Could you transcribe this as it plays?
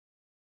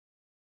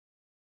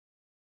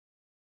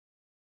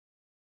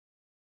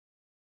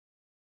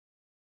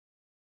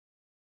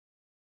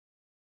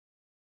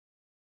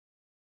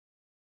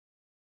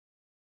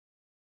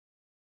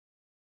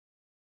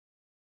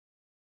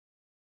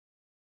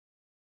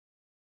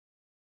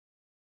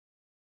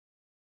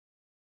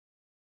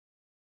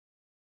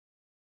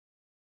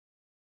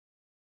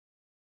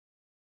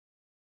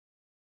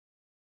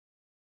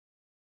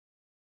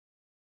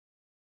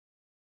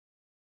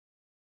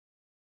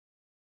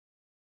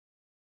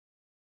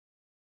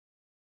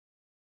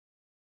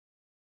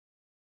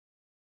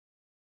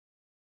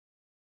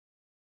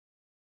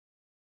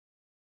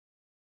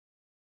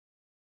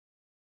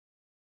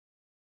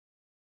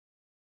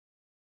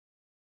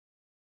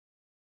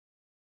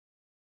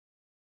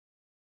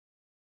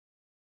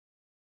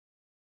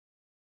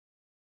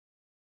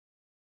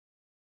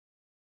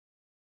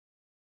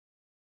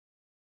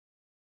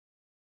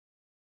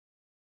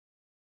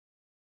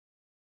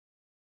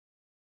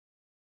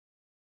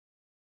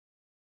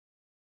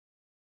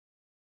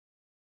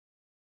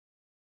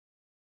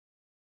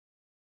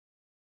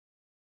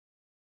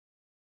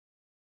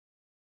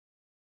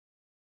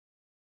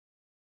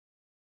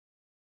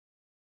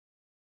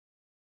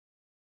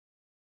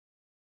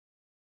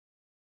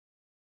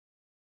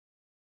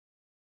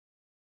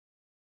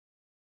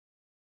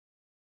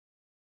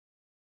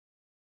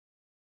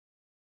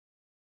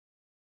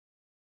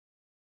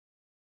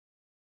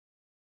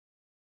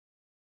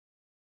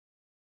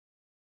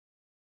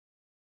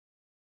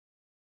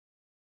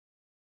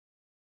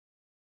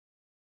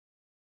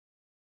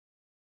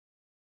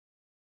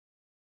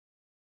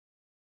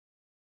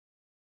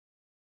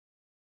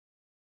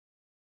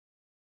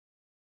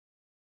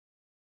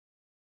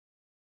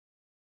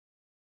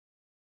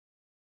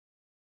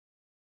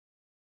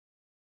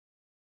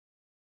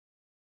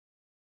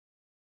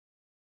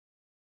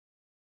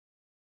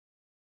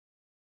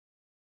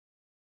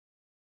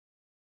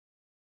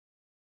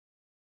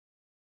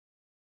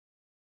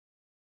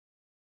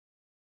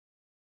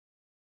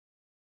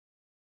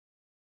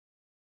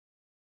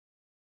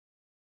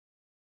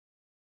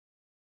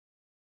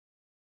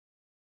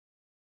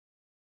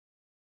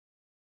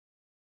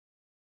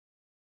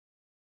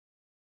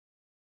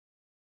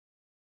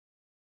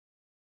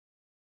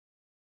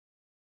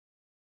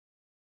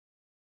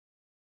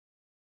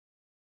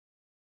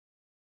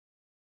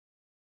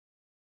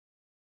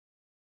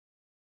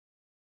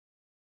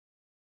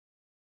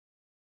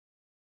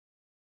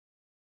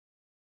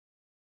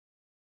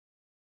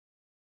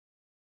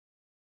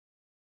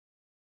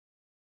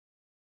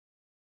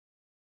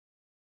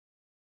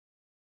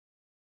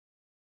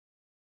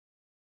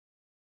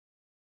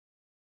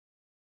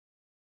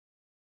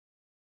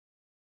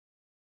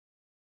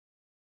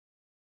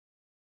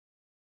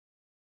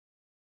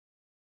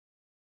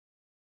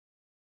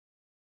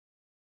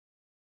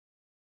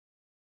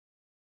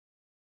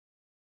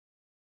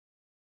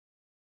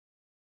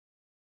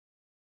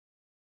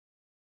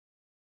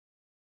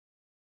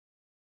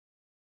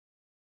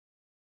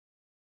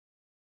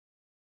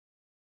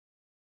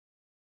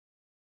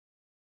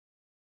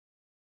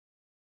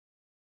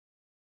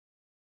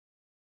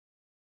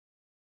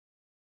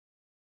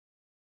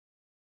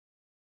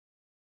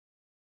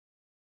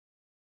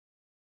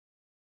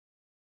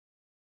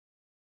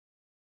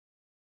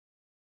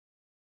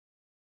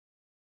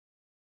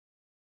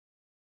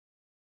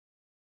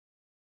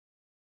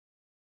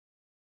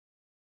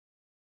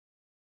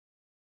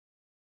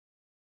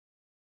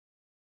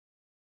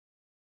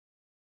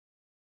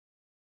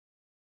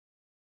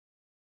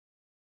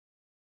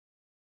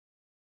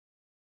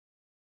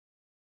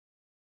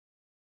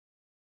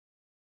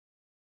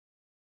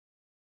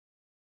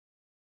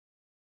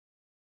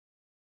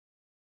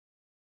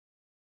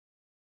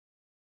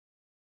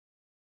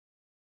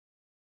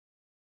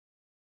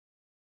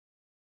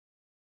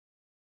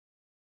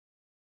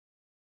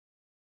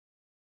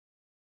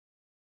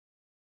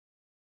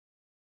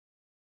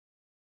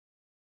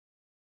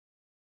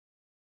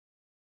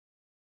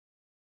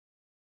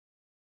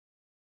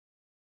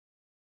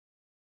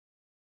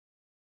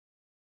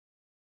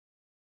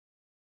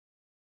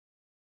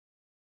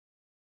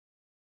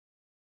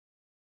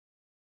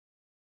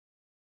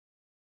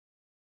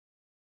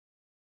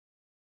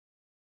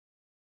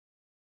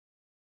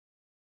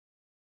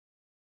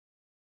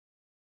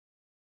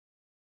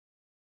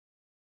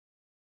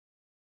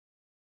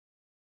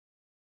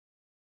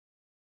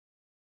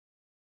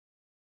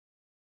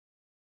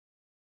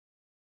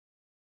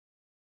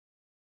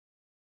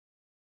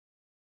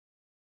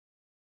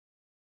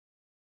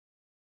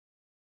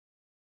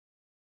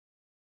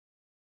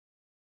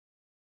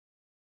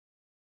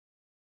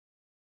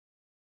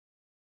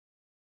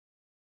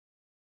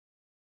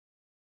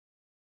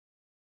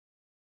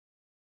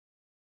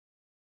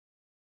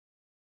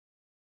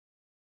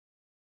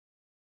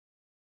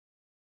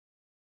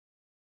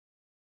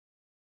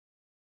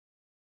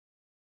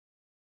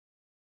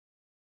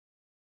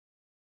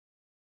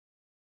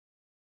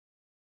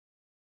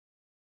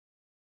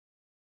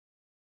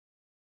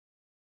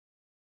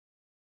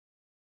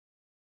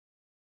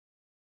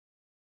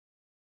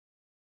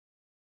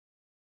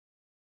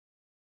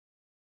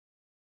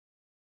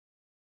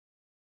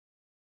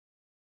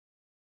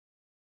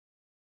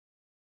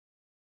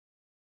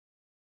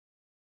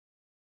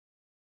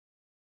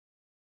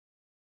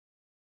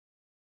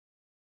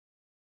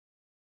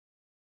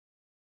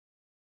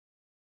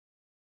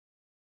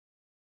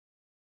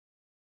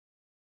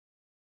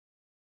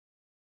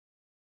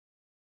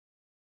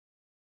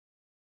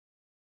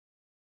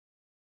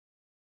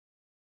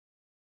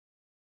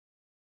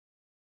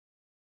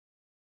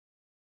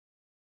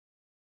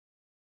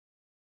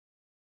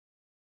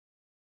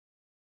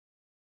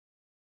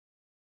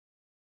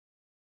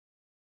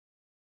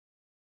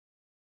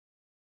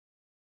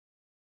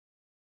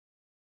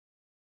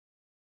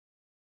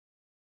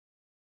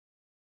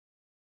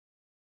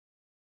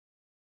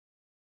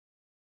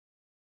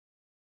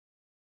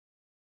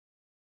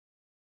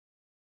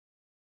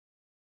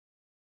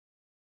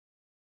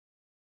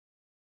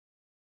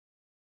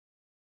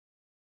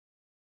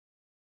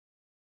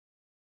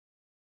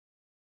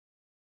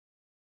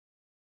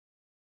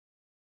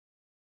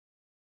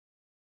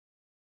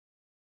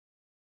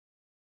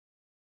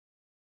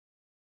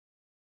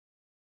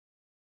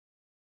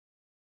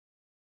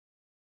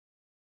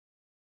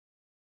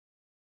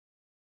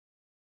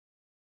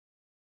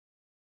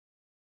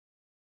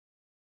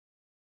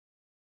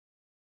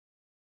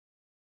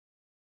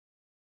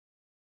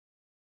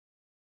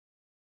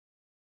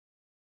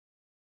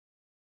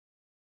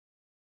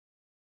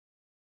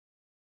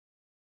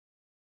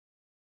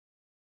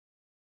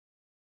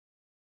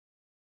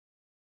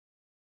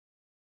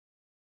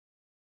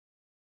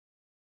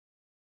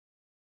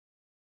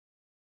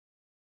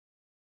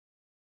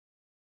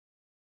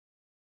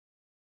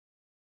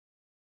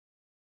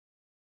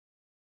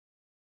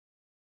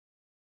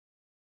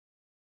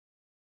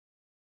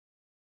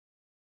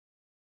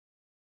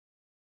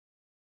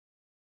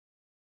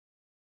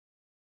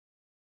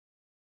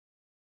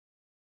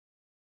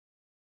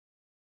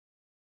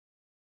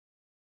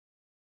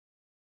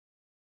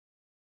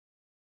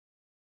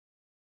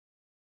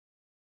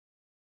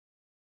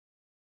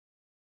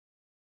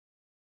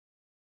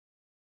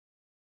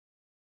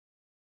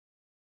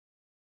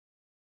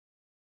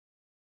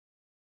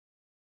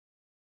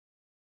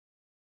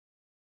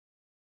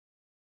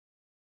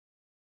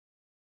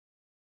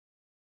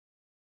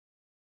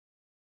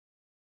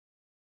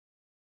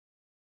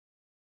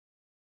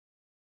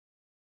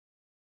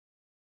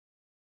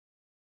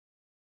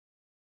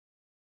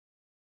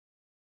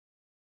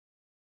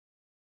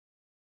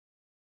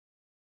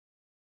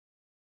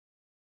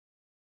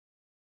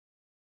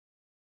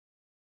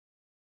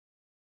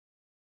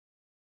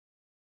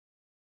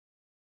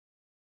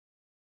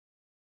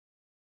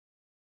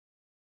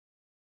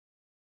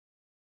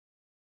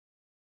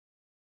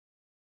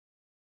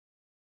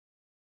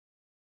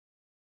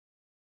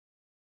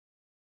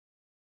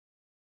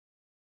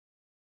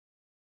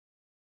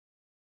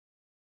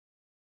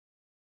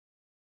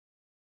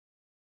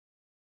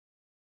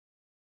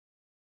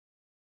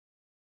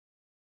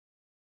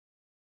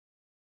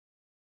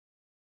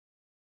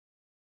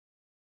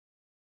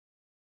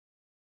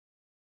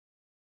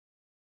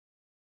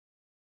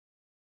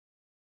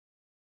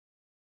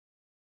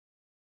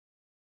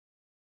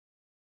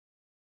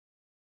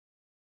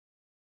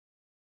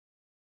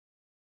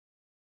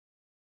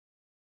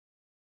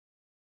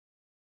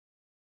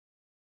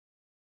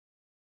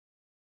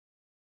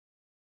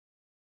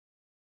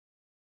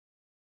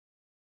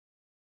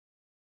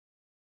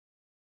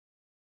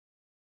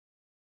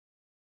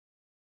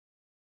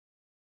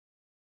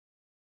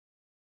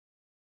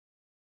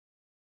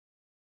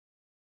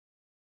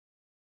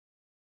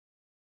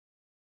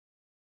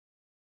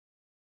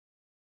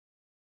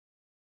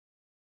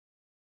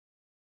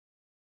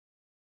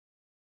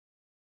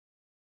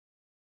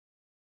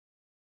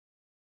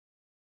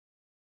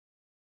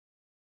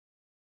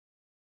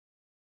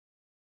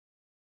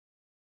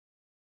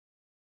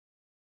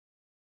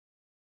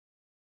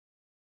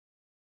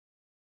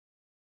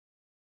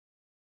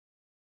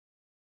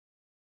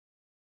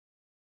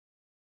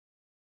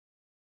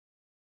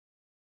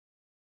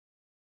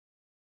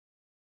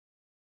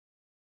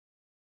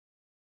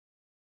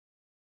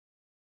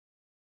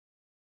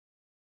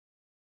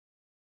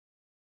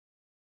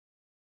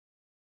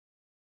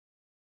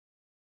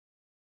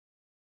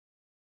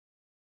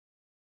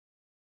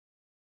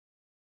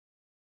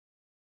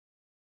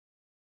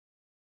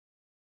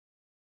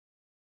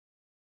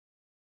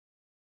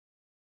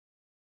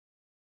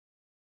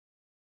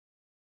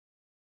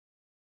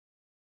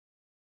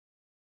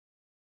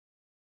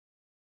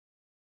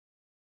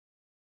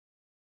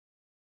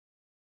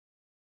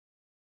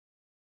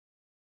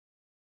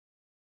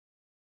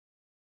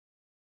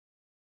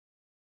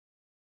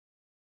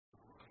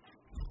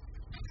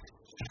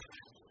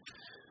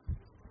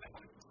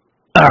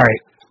All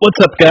right, what's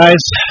up, guys?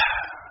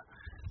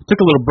 Took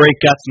a little break,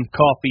 got some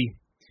coffee,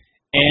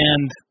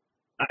 and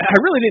I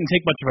really didn't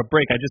take much of a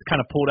break. I just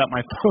kind of pulled out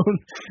my phone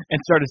and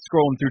started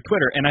scrolling through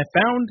Twitter, and I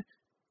found,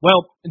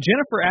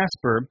 Jennifer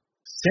Asper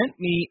sent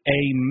me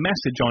a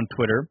message on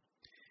Twitter,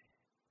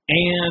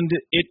 and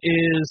it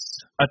is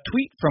a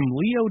tweet from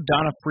Leo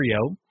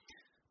Donofrio,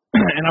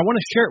 and I want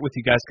to share it with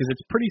you guys because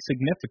it's pretty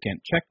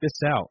significant. Check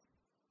this out.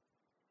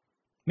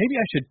 Maybe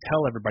I should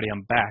tell everybody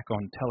I'm back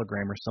on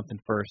Telegram or something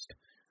first.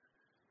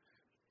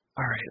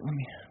 All right,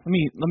 let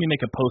me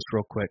make a post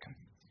real quick.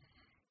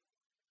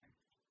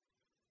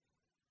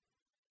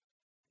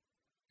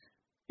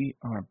 We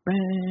are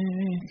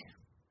back.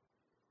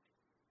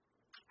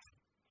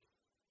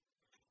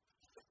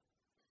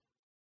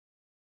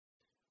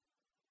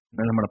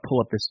 And I'm going to pull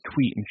up this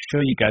tweet and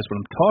show you guys what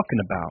I'm talking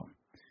about.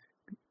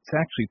 It's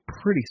actually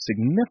pretty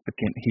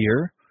significant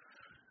here.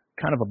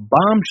 Kind of a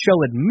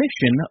bombshell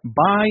admission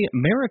by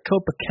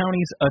Maricopa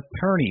County's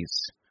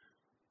attorneys.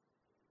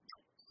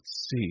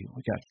 See,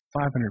 we got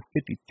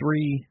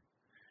 553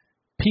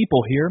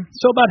 people here.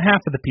 So about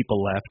half of the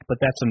people left, but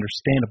that's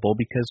understandable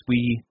because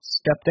we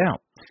stepped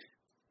out.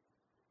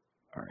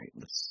 All right,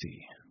 let's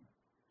see.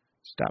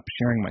 Stop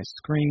sharing my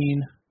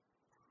screen.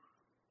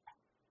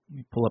 Let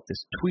me pull up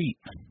this tweet.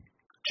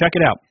 Check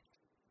it out.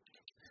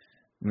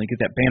 Let me get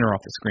that banner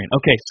off the screen.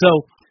 Okay,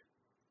 so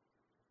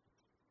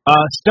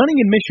stunning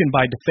admission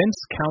by defense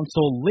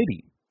counsel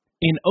Liddy.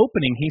 In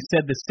opening, he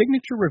said the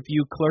signature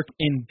review clerk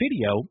in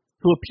video,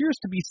 who appears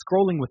to be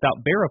scrolling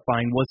without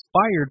verifying, was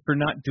fired for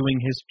not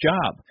doing his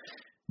job.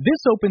 This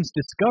opens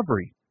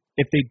discovery.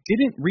 If they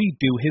didn't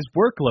redo his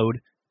workload,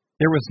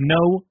 there was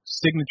no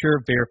signature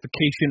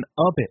verification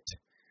of it.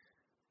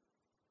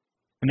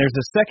 And there's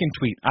a second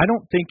tweet. I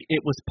don't think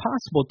it was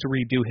possible to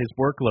redo his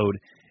workload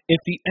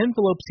if the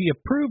envelopes he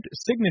approved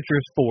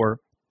signatures for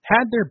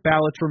had their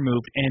ballots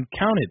removed and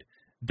counted.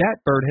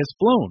 That bird has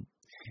flown.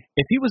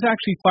 If he was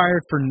actually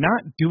fired for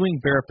not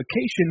doing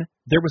verification,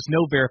 there was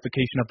no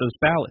verification of those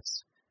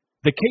ballots.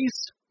 The case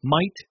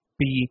might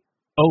be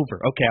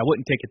over. Okay, I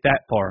wouldn't take it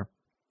that far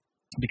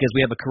because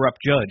we have a corrupt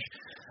judge.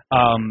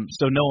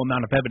 So no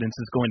amount of evidence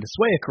is going to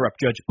sway a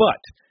corrupt judge, but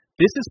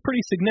this is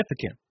pretty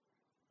significant.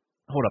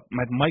 Hold up,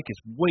 my mic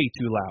is way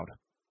too loud.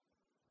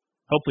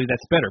 Hopefully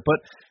that's better. But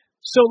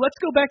so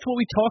let's go back to what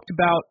we talked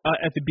about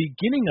at the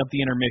beginning of the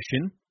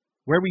intermission,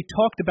 where we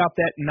talked about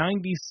that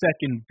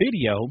 90-second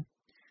video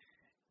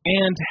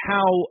and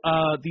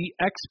how the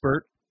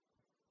expert,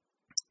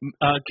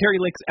 Kari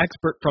Lake's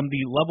expert from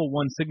the Level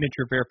 1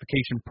 signature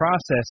verification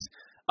process,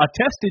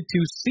 attested to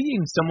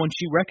seeing someone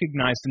she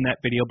recognized in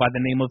that video by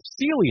the name of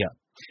Celia.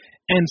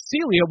 And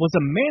Celia was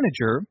a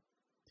manager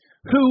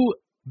who,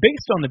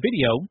 based on the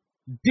video,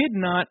 did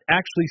not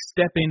actually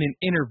step in and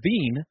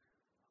intervene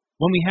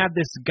when we had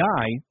this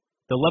guy,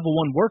 the Level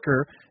 1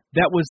 worker,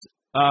 that was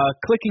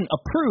clicking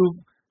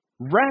approve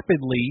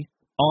rapidly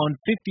on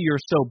 50 or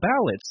so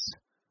ballots.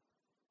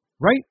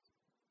 Right?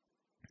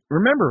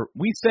 Remember,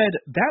 we said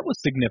that was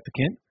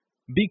significant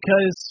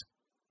because,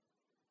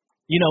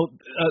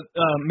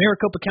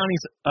 Maricopa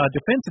County's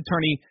defense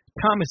attorney,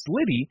 Thomas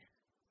Liddy,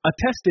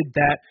 attested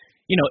that,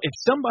 if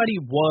somebody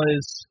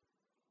was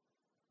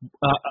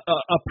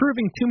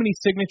approving too many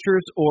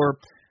signatures or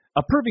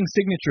approving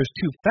signatures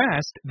too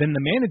fast, then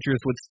the managers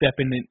would step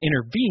in and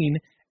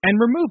intervene and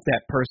remove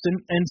that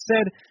person, and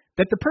said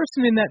that the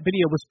person in that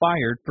video was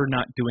fired for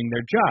not doing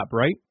their job,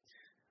 right?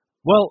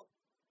 Well,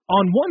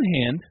 on one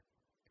hand,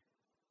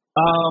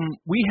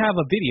 we have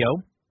a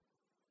video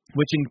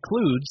which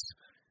includes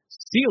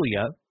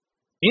Celia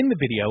in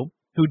the video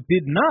who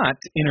did not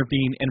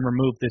intervene and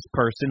remove this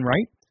person,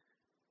 right?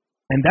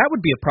 And that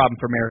would be a problem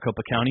for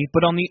Maricopa County.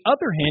 But on the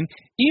other hand,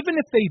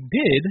 even if they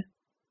did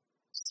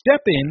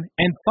step in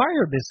and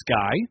fire this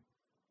guy,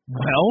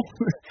 well,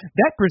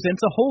 that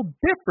presents a whole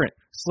different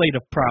slate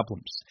of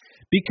problems.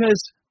 Because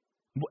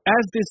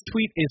as this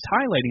tweet is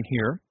highlighting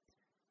here,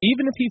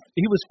 even if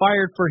he was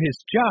fired for his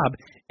job,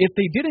 if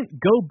they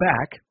didn't go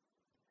back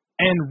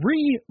and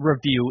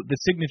re-review the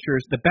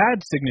signatures, the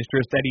bad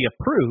signatures that he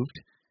approved,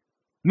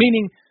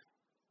 meaning,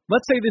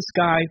 let's say this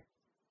guy,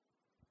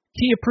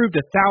 he approved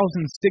 1,000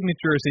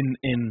 signatures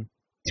in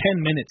 10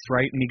 minutes,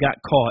 right? And he got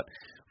caught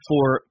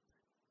for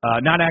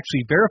not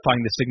actually verifying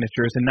the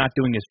signatures and not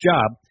doing his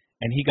job,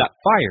 and he got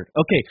fired.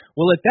 Okay,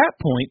 well, at that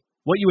point,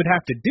 what you would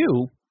have to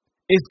do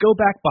is go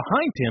back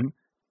behind him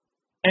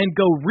and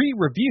go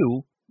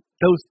re-review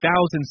those 1,000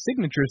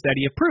 signatures that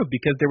he approved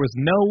because there was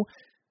no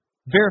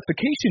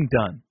verification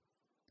done.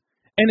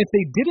 And if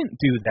they didn't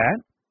do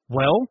that,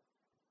 well,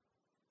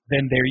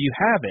 then there you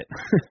have it.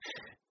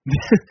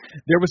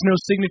 There was no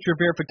signature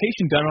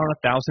verification done on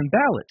 1,000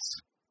 ballots.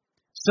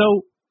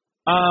 So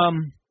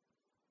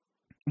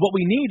what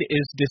we need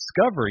is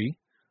discovery.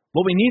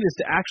 What we need is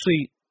to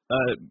actually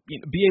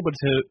be able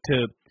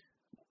to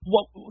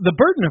well, the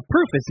burden of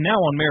proof is now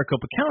on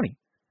Maricopa County.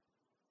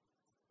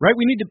 Right?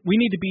 We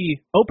need to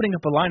be opening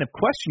up a line of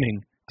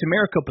questioning to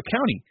Maricopa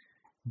County.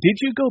 Did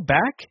you go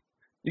back?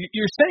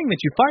 You're saying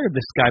that you fired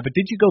this guy, but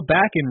did you go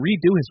back and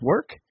redo his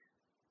work?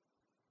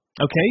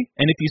 Okay?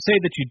 And if you say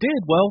that you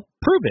did, well,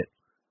 prove it.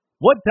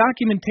 What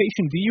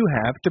documentation do you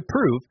have to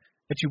prove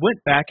that you went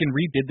back and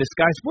redid this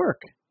guy's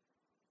work?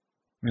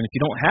 And if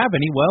you don't have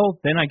any, well,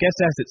 then I guess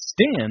as it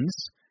stands,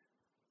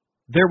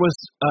 there was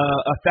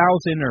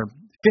 1,000 or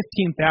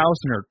 15,000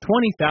 or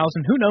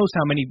 20,000. Who knows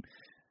how many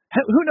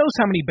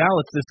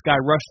ballots this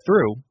guy rushed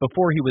through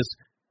before he was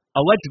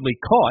allegedly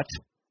caught?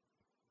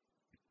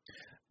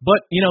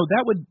 But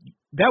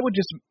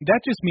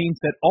that just means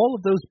that all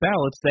of those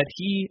ballots that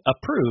he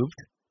approved,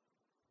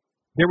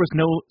 there was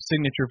no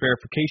signature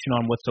verification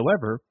on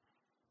whatsoever.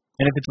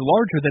 And if it's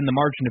larger than the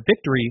margin of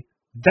victory,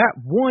 that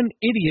one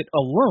idiot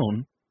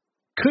alone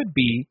could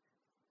be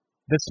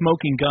the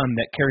smoking gun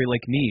that Kari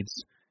Lake needs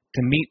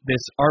to meet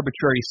this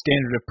arbitrary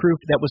standard of proof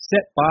that was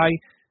set by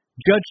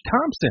Judge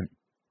Thompson.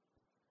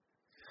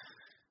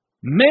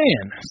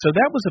 Man, so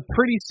that was a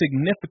pretty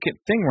significant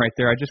thing right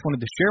there. I just wanted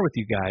to share with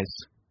you guys.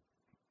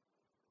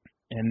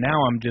 And now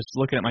I'm just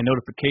looking at my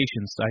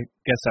notifications. I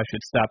guess I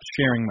should stop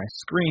sharing my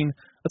screen.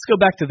 Let's go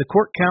back to the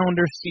court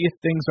calendar, see if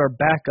things are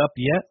back up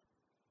yet.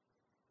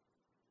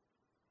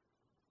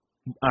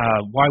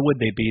 Why would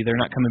they be? They're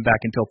not coming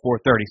back until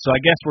 4:30. So I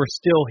guess we're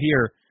still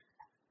here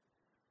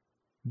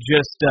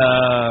just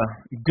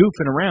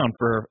goofing around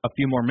for a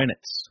few more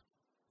minutes.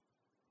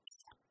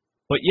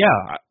 But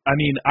yeah, I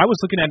mean, I was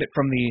looking at it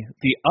from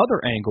the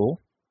other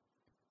angle,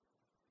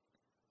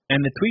 and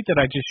the tweet that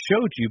I just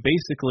showed you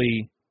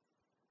basically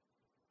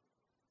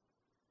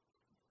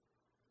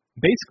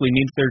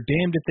means they're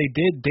damned if they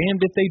did,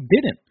 damned if they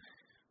didn't.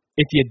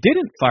 If you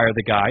didn't fire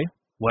the guy,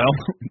 well,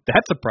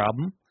 that's a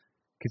problem,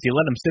 because you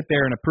let him sit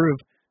there and approve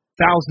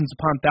thousands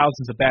upon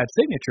thousands of bad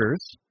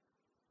signatures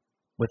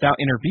without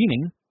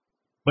intervening.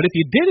 But if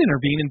you did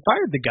intervene and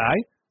fired the guy,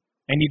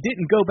 and you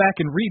didn't go back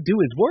and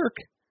redo his work,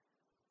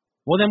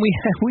 well, then we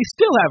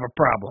still have a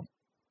problem.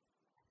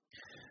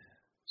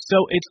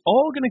 So it's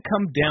all going to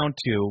come down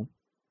to,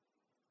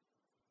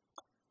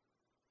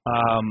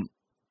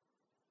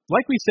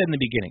 like we said in the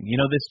beginning,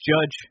 this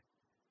judge,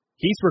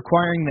 he's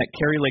requiring that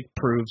Kari Lake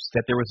proves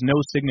that there was no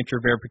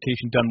signature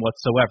verification done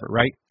whatsoever,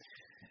 right?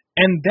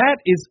 And that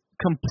is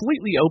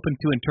completely open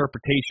to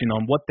interpretation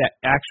on what that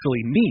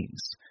actually means.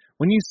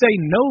 When you say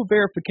no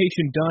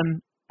verification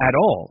done at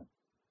all,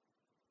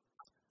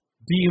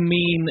 do you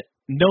mean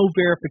no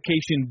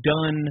verification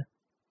done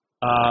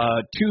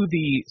to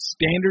the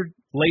standard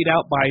laid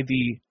out by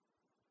the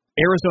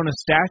Arizona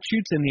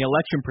statutes in the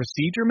election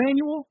procedure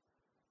manual?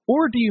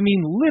 Or do you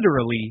mean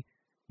literally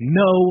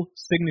no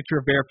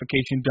signature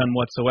verification done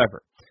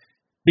whatsoever?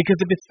 Because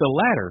if it's the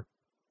latter,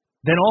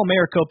 then all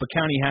Maricopa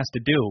County has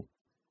to do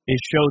is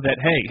show that,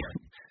 hey,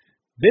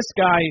 this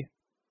guy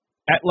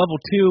at level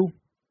 2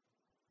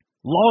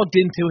 logged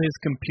into his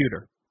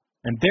computer,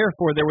 and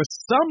therefore there was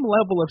some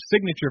level of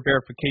signature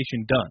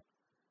verification done.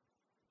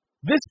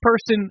 This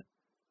person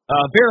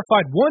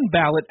verified one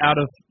ballot out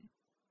of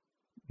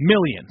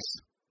millions,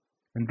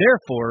 and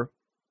therefore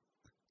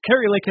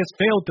Kari Lake has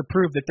failed to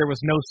prove that there was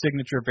no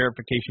signature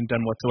verification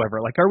done whatsoever.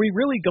 Like, are we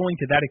really going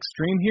to that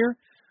extreme here?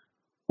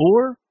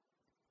 Or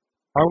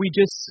are we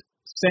just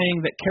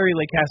saying that Kari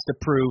Lake has to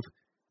prove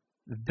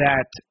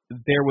that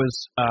there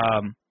was,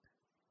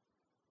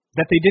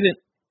 that they didn't,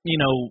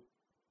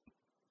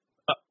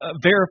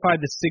 verify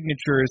the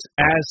signatures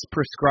as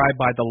prescribed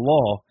by the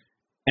law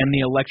and the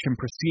election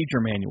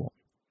procedure manual?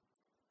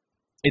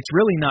 It's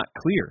really not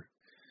clear.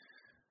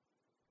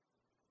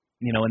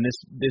 And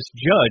this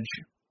judge,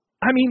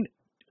 I mean,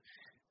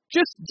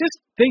 just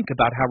think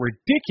about how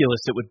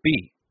ridiculous it would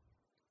be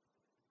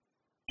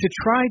to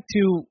try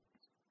to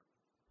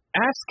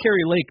ask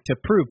Kari Lake to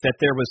prove that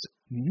there was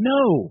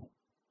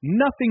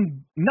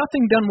nothing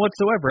done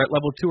whatsoever at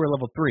level 2 or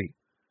level 3.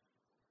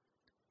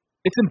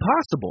 It's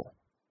impossible.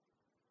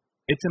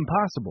 It's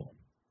impossible.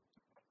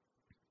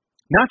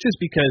 Not just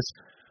because,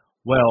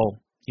 well,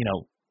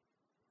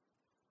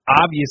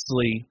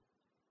 obviously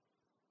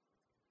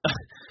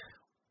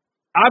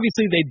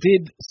they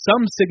did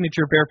some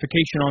signature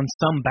verification on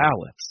some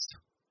ballots.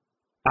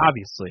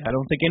 Obviously. I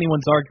don't think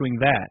anyone's arguing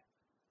that.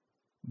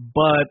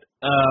 But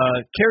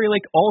Kari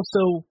Lake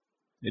also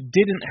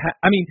didn't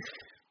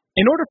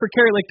in order for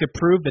Kari Lake to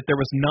prove that there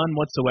was none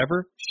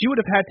whatsoever, she would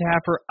have had to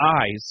have her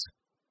eyes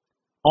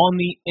on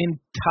the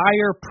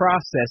entire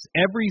process,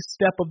 every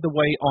step of the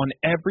way, on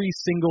every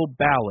single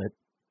ballot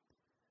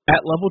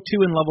at level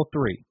 2 and level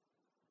 3.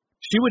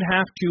 She would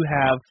have to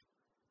have,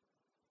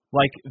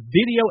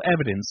 video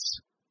evidence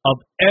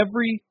of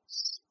every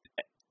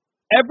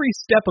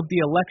step of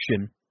the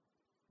election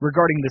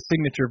regarding the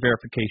signature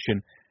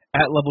verification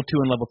at level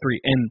 2 and level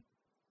 3, and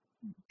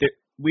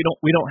we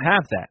don't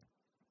have that.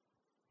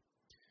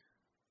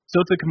 So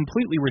it's a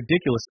completely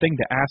ridiculous thing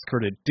to ask her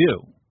to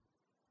do.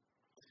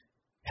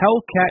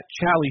 Hellcat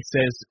Chally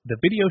says the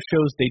video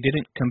shows they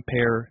didn't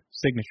compare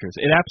signatures.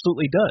 It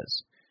absolutely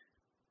does.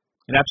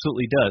 It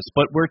absolutely does.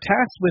 But we're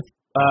tasked with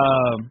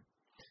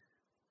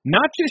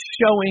not just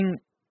showing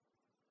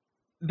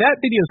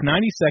that video is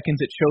 90 seconds.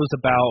 It shows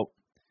about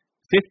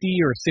 50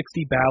 or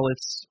 60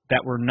 ballots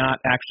that were not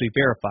actually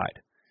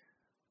verified.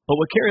 But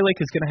what Kari Lake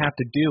is going to have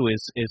to do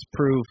is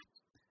prove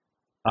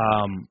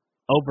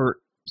over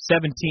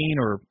 17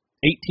 or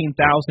 18,000,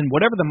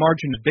 whatever the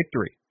margin of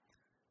victory,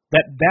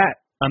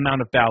 that amount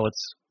of ballots,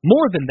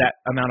 more than that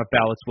amount of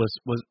ballots, was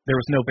there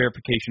was no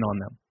verification on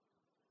them.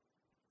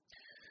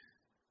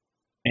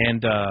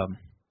 And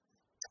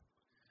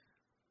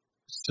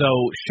so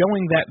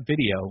showing that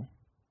video,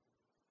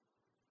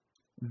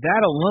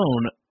 that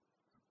alone,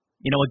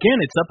 again,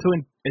 it's up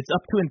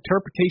to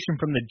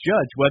interpretation from the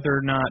judge whether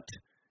or not,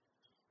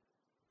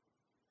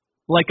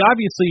 like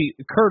obviously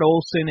Kurt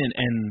Olson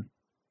and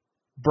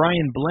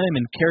Brian Blim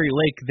and Kari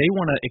Lake, they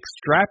want to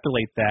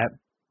extrapolate that,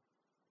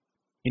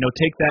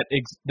 take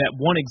that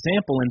one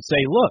example and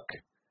say, look,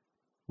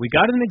 we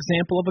got an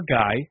example of a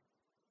guy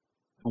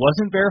who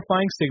wasn't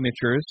verifying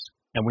signatures,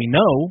 and we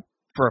know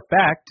for a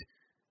fact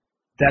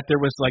that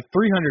there was like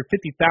 350,000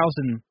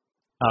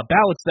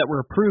 ballots that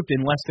were approved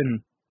in less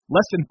than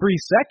 3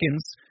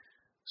 seconds.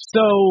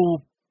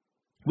 So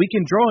we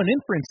can draw an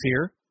inference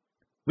here.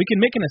 We can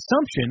make an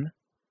assumption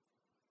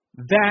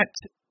that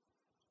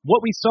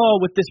what we saw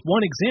with this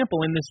one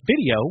example in this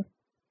video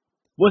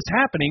was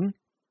happening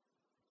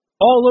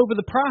all over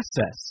the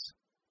process.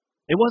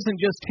 It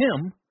wasn't just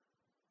him,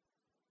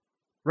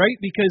 right?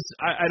 Because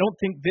I don't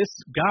think this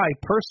guy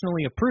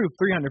personally approved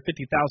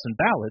 350,000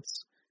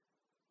 ballots.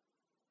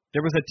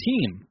 There was a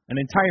team, an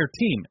entire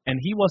team,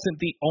 and he wasn't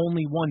the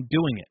only one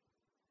doing it.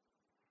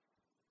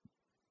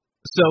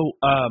 So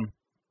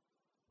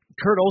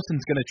Kurt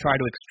Olson's going to try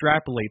to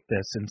extrapolate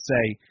this and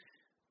say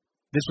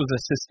this was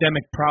a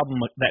systemic problem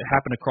that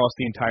happened across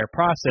the entire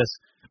process.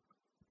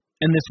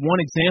 And this one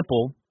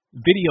example,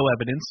 video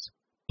evidence,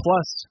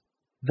 plus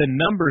the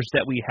numbers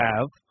that we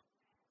have,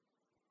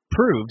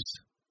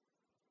 proves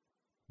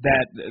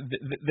that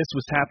this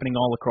was happening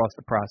all across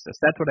the process.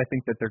 That's what I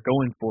think that they're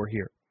going for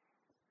here.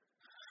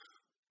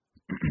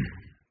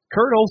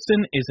 Kurt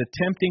Olson is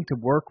attempting to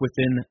work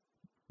within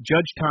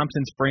Judge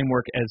Thompson's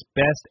framework as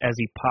best as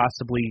he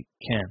possibly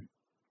can.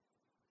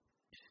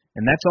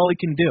 And that's all he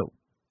can do.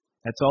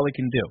 That's all he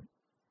can do.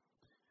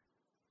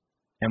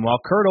 And while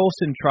Kurt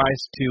Olson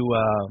tries to,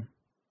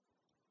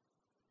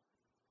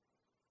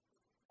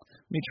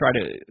 let me try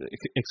to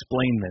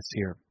explain this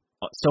here.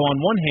 So on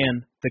one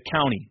hand, the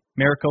county,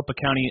 Maricopa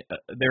County,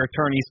 their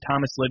attorneys,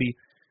 Thomas Liddy,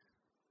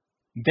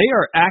 they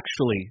are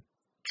actually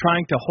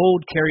trying to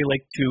hold Kari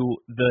Lake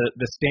to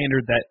the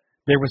standard that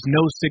there was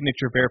no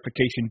signature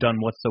verification done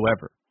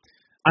whatsoever.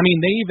 I mean,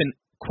 they even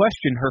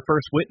questioned her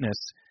first witness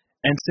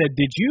and said,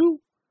 did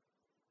you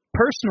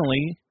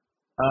personally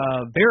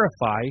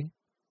verify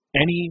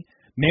any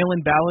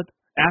mail-in ballot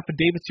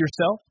affidavits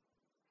yourself?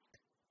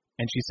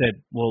 And she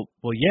said, well,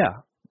 yeah,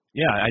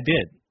 I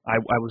did. I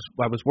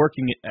was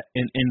working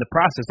in the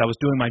process. I was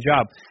doing my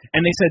job.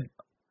 And they said,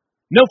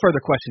 no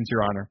further questions,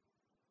 Your Honor.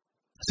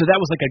 So that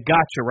was like a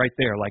gotcha right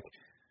there. Like,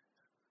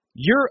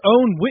 your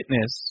own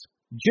witness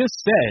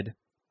just said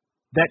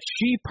that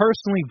she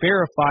personally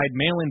verified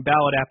mail-in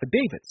ballot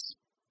affidavits.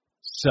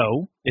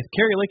 So if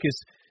Kari Lake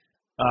is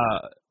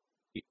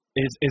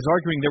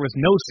arguing there was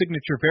no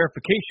signature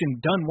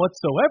verification done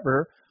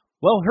whatsoever,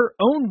 well, her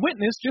own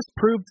witness just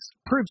proves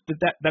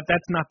that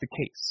that's not the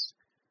case.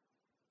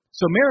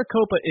 So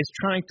Maricopa is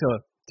trying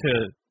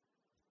to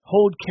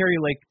hold Kari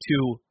Lake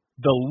to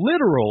the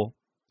literal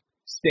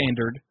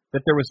standard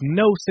that there was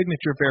no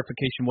signature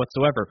verification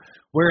whatsoever,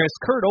 whereas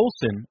Kurt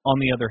Olson, on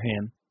the other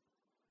hand,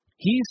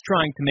 he's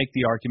trying to make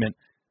the argument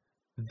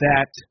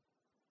that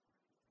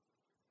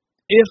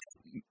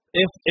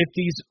if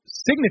these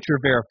signature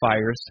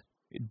verifiers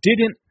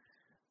didn't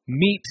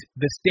meet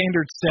the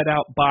standards set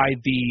out by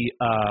the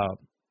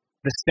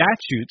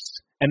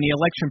statutes and the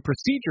election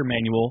procedure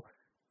manual,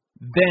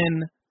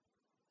 then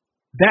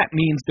that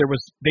means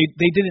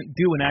they didn't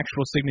do an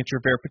actual signature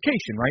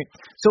verification, right?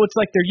 So it's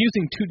like they're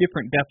using two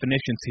different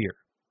definitions here.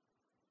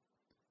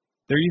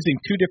 They're using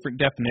two different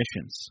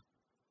definitions.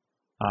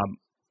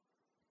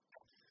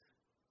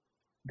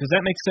 Does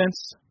that make sense?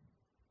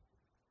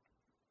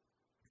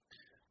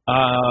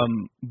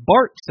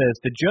 Bart says,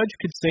 the judge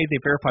could say they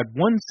verified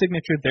one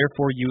signature,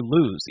 therefore you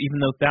lose.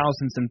 Even though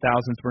thousands and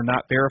thousands were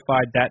not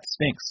verified, that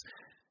stinks.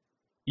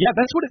 Yeah,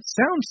 that's what it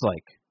sounds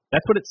like.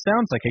 That's what it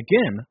sounds like.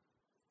 Again,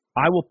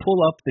 I will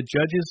pull up the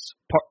judge's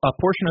a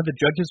portion of the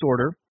judge's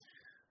order,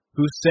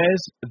 who says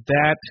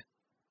that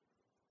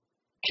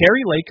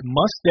Kari Lake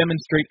must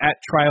demonstrate at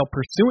trial,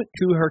 pursuant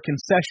to her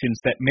concessions,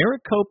 that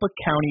Maricopa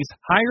County's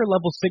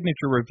higher-level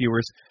signature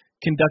reviewers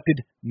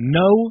conducted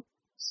no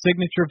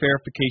signature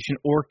verification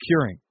or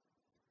curing.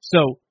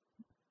 So,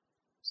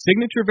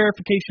 signature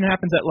verification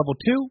happens at level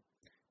 2,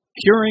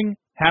 curing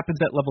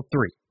happens at level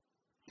 3.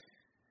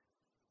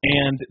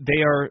 And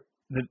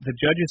the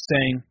judge is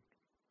saying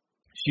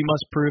she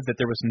must prove that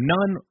there was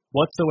none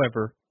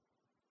whatsoever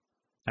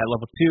at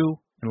level 2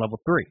 and level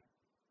 3.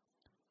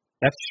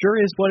 That sure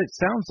is what it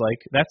sounds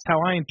like. That's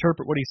how I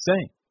interpret what he's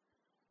saying.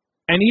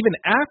 And even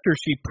after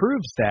she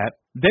proves that,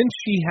 then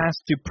she has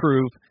to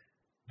prove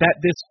that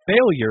this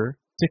failure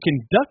to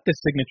conduct the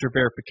signature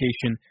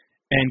verification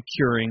and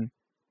curing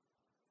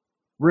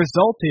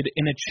resulted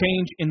in a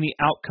change in the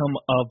outcome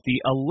of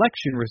the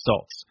election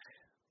results,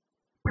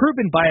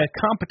 proven by a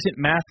competent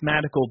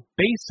mathematical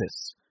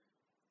basis.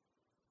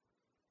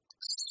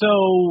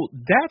 So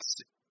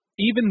that's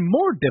even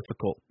more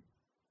difficult.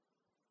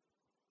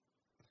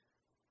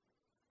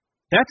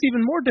 That's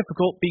even more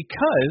difficult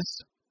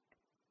because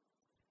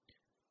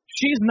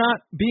she's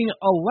not being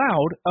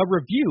allowed a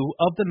review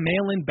of the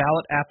mail-in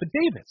ballot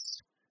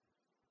affidavits.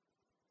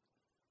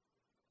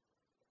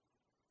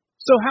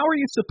 So how are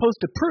you supposed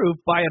to prove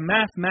by a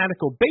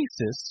mathematical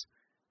basis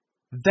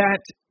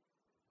that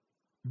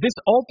this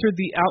altered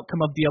the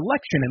outcome of the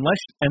election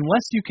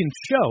unless you can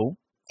show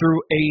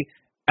through a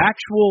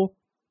actual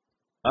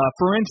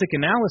forensic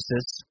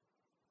analysis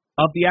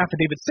of the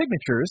affidavit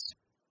signatures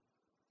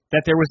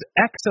that there was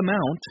X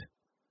amount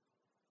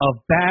of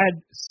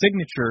bad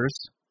signatures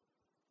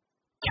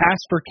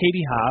cast for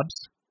Katie Hobbs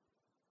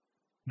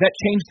that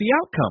changed the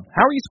outcome?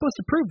 How are you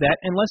supposed to prove that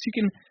unless you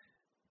can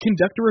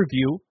conduct a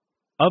review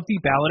of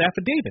the ballot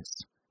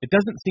affidavits? It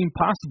doesn't seem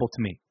possible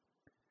to me.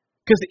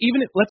 Because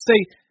let's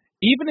say,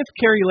 even if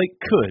Kari Lake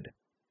could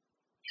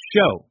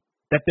show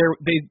that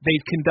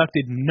they've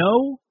conducted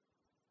no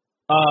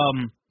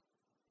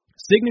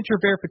signature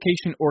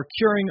verification or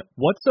curing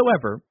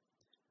whatsoever,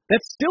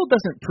 that still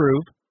doesn't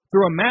prove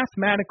through a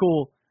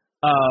mathematical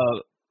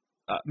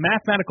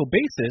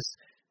basis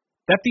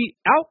that the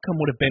outcome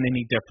would have been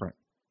any different,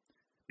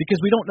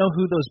 because we don't know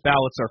who those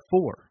ballots are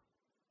for.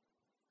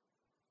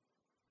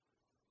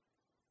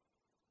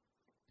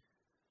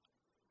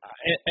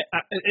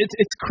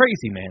 It's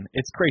crazy, man.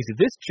 It's crazy.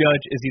 This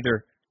judge is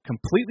either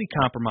completely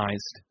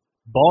compromised,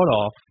 bought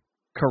off,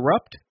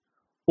 corrupt,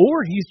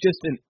 or he's just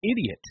an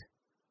idiot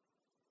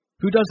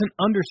who doesn't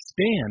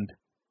understand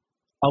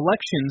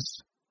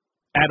elections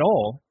at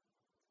all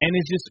and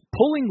is just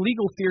pulling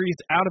legal theories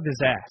out of his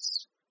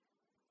ass.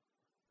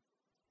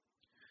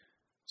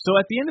 So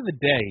at the end of the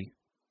day,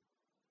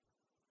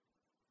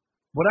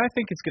 what I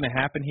think is going to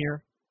happen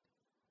here,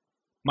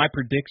 my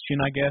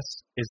prediction, I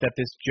guess, is that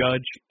this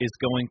judge is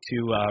going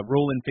to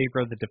rule in favor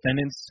of the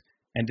defendants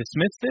and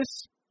dismiss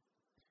this,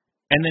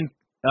 and then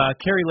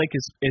Kari Lake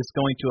is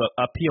going to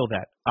appeal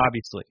that,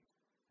 obviously.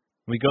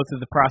 We go through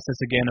the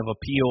process again of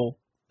appeal,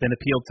 then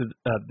appeal to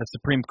the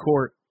Supreme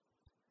Court,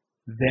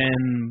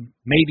 then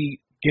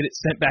maybe get it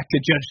sent back to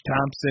Judge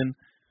Thompson.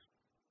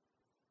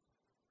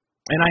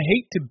 And I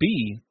hate to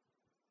be,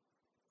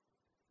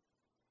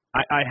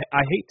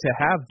 I hate to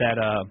have that.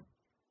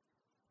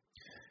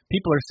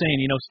 People are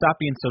saying, stop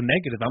being so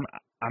negative.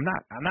 I'm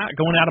not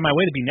going out of my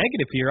way to be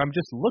negative here. I'm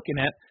just looking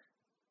at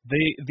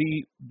the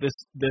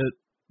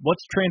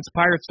what's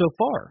transpired so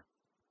far.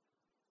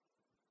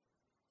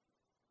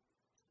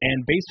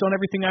 And based on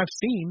everything I've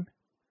seen,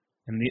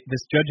 and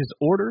this judge's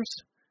orders,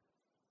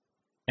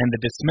 and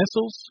the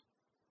dismissals,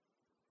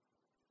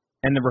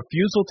 and the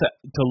refusal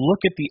to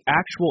look at the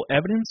actual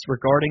evidence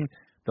regarding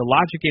the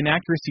logic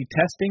inaccuracy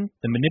testing,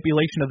 the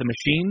manipulation of the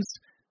machines,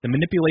 the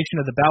manipulation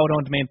of the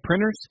ballot-on-demand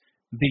printers,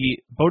 the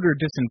voter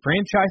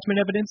disenfranchisement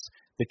evidence,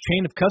 the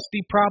chain of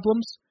custody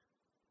problems,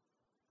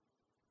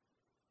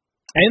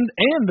 and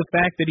the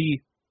fact that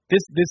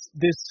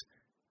this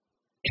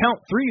count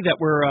 3 that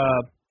we're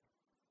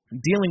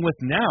dealing with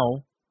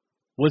now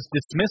was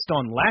dismissed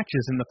on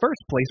latches in the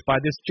first place by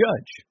this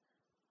judge.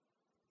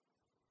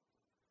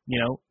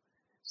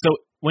 So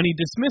when he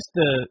dismissed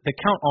the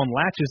count on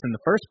latches in the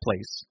first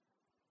place,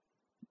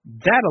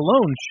 that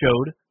alone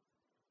showed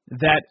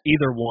that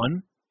either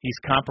one, he's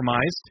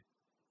compromised,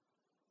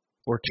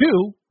 or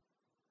two,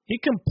 he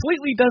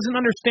completely doesn't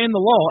understand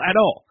the law at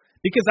all.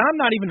 Because I'm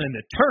not even an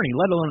attorney,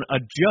 let alone a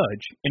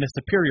judge in a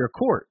superior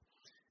court.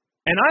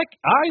 And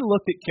I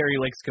looked at Kari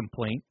Lake's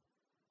complaint,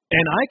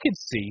 and I could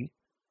see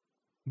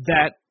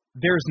that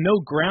there's no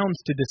grounds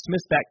to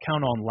dismiss that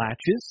count on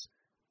latches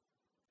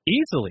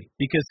easily.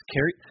 Because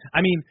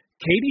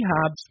Katie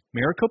Hobbs,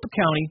 Maricopa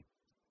County,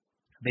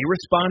 they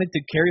responded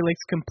to Kari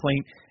Lake's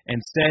complaint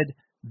and said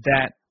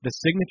that the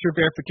signature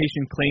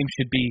verification claim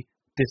should be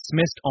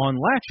dismissed on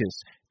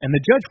latches. And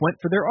the judge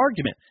went for their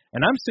argument.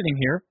 And I'm sitting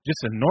here,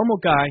 just a normal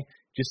guy,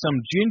 just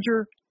some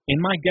ginger in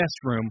my guest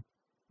room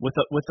with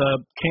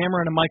a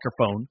camera and a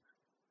microphone,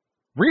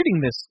 reading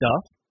this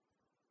stuff.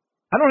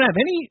 I don't have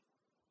any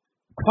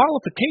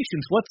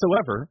qualifications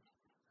whatsoever,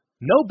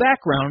 no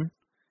background.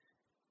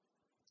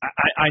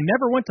 I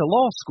never went to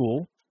law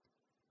school,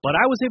 but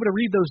I was able to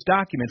read those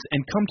documents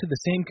and come to the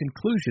same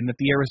conclusion that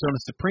the Arizona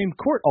Supreme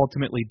Court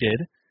ultimately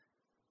did,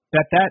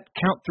 that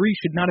count 3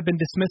 should not have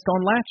been dismissed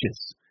on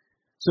latches.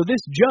 So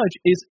this judge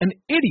is an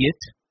idiot,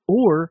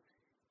 or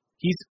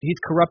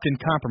he's corrupt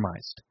and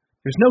compromised.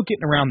 There's no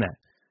getting around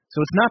that. So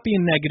it's not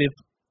being negative.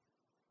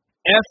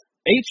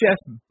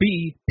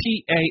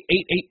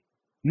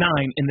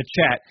 HFBPA889 in the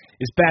chat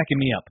is backing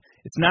me up.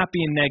 It's not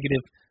being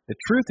negative. The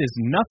truth is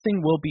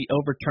nothing will be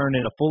overturned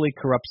in a fully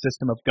corrupt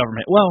system of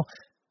government. Well,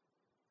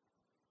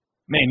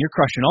 man, you're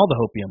crushing all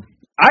the hopium.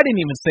 I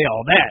didn't even say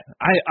all that.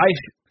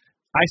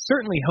 I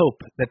certainly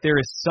hope that there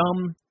is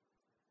some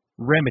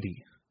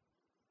remedy,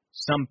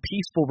 some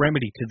peaceful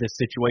remedy to this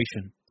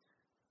situation.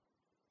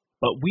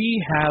 But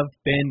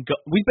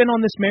we've been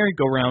on this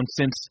merry-go-round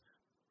since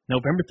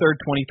November 3rd,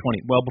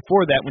 2020. Well,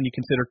 before that, when you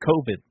consider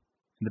COVID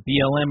and the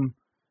BLM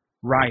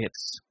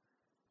riots.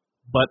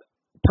 But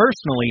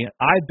personally,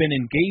 I've been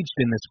engaged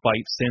in this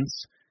fight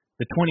since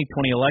the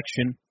 2020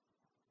 election,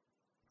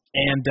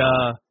 and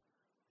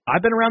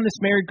I've been around this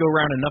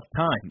merry-go-round enough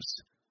times.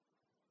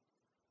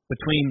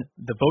 Between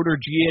the voter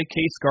GA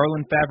case,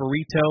 Garland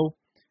Favorito,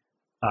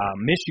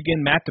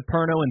 Michigan, Matt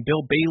DePerno and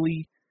Bill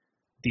Bailey,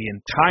 the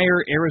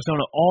entire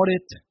Arizona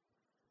audit,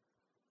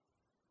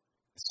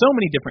 so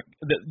many different,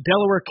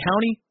 Delaware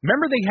County,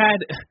 remember they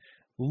had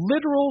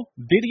literal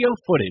video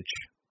footage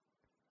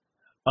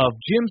of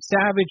Jim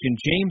Savage and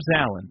James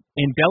Allen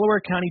in Delaware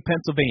County,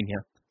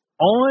 Pennsylvania,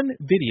 on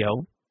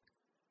video.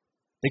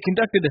 They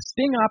conducted a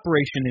sting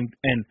operation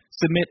and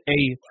submit a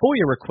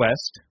FOIA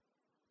request,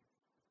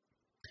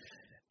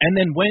 and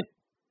then went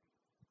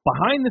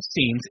behind the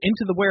scenes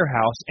into the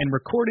warehouse and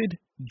recorded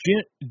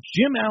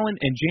Jim Allen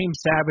and James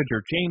Savage,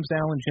 or James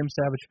Allen, Jim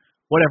Savage,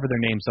 whatever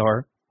their names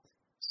are,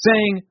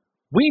 saying,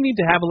 we need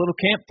to have a little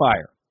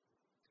campfire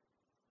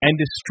and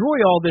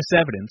destroy all this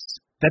evidence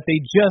that they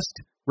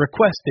just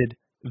requested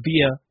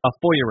via a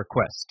FOIA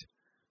request.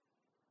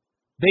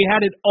 They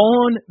had it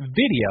on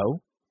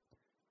video.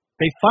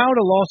 They filed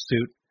a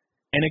lawsuit,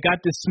 and it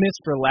got dismissed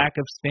for lack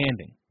of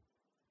standing.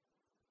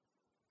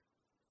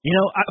 You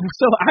know,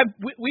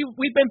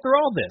 we've been through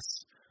all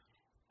this.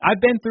 I've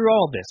been through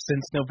all this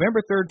since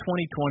November 3rd,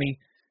 2020,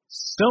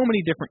 so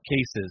many different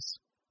cases.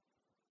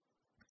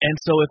 And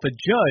so if a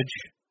judge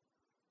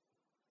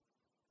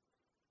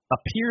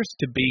appears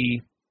to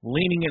be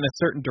leaning in a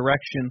certain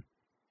direction,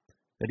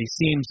 that he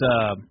seems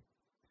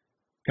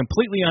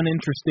completely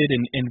uninterested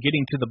in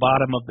getting to the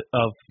bottom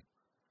of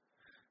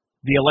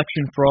the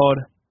election fraud,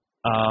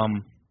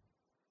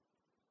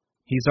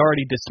 he's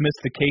already dismissed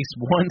the case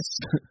once.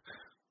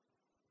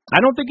 I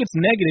don't think it's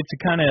negative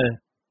to kind of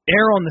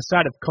err on the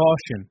side of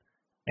caution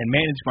and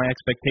manage my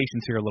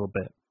expectations here a little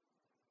bit.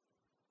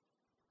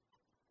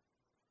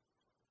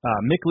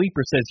 Mick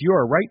Leeper says, you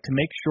are right to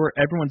make sure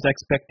everyone's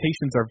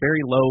expectations are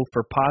very low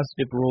for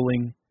positive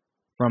ruling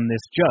from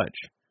this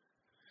judge.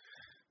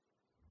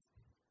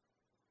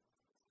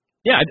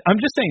 Yeah, I'm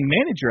just saying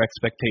manage your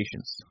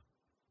expectations.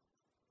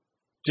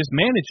 Just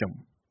manage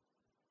them.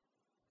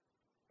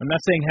 I'm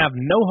not saying have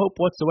no hope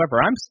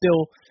whatsoever. I'm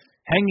still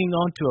hanging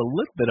on to a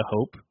little bit of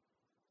hope.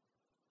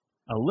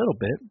 A little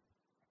bit.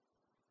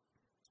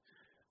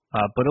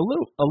 But a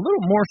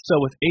little more so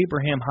with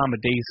Abraham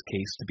Hamadeh's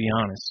case, to be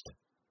honest.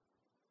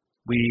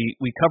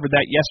 We covered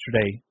that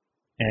yesterday,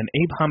 and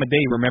Abe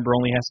Hamadeh, remember,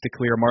 only has to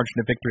clear a margin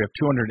of victory of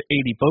 280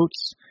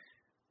 votes.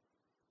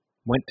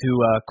 Went to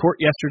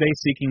court yesterday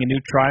seeking a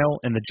new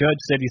trial, and the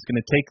judge said he's going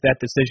to take that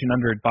decision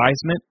under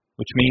advisement,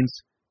 which means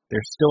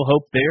there's still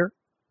hope there.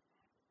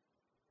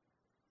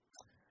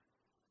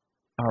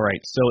 All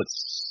right, so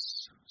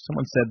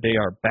someone said they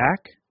are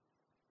back.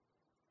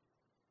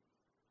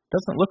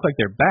 Doesn't look like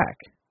they're back.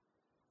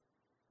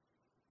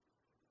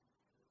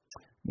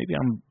 Maybe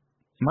am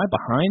I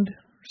behind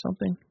or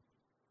something?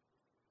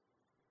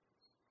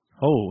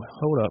 Oh,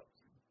 hold up.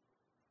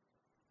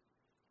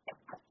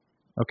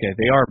 Okay,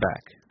 they are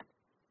back.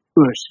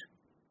 Bush,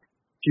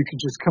 if you could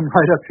just come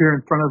right up here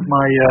in front of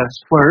my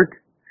clerk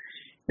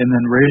and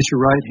then raise your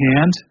right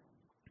hand,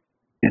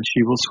 and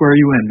she will swear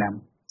you in, ma'am.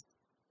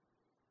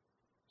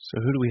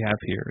 So who do we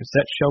have here? Is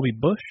that Shelby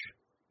Bush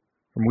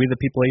from We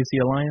the People AC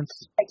Alliance?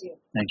 I do.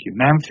 Thank you.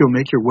 Ma'am, if you'll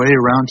make your way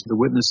around to the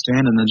witness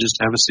stand and then just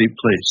have a seat,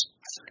 please.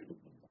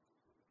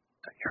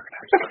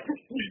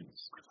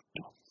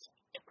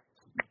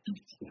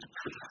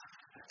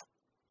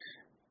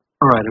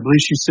 All right, I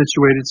believe she's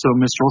situated, so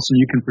Mr. Olson,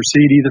 you can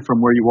proceed either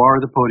from where you are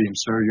or the podium,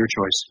 sir. Your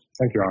choice.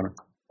 Thank you, Your Honor.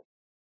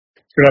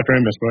 Good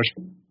afternoon, Ms. Bush.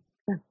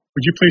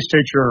 Would you please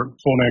state your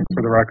full name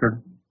for the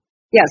record?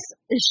 Yes,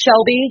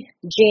 Shelby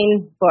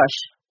Jean Bush.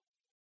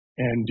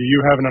 And do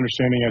you have an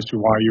understanding as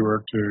to why you were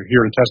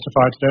here to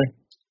testify today?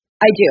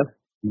 I do.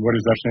 And what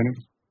is that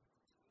understanding?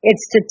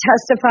 It's to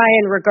testify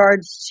in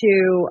regards to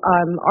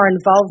our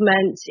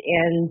involvement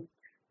in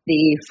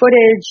the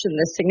footage and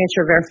the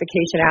signature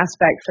verification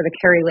aspect for the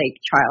Kari Lake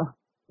trial.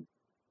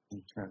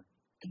 Okay.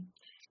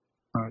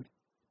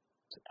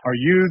 Are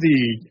you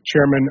the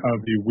chairman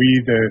of the We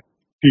the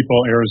People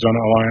Arizona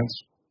Alliance?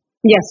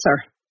 Yes, sir.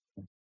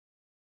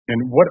 And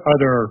what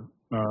other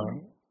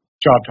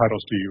job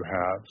titles do you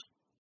have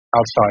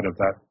outside of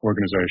that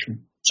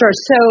organization? Sure.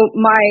 So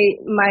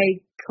my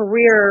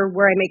career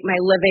where I make my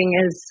living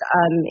is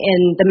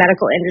in the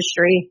medical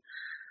industry.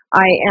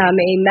 I am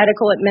a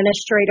medical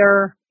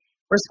administrator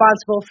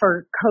responsible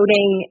for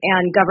coding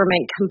and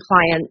government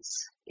compliance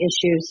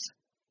issues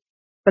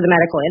for the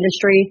medical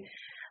industry.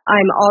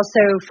 I'm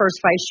also first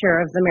vice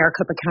chair of the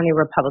Maricopa County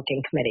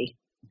Republican Committee.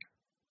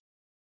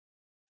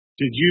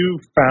 Did you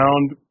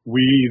found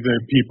We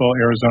the People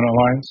Arizona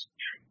Alliance?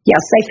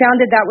 Yes, I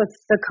founded that with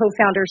the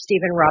co-founder,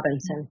 Stephen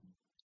Robinson.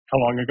 How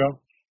long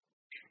ago?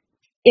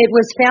 It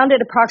was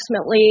founded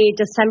approximately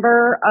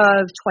December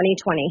of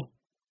 2020.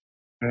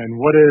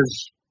 And what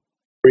is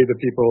We the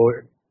People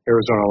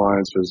Arizona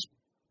Alliance's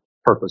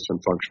purpose and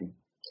function?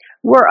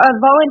 We're a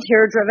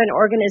volunteer-driven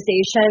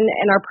organization,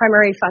 and our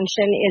primary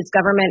function is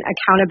government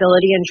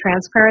accountability and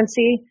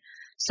transparency.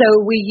 So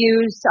we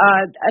use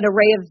an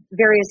array of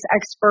various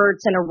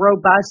experts and a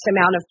robust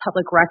amount of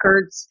public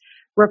records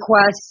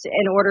requests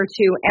in order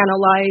to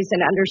analyze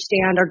and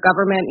understand our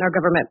government and our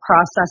government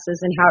processes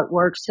and how it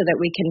works so that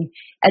we can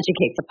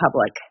educate the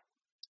public.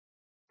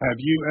 Have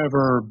you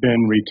ever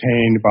been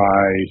retained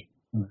by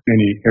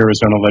any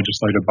Arizona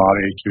legislative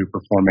body to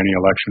perform any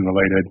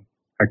election-related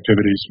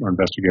activities or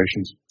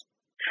investigations?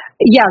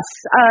 Yes,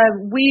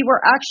 we were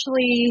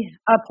actually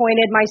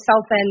appointed,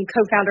 myself and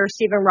co-founder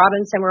Stephen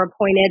Robinson were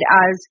appointed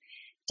as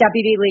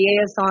deputy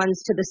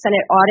liaisons to the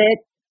Senate audit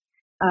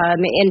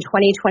in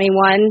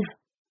 2021.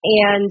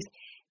 And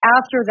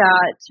after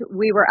that,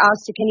 we were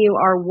asked to continue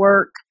our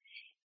work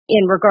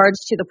in regards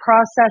to the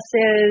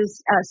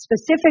processes.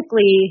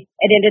 Specifically,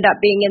 it ended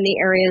up being in the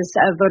areas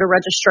of voter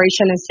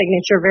registration and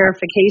signature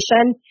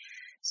verification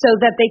so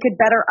that they could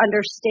better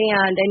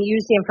understand and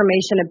use the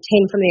information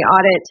obtained from the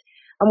audit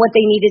on what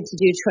they needed to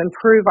do to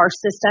improve our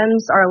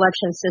systems, our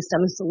election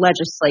systems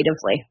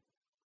legislatively.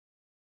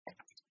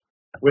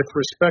 With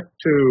respect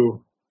to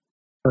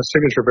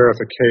signature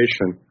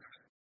verification,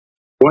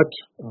 what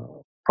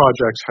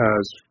projects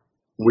has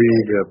We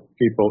the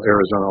People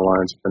Arizona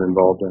Alliance been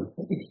involved in?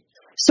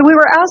 So we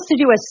were asked to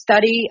do a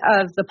study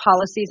of the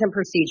policies and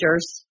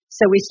procedures.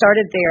 So we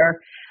started there.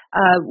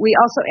 We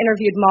also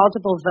interviewed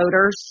multiple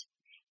voters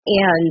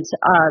and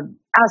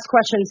asked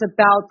questions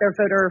about their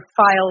voter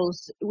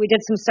files. We did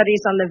some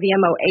studies on the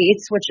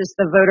VMO-8s, which is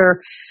the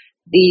voter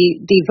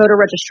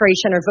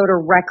registration or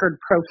voter record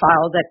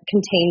profile that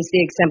contains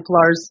the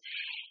exemplars.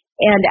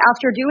 And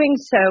after doing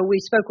so, we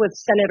spoke with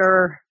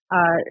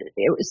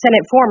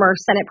former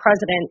Senate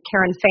President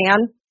Karen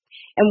Fann,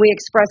 and we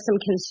expressed some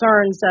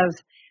concerns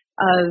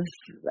of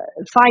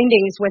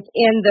findings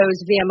within those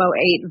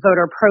VMO-8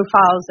 voter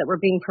profiles that were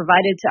being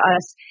provided to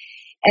us.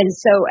 And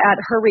so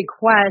at her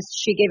request,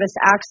 she gave us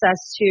access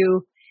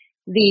to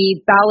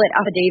the ballot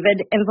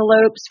affidavit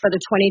envelopes for the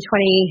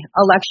 2020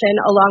 election,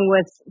 along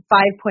with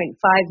 5.5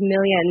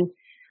 million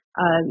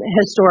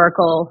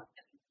historical.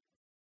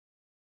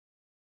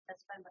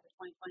 That's fine by the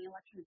 2020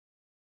 election.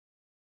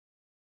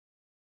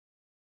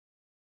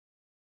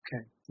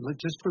 Okay,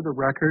 just for the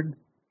record,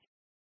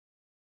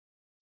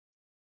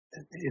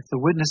 if the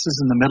witness is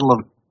in the middle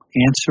of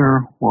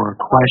answer or a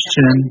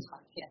question,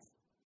 yes,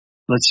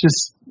 let's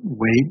just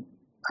wait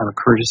out of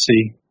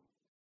courtesy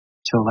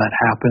till that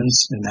happens,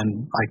 and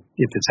then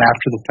if it's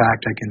after the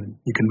fact,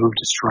 you can move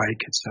to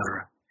strike,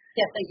 etc.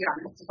 yes, thank you, Your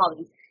Honor.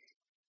 Apologies.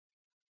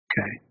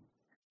 Okay.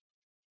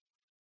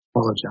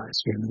 Apologize.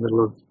 You're in the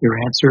middle of your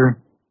answer.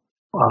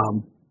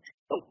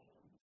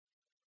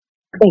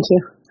 Thank you.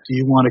 Do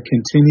you want to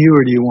continue,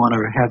 or do you want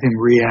to have him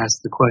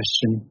re-ask the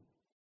question?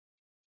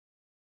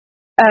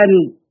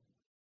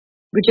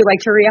 Would you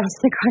like to re-ask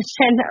the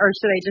question, or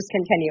should I just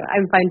continue?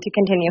 I'm fine to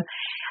continue.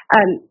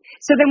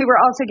 So then we were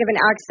also given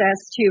access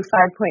to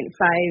 5.5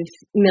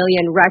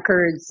 million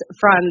records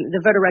from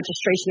the voter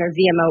registration or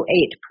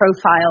VMO-8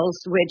 profiles,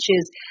 which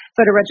is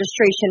voter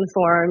registration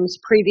forms,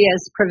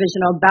 previous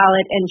provisional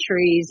ballot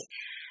entries.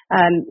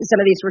 Some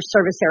of these were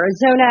Service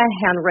Arizona,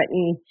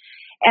 handwritten.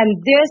 And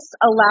this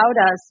allowed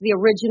us, the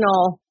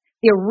original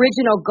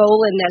goal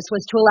in this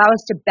was to allow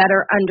us to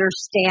better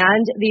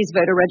understand these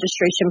voter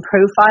registration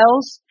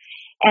profiles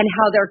and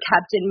how they're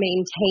kept and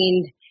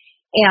maintained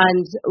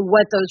and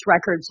what those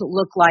records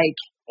look like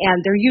and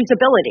their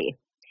usability,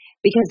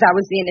 because that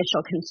was the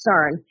initial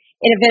concern.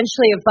 It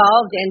eventually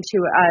evolved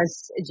into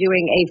us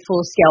doing a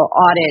full-scale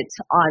audit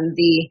on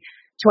the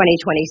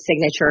 2020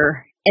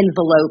 signature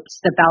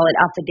envelopes, the ballot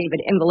affidavit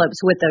envelopes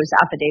with those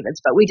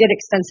affidavits, but we did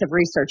extensive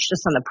research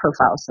just on the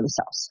profiles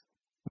themselves.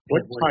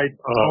 What type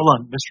of... Hold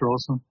on, Mr.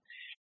 Olson.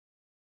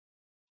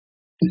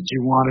 Did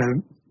you want to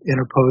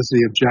interpose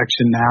the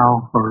objection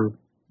now, or...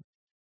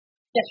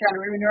 Yes, Your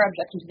Honor, we renew our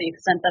objection to the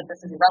extent that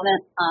this is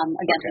irrelevant.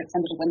 Again, to the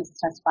extent that the witness is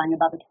testifying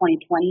about the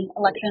 2020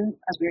 election,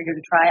 as we are here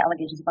to try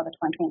allegations about the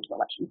 2022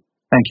 election.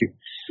 Thank you.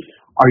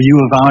 Are you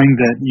avowing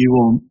that you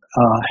will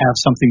have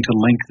something to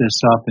link this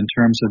up in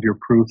terms of your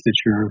proof that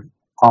you're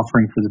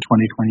offering for the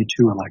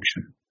 2022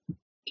 election?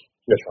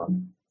 Yes, Your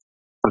Honor.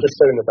 I'm just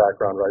sitting in the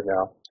background right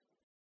now.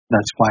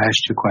 That's why I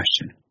asked you a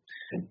question.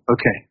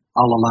 Okay.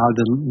 I'll allow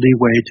the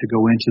leeway to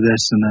go into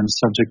this, and then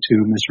subject to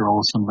Mr.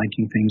 Olson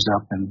linking things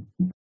up and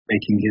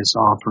making his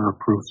offer of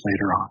proof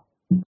later on.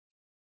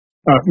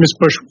 Ms.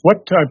 Bush,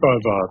 what type of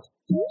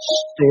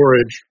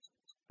storage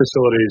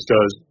facilities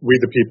does We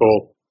the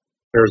People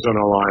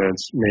Arizona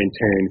Alliance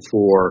maintain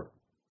for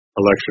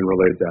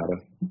election-related data?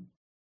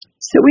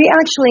 So we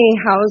actually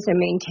house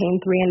and maintain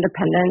 3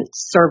 independent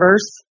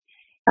servers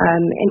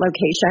in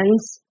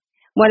locations.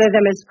 One of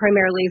them is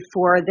primarily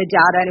for the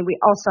data, and we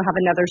also have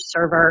another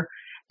server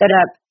that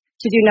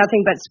to do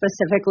nothing but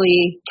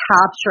specifically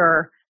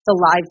capture the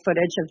live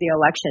footage of the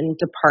election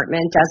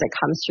department as it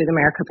comes through the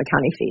Maricopa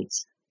County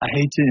feeds. I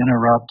hate to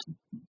interrupt.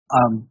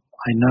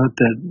 I note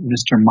that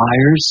Mr.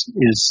 Myers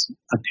is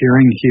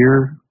appearing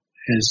here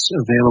is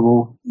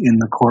available in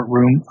the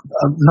courtroom.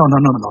 No.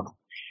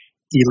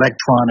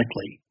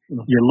 Electronically.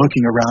 You're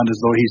looking around as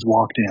though he's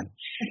walked in.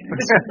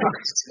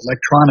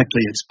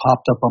 Electronically, it's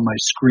popped up on my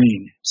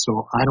screen.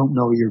 So I don't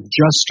know, you're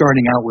just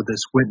starting out with this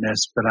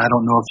witness, but I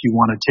don't know if you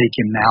want to take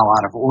him now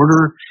out of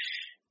order,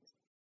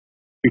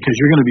 because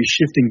you're going to be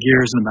shifting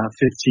gears in about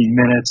 15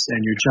 minutes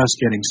and you're just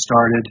getting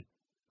started.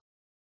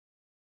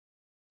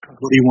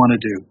 What do you want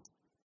to do?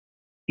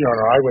 Your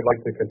Honor, I would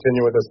like to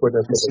continue with this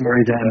witness. I'm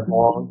sorry, then.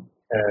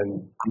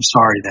 I'm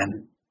sorry,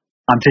 then.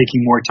 I'm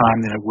taking more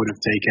time than it would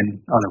have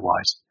taken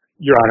otherwise.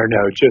 Your Honor,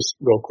 no, just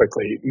real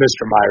quickly.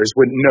 Mr. Myers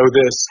wouldn't know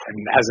this and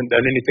hasn't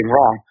done anything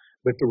wrong,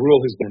 but the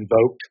rule has been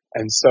invoked,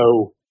 and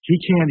so... He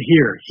can't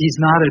hear. He's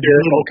not a...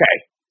 Okay.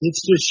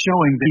 It's just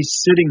showing that he's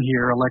sitting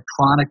here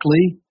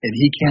electronically, and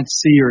he can't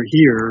see or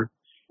hear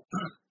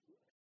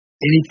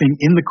anything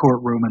in the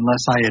courtroom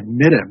unless I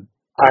admit him.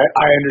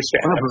 I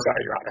understand. I'm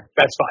sorry, Your Honor.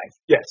 That's fine.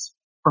 Yes.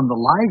 From the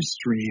live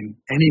stream,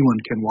 anyone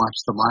can watch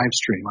the live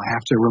stream. I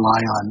have to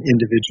rely on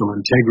individual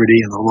integrity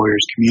and the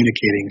lawyers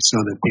communicating so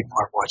that people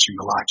are watching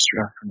the live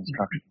stream.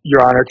 Your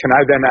Honor, can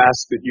I then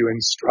ask that you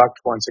instruct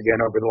once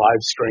again over the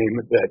live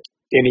stream that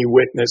any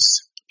witness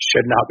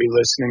should not be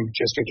listening,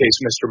 just in case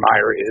Mr.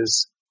 Meyer is?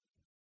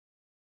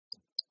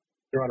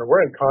 Your Honor,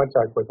 we're in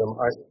contact with him.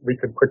 We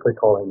could quickly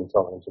call him and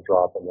tell him to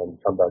drop and then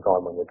come back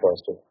on when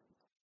requested.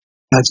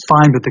 That's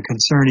fine, but the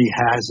concern he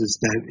has is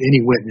that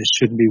any witness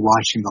shouldn't be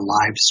watching the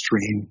live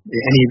stream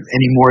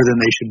any more than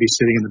they should be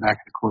sitting in the back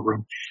of the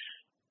courtroom.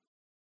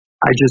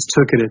 I just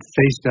took it at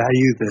face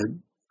value that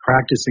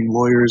practicing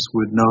lawyers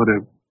would know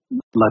to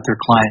let their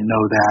client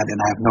know that, and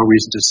I have no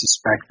reason to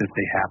suspect that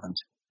they haven't.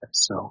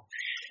 So,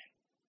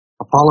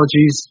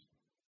 apologies.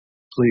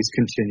 Please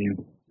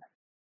continue.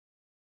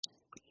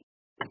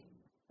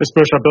 Ms.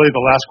 Bush, I believe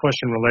the last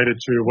question related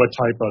to what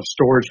type of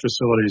storage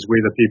facilities We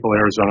the People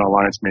Arizona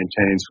Alliance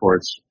maintains for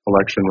its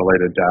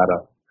election-related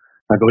data.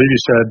 I believe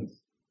you said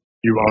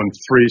you own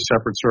 3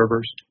 separate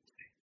servers?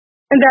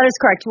 And that is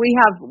correct. We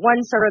have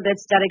one server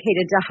that's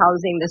dedicated to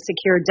housing the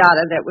secure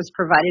data that was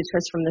provided to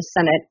us from the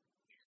Senate,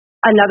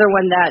 another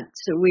one that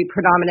we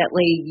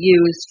predominantly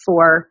use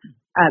for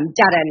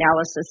data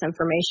analysis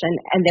information,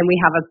 and then we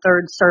have a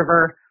third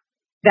server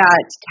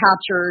that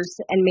captures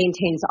and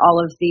maintains all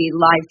of the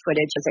live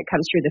footage as it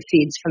comes through the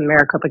feeds from the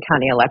Maricopa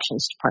County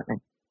Elections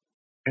Department.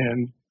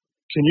 And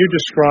can you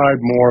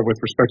describe more with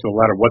respect to the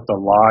latter what the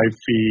live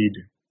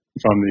feed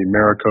from the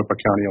Maricopa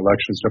County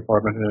Elections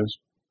Department is?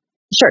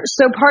 Sure.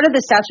 So part of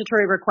the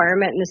statutory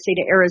requirement in the state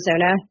of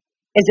Arizona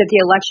is that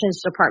the Elections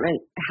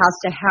Department has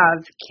to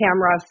have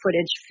camera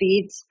footage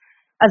feeds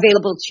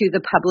available to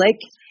the public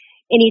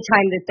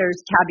anytime that there's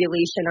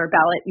tabulation or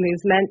ballot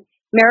movement.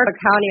 Maricopa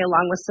County,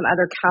 along with some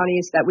other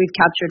counties that we've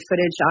captured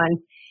footage on,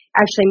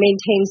 actually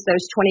maintains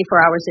those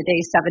 24 hours a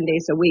day, 7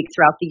 days a week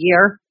throughout the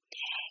year.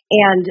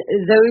 And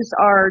those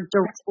are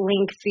direct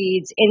link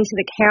feeds into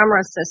the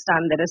camera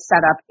system that is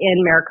set up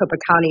in Maricopa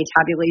County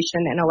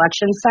Tabulation and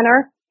Election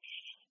Center.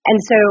 And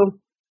so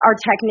our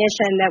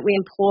technician that we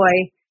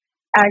employ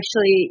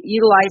actually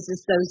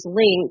utilizes those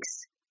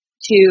links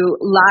to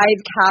live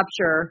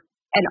capture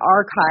and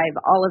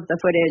archive all of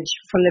the footage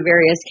from the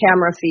various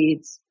camera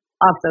feeds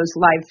off those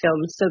live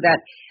films, so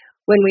that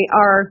when we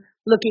are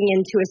looking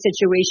into a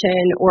situation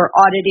or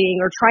auditing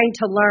or trying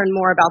to learn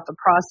more about the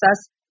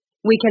process,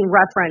 we can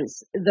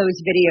reference those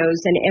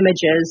videos and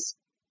images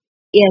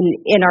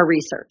in our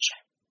research.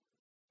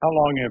 How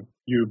long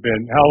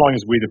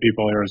has We the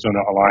People Arizona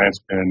Alliance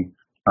been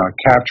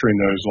capturing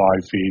those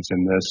live feeds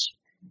in this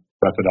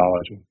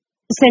methodology?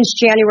 Since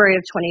January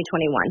of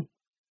 2021.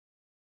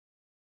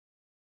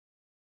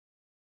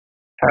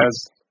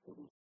 Has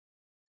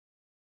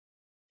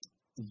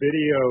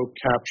video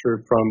captured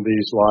from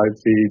these live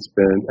feeds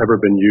ever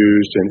been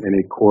used in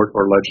any court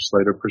or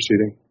legislative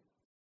proceeding?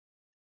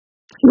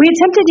 We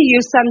attempted to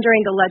use some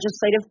during the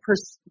legislative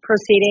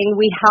proceeding.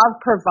 We have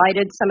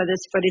provided some of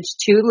this footage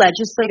to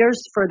legislators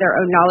for their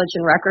own knowledge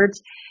and records,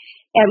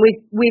 and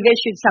we've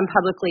issued some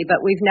publicly,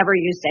 but we've never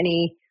used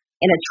any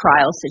in a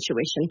trial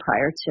situation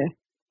prior to,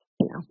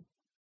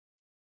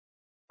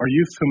 Are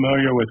you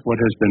familiar with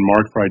what has been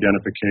marked for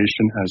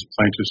identification as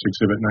Plaintiff's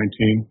Exhibit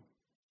 19?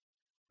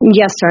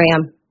 Yes, sir, I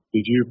am.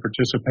 Did you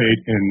participate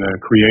in the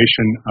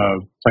creation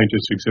of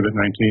Plaintiff's Exhibit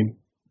 19?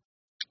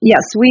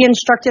 Yes, we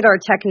instructed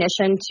our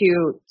technician to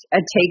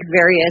take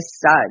various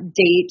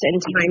date and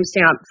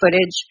timestamp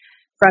footage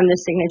from the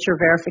signature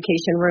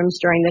verification rooms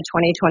during the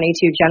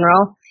 2022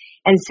 general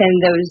and send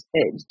those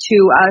to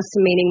us,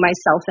 meaning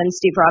myself and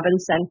Steve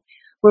Robinson,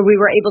 where we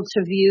were able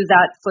to view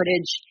that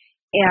footage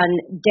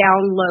and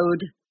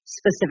download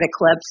specific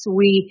clips.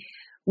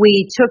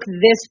 We took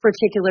this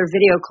particular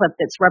video clip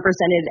that's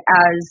represented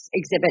as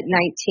Exhibit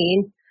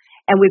 19,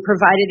 and we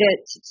provided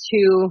it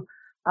to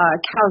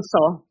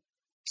counsel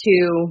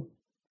to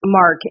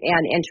mark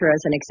and enter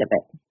as an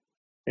exhibit.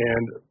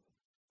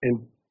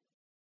 And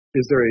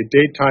is there a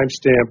date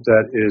timestamp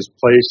that is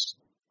placed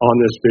on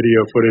this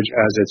video footage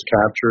as it's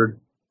captured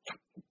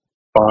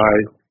by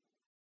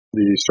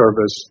the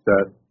service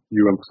that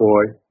you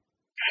employ?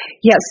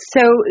 Yes,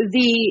 so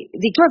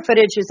the camera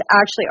footage is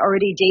actually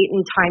already date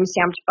and time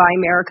stamped by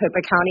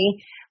Maricopa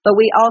County, but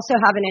we also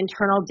have an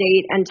internal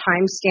date and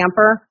time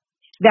stamper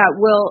that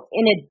will,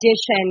 in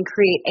addition,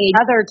 create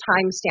another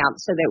timestamp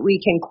so that we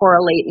can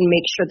correlate and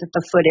make sure that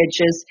the footage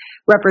is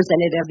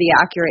representative of the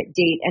accurate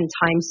date and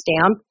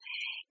timestamp.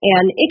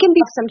 And it can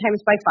be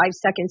sometimes by 5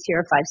 seconds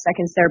here, 5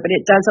 seconds there, but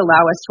it does allow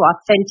us to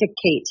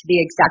authenticate to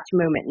the exact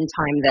moment in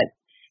time that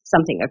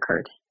something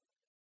occurred.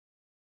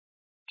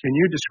 Can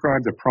you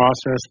describe the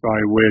process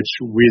by which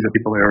We the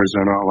People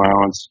Arizona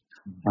Alliance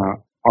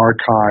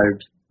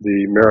archived the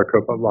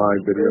Maricopa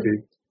Live video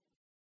feed?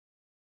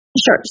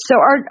 Sure. So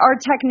our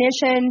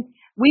technician,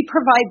 we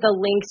provide the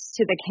links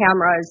to the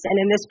cameras, and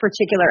in this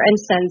particular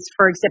instance,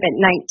 for Exhibit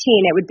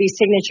 19, it would be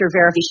signature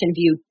verification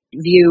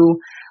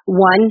view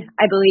 1,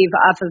 I believe,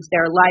 off of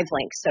their live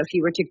link. So if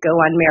you were to go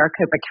on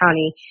Maricopa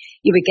County,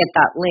 you would get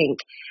that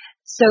link.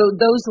 So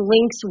those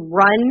links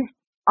run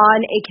on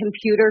a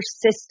computer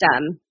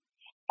system,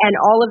 and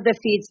all of the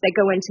feeds that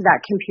go into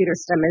that computer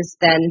system is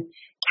then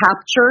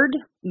captured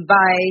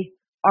by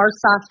our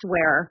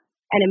software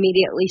and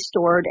immediately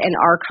stored and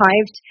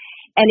archived.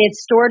 And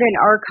it's stored and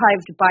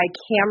archived by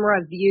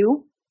camera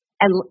view,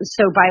 and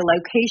so by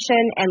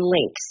location and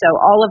link. So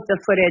all of the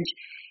footage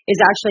is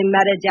actually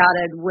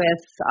metadataed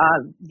with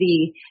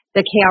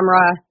the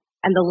camera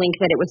and the link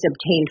that it was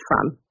obtained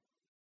from.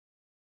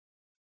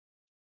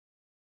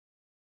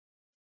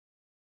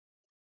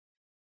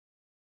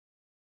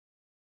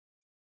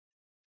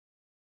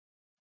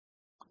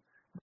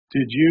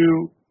 Did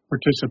you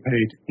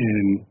participate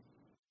in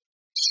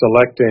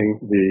selecting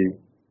the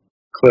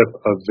clip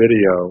of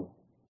video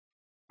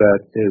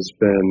that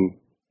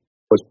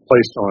was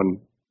placed on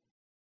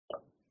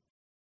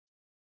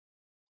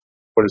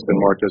what has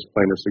been marked as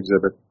Plaintiff's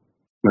Exhibit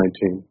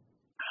 19?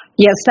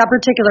 Yes, that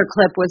particular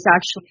clip was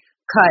actually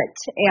cut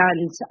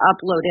and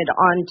uploaded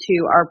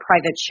onto our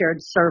private shared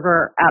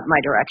server at my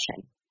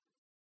direction.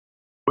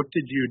 What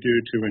did you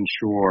do to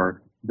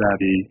ensure that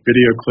the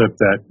video clip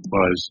that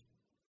was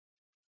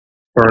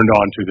burned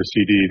onto the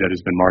CD that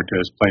has been marked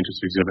as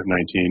Plaintiff's Exhibit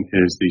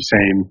 19 is the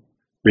same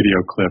video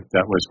clip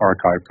that was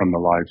archived from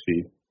the live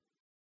feed?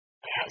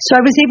 So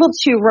I was able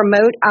to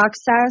remote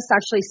access,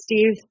 actually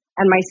Steve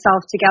and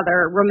myself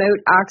together, remote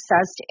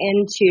accessed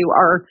into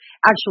our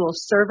actual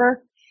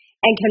server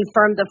and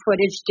confirmed the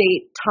footage,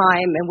 date,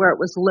 time, and where it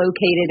was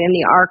located in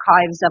the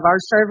archives of our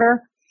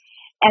server,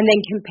 and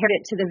then compared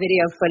it to the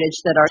video footage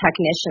that our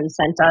technician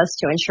sent us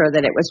to ensure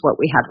that it was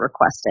what we had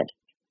requested.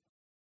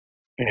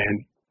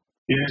 And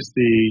is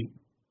the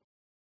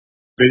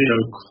video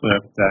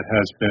clip that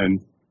has been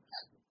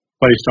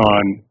placed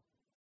on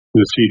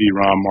the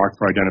CD-ROM marked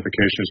for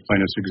identification as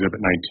Plaintiff's Exhibit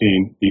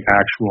 19 the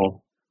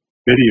actual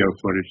video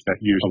footage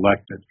that you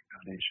selected?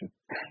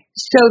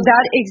 So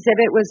that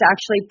exhibit was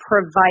actually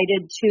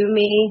provided to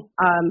me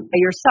by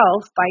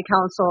yourself, by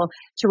counsel,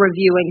 to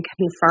review and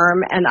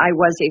confirm, and I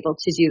was able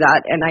to do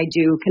that, and I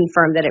do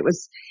confirm that it was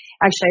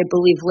actually, I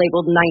believe,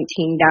 labeled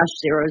 19-002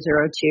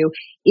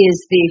 is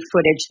the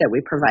footage that we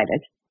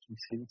provided.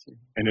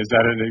 And is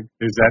that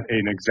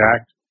an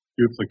exact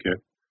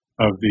duplicate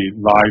of the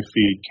live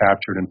feed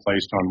captured and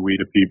placed on We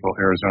the People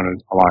Arizona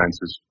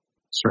Alliance's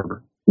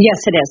server?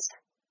 Yes, it is.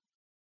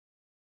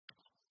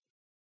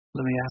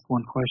 Let me ask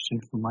one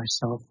question for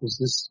myself.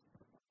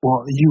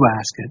 You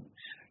ask it.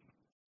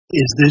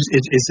 Is this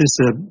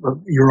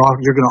you're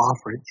going to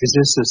offer it? Is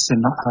this a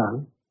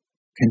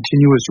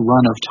continuous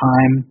run of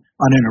time,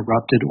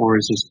 uninterrupted, or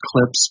is this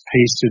clips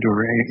pasted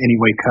or any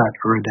way cut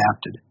or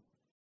adapted?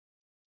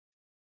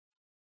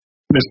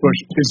 Ms.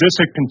 Bush, is this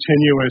a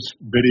continuous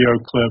video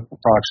clip,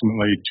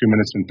 approximately 2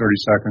 minutes and 30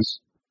 seconds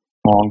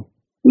long?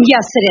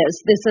 Yes, it is.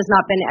 This has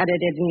not been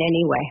edited in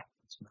any way.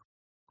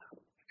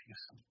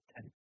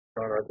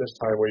 Your Honor, at this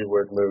time we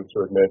would move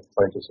to admit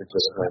Plaintiff's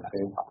Exhibit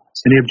 19.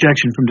 Any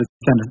objection from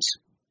defendants?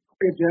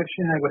 The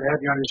objection, I would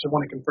have, Your Honor, just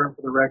want to confirm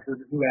for the record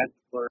who had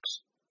the blurs.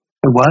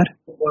 The what?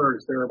 The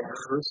blurs, there are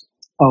blurs.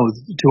 Oh,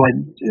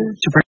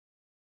 For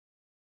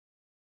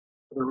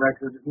the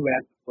record, who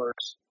had the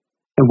blurs?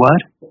 The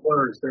what? The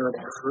blurs, there are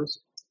blurs.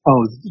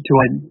 Oh, to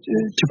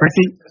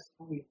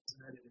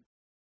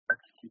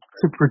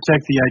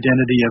protect the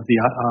identity of the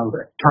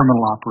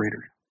terminal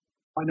operator.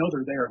 I know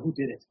they're there. Who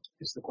did it?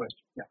 Is the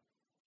question. Yeah.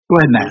 Go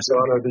ahead and ask.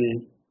 Your Honor,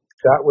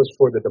 that was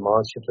for the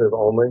demonstrative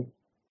only.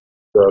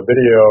 The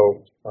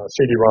video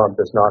CD-ROM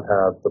does not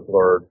have the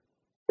blurred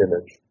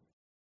image.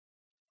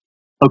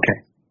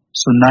 Okay.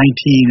 So 19,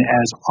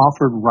 as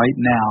offered right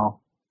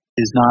now,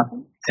 is not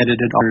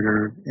edited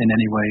or in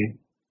any way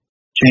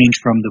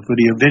changed from the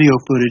video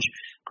footage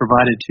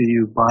provided to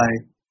you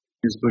by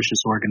Ms.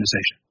 Bush's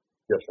organization.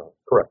 Yes, Your Honor.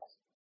 Correct.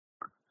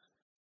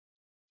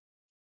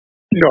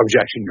 No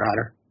objection, Your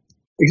Honor.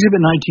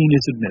 Exhibit 19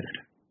 is admitted.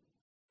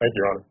 Thank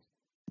you, Your Honor.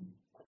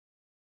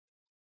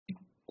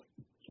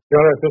 Your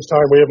Honor, at this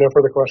time we have no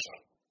further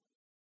questions.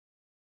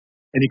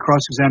 Any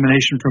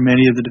cross-examination from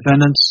any of the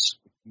defendants?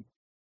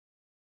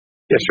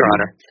 Yes, Your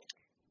Honor.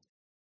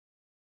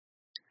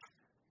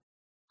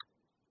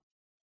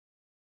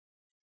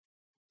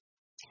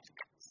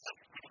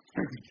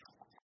 Good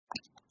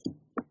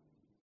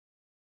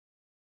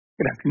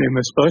afternoon,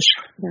 Ms. Bush.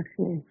 Good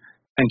afternoon.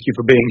 Thank you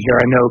for being here.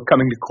 I know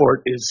coming to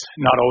court is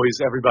not always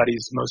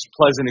everybody's most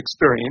pleasant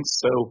experience,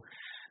 so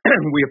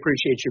we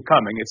appreciate you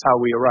coming. It's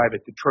how we arrive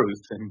at the truth,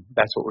 and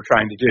that's what we're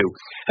trying to do.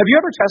 Have you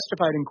ever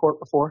testified in court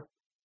before?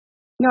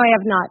 No, I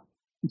have not.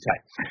 Okay.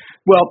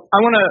 Well,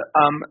 I want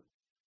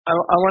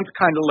to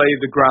kind of lay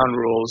the ground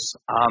rules,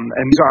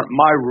 and these aren't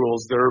my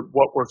rules. They're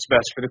what works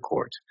best for the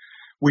court.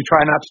 We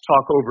try not to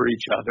talk over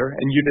each other,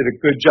 and you did a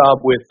good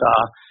job with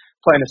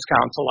plaintiff's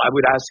counsel. I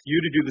would ask you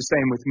to do the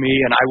same with me,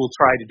 and I will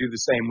try to do the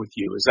same with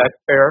you. Is that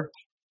fair?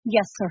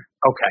 Yes, sir.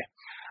 Okay.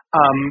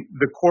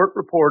 The court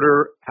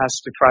reporter has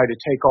to try to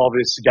take all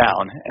this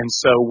down, and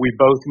so we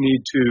both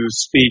need to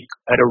speak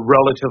at a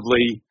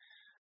relatively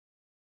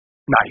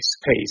nice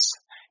pace.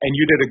 And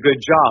you did a good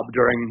job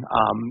during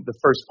the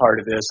first part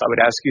of this. I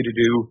would ask you to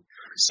do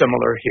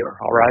similar here,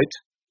 all right?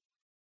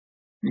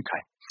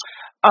 Okay.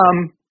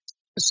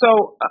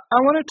 So I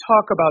want to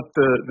talk about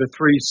the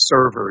three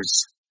servers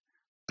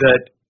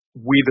that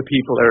We the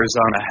People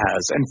Arizona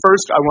has. And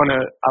first I want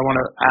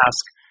to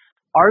ask,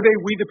 are they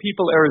We the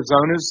People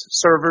Arizona's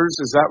servers?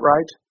 Is that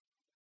right?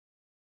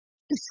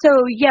 So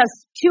yes,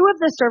 2 of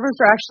the servers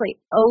are actually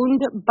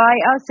owned by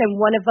us, and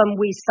one of them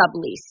we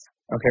sublease.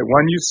 Okay,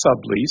 one you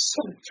sublease.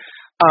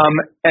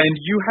 And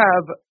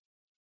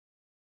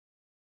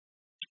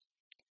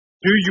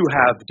do you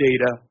have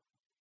data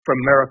from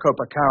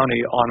Maricopa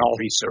County on all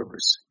these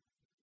servers?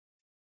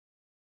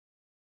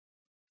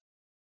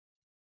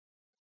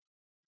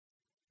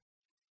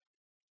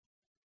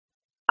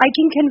 I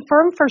can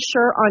confirm for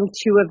sure on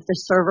 2 of the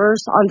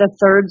servers. On the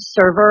 3rd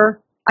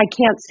server, I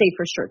can't say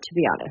for sure, to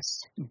be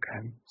honest.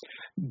 Okay.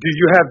 Do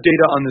you have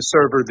data on the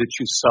server that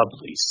you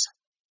sublease?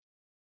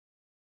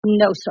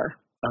 No, sir.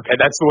 Okay,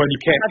 that's the one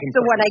you can't confirm. That's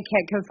the one I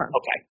can't confirm.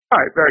 Okay.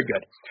 All right, very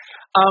good.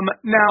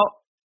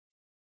 Now,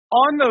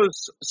 on those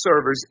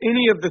servers,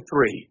 any of the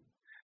 3,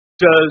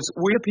 does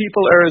We the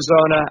People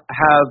Arizona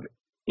have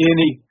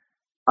any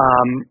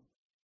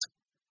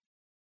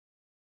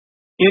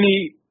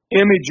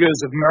images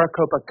of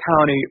Maricopa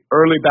County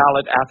early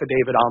ballot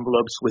affidavit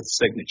envelopes with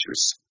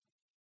signatures?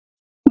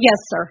 Yes,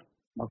 sir.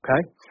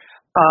 Okay.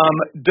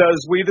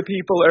 Does We the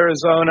People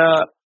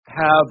Arizona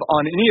have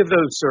on any of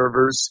those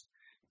servers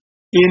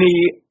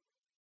any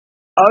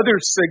other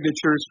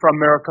signatures from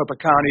Maricopa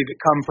County that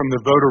come from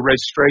the voter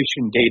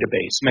registration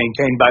database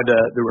maintained by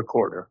the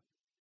recorder?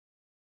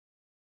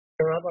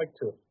 I'd like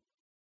to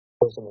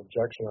pose an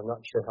objection. I'm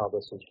not sure how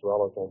this is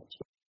relevant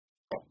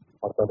to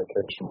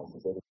authentication.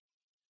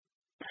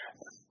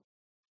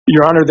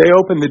 Your Honor, they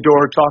opened the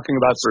door talking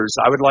about servers.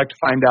 I would like to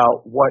find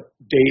out what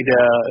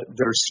data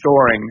they're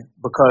storing,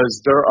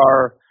 because there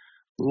are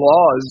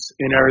laws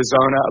in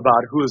Arizona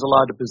about who is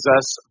allowed to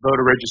possess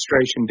voter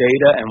registration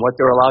data and what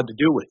they're allowed to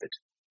do with it.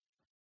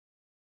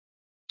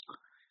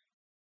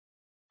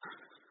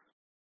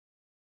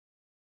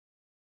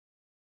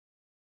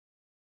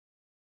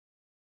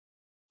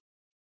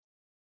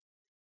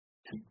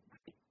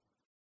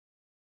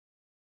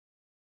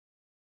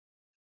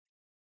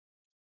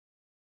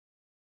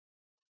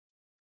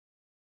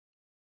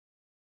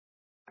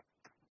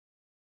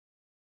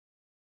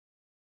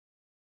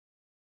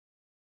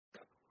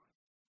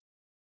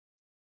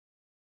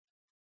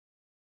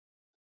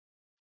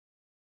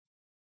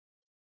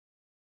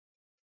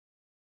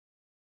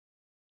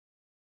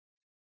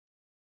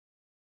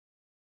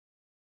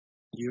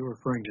 You're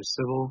referring to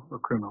civil or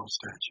criminal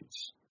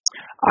statutes?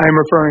 I am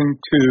referring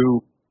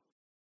to,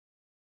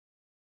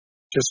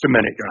 just a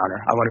minute, Your Honor.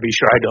 I want to be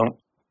sure I don't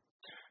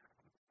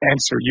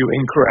answer you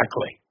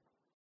incorrectly.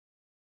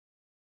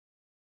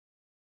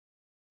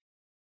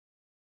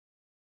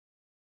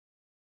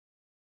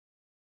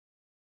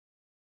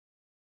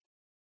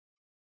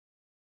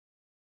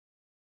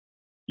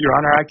 Your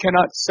Honor, I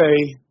cannot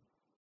say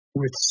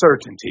with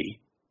certainty,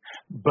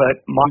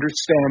 but my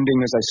understanding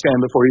as I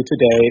stand before you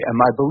today and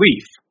my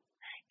belief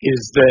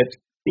is that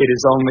it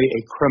is only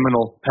a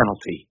criminal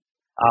penalty.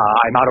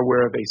 I'm not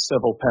aware of a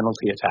civil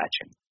penalty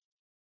attaching.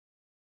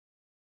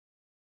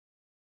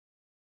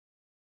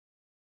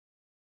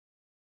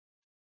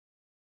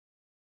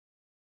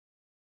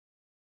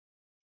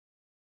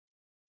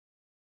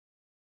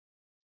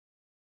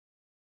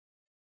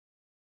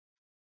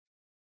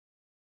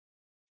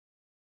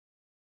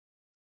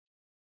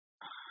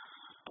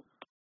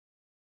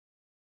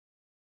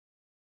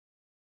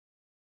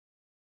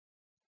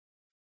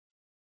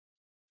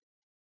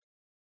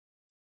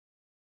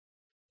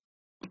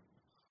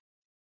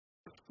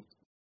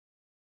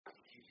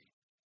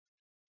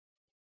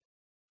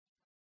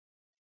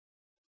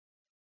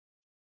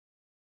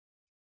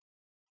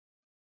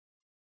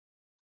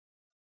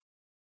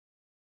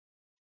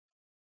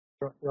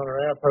 Your Honor,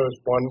 I oppose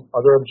one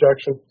other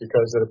objection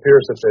because it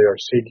appears that they are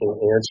seeking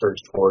answers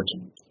towards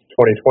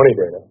 2020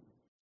 data,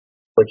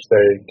 which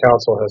the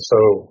counsel has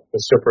so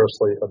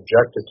vociferously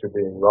objected to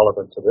being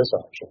relevant to this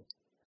action.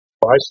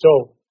 So I still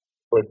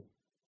would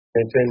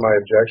maintain my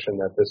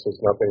objection that this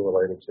is nothing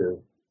related to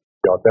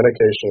the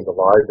authentication of the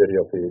live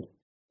video feed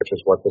which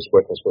is what this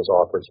witness was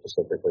offered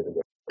specifically to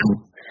do.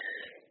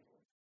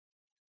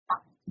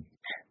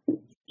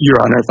 Your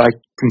Honor, if I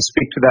can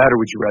speak to that, or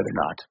would you rather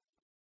not?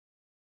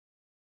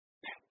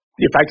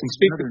 If I can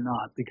speak. I'd rather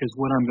not, because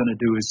what I'm going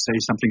to do is say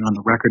something on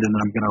the record, and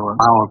then I'm going to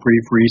allow a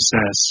brief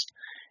recess,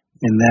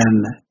 and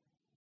then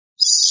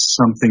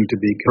something to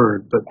be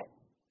heard. But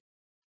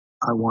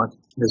I want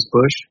Ms.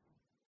 Bush.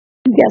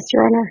 Yes,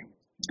 Your Honor.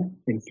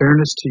 In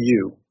fairness to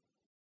you,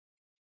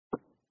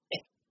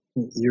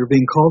 you're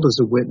being called as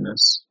a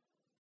witness,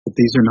 but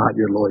these are not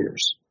your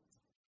lawyers.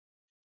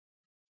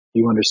 Do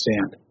you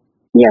understand?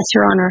 Yes,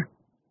 Your Honor.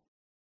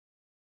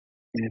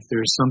 And if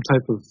there's some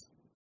type of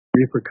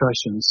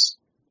repercussions,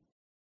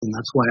 and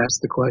that's why I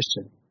asked the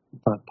question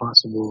about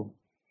possible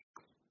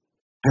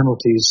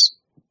penalties,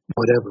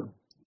 whatever.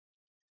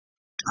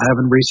 I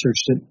haven't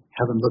researched it,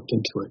 haven't looked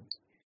into it.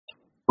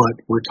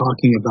 But we're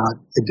talking about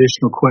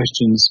additional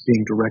questions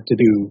being directed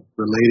to,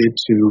 related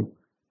to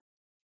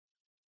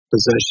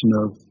possession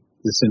of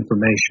this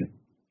information.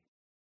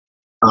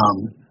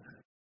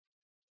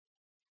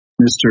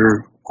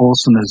 Mr.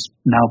 Olson has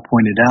now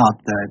pointed out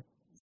that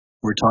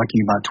we're talking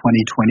about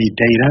 2020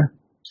 data,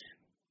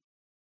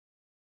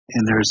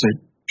 and there's a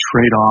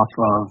trade-off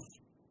of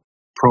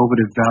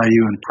probative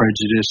value and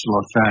prejudicial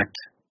effect.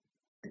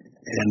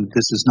 And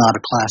this is not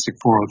a classic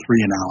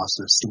 403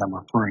 analysis that I'm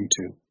referring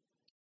to.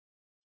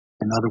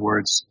 In other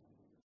words,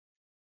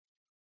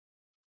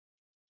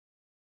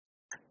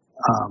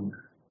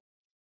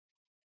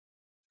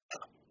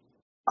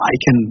 I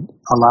can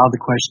allow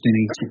the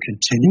questioning to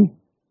continue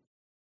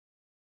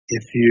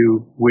if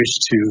you wish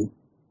to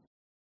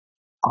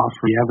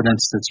offer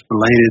evidence that's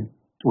related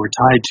or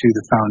tied to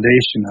the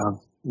foundation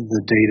of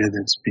the data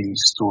that's being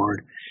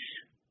stored.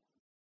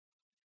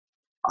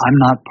 I'm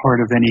not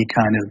part of any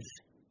kind of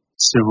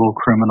civil,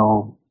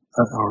 criminal,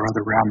 or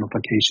other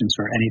ramifications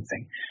or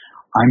anything.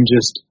 I'm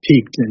just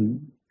piqued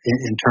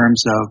in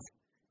terms of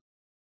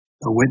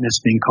a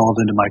witness being called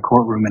into my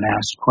courtroom and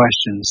asked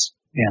questions,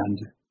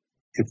 and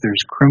if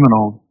there's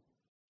criminal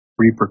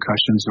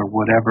repercussions or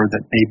whatever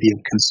that may be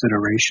of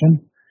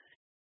consideration,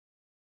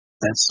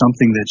 that's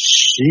something that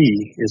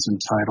she is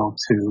entitled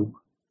to.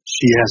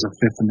 She has a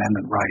Fifth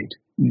Amendment right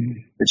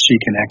that she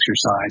can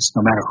exercise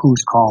no matter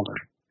who's called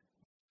her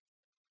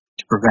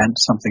to prevent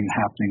something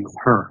happening with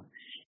her.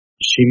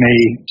 She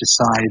may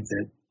decide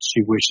that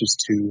she wishes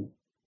to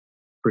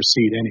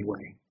proceed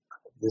anyway.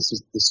 This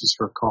is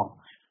her call.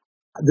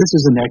 This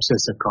is an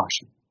excess of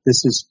caution. This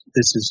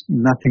is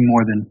nothing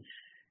more than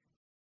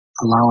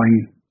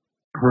allowing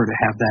her to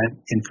have that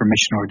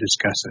information or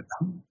discuss it.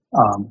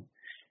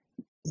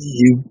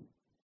 You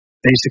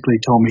basically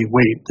told me,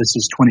 wait, this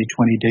is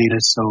 2020 data,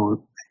 so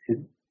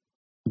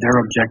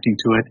they're objecting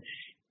to it.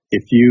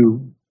 If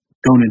you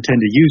don't intend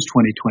to use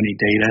 2020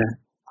 data,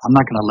 I'm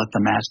not going to let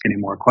them ask any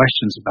more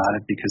questions about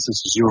it because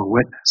this is your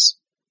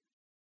witness.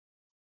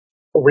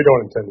 Well, we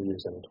don't intend to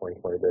use any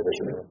 2020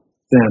 data.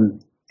 Then,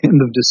 end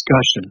of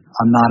discussion.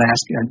 I'm not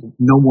asking,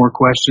 no more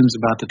questions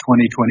about the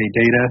 2020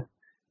 data.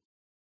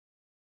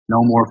 No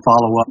more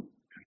follow-up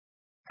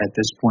at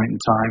this point in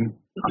time.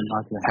 I'm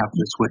not going to have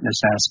this witness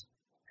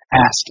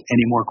ask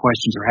any more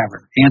questions or have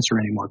her answer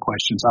any more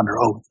questions under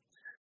oath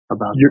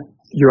about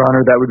Your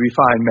Honor, that would be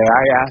fine. May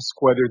I ask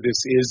whether this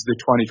is the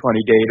 2020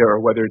 data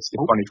or whether it's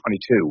the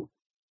 2022?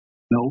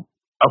 No.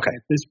 Okay.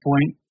 At this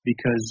point,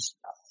 because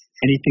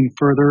anything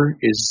further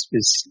is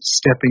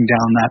stepping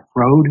down that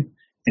road,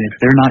 and if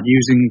they're not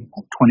using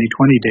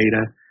 2020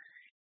 data,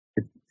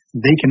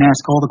 they can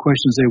ask all the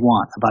questions they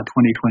want about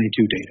 2022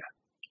 data.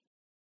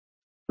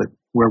 But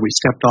where we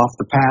stepped off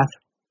the path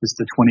is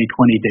the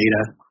 2020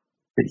 data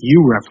that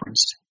you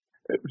referenced,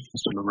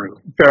 Mr.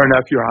 LaRue. Fair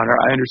enough, Your Honor.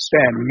 I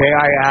understand. May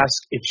I ask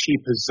if she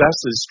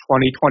possesses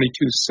 2022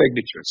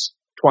 signatures?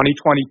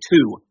 2022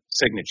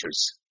 signatures.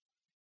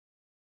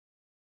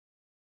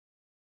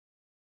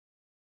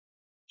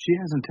 She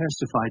hasn't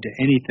testified to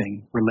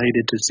anything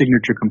related to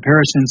signature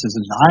comparisons. As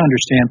I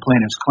understand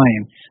plaintiff's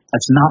claim,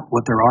 that's not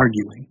what they're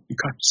arguing.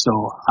 Okay. So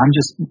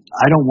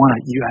I don't want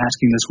you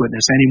asking this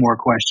witness any more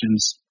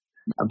questions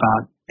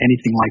about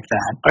anything like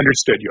that.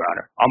 Understood, Your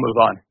Honor. I'll move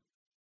on.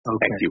 Okay.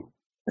 Thank you.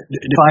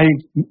 If I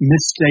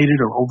misstated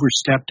or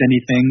overstepped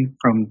anything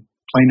from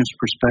plaintiff's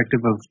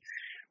perspective of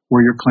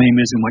where your claim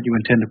is and what you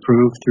intend to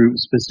prove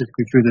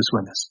specifically through this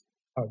witness?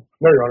 No,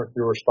 Your Honor,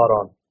 you were spot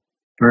on.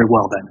 Very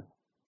well then.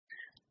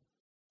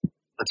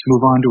 Let's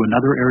move on to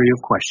another area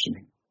of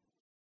questioning.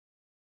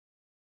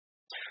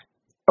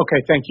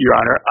 Okay, thank you, Your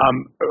Honor.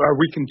 Are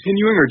we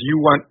continuing, or do you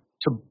want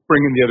to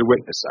bring in the other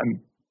witness?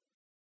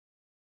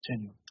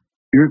 Continue.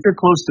 You're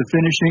close to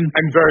finishing.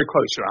 I'm very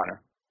close, Your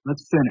Honor.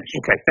 Let's finish.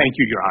 Okay, thank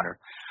you, Your Honor.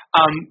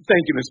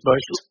 Thank you, Ms.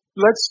 Bush.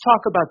 Let's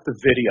talk about the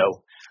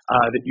video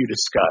that you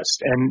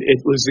discussed, and it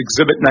was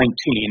Exhibit 19,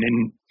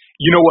 and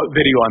you know what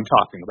video I'm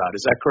talking about,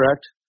 is that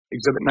correct?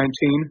 Exhibit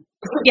 19?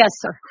 Yes,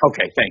 sir.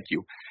 Okay, thank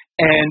you.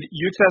 And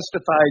you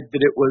testified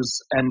that it was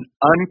an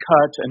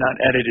uncut and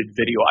unedited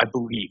video, I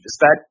believe. Is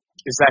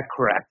that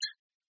correct?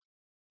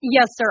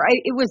 Yes, sir.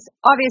 It was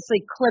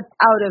obviously clipped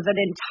out of an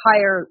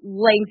entire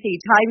lengthy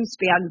time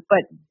span,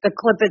 but the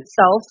clip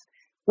itself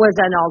was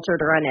unaltered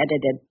or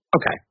unedited.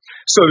 Okay.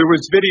 So there was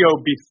video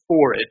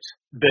before it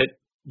that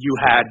you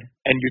had,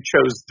 and you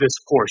chose this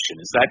portion.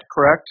 Is that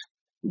correct?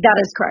 That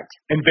is correct.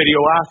 And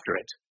video after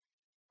it.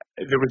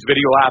 There was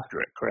video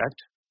after it, correct?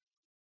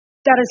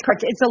 That is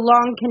correct. It's a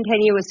long,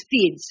 continuous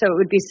feed, so it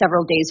would be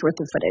several days worth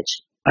of footage.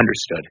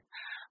 Understood.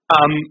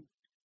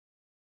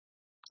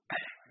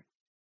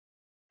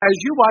 As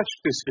you watched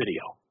this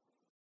video,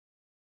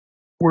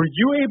 were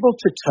you able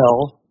to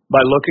tell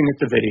by looking at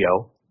the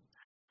video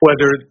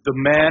whether the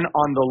man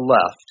on the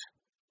left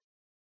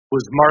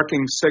was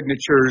marking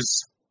signatures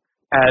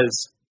as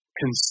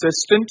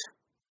consistent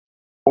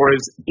or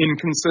as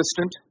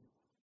inconsistent?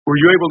 Were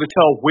you able to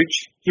tell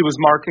which he was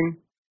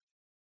marking?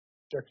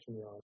 Objection,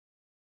 Your Honor.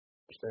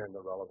 Understand the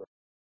relevance.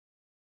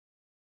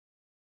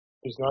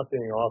 He's not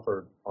being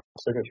offered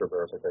signature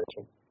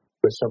verification.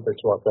 It's simply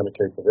to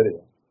authenticate the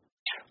video.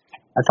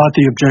 I thought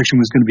the objection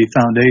was going to be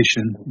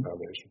foundation.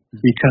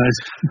 Because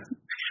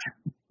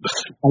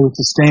I would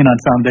sustain on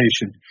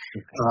foundation.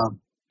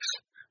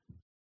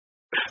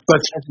 But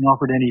hasn't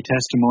offered any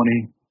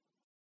testimony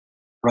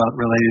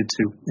related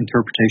to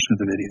interpretation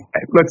of the video.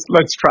 Okay,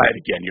 let's try it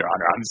again, Your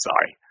Honor. I'm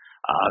sorry.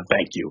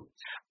 Thank you.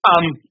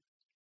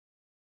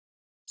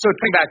 So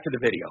coming back to the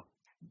video,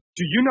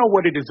 do you know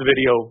what it is a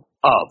video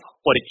of?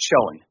 What it's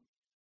showing?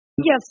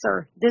 Yes,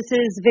 sir. This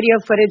is video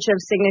footage of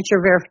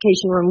Signature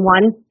Verification Room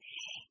 1,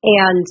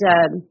 and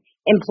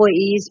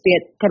employees, be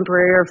it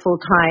temporary or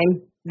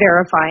full-time,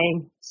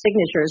 verifying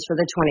signatures for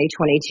the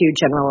 2022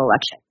 general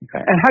election. Okay.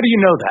 And how do you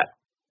know that?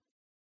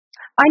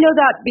 I know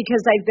that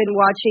because I've been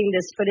watching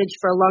this footage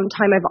for a long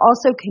time. I've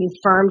also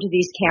confirmed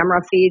these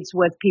camera feeds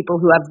with people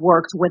who have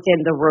worked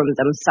within the room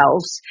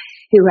themselves,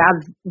 who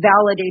have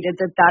validated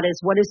that that is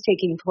what is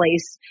taking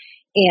place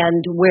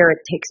and where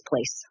it takes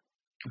place.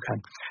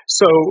 Okay.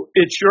 So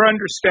it's your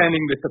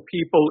understanding that the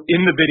people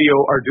in the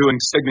video are doing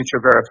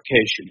signature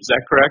verification. Is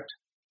that correct?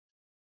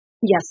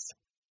 Yes.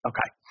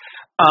 Okay.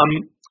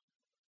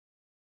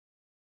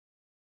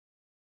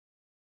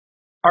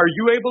 Are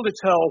you able to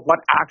tell what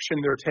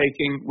action they're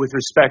taking with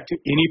respect to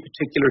any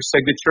particular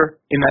signature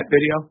in that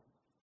video?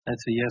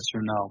 That's a yes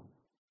or no.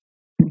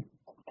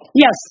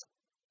 Yes.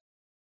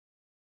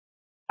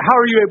 How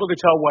are you able to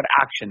tell what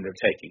action they're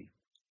taking?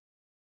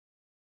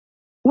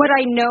 What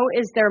I know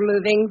is they're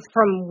moving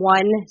from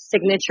one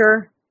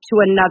signature to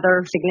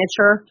another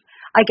signature.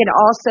 I can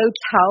also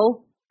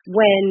tell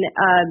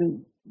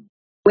when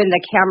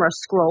the camera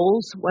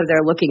scrolls whether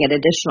they're looking at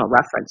additional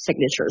reference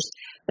signatures,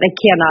 but I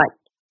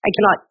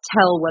cannot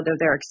tell whether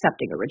they're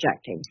accepting or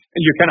rejecting.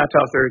 You cannot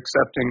tell if they're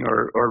accepting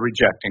or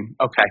rejecting.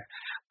 Okay.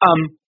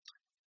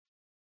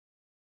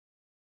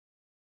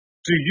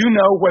 Do you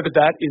know whether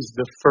that is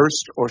the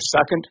first or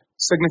second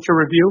signature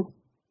review?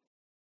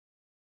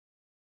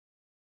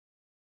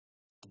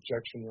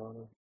 Objection, Your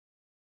Honor.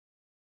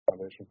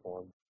 Foundation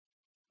form.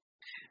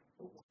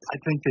 I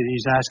think that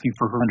he's asking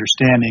for her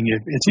understanding.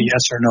 If it's a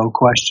yes or no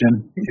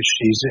question, if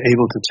she's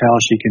able to tell,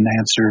 she can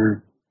answer.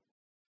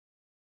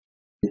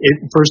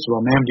 First of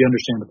all, ma'am, do you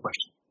understand the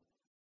question?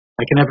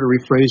 I can have it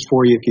rephrased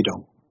for you if you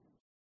don't.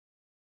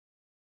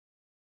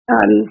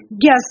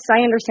 Yes,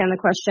 I understand the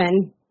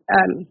question.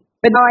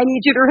 But now I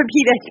need you to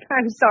repeat it.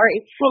 I'm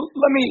sorry. Well,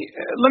 let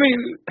me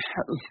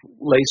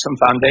lay some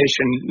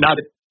foundation. Not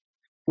that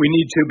we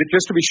need to, but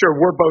just to be sure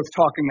we're both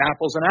talking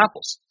apples and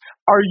apples.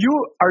 Are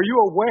you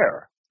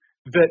aware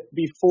that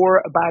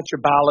before a batch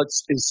of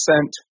ballots is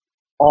sent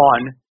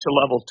on to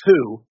level 2,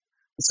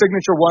 the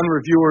signature 1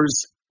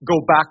 reviewers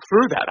go back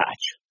through that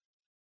batch?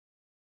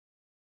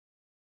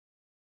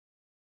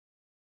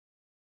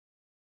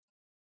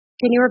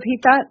 Can you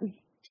repeat that?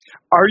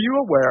 Are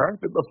you aware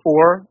that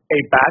before a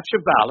batch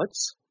of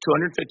ballots,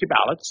 250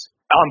 ballots,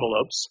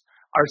 envelopes,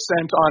 are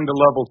sent on to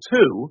level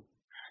 2,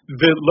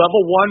 the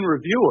level 1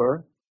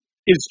 reviewer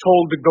is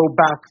told to go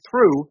back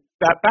through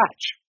that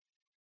batch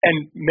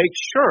and make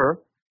sure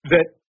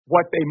that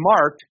what they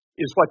marked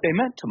is what they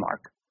meant to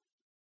mark?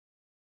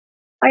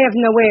 I have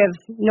no way of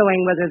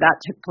knowing whether that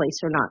took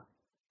place or not.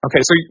 Okay,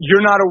 so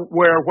you're not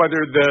aware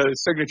whether the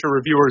signature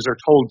reviewers are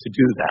told to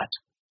do that.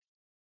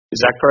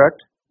 Is that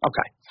correct?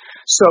 Okay.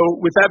 So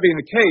with that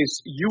being the case,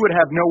 you would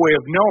have no way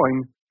of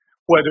knowing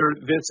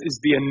whether this is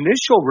the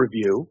initial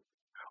review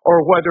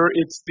or whether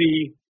it's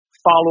the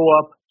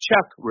follow-up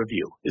check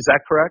review. Is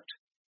that correct?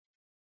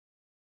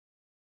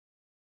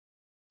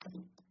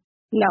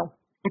 No.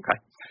 Okay.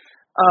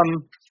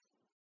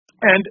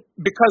 And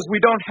because we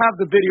don't have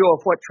the video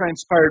of what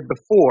transpired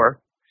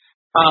before,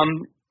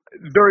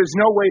 there is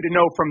no way to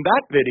know from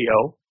that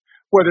video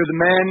whether the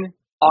man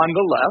on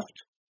the left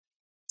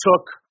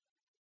took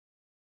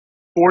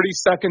 40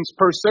 seconds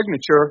per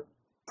signature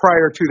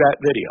prior to that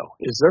video.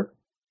 Is there?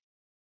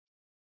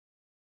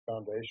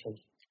 Foundation.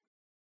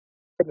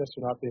 Witness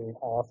are not being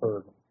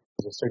offered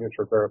as a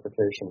signature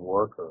verification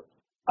worker.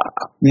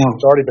 No,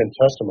 It's already been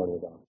testimony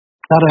about it.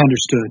 that I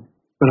understood,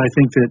 but I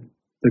think that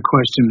the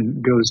question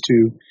goes to,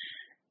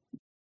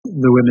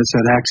 the witness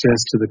had access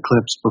to the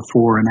clips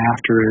before and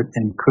after it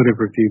and could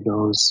have reviewed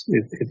those.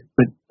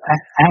 But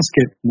ask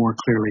it more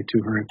clearly to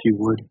her if you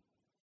would.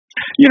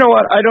 You know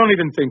what? I don't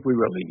even think we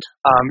really need.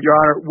 Your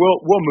Honor,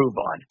 we'll move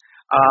on.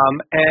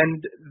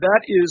 And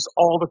that is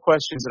all the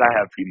questions that I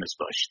have for you, Ms.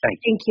 Bush. Thank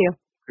you. Thank you.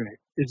 Great.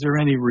 Is there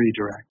any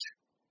redirect?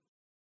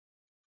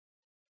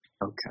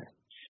 Okay.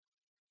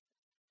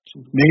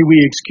 May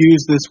we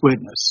excuse this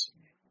witness?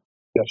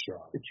 Yes, Your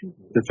Honor.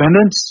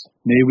 Defendants,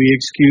 may we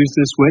excuse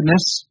this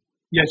witness?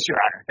 Yes, Your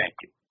Honor. Thank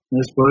you.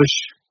 Ms. Bush,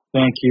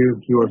 thank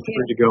you. You are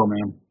free to go,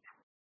 ma'am.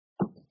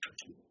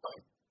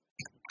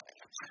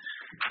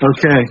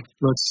 Okay,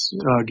 let's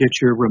get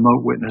your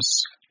remote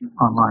witness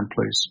online,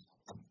 please.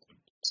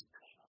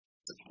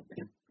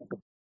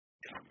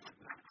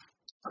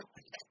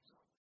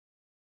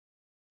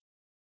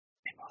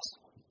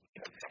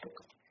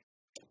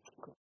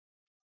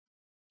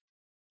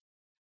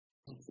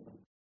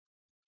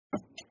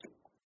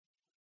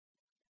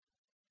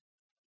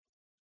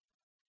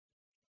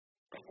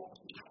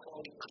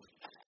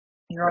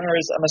 Your Honor,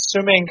 I'm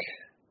assuming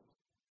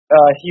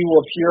he will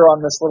appear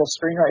on this little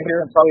screen right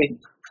here, and probably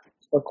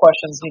the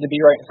questions need to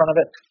be right in front of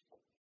it.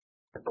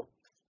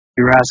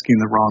 You're asking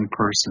the wrong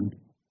person.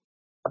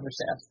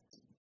 Understand?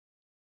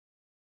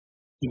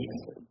 Yeah,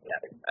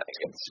 I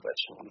think it's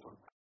switch.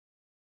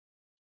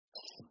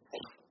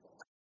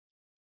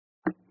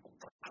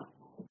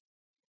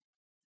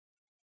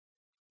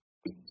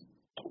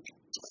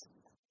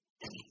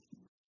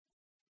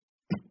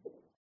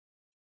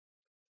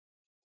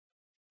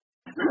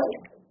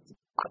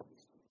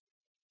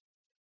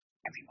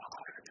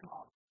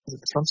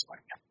 This one's fine.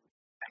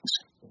 Thanks.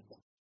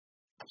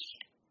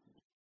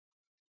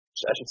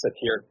 I should sit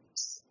here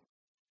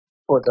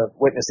for the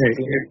witness.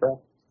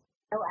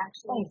 Oh,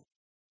 actually.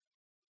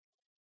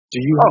 Do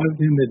you have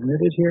him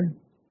admitted here?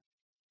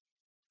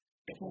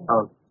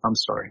 Oh, I'm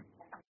sorry.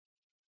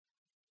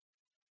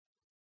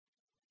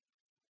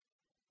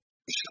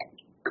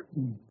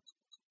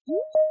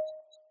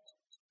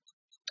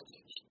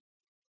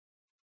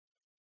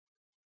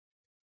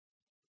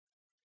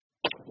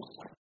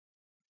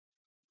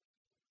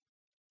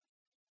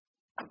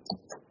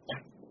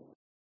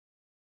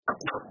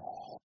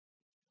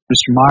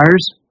 Mr.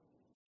 Myers?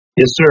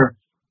 Yes, sir.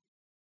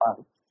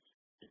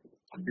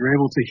 You're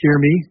able to hear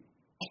me?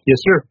 Yes,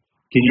 sir.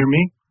 Can you hear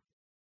me?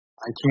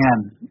 I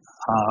can.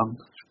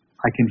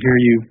 I can hear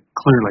you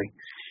clearly.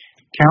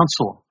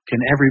 Counsel, can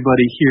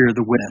everybody hear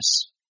the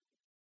witness?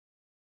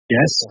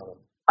 Yes?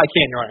 I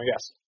can, Your Honor,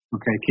 yes.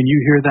 Okay. Can you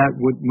hear that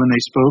when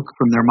they spoke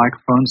from their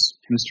microphones,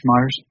 Mr.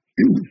 Myers?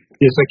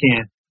 Yes, I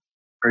can.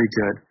 Very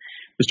good.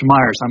 Mr.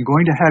 Myers, I'm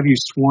going to have you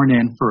sworn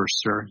in first,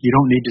 sir. You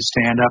don't need to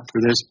stand up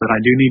for this, but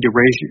I do need to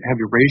have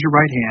you raise your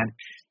right hand.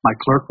 My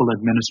clerk will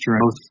administer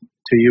an oath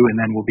to you,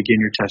 and then we'll begin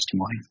your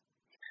testimony.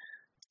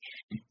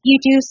 You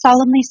do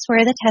solemnly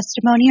swear the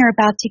testimony you're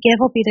about to give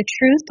will be the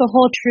truth, the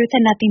whole truth,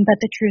 and nothing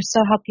but the truth,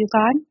 so help you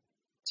God?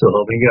 So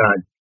help me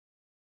God.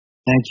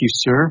 Thank you,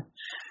 sir.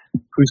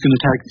 Who's going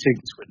to take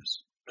this witness?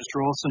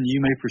 Mr. Olson, you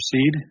may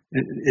proceed.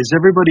 Is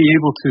everybody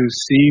able to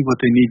see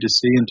what they need to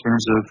see in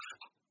terms of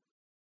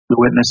the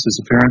witness's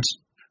appearance?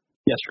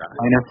 Yes, Your Honor.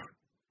 Plaintiff?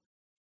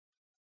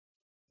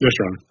 Yes,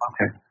 Your Honor.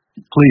 Okay.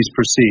 Please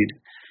proceed.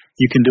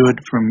 You can do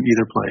it from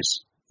either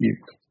place.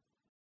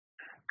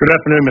 Good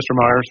afternoon, Mr.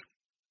 Myers.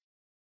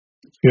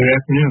 Good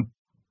afternoon.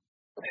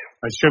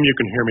 I assume you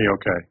can hear me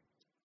okay.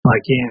 I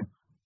can.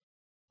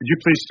 Could you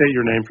please state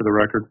your name for the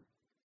record?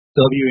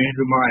 W.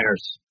 Andrew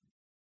Myers.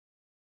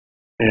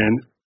 And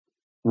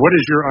what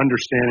is your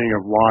understanding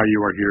of why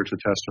you are here to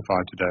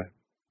testify today?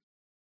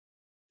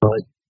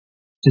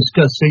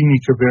 Discuss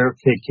signature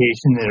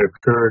verification that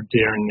occurred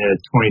during the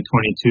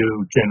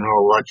 2022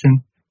 general election.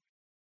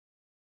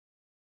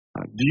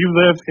 Do you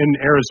live in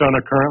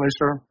Arizona currently,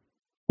 sir?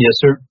 Yes,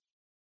 sir.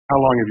 How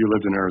long have you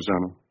lived in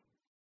Arizona?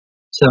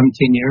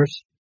 17 years.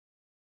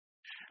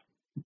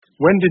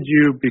 When did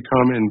you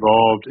become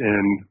involved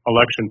in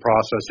election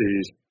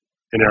processes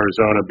in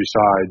Arizona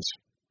besides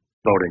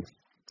voting?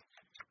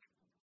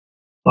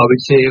 I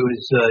would say it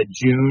was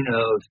June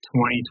of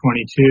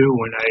 2022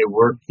 when I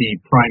worked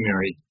the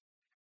primary.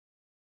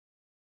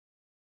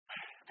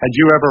 Had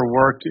you ever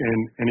worked in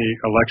any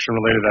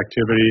election-related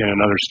activity in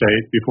another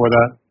state before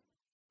that?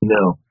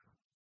 No.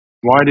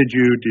 Why did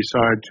you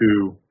decide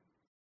to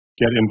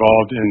get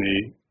involved in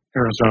the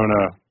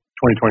Arizona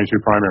 2022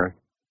 primary?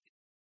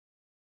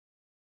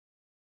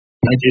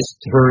 I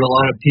just heard a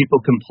lot of people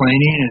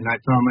complaining, and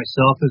I found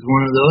myself as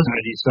one of those, and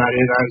I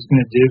decided I was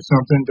going to do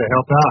something to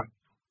help out.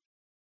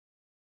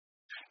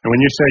 And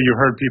when you say you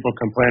heard people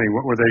complaining,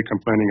 what were they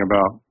complaining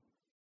about?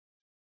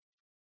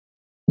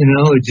 You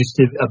know, just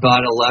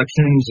about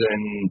elections,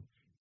 and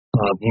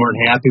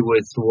weren't happy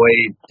with the way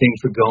things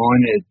were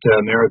going at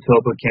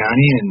Maricopa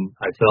County, and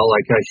I felt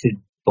like I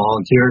should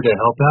volunteer to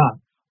help out.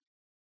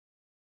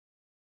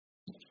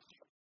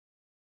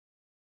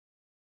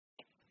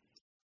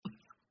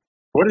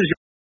 What is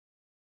your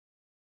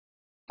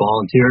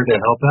volunteer to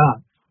help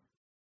out?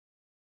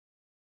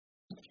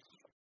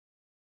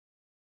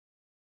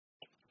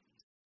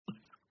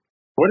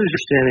 What is your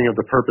understanding of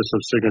the purpose of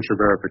signature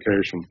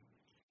verification?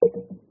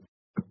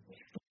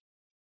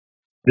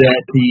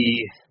 That the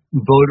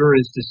voter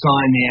is to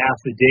sign the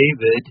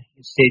affidavit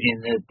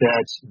stating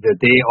that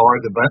they are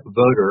the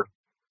voter,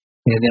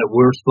 and that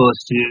we're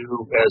supposed to,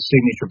 as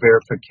signature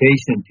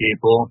verification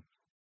people,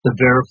 to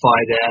verify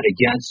that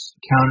against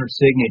counter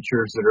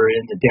signatures that are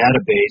in the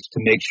database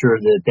to make sure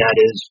that that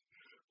is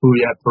who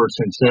that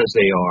person says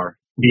they are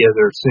via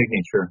their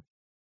signature.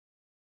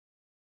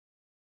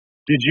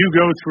 Did you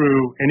go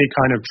through any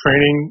kind of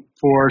training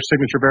for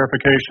signature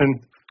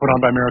verification put on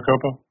by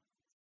Maricopa?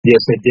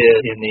 Yes, I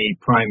did in the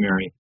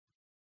primary.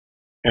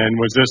 And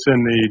was this in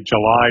the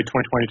July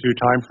 2022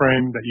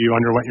 timeframe that you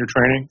underwent your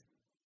training?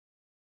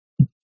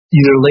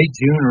 Either late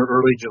June or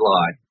early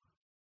July.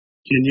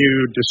 Can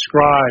you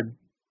describe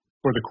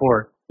for the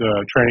court the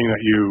training that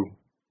you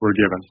were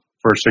given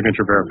for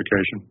signature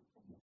verification?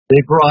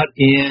 They brought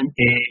in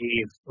a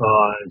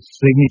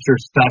signature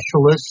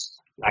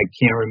specialist. I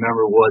can't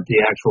remember what the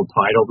actual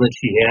title that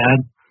she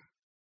had.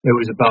 It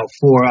was about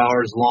 4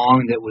 hours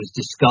long that was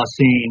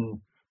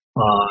discussing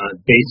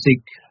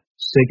basic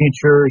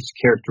signatures,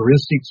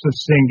 characteristics of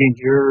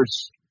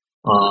signatures,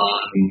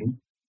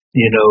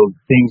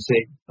 things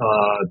that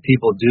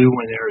people do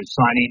when they're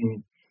signing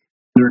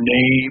their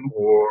name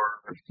or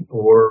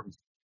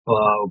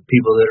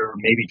people that are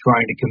maybe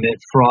trying to commit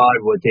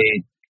fraud, what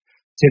they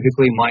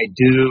typically might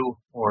do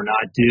or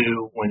not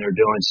do when they're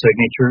doing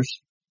signatures.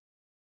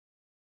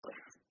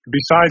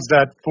 Besides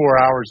that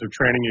 4 hours of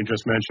training you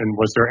just mentioned,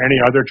 was there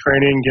any other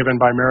training given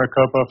by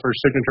Maricopa for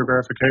signature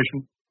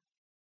verification?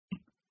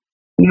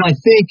 I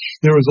think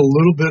there was a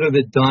little bit of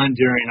it done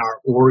during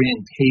our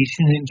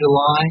orientation in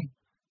July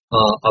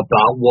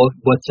about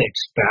what to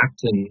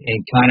expect and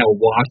kind of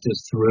walked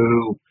us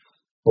through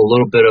a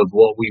little bit of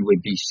what we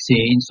would be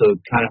seeing, so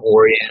kind of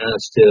orient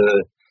us to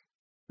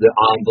the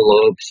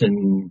envelopes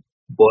and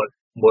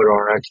what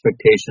our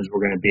expectations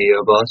were going to be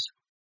of us.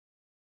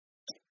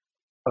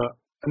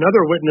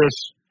 Another witness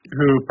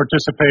who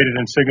participated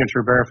in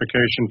signature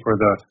verification for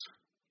the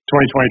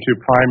 2022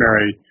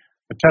 primary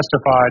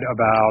testified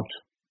about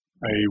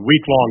a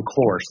week-long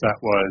course that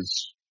was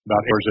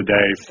about 8 hours a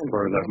day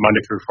for the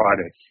Monday through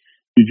Friday.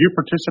 Did you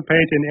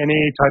participate in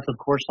any type of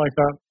course like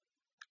that?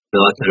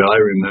 Not that I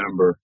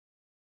remember.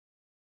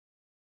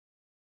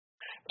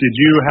 Did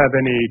you have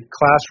any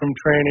classroom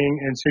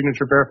training in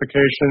signature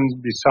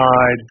verification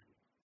beside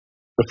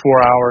the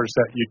 4 hour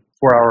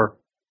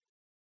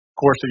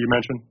course that you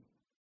mentioned?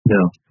 No.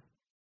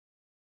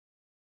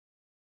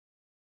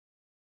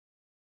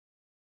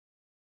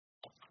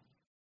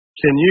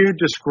 Can you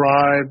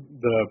describe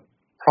the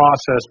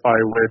process by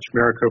which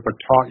Maricopa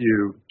taught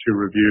you to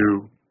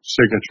review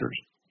signatures?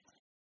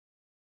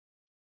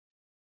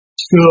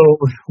 So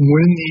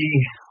when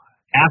the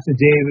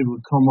affidavit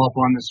would come up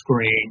on the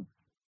screen,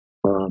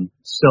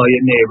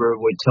 Cellular Neighbor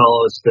would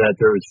tell us that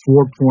there was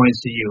 4 points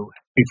that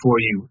before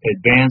you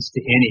advance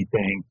to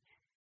anything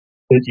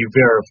that you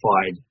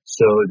verified,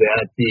 so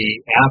that the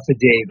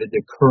affidavit,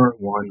 the current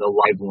one, the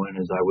live one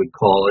as I would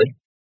call it,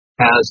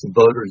 has the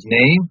voter's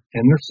name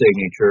and their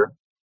signature,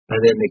 and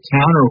then the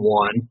counter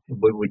one,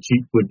 which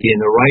would be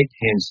in the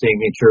right-hand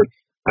signature,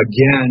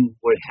 again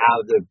would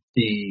have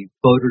the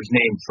voter's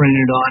name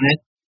printed on it,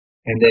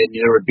 and then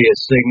there would be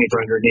a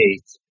signature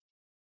underneath.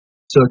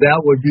 So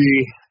that would be,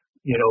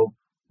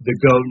 the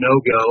go,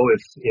 no-go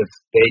if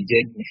they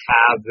didn't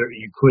have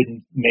you couldn't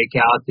make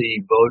out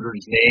the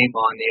voter's name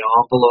on the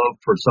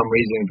envelope for some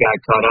reason it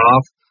got cut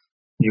off.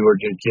 You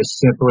were to just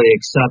simply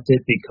accept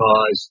it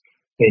because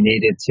they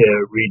needed to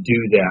redo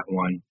that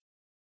one,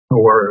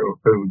 or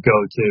it would go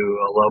to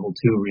a level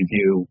 2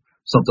 review,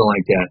 something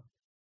like that.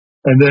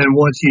 And then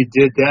once you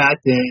did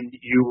that, then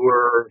you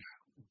were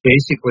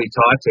basically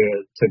taught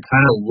to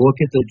kind of look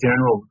at the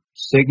general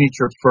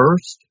signature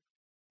first,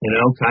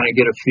 kind of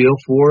get a feel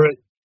for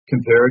it,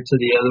 compare it to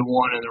the other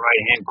one in the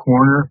right-hand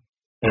corner,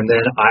 and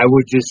then I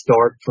would just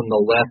start from the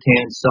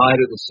left-hand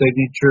side of the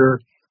signature,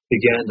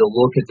 begin to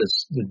look at the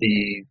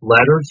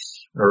letters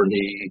or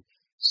the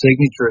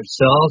signature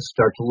itself,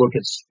 start to look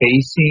at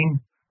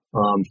spacing,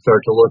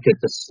 start to look at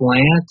the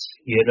slant,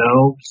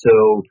 so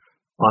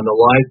on the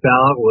live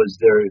ballot was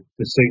there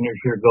the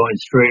signature going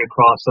straight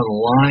across on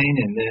the line,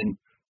 and then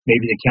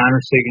maybe the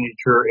counter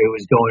signature, it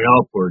was going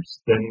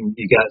upwards. Then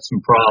you got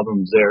some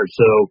problems there.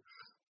 So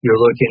you're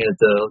looking at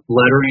the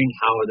lettering,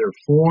 how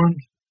they're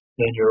formed.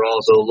 Then you're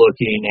also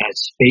looking at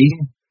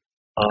spacing.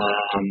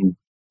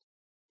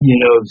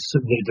 So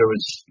there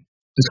was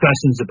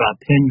discussions about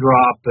pin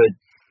drop, but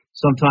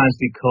sometimes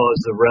because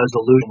the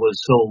resolution was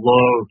so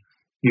low,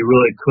 you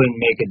really couldn't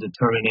make a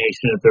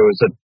determination if there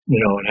was an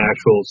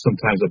actual,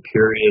 sometimes a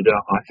period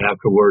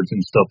afterwards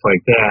and stuff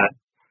like that.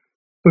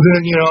 But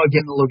then,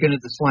 again, looking at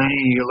the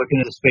slanting, you're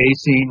looking at the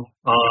spacing,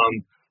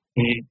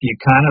 you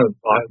kind of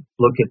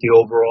look at the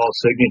overall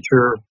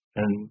signature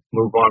and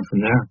move on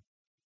from there.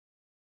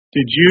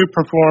 Did you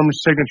perform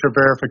signature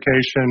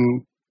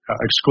verification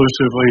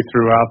exclusively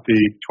throughout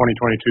the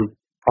 2022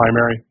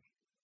 primary?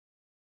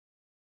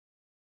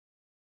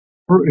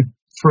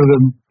 For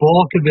the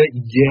bulk of it,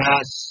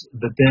 yes,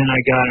 but then I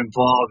got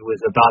involved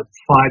with about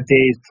 5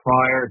 days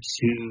prior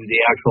to the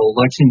actual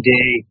election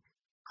day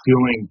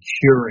doing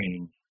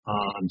curing.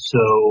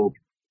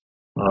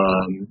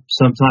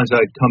 Sometimes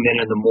I'd come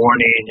in the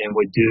morning and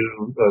would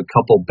do a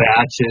couple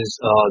batches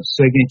of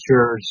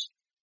signatures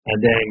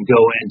and then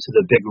go into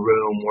the big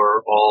room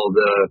where all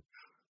the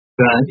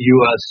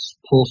U.S.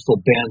 postal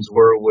bins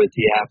were with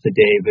the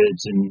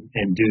affidavits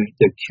and do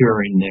the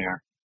curing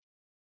there.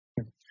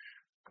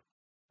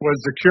 Was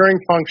the curing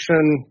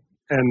function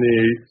and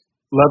the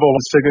level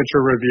of signature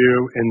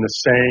review in the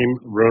same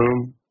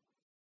room?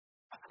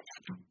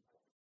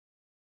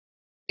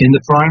 In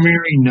the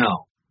primary,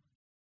 no.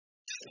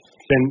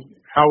 And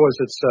how was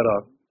it set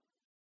up?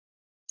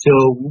 So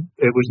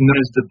it was known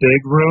as the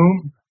big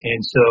room,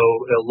 and so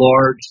the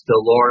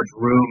large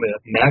room at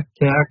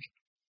MECTEC.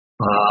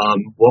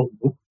 What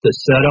the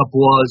setup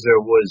was, there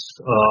was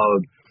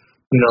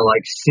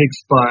like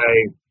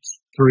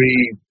 6x3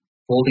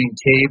 folding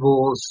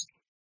tables.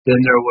 Then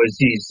there was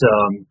these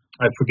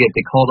I forget,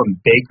 they called them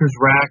baker's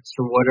racks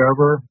or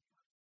whatever.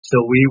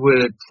 So we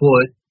would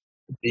put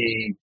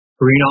the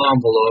green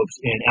envelopes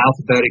in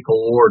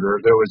alphabetical order.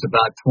 There was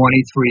about 23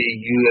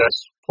 U.S.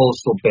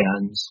 postal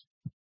bins.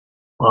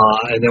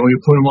 And then we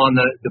put them on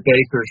the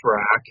baker's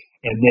rack.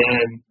 And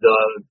then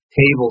the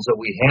tables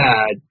that we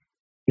had,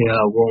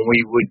 when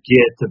we would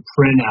get the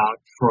printout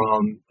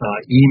from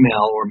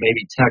email or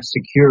maybe text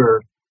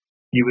secure,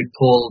 you would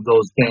pull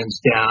those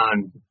bins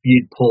down.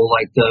 You'd pull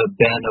like the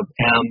bin of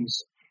M's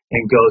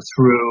and go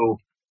through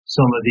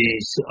some of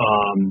these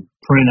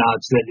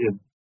printouts that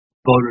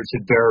voters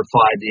had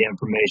verified the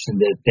information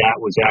that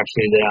was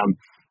actually them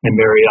and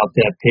marry up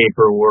that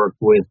paperwork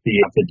with the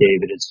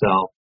affidavit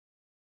itself.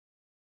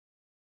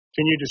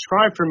 Can you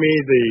describe for me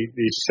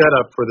the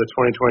setup for the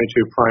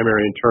 2022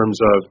 primary in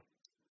terms of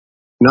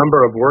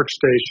number of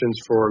workstations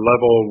for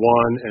level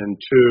 1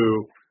 and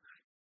 2?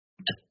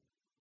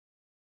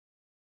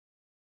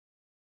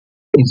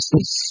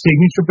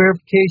 Signature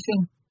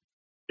verification?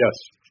 Yes.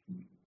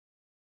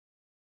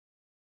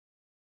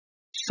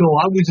 So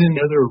I was in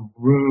another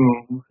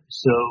room.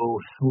 So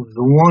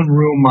the one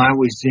room I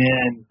was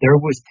in, there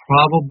was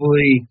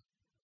probably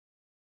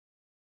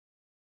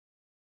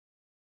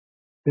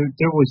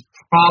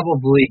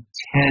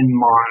 10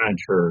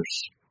 monitors,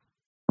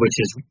 which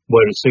is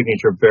what a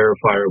signature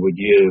verifier would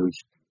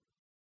use.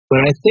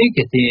 But I think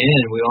at the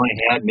end we only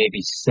had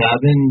maybe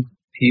 7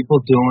 people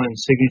doing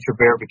signature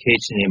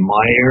verification in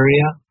my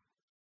area.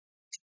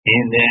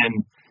 And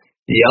then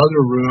the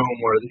other room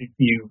where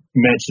you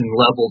mentioned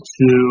level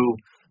 2,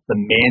 the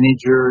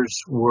managers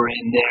were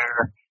in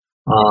there.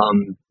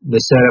 The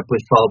setup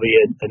was probably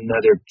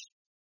another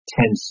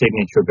 10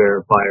 signature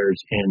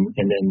verifiers and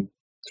then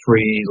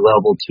 3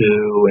 level 2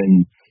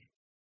 and 2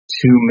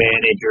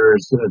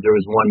 managers. There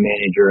was 1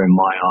 manager in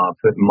my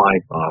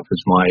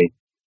office, my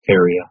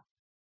area.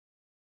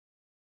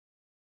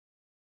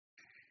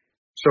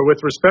 So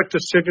with respect to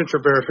signature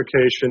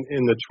verification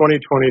in the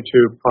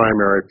 2022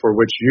 primary for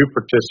which you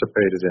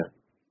participated in,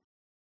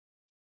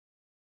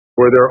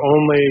 were there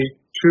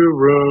only 2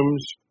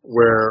 rooms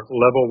where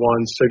level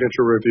 1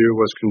 signature review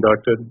was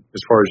conducted,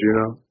 as far as you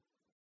know?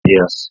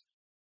 Yes.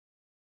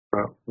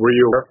 Were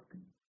you aware?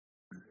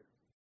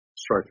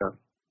 Strike that.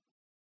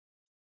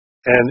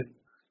 And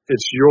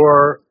it's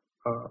your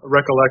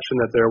recollection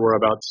that there were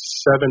about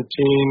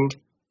 17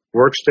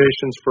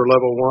 workstations for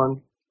level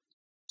 1?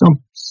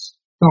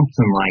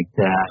 Something like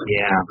that,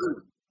 yeah.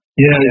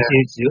 Yeah,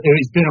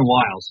 it's been a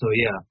while, so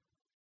yeah.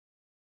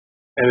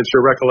 And it's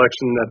your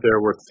recollection that there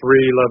were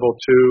 3 level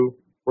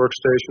 2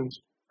 workstations?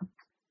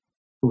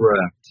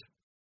 Correct.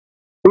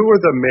 Who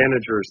were the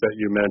managers that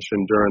you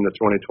mentioned during the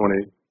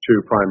 2022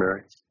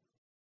 primary?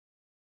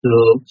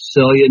 So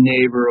Celia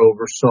Neighbor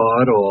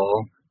oversaw it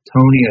all.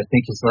 Tony, I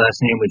think his last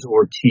name was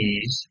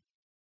Ortiz.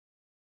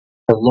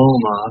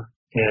 Paloma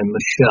and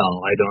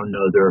Michelle, I don't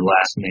know their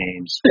last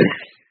names.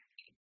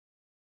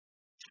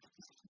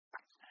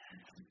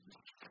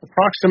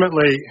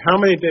 Approximately how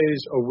many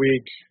days a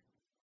week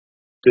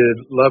did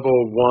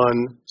level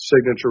 1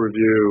 signature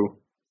review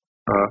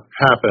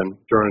happen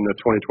during the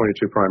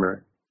 2022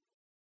 primary?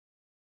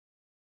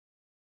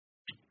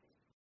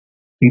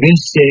 They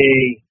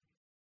say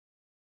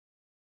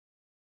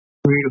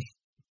 3 to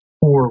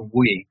 4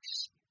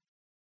 weeks.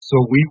 So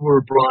we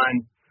were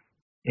brought,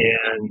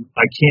 and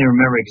I can't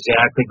remember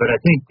exactly, but I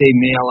think they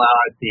mail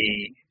out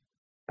the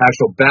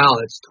actual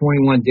ballots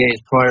 21 days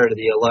prior to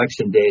the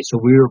election day. So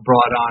we were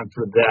brought on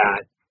for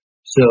that.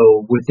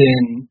 So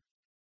within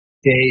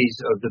days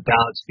of the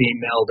ballots being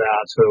mailed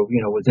out, so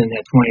within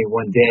that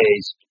 21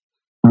 days,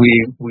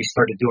 we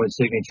started doing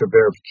signature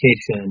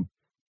verification,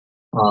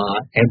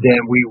 and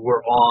then we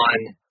were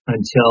on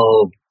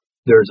until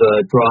there's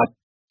a drop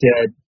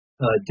dead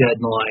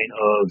deadline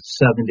of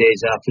 7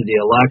 days after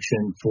the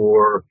election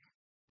for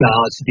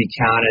ballots to be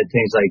counted,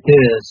 things like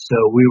this. So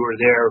we were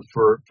there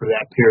for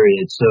that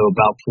period. So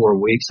about 4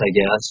 weeks, I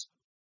guess.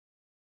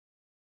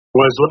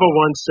 Was level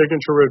 1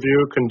 signature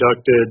review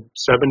conducted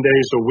 7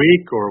 days a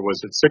week, or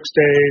was it 6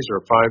 days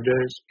or 5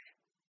 days?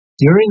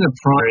 During the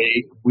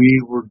primary, we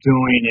were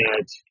doing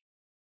it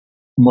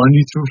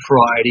Monday through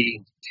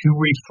Friday. 2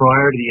 weeks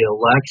prior to the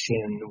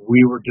election,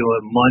 we were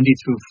doing Monday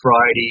through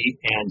Friday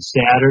and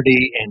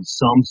Saturday and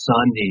some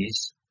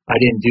Sundays. I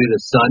didn't do the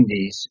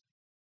Sundays.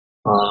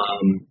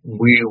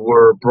 We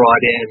were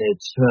brought in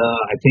at,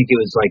 I think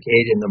it was like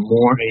 8 in the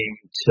morning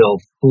till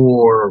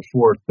 4 or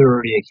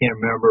 4:30. I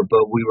can't remember,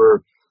 but we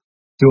were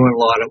doing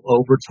a lot of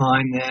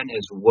overtime then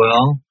as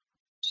well.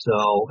 So,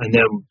 and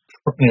then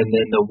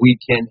the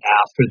weekend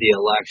after the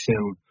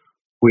election,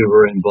 we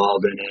were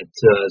involved in it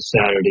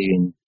Saturday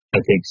and I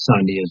think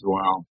Sunday as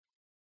well.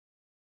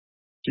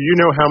 Do you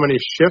know how many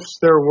shifts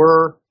there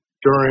were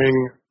during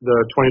the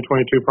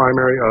 2022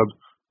 primary of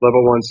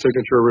level 1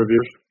 signature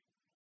reviews?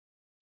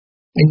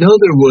 I know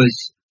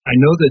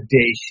the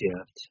day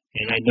shift,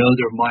 and I know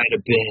there might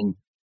have been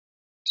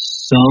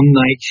some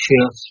night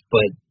shifts,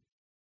 but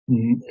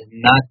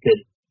not that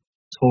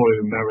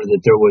totally remember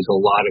that there was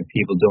a lot of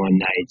people doing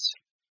nights.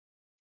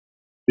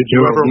 Did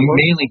you ever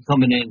mainly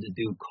coming in to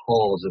do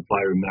calls, if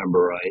I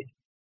remember right?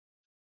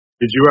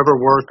 Did you ever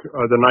work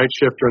the night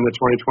shift during the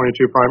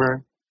 2022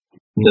 primary?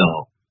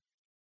 No.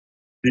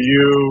 Do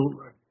you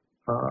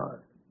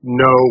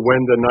know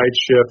when the night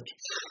shift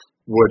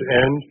would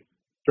end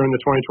during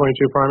the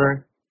 2022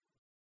 primary?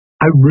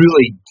 I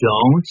really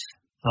don't.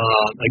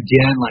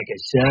 Again, like I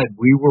said,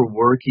 we were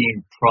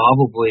working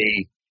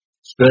probably,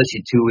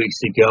 especially 2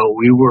 weeks ago,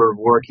 we were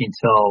working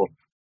till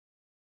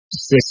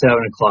 6, 7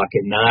 o'clock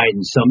at night,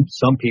 and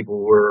some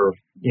people were,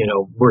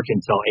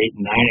 working till 8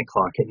 and 9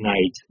 o'clock at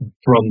night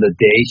from the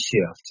day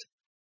shift.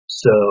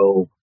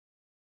 So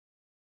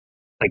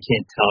I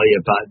can't tell you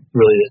about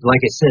really.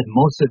 Like I said,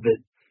 most of it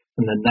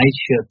from the night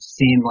shift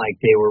seemed like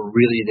they were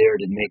really there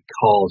to make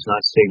calls,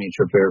 not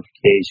signature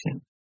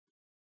verification.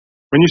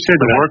 When you say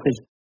the work,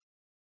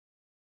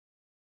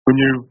 when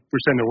you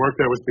were saying the work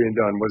that was being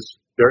done, was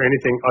there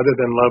anything other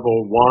than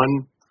level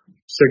 1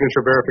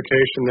 signature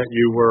verification that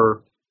you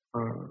were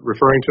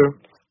referring to?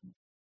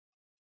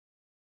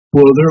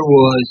 Well, there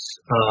was,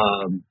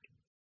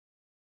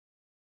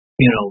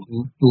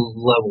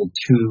 level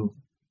 2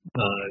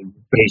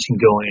 verification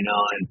going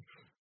on,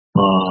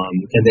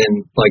 and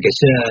then, like I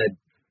said,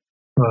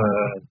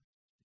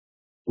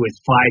 with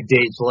 5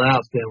 days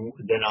left,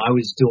 then I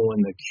was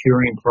doing the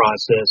curing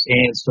process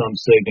and some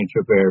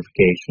signature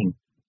verification.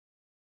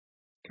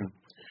 Okay.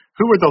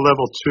 Who were the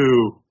level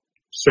 2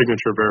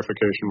 signature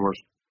verification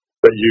workers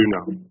that you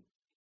know?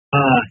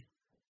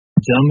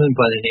 A gentleman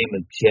by the name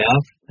of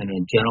Jeff and a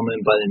gentleman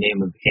by the name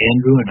of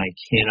Andrew, and I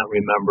cannot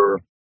remember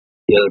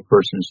the other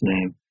person's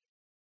name.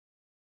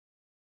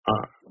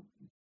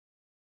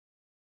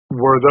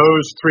 Were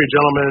those 3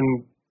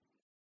 gentlemen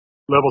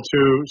level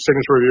 2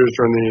 signature reviews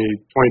during the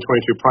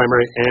 2022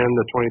 primary and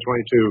the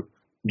 2022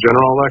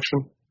 general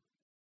election?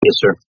 Yes,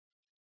 sir.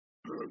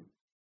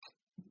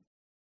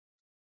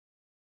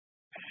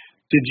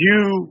 Did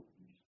you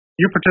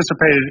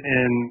participated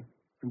in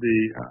the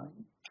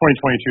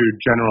 2022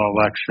 general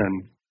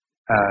election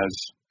as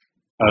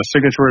a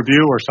signature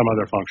review or some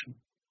other function?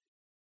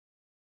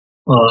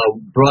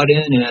 Brought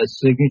in as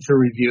signature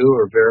review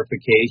or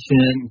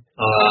verification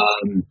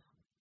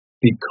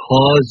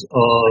because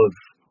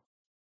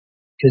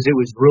it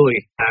was really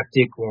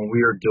hectic when we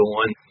were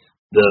doing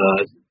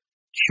the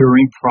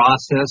curing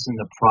process in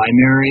the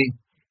primary.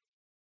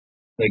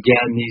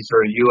 Again, these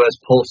are U.S.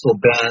 postal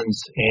bins,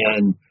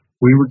 and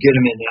we would get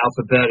them in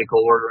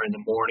alphabetical order in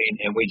the morning,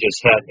 and we just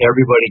had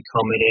everybody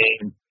coming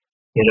in.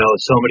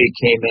 Somebody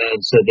came in,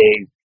 said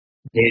they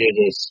needed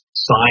to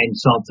sign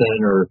something,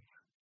 or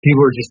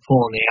people were just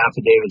pulling the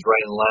affidavits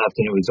right and left,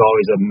 and it was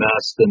always a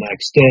mess the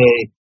next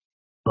day.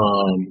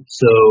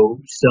 So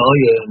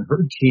Celia and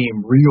her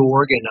team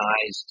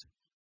reorganized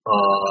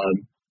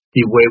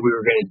the way we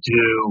were going to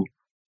do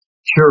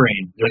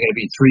curing. There were going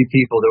to be 3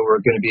 people that were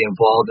going to be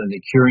involved in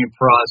the curing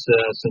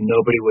process, and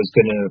nobody was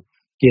going to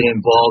get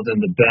involved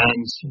in the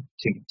bends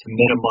to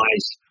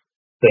minimize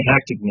the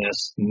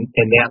hecticness.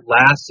 And that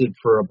lasted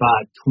for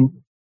about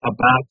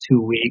 2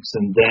 weeks,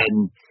 and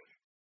then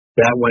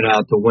that went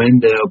out the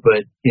window.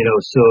 But,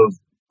 so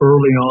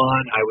early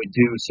on, I would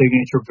do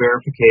signature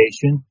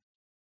verification.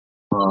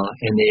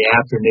 In the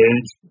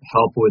afternoons,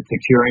 help with the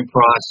curing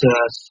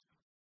process.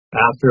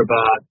 After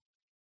about,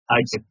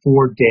 I'd say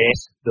 4 days,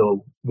 the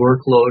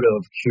workload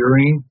of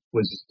curing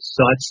was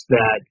such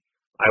that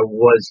I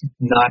was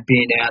not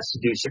being asked to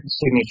do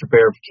signature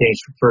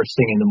verification first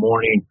thing in the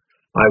morning.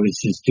 I was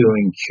just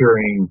doing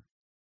curing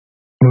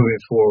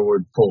moving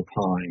forward full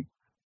time.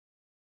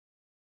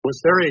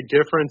 Was there a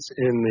difference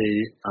in the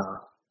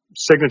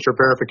signature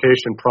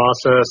verification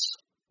process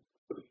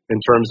in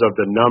terms of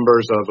the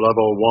numbers of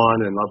level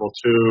 1 and level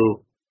 2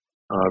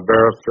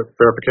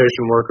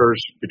 verification workers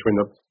between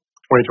the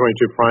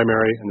 2022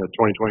 primary and the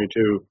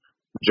 2022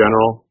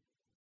 general?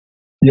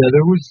 Yeah,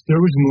 there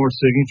was more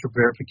signature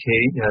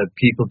verification,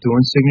 people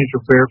doing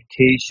signature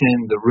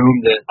verification. The room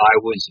that I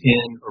was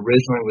in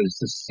originally was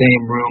the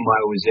same room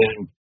I was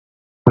in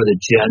for the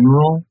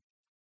general,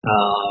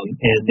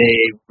 and they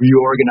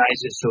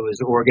reorganized it so it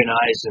was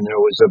organized, and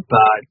there was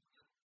about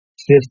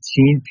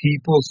 15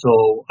 people,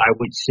 so I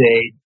would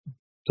say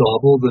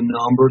double the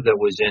number that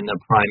was in the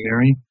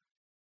primary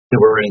that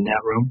were in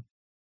that room.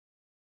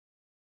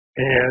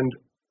 And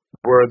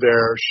were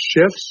there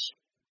shifts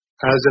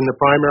as in the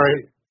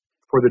primary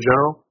for the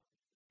general?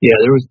 Yeah,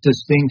 there was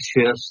distinct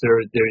shifts.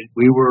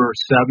 We were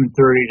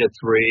 7:30 to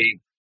 3,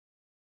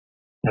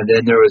 and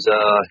then there was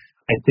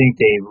I think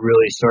they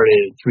really started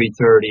at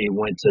 3:30,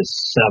 went to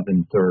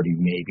 7:30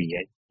 maybe.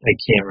 I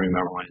can't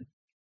remember when.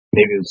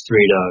 Maybe it was 3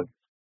 to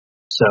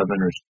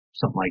 7 or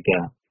something like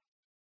that.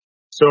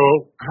 So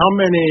how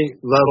many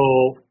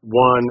level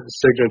 1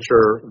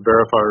 signature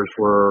verifiers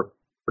were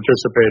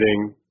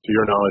participating, to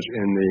your knowledge,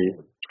 in the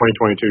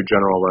 2022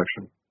 general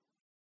election?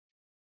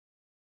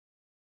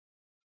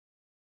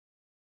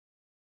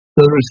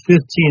 So there was 15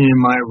 in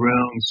my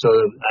room,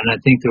 and I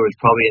think there was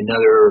probably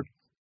another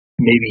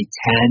maybe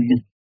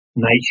 10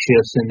 night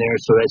shifts in there,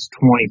 so that's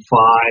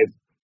 25.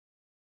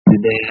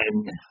 And then,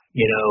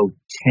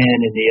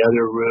 10 in the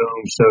other room,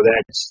 so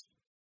that's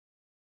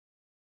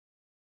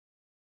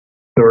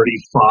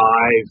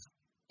 35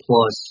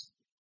 plus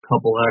a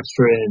couple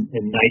extra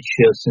and night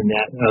shifts in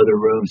that other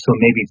room, so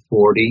maybe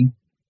 40.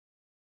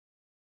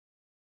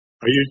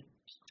 Are you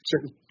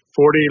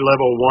 40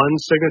 level 1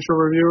 signature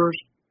reviewers?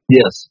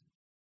 Yes.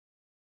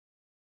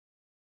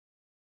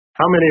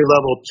 How many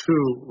level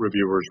 2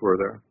 reviewers were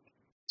there?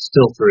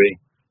 Still 3.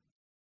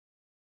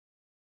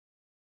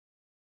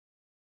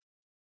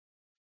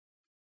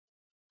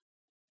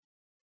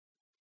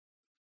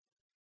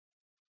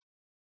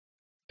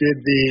 Did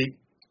the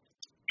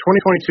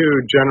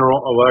 2022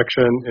 general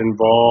election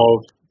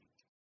involve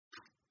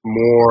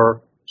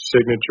more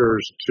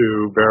signatures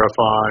to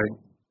verify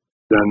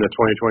than the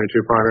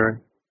 2022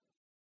 primary?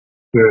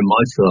 Very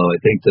much so. I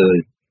think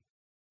the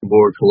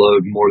board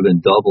load more than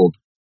doubled.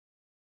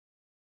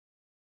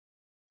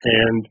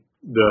 And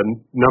the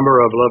number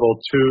of level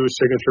 2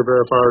 signature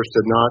verifiers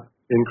did not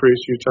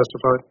increase, you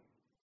testified?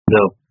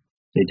 No,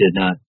 they did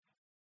not.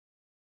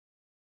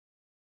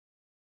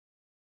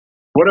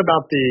 What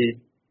about the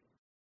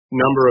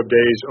number of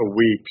days a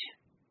week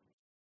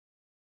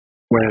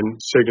when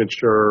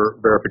signature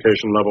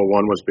verification level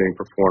 1 was being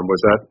performed?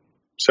 Was that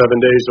 7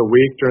 days a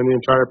week during the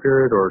entire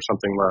period or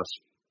something less?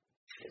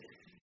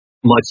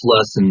 Much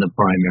less than the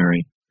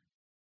primary.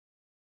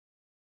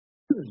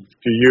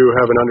 Do you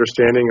have an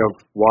understanding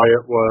of why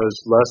it was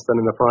less than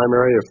in the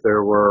primary if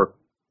there were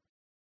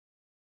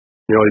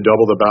nearly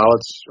double the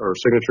ballots or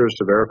signatures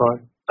to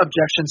verify?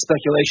 Objection,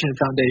 speculation, and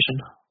foundation.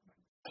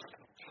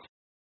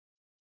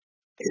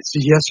 It's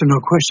a yes or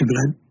no question, but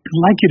I'd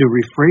like you to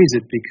rephrase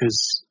it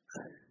because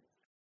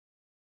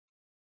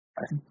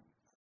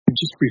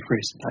just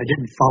rephrase it. I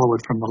didn't follow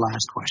it from the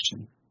last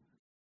question.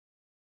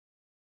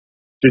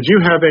 Did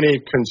you have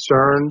any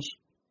concerns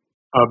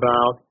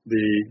about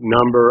the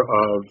number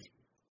of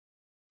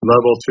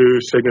level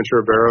 2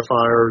 signature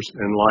verifiers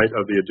in light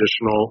of the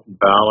additional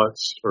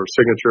ballots or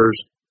signatures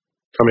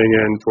coming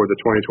in for the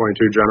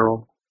 2022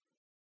 general?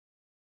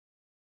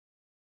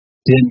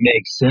 Didn't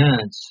make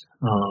sense,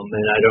 and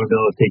I don't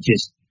know if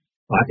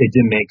it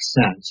didn't make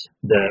sense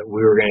that we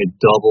were going to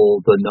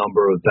double the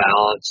number of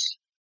ballots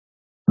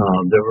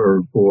that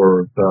were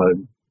for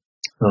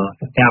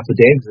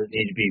affidavits that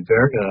need to be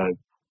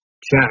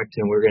checked,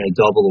 and we're going to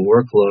double the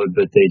workload,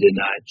 but they did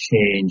not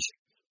change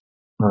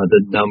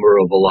the number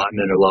of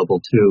allotment or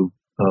level 2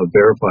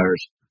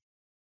 verifiers.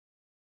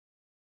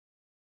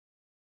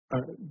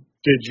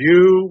 Did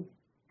you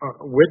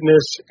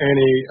witness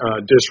any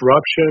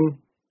disruption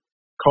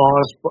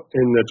caused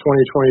in the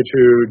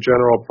 2022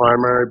 general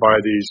primary by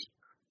these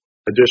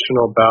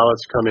additional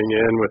ballots coming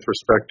in with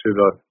respect to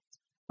the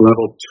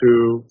level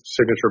 2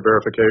 signature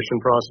verification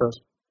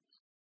process?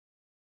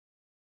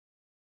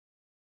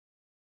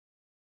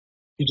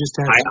 You just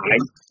asked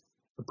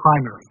the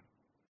primary.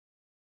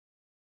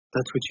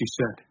 That's what you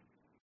said.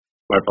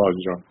 My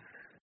apologies, John.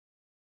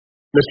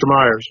 Mr.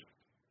 Myers,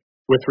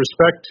 with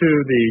respect to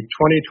the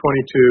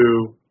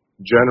 2022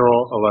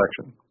 general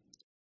election,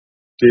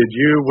 did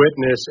you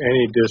witness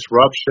any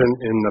disruption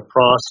in the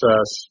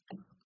process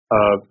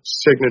of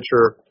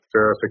signature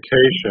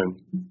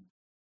verification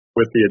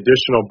with the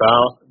additional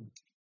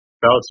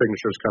ballot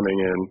signatures coming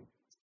in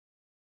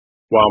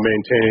while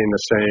maintaining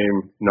the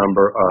same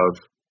number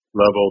of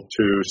level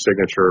 2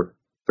 signature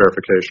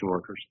verification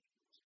workers?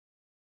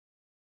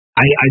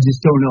 I just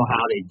don't know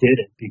how they did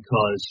it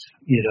because,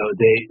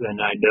 and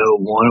I know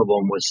one of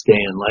them was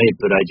staying late,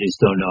 but I just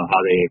don't know how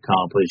they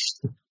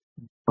accomplished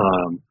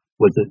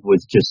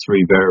with just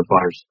 3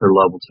 verifiers or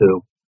level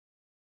 2.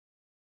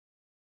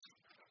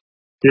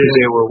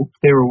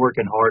 They were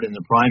working hard in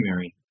the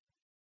primary.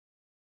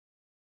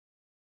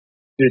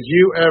 Did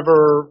you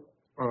ever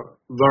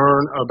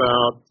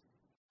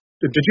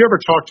did you ever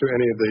talk to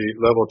any of the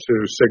level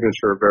 2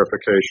 signature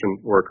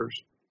verification workers?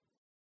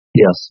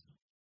 Yes.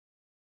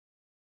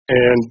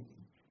 And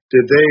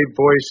did they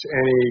voice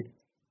any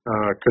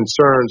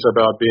concerns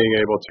about being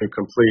able to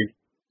complete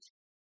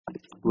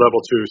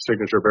level 2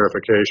 signature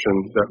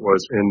verification that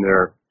was in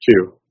their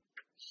queue?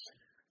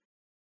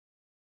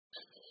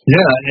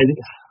 Yeah, and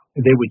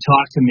they would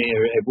talk to me.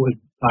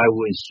 I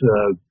was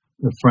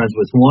friends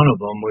with one of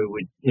them. We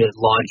would at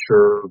lunch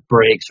or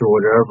breaks or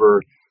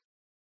whatever.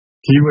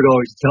 He would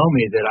always tell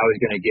me that I was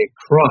going to get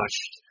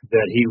crushed,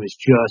 that he was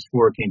just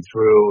working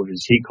through,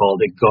 as he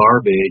called it,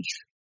 garbage,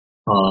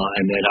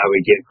 and that I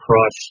would get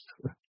crushed,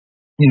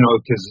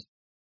 because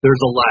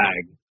there's a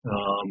lag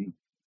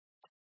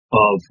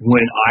of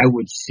when I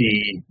would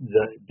see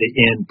the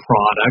end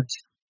product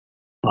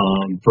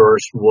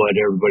versus what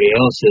everybody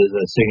else is.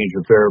 A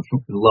signature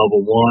verification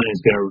level 1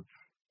 is going to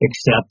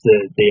accept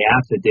the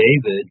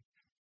affidavit,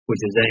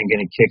 which is then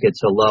going to kick it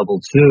to level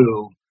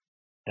 2.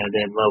 And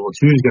then level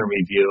 2 is going to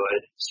review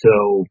it.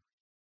 So,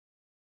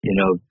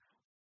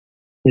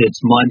 it's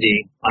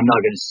Monday. I'm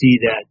not going to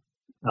see that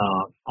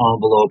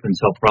envelope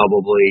until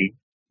probably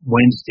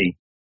Wednesday.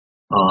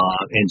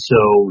 And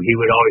so he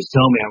would always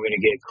tell me I'm going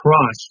to get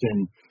crushed.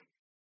 And,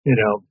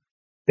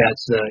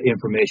 that's the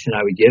information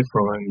I would get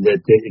from him,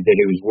 that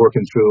he was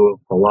working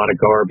through a lot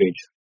of garbage.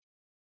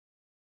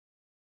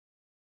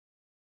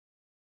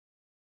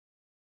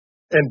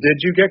 And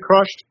did you get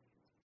crushed?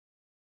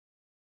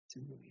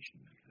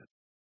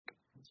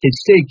 It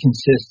stayed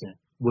consistent,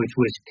 which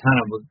was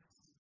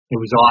it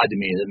was odd to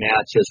me. The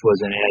math just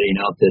wasn't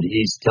adding up, that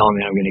he's telling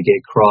me I'm going to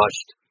get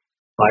crushed.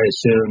 I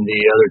assumed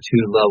the other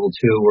 2 level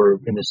 2 were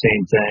in the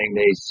same thing.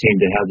 They seemed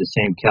to have the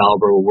same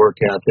caliber of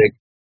work ethic.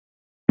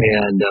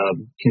 And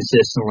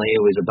consistently,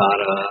 it was about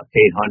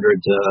 800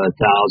 to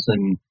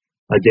 1,000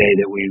 a day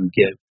that we would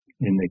get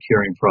in the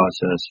curing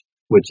process,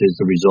 which is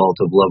the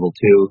result of level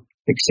 2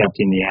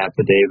 accepting the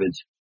affidavits.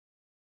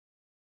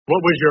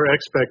 What was your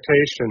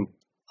expectation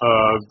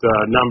of the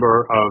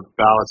number of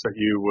ballots that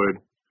you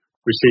would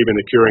receive in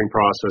the curing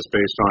process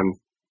based on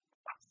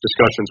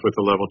discussions with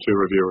the level 2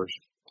 reviewers?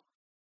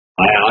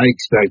 I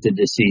expected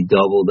to see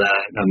double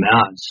that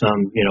amount,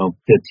 some,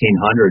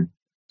 1,500,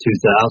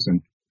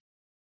 2,000.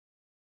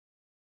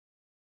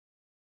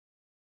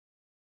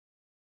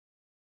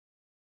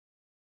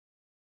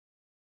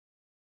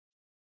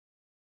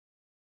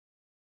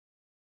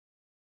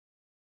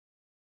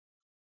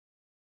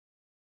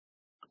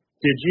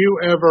 Did you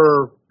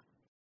ever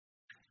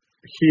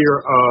hear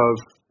of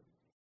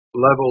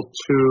level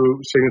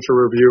 2 signature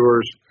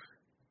reviewers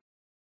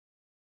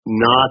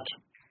not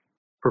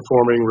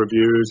performing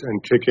reviews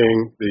and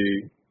kicking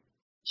the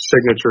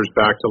signatures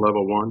back to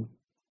level 1?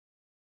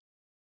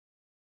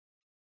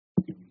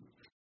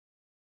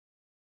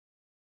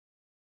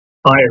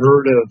 I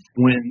heard of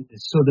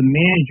so the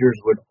managers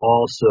would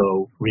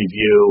also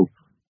review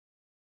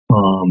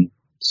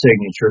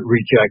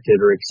rejected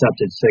or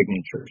accepted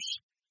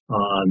signatures.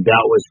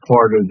 That was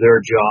part of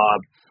their job.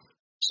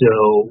 So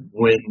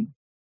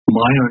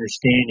my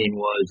understanding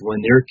was when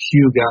their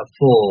queue got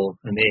full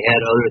and they had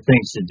other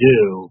things to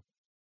do,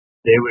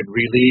 they would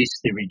release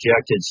the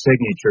rejected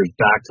signatures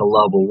back to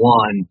level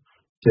 1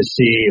 to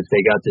see if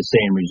they got the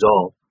same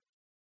result.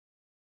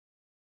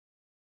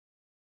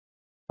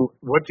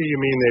 What do you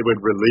mean they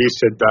would release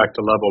it back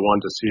to level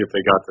 1 to see if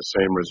they got the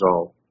same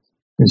result?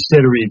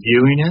 Instead of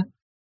reviewing it,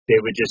 they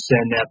would just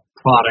send that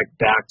product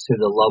back to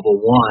the level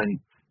 1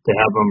 to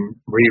have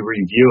them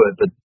re-review it,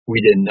 but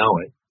we didn't know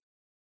it.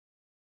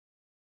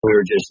 We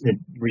were just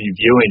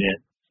reviewing it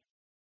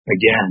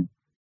again.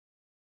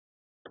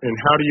 And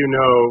how do you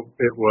know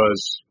it was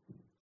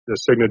the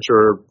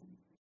signature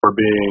for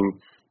being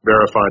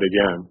verified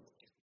again?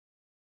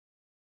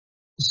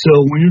 So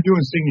when you're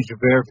doing signature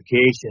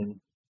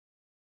verification,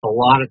 not a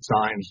lot of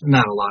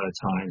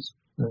times,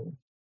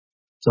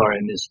 sorry,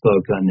 I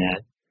misspoke on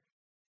that.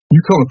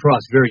 You come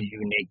across very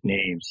unique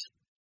names,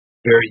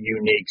 very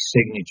unique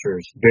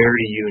signatures,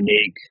 very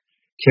unique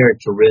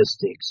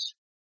characteristics.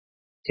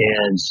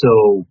 And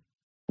so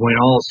when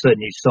all of a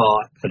sudden you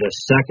saw it a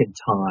second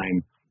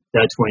time,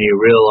 that's when you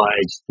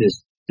realized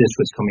this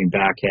was coming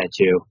back at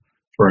you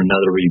for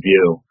another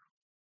review.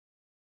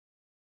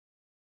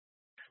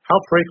 How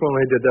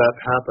frequently did that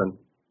happen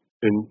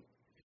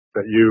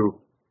that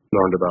you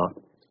learned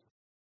about?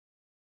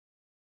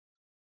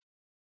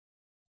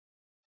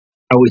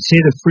 I would say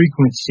the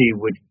frequency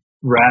would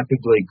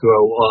rapidly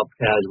go up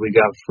as we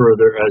got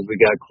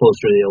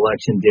closer to the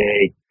election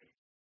day,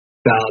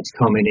 ballots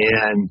coming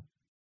in,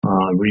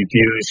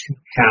 reviews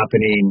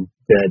happening,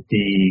 that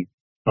the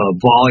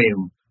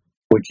volume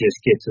would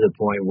just get to the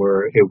point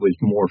where it was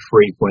more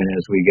frequent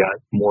as we got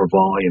more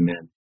volume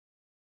in.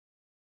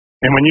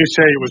 And when you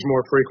say it was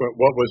more frequent,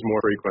 what was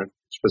more frequent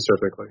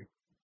specifically?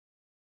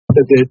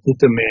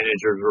 The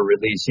managers were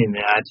releasing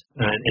that,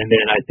 and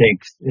then I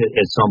think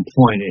at some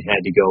point it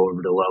had to go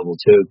over to level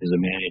 2 because the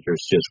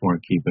managers just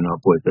weren't keeping up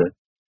with it.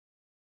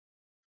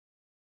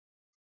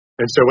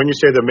 And so when you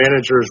say the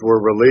managers were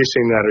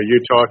releasing that, are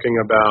you talking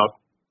about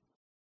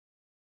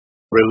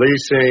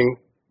releasing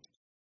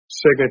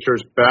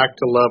signatures back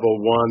to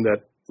level 1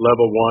 that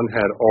level 1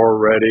 had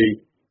already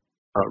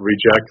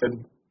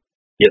rejected?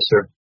 Yes,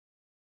 sir.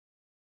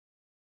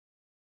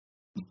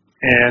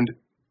 And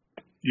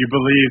you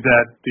believe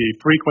that the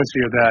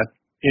frequency of that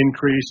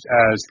increased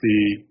as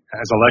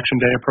election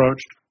day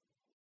approached?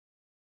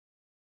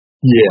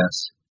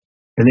 Yes.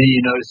 And then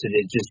you notice that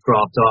it just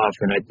dropped off,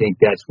 and I think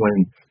that's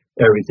when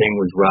everything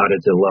was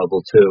routed to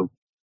level 2.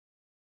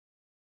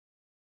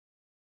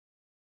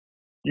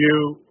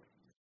 You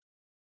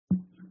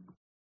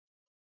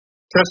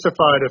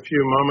testified a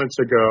few moments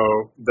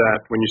ago that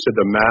when you said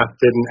the math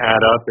didn't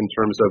add up in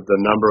terms of the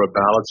number of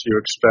ballots you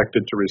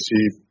expected to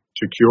receive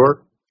to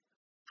cure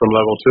from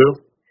level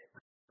 2?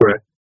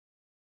 Correct.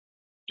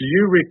 Do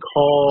you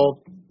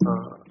recall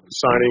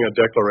signing a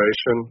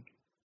declaration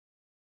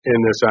in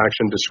this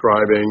action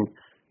describing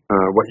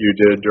what you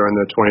did during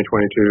the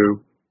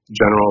 2022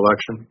 general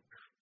election?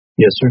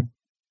 Yes, sir.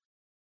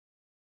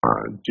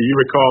 Do you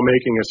recall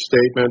making a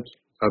statement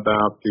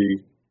about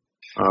the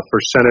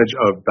percentage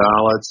of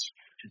ballots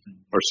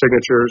or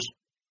signatures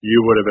you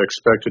would have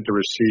expected to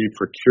receive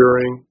for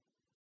curing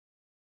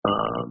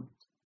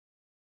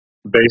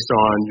based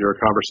on your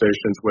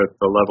conversations with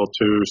the level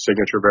 2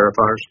 signature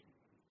verifiers?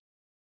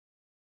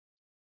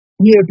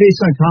 Yeah,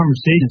 based on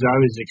conversations, I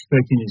was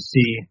expecting to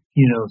see,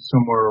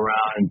 somewhere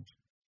around.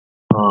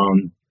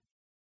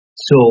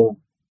 So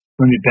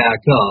let me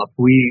back up.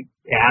 We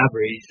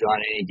averaged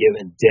on any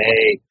given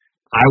day,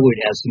 I would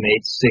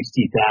estimate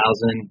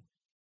 60,000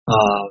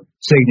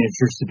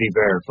 signatures to be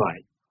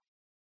verified.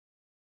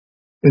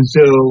 And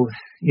so,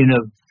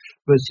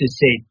 let's just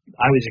say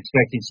I was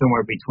expecting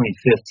somewhere between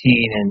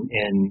 15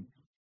 and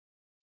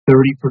 30%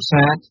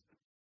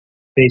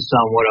 based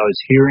on what I was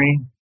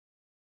hearing.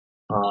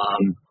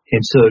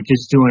 And so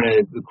just doing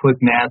a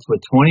quick math with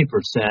 20%,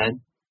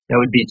 that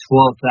would be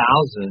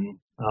 12,000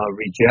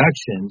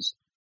 rejections.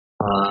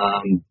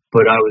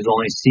 But I was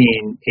only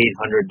seeing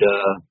 800 to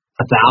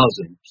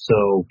 1,000.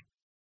 So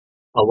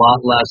a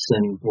lot less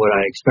than what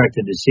I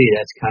expected to see.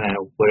 That's kind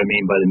of what I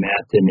mean by the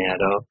math didn't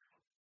add up.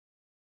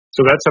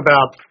 So that's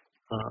about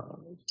 10%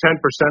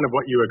 of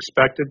what you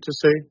expected to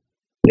see?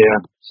 Yeah,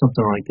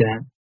 something like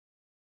that.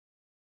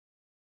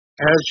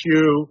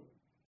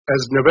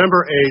 As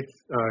November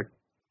 8th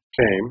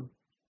came,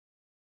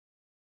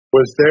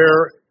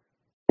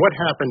 what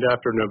happened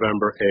after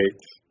November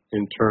 8th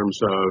in terms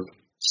of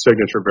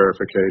signature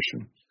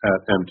verification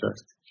at MTech?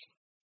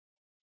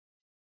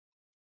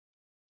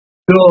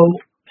 So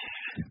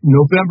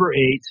November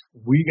 8th,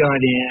 we got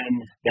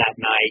in that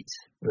night,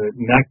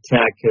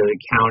 MTech, the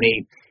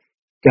county,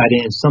 got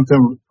in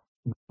something,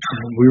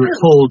 we were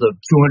told of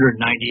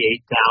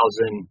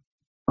 298,000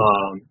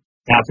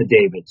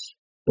 affidavits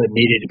that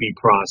needed to be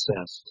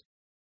processed.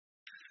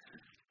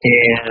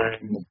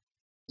 And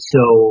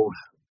so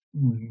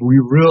we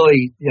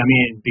really,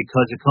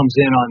 because it comes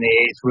in on the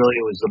 8th, really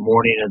it was the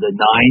morning of the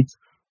 9th,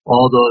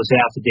 all those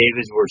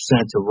affidavits were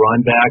sent to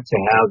Runback to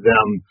have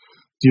them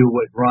do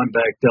what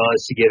Runback does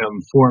to get them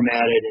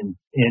formatted and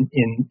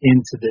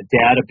into the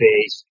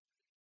database.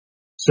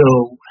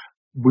 So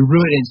we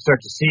really didn't start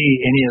to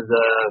see any of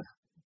the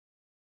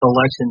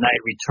election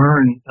night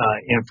return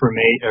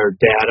information or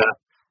data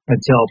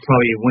until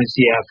probably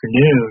Wednesday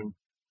afternoon.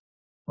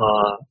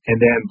 And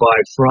then by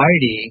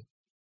Friday,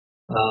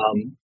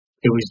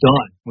 it was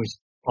done. It was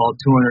all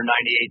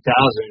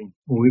 298,000.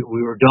 We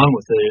were done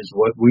with it, is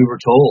what we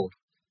were told,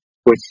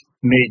 which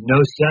made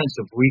no sense.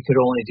 If we could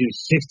only do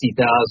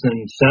 60,000,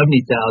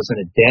 70,000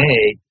 a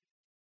day,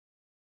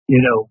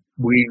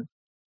 we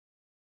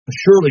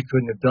surely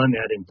couldn't have done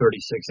that in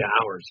 36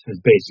 hours, is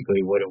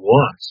basically what it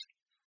was.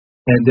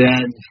 And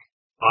then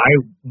I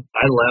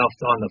left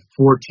on the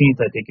 14th,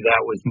 I think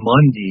that was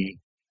Monday.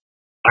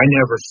 I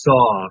never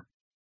saw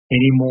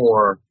any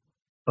more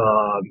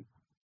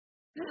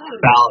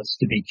ballots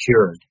to be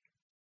cured.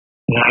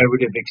 And I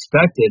would have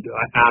expected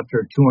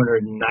after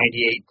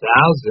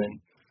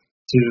 298,000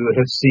 to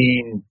have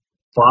seen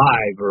 5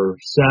 or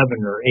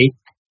 7 or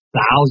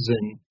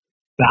 8,000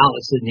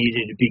 ballots that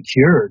needed to be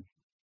cured,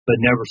 but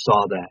never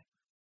saw that.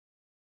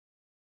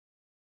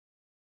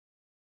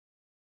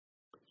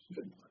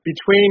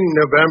 Between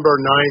November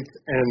 9th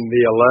and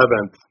the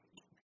 11th,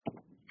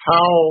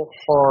 how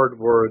hard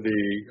were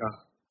the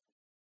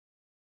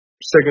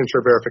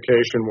signature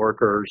verification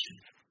workers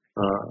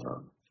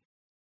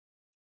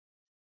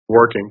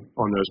working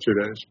on those 2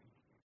 days,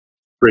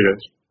 3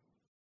 days?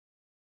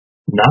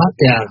 Not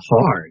that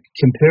hard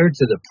compared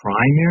to the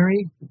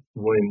primary.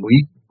 When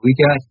we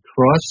got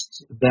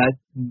crushed, that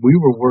we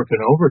were working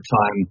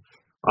overtime.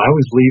 I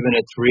was leaving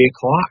at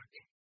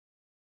 3:00,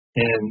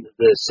 and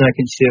the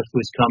second shift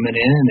was coming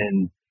in,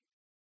 and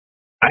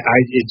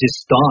it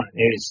just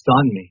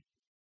stunned me.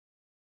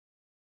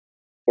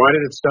 Why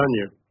did it stun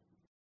you?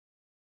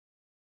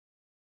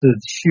 The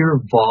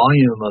sheer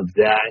volume of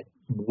that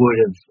would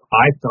have,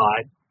 I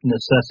thought,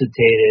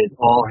 necessitated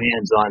all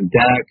hands on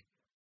deck.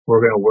 We're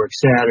going to work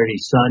Saturday,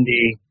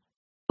 Sunday.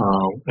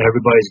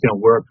 Everybody's going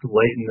to work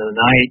late in the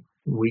night.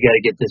 We got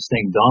to get this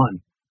thing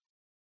done.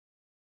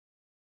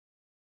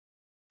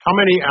 How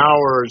many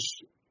hours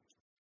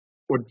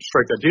would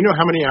strike that? Do you know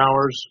how many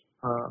hours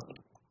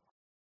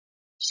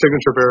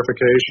signature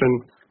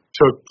verification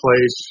took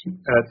place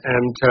at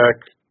MTech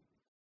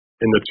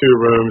in the 2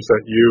 rooms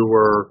that you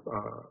were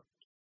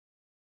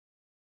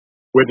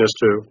witness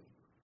to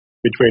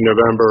between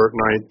November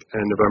 9th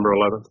and November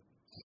 11th?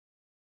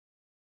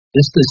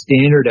 just the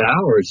standard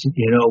hours.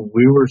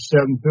 We were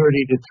 7:30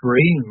 to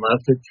 3 and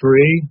left at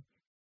 3.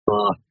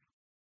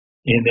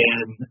 And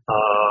then,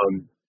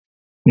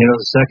 the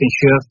second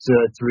shift,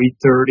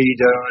 3:30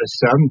 to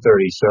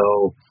 7:30.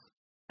 So,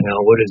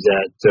 what is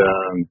that,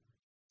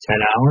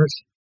 10 hours?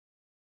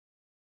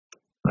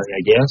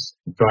 I guess.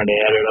 I'm trying to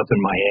add it up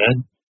in my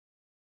head.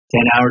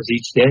 10 hours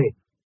each day.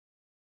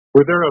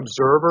 Were there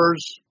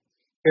observers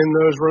in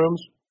those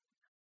rooms?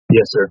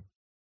 Yes, sir.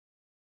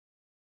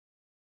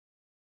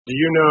 Do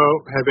you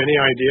have any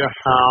idea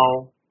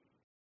how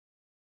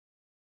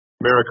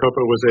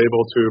Maricopa was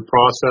able to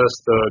process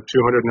the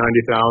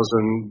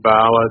 290,000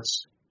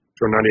 ballots,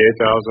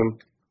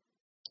 298,000,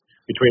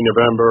 between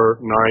November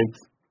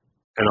 9th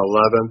and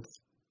 11th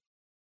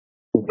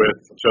with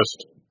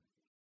just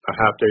a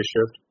half-day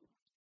shift?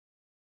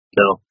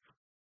 No.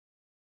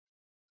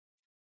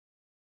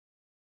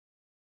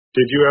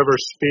 Did you ever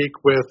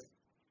speak with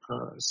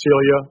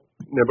Celia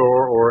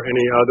Nibor or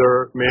any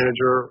other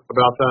manager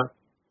about that?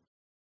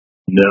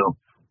 No.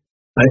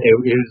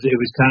 It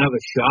was kind of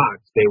a shock.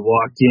 They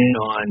walked in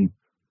on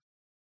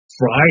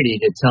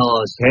Friday to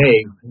tell us,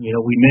 hey,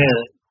 we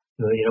met,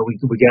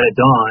 we got it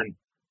done.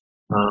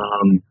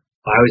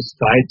 I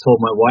had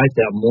told my wife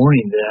that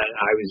morning that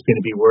I was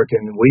going to be working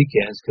the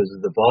weekends because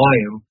of the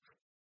volume.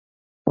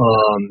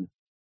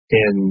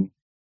 And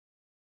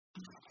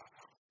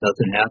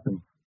nothing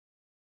happened.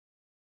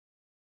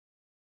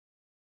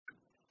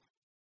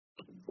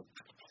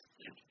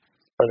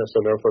 So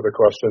no further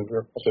questions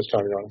at this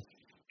time, Your Honor.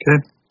 Okay.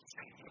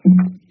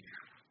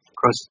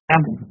 Question.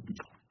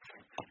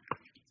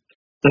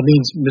 That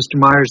means, Mr.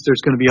 Myers,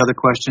 there's going to be other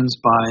questions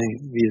by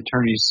the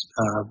attorneys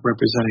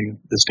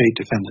representing the state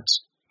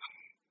defendants.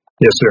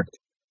 Yes, sir.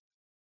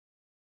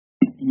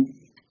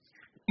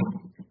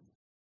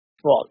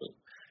 Well,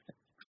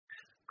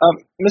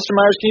 Mr.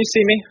 Myers, can you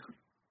see me?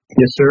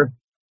 Yes, sir.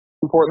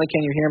 Importantly,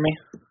 can you hear me?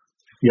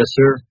 Yes,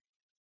 sir.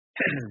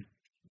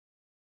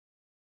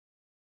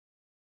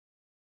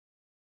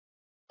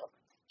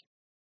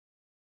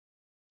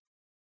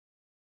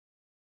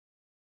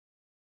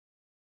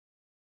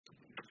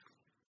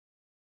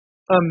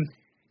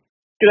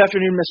 Good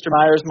afternoon, Mr.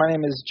 Myers. My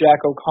name is Jack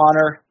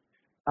O'Connor.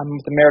 I'm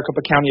with the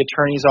Maricopa County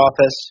Attorney's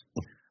Office.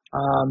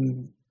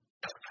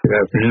 Good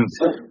afternoon.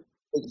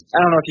 I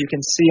don't know if you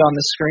can see on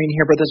the screen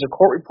here, but there's a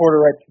court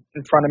reporter right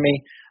in front of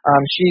me.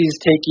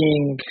 She's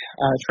taking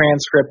a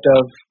transcript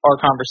of our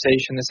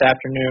conversation this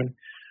afternoon.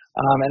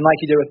 And like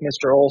you did with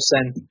Mr.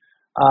 Olson,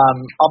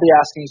 I'll be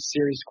asking you a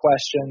series of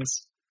questions.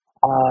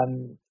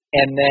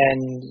 And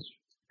then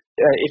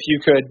if you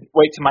could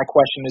wait till my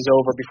question is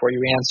over before you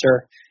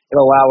answer,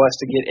 it'll allow us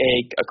to get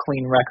a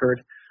clean record,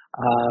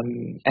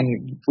 and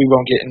we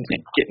won't get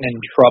in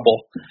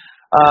trouble.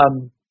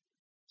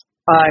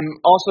 I'm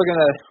also going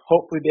to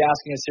hopefully be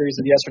asking a series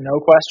of yes or no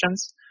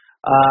questions.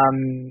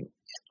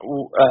 So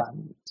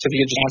if you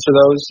could just answer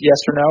those yes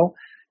or no.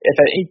 If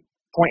at any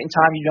point in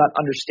time you do not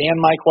understand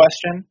my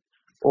question,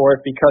 or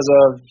if because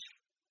of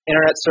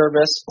internet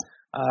service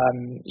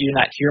you do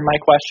not hear my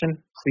question,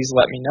 please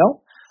let me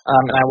know,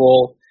 and I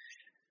will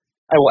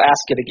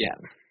ask it again.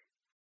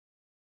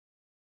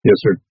 Yes,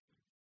 sir.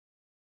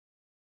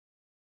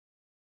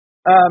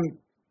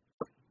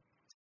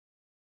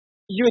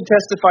 You had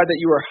testified that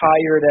you were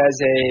hired as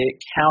a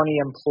county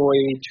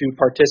employee to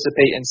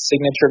participate in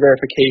signature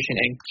verification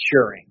and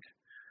curing.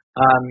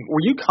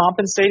 Were you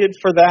compensated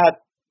for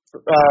that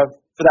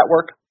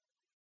work?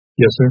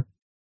 Yes, sir.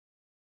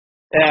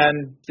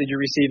 And did you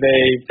receive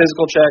a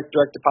physical check,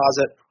 direct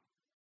deposit?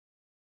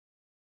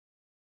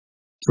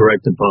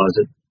 Direct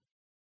deposit.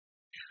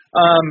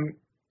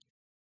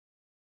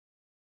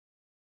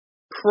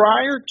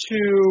 Prior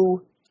to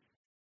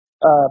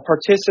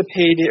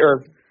participating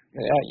or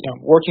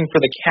working for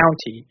the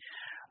county,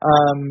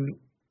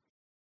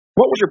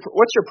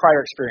 what's your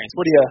prior experience?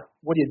 What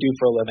do you do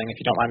for a living, if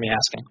you don't mind me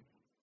asking?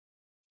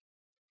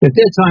 At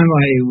that time,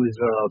 I was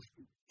a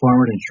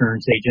farmer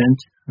insurance agent.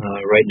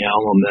 Right now,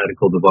 I'm a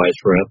medical device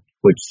rep,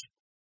 which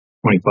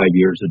 25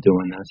 years of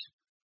doing this.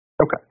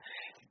 Okay.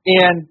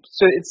 And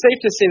so it's safe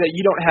to say that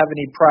you don't have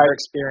any prior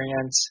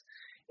experience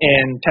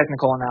in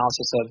technical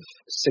analysis of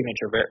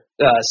signatures.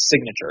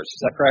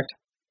 Is that correct?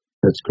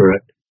 That's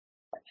correct.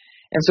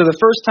 And so the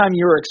first time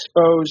you were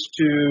exposed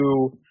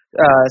to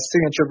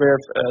signature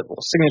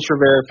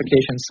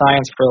verification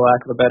science, for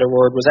lack of a better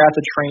word, was at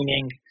the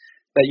training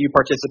that you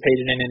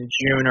participated in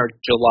June or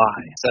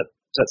July. Is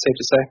that safe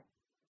to say?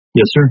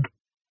 Yes, sir.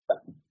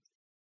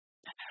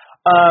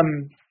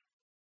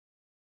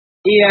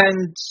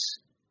 And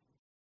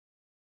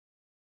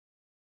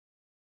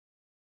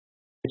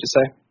safe to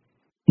say?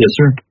 Yes,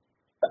 sir.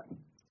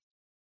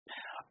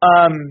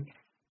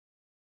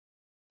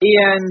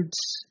 And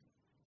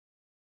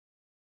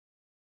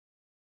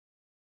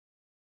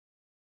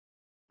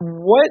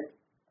what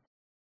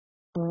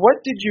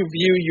did you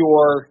view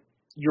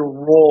your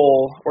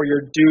role or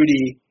your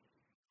duty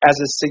as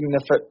a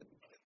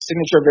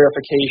signature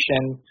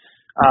verification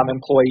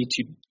employee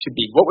to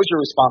be? What was your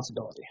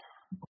responsibility?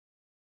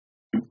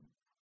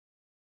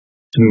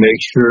 to make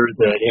sure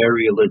that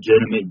every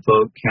legitimate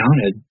vote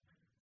counted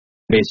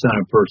based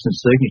on a person's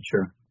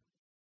signature.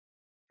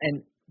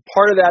 And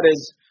part of that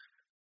is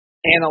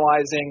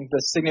analyzing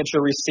the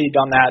signature received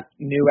on that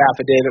new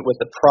affidavit with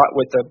the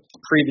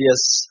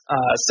previous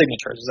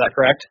signatures. Is that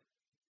correct?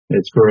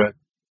 That's correct.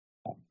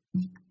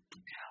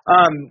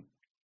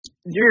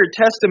 Your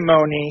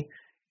testimony,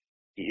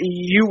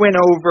 you went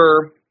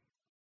over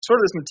sort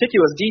of this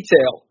meticulous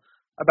detail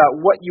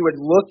about what you would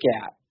look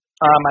at.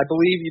 I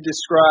believe you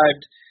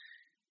described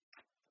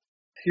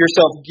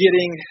yourself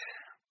getting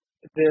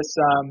this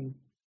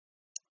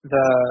the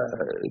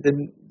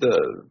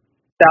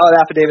ballot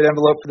affidavit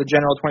envelope for the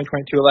general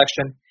 2022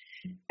 election,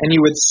 and you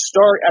would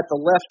start at the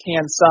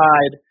left-hand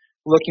side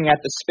looking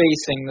at the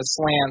spacing, the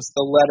slants,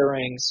 the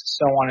letterings,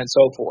 so on and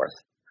so forth.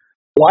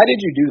 Why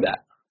did you do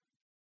that?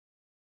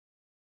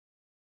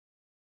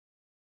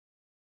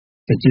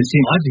 It just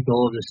seemed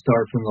logical to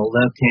start from the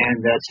left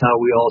hand. That's how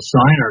we all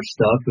sign our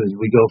stuff, is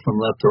we go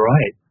from left to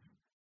right.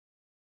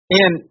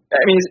 And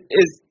I mean,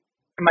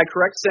 am I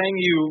correct saying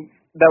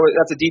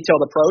that's a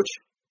detailed approach?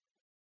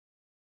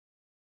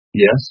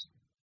 Yes.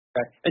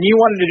 Okay. And you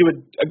wanted to do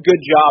a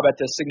good job at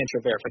the signature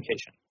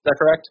verification. Is that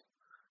correct?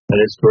 That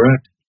is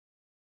correct.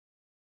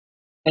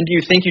 And do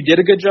you think you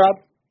did a good job?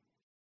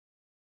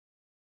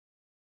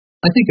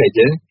 I think I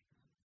did.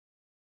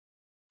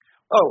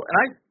 Oh,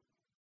 and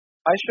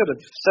I should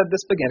have said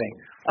this beginning.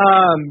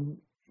 On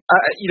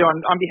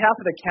behalf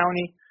of the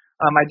county,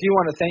 I do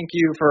want to thank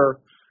you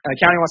the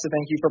county wants to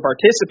thank you for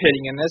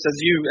participating in this. As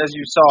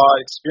you saw,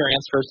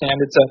 experience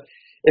firsthand,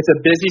 it's a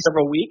busy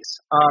several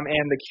weeks,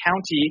 and the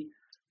county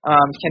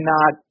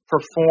cannot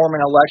perform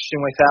an election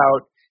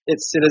without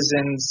its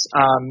citizens.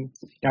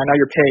 I know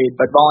you're paid,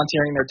 but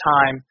volunteering their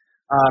time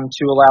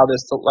to allow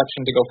this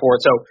election to go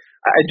forward. So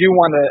I do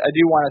want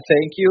to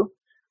thank you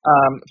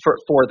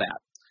for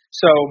that.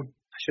 So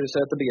I should have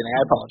said at the beginning.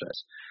 I apologize.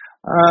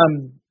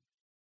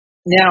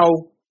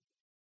 Now,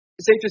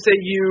 it's safe to say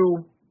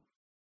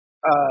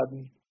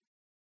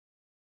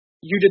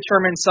you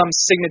determined some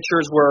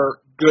signatures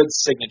were good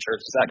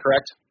signatures. Is that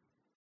correct?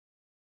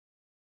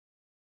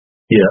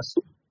 Yes.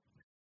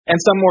 And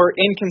some were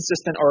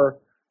inconsistent or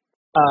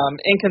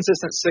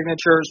inconsistent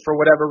signatures for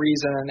whatever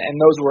reason, and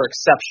those were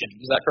exceptions.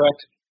 Is that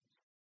correct?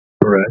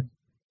 Correct.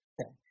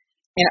 Okay.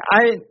 And I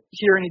didn't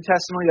hear any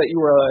testimony that you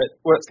were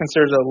what's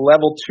considered a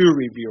level 2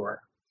 reviewer,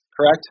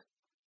 correct?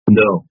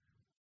 No.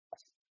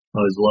 I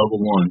was level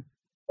 1.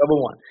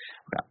 Level 1.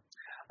 Okay.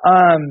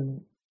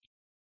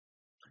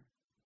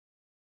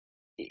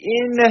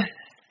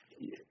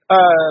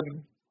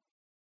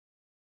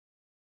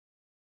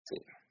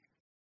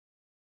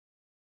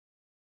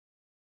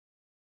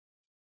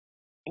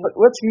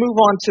 Let's move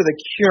on to the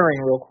curing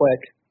real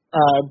quick,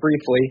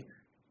 briefly.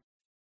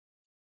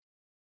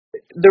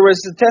 There was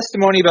a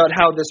testimony about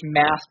how this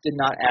math did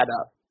not add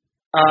up.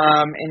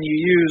 And you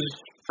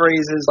used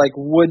phrases like I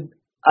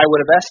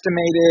would have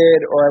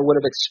estimated, or I would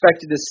have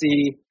expected to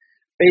see,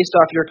 based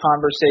off your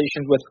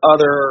conversations with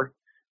other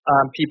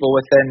people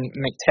within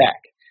McTech.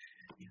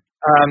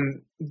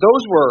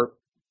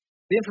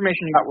 The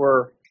information you got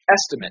were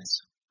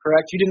estimates,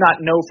 correct? You did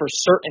not know for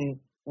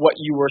certain what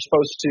you were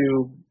supposed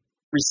to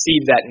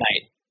receive that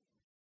night.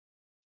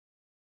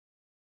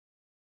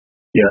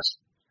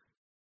 Yes.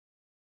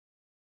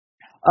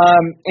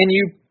 And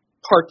you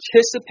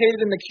participated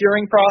in the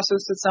curing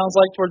process, it sounds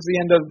like, towards the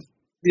end of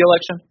the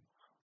election?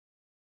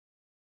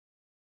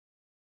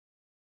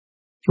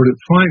 For the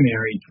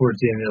primary, towards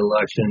the end of the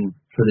election,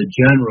 for the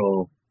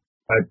general,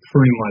 I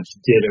pretty much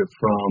did it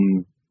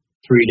from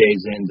 3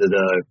 days into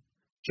the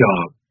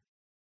job.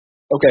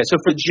 Okay, so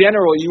for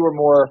general, you were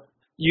more,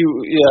 I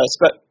don't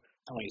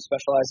know, you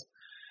specialize.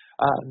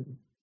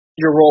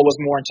 Your role was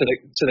more into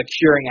the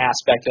curing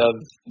aspect of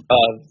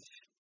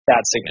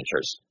bad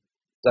signatures.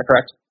 Is that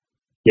correct?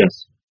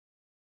 Yes.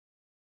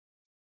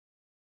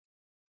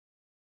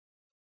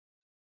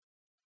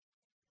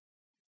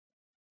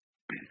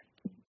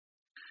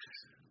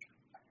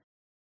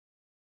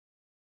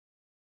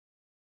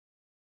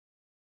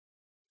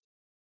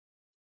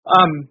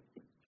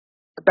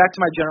 Back to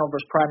my general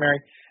versus primary.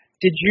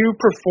 Did you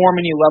perform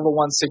any level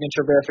 1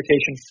 signature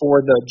verification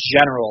for the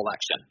general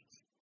election?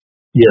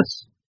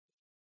 Yes.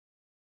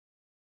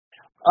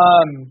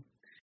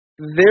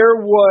 There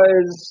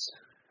was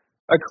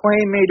a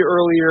claim made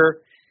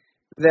earlier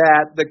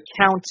that the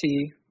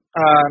county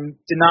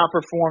did not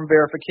perform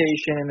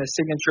verification and the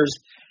signatures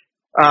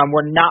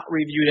were not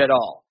reviewed at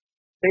all.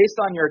 Based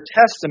on your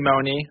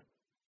testimony,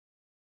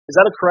 is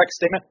that a correct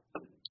statement?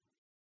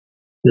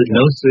 That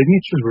no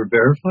signatures were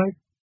verified?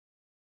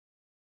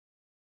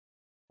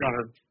 On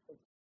an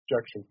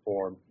objection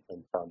form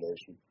and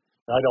foundation.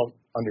 I don't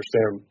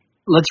understand.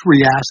 Let's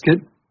re-ask it.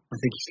 I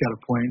think he's got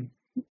a point.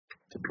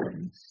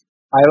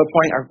 I have a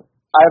point,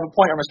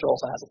 or Mr.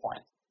 Olson has a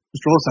point.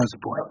 Mr. Olson has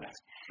a point. Okay.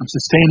 I'm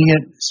sustaining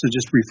it, so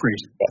just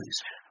rephrase it, please.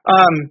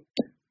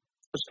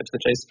 Let's get to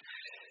the chase.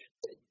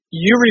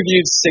 You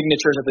reviewed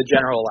signatures at the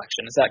general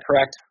election. Is that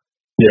correct?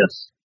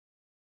 Yes.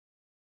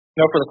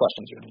 No further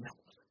questions.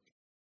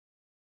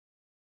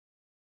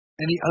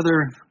 Any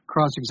other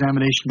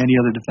cross-examination? Any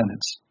other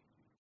defendants?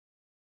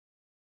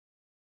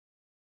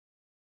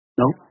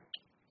 Nope.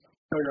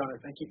 No, Your Honor.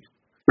 Thank you.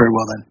 Very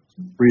well then.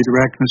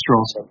 Redirect, Mr.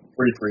 Olson.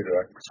 Brief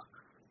redirect.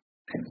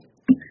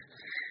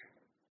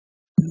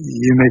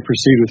 You may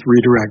proceed with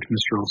redirect,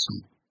 Mr.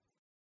 Olson.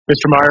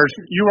 Mr. Myers,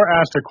 you were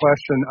asked a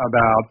question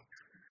about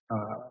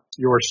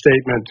your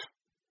statement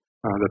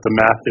that the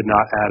math did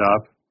not add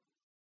up,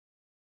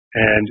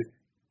 and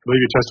I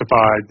believe you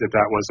testified that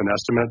that was an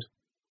estimate.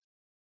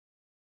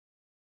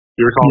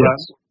 Do you recall that?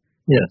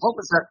 Yes.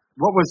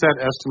 What was that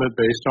estimate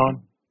based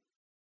on?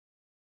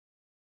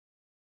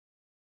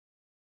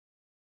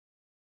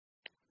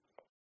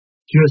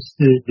 Just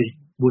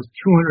was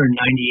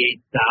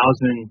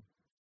 298,000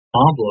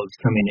 envelopes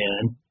coming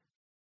in,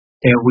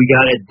 and we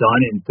got it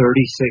done in 36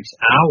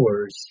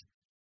 hours.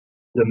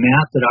 The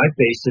math that I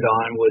based it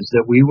on was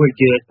that we would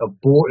get a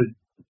board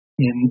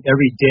in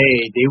every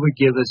day. They would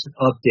give us an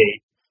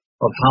update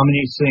of how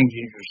many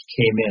signatures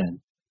came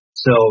in.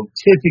 So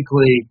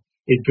typically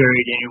it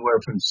varied anywhere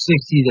from 60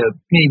 to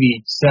maybe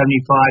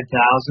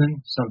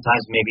 75,000,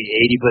 sometimes maybe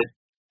 80, but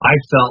I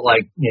felt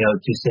like,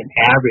 just an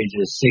average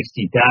of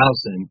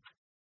 60,000.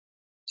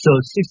 So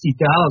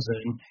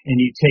 60,000, and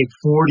you take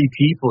 40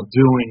 people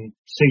doing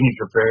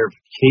signature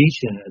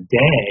verification a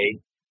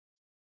day,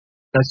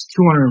 that's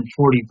 240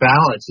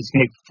 ballots. It's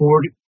going to take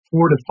 4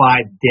 to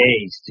 5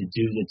 days to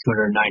do the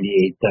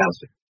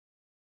 298,000.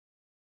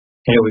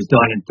 And it was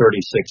done in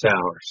 36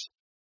 hours.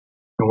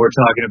 And we're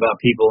talking about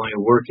people only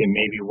working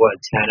maybe, 10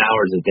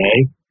 hours a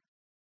day?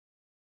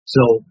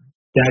 So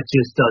that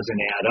just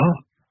doesn't add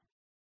up.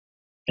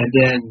 And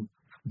then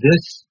the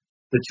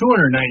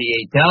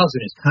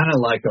 298,000 is kind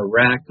of like a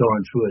rat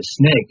going through a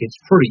snake. It's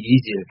pretty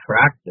easy to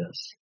track this.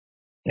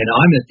 And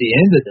I'm at the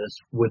end of this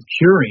with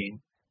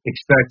curing,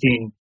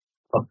 expecting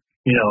a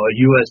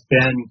U.S.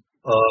 bank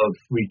of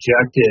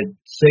rejected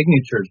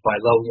signatures by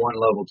level 1,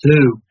 level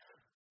 2,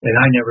 and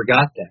I never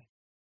got that.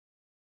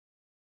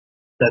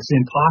 That's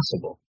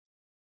impossible.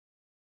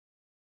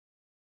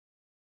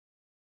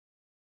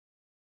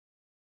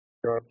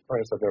 I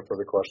just have no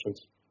further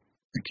questions.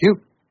 Thank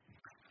you.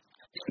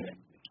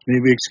 May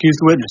we excuse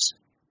the witness?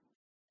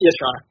 Yes,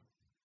 Your Honor.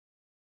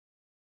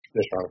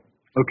 Yes, Your Honor.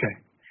 Okay.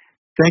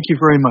 Thank you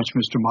very much,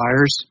 Mr.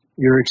 Myers.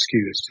 You're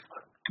excused.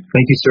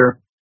 Thank you, sir.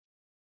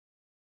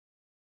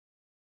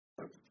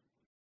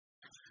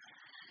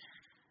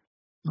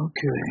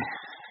 Okay.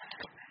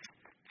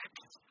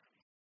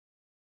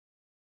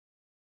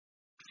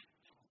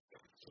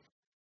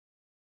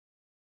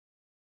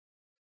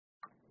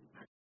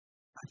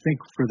 I think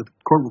for the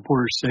court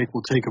reporter's sake,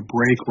 we'll take a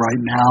break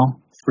right now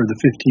for the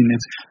 15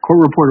 minutes.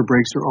 Court reporter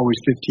breaks are always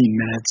 15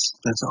 minutes.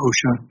 That's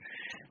OSHA.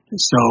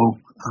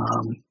 So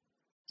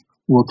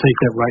we'll take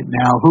that right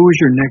now. Who is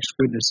your next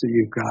witness that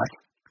you've got?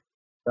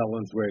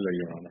 Valenzuela,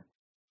 Your Honor.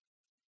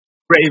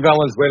 Ray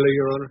Valenzuela,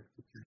 Your Honor.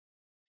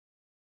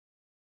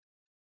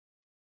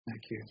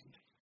 Thank you.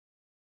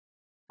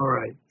 All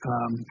right.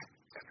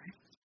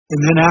 And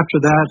then after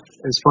that,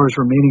 as far as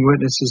remaining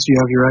witnesses, you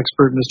have your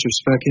expert, Mr.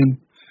 Specken,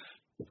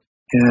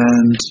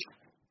 and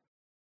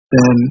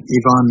then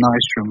Yvonne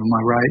Nystrom. Am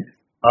I right?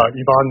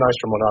 Yvonne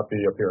Nystrom will not be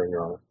appearing,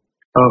 Your Honor.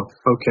 Oh,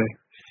 okay.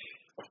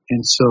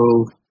 And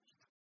so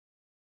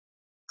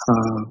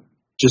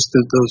just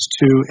those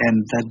two, and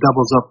that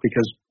doubles up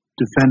because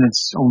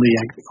defendants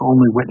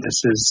only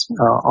witnesses,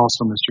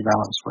 also Mr.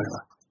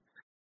 Valenzuela.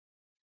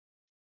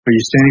 Are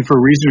you standing for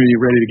a reason, or are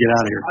you ready to get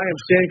out of here? I am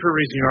standing for a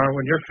reason, Your Honor.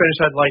 When you're finished,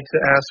 I'd like to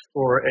ask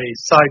for a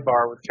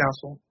sidebar with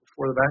counsel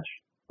before the bench,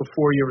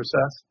 before you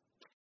recess.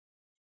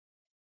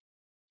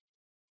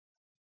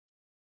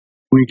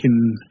 We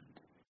can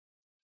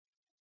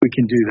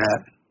do that.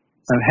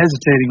 I'm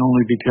hesitating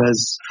only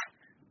because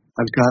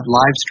I've got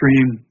live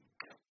stream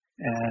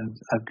and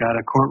I've got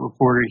a court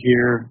reporter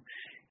here,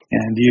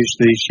 and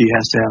usually she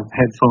has to have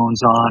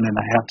headphones on, and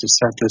I have to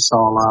set this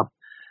all up.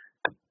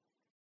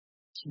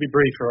 To be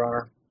brief, Your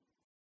Honor.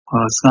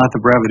 Well, it's not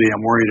the brevity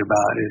I'm worried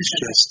about.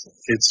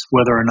 It's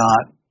whether or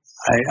not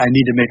I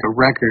need to make a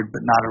record,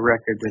 but not a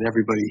record that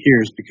everybody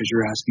hears because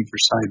you're asking for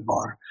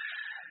sidebar.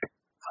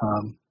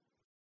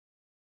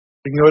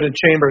 You can go to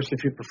chambers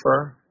if you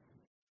prefer.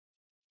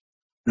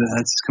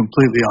 That's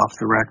completely off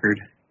the record,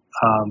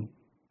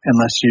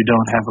 unless you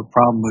don't have a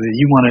problem with it.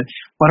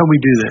 Why don't we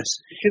do this?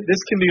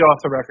 This can be off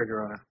the record,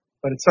 Your Honor,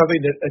 but it's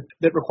something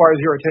that requires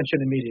your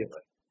attention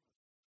immediately.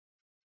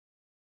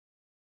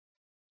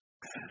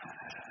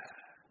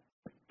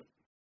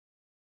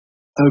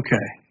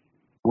 Okay.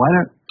 Why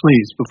don't,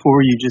 please,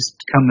 before you just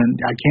come in,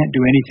 I can't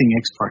do anything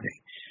ex parte.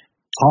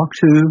 Talk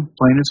to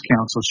plaintiff's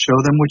counsel, show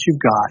them what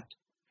you've got,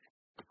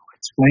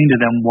 explain to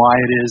them why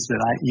it is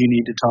that you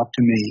need to talk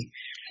to me,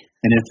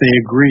 and if they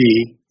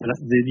agree,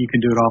 then you can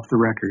do it off the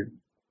record.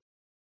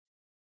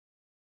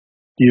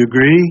 Do you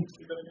agree?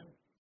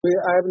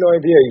 I have no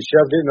idea. You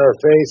shoved it in our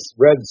face,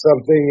 read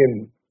something,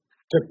 and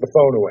took the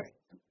phone away.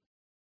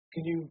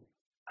 Can you...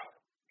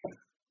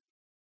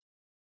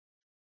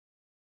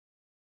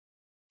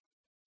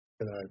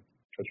 Can I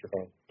touch your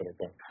phone?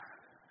 Okay.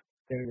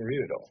 Can't even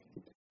read it all.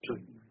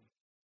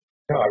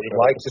 No, I would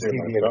like to see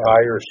the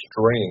entire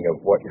string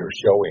of what you're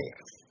showing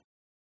us.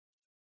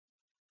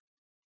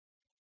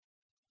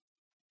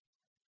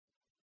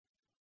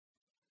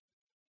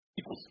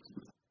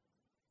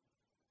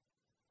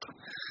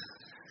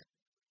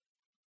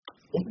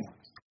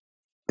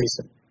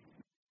 Lisa,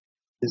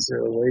 is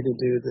there a way to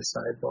do the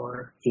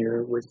sidebar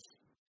here with?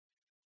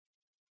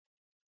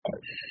 I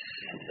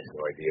have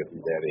no idea who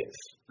that is.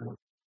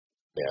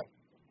 Yeah.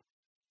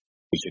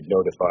 We should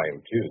notify him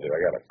too that I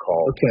got a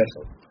call. Okay.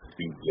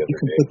 The other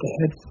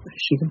day.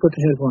 She can put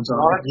the headphones on.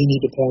 You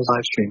need to pause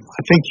live stream.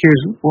 I think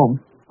here's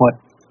what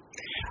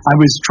I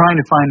was trying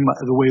to find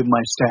the way with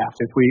my staff.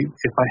 If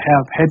I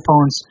have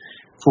headphones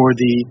for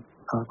the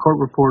court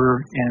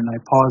reporter and I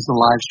pause the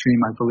live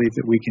stream, I believe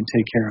that we can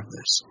take care of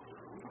this.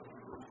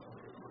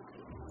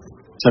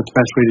 Is that the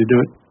best way to do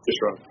it? Yes,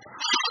 Ron.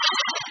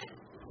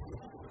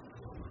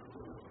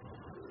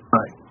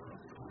 Right.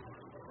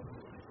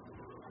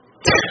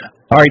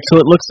 All right, so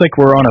it looks like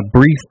we're on a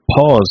brief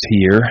pause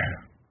here.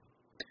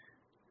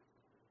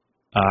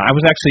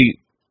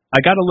 I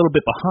got a little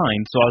bit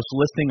behind, so I was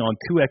listening on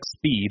 2x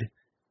speed,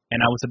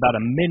 and I was about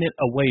a minute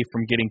away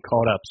from getting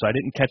caught up, so I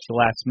didn't catch the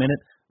last minute.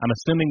 I'm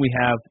assuming we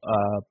have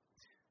a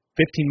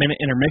 15-minute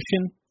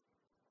intermission.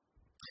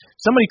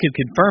 Somebody could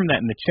confirm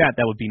that in the chat,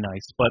 that would be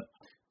nice. But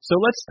so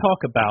let's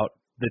talk about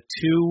the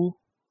two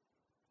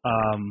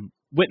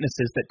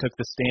witnesses that took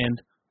the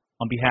stand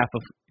on behalf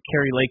of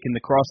Kari Lake in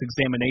the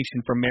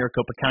cross-examination from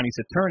Maricopa County's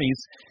attorneys.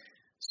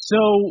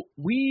 So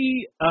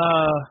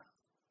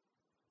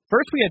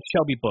first we had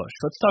Shelby Bush.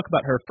 Let's talk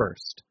about her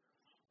first.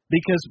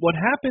 Because what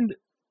happened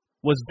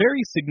was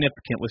very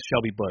significant with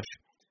Shelby Bush.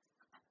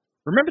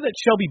 Remember that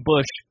Shelby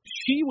Bush,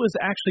 she was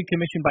actually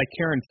commissioned by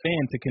Karen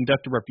Fan to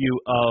conduct a review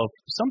of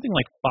something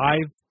like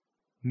 5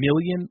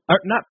 million,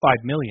 or not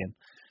 5 million,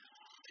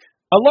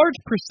 a large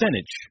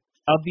percentage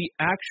of the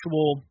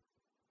actual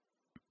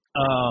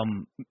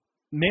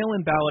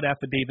mail-in ballot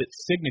affidavit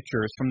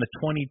signatures from the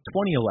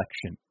 2020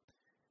 election.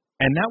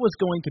 And that was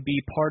going to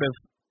be part of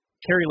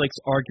Kari Lake's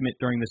argument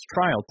during this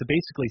trial to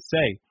basically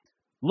say,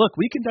 look,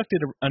 we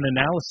conducted an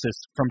analysis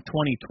from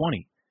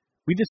 2020.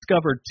 We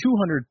discovered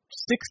 260,000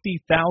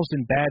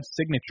 bad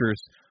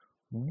signatures,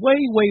 way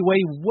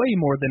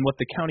more than what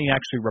the county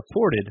actually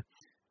reported.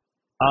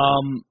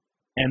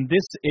 And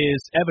this is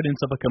evidence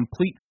of a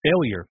complete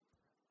failure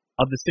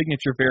of the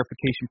signature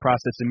verification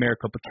process in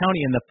Maricopa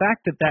County. And the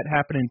fact that that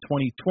happened in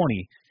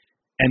 2020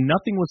 and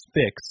nothing was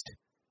fixed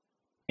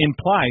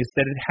implies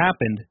that it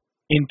happened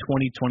in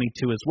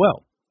 2022 as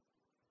well.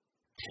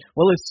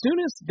 Well, as soon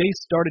as they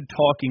started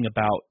talking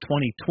about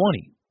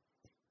 2020,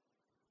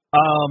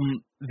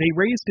 they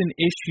raised an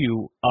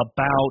issue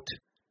about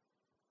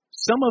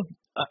some of,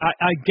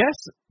 I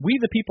guess, We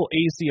the People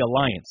AZ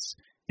Alliance,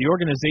 the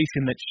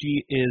organization that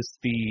she is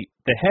the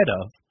head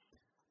of,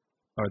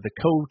 or the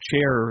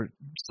co-chair or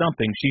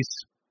something.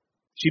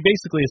 She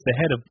basically is the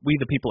head of We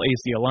the People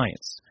AZ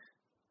Alliance.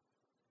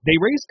 They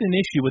raised an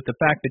issue with the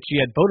fact that she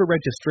had voter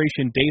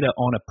registration data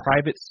on a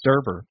private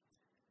server,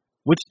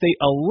 which they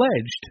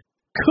alleged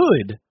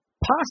could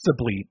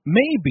possibly,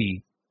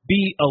 maybe,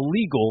 be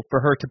illegal for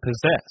her to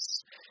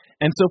possess.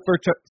 And so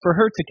for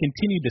her to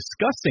continue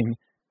discussing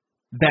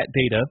that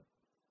data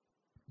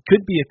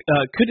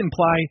could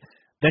imply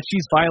that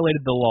she's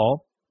violated the law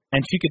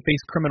and she could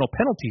face criminal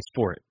penalties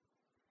for it.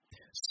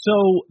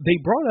 So they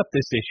brought up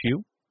this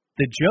issue.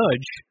 The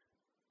judge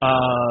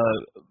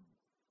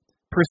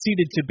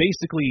proceeded to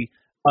basically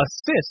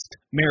assist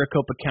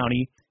Maricopa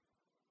County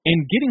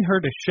in getting her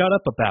to shut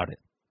up about it.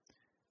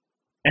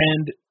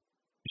 And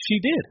she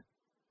did.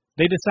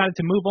 They decided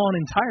to move on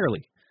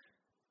entirely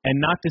and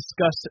not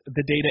discuss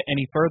the data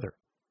any further.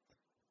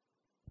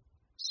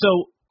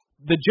 So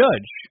the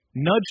judge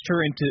nudged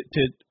her into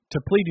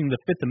pleading the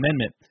Fifth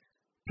Amendment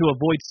to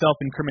avoid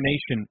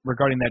self-incrimination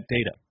regarding that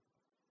data.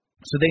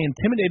 So they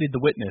intimidated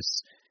the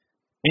witness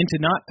into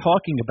not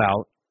talking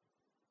about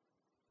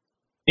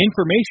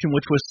information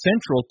which was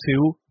central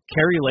to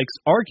Kari Lake's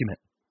argument.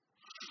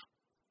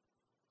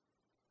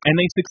 And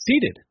they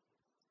succeeded.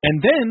 And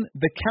then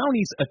the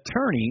county's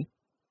attorney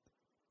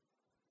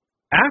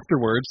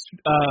afterwards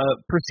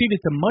proceeded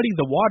to muddy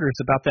the waters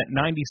about that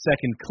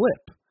 90-second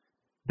clip,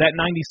 that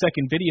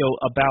 90-second video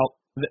about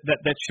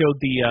that showed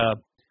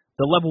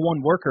the level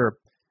 1 worker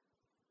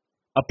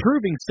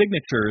approving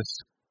signatures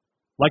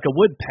like a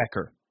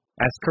woodpecker,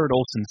 as Kurt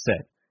Olson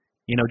said.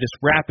 You know, just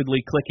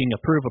rapidly clicking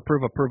approve.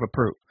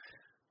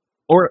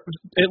 Or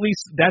at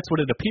least that's what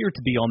it appeared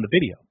to be on the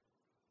video.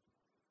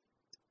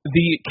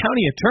 The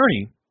county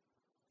attorney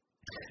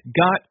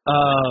got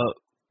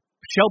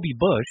Shelby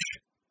Bush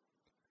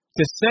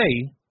to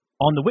say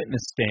on the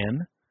witness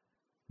stand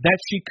that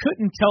she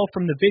couldn't tell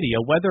from the video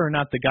whether or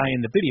not the guy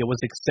in the video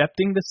was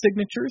accepting the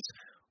signatures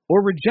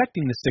or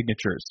rejecting the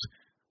signatures,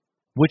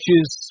 which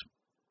is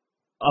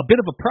a bit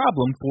of a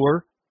problem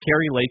for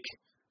Kari Lake's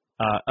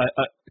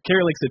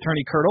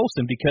attorney, Kurt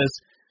Olson, because,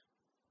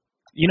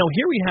 you know,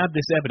 here we have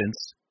this evidence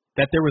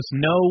that there was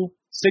no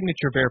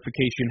signature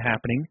verification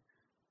happening.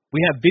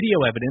 We have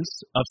video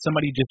evidence of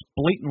somebody just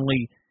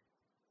blatantly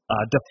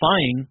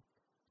defying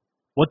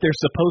what they're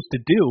supposed to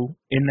do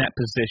in that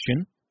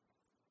position.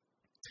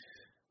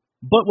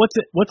 But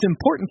what's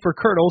important for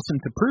Kurt Olson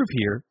to prove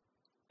here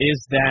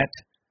is that,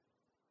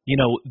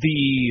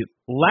 the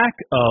lack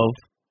of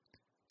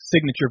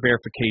signature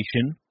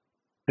verification,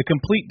 the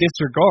complete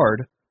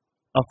disregard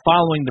of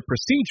following the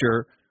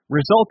procedure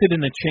resulted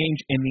in a change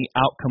in the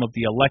outcome of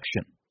the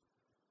election.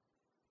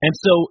 And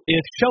so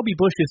if Shelby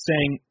Bush is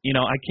saying,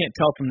 I can't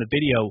tell from the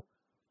video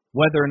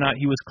whether or not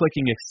he was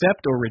clicking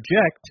accept or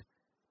reject,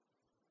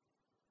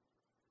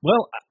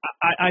 well,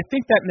 I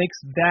think that makes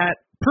that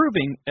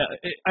proving,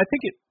 I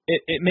think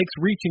it makes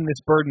reaching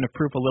this burden of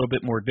proof a little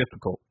bit more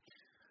difficult.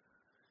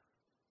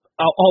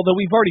 Although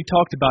we've already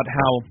talked about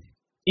how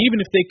even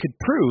if they could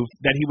prove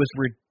that he was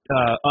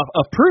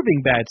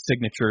approving bad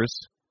signatures,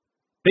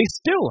 they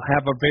still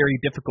have a very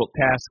difficult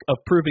task of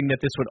proving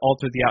that this would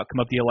alter the outcome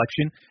of the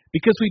election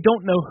because we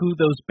don't know who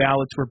those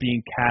ballots were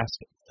being cast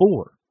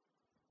for.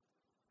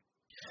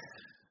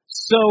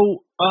 So,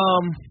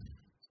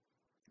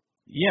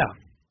 yeah.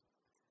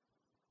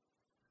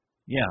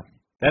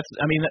 That's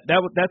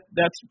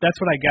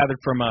what I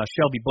gathered from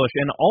Shelby Bush,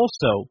 and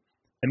also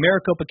the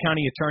Maricopa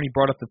County attorney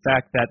brought up the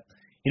fact that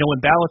when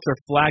ballots are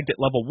flagged at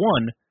level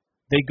 1,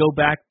 they go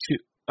to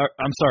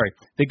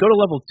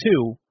level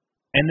 2.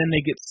 And then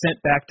they get sent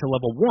back to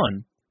level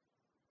 1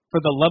 for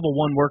the level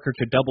 1 worker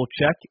to double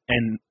check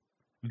and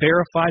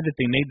verify that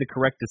they made the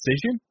correct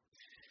decision.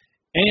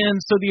 And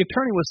so the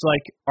attorney was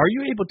like, are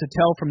you able to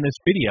tell from this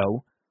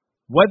video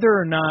whether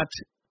or not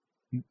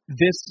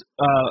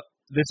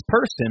this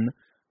person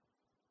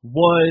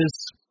was,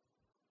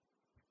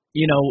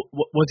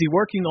 was he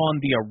working on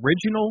the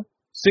original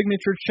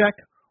signature check,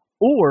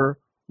 or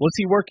was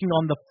he working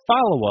on the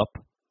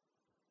follow-up,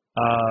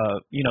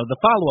 the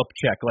follow-up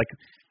check? Like,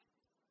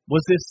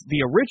 was this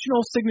the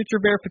original signature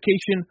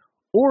verification,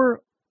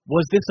 or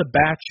was this a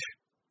batch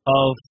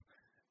of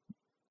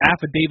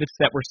affidavits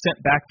that were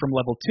sent back from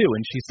level 2?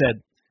 And she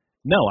said,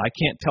 no, I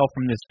can't tell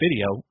from this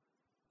video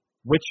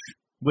which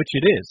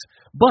it is.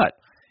 But,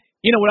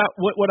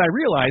 what I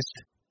realized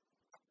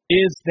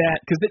is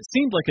that, because it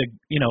seemed like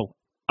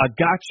a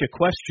gotcha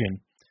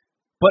question,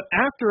 but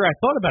after I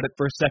thought about it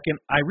for a second,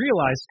 I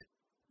realized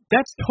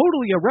that's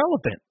totally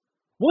irrelevant.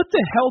 What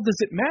the hell does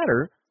it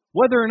matter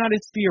whether or not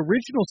it's the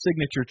original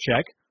signature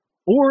check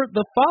or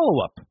the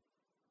follow-up?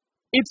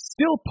 It's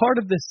still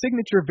part of the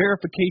signature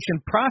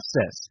verification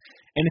process.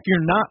 And if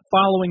you're not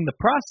following the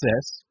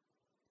process,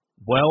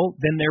 well,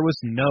 then there was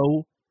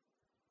no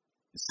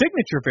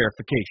signature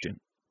verification.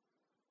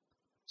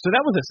 So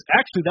that was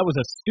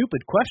a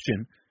stupid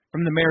question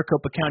from the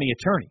Maricopa County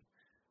attorney.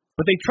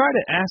 But they try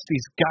to ask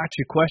these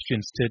gotcha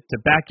questions to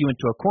back you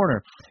into a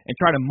corner and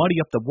try to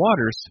muddy up the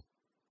waters.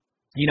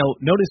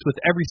 Notice with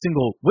every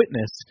single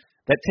witness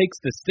that takes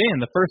the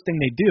stand, the first thing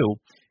they do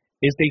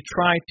is they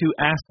try to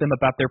ask them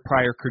about their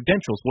prior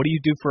credentials. What do you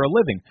do for a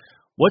living?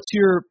 What's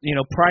your,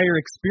 prior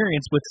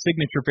experience with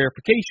signature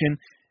verification?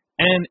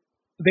 And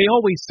they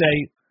always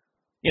say,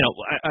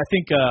 I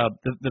think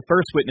the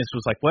first witness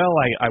was like, well,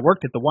 I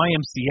worked at the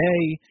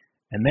YMCA,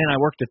 and then I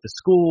worked at the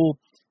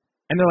school.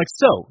 And they're like,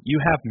 so you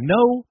have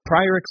no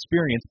prior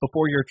experience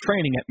before your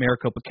training at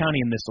Maricopa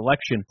County in this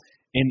election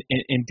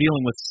in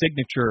dealing with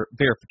signature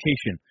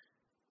verification.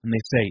 And they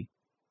say,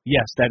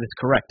 yes, that is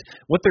correct.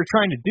 What they're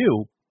trying to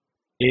do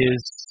is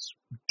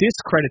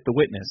discredit the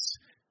witness,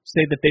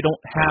 say that they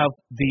don't have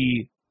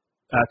the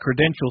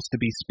credentials to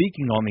be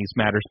speaking on these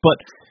matters. But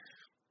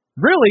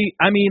really,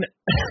 I mean,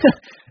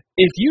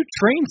 if you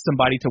train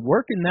somebody to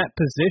work in that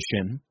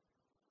position,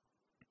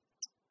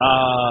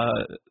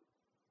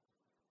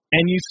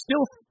 and you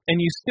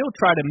still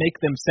try to make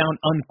them sound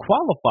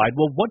unqualified,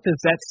 well, what does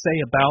that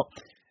say about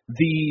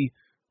the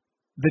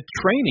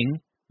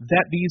training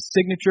that these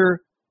signature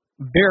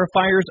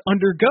verifiers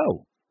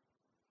undergo?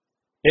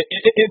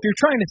 If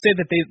you're trying to say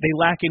that they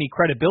lack any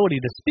credibility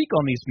to speak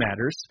on these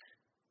matters,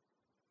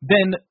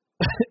 then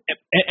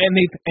and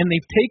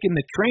they've taken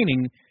the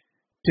training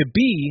to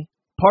be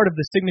part of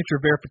the signature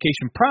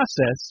verification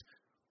process,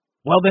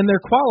 well, then they're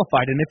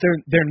qualified. And if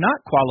they're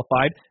not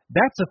qualified,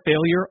 that's a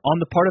failure on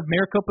the part of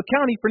Maricopa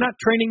County for not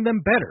training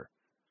them better.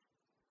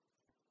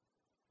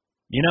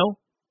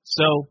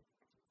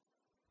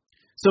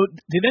 So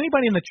did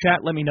anybody in the chat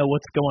let me know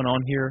what's going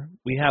on here?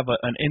 We have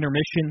an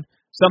intermission.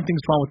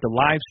 Something's wrong with the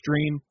live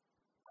stream.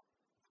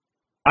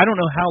 I don't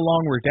know how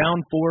long we're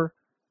down for.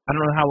 I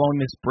don't know how long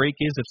this break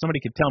is. If somebody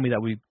could tell me, that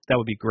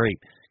would be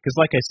great. Because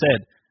like I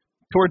said,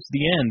 towards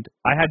the end,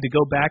 I had to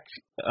go back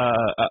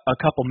a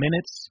couple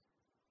minutes,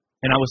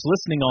 and I was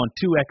listening on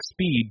 2x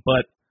speed.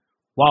 But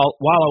while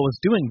I was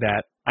doing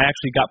that, I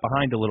actually got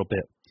behind a little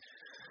bit.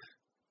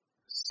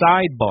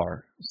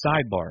 Sidebar.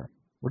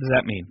 What does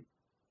that mean?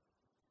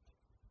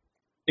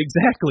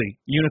 Exactly,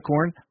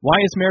 Unicorn. Why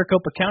is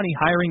Maricopa County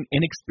hiring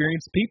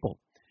inexperienced people?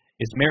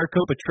 Is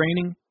Maricopa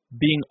training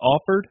being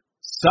offered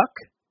suck?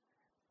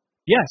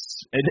 Yes,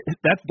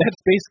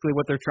 that's basically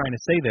what they're trying to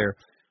say there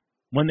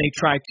when they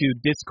try to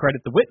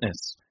discredit the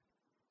witness.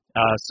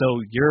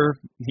 So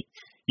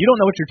you don't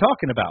know what you're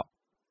talking about.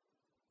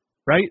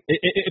 right?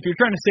 If you're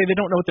trying to say they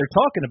don't know what they're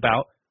talking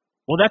about,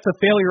 well, that's a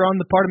failure on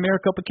the part of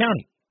Maricopa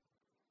County.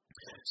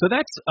 So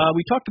that's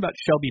we talked about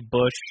Shelby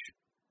Bush.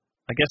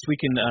 I guess we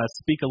can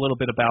speak a little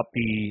bit about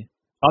the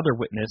other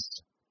witness.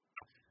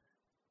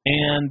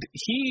 And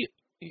he,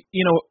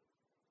 you know,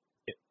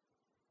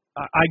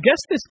 I guess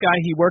this guy,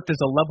 he worked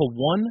as a level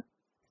 1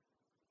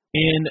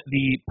 in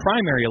the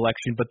primary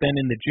election, but then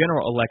in the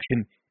general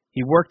election,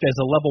 he worked as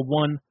a level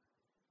 1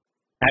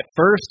 at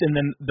first, and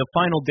then the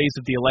final days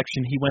of the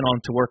election, he went on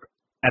to work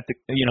at the,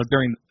 you know,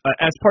 during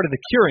as part of the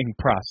curing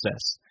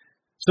process.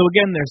 So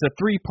again, there's a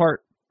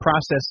 3-part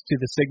process to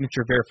the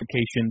signature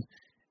verification,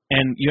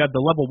 and you have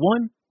the level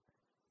 1,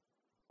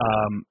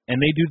 and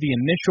they do the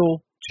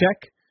initial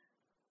check.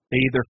 They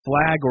either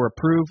flag or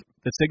approve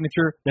the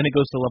signature. Then it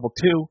goes to level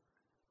 2.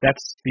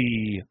 That's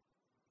the,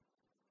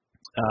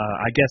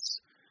 I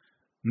guess,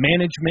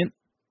 management,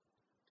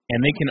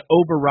 and they can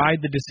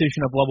override the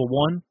decision of level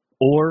 1,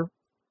 or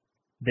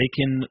they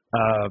can,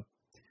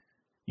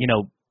 you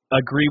know,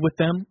 agree with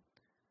them.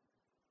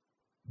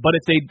 But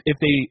if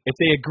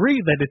they agree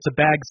that it's a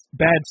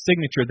bad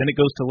signature, then it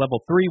goes to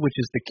level 3, which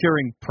is the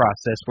curing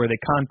process, where they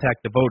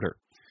contact the voter.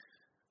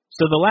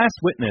 So the last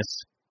witness,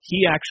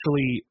 he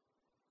actually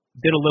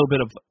did a little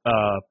bit of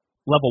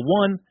level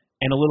 1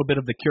 and a little bit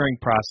of the curing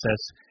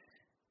process,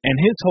 and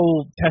his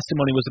whole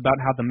testimony was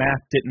about how the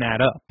math didn't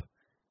add up.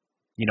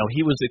 You know,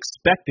 he was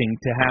expecting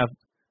to have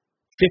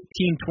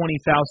 20,000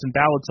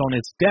 ballots on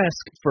his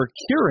desk for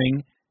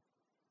curing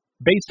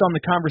based on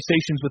the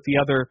conversations with the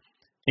other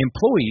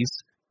employees,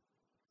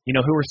 you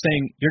know, who were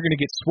saying, you're going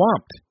to get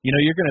swamped. You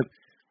know, you're going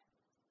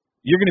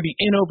to be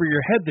in over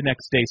your head the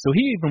next day. So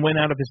he even went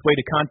out of his way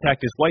to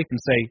contact his wife and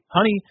say,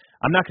 honey,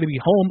 I'm not going to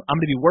be home. I'm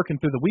going to be working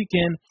through the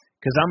weekend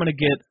because I'm going to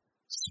get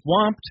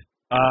swamped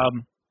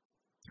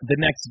the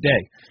next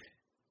day.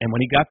 And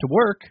when he got to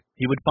work,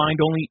 he would find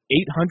only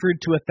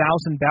 800 to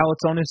 1,000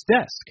 ballots on his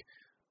desk,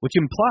 which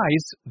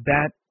implies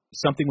that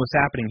something was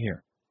happening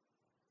here.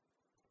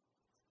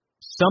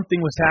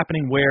 Something was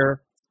happening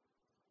where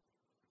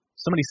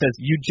somebody says,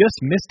 you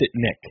just missed it,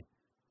 Nick.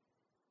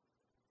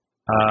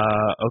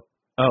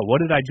 Oh, what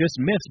did I just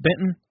miss,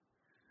 Benton?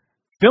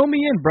 Fill me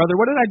in, brother.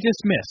 What did I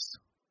just miss?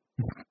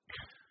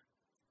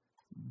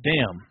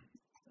 Damn.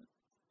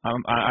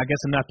 I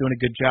guess I'm not doing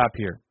a good job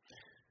here.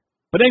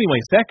 But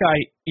anyways, that guy,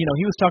 you know,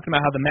 he was talking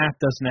about how the math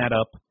doesn't add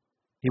up.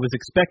 He was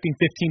expecting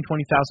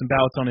 20,000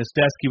 ballots on his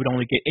desk. He would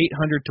only get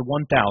 800 to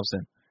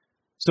 1,000.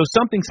 So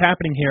something's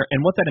happening here,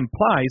 and what that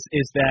implies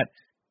is that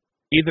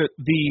either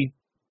the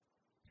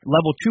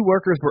level 2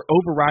 workers were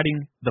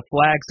overriding the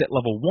flags at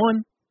level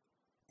 1,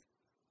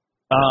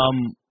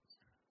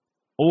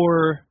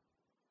 or,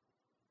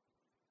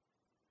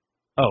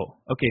 oh,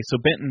 okay, so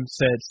Benton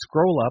said,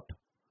 scroll up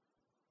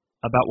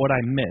about what I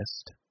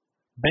missed.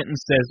 Benton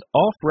says,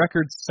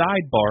 off-record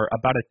sidebar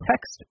about a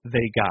text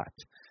they got.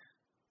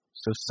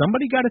 So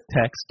somebody got a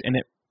text, and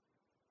it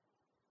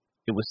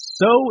was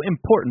so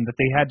important that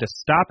they had to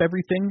stop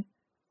everything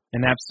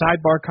and have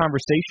sidebar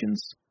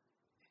conversations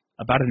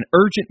about an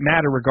urgent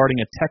matter regarding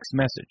a text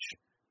message.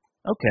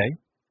 Okay.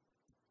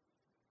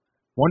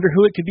 Wonder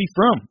who it could be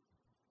from.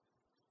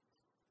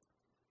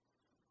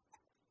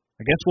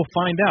 I guess we'll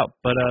find out,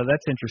 but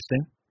that's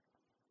interesting.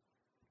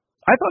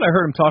 I thought I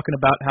heard him talking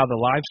about how the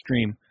live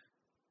stream,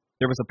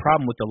 there was a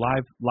problem with the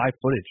live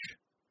footage.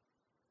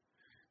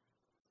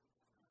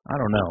 I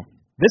don't know.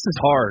 This is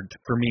hard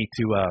for me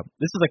to,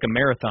 this is like a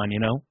marathon, you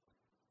know,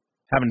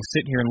 having to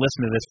sit here and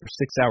listen to this for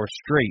 6 hours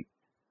straight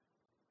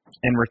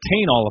and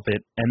retain all of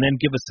it and then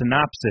give a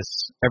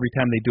synopsis every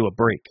time they do a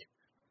break.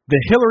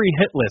 The Hillary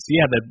hit list.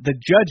 Yeah, the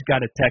judge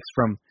got a text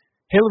from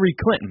Hillary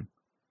Clinton.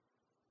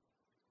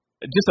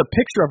 Just a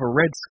picture of a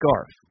red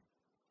scarf.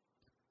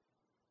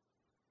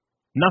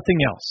 Nothing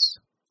else.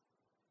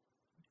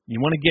 You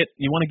want to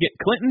get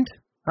Clintoned?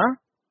 Huh?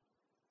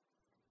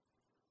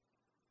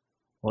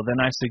 Well,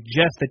 then I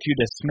suggest that you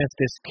dismiss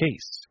this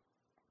case.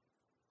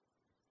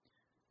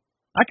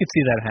 I could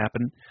see that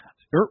happen.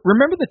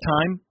 Remember the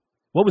time,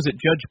 what was it,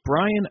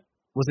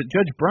 was it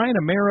Judge Brian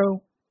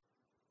Amaro?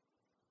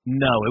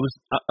 No, it was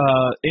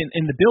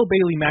in the Bill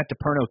Bailey Matt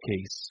DePerno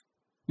case.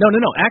 No,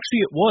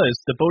 actually it was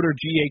the voter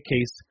GA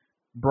case,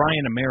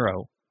 Brian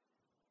Amaro,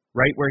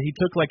 right, where he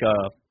took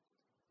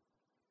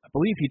I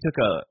believe he took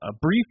a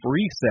brief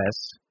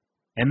recess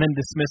and then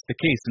dismissed the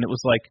case, and it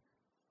was like,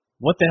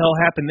 what the hell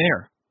happened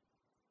there?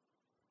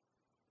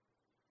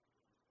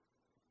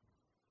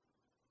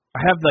 I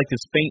have like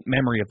this faint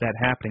memory of that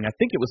happening. I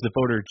think it was the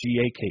voter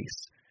GA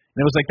case. And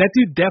it was like, that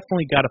dude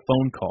definitely got a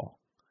phone call.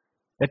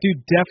 That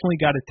dude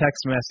definitely got a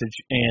text message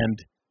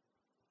and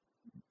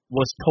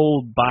was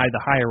told by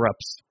the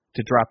higher-ups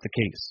to drop the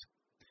case.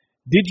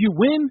 Did you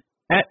win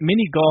at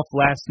mini golf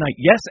last night?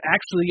 Yes,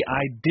 actually,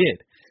 I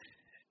did.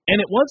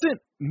 And it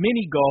wasn't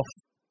mini golf,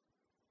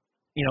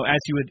 you know, as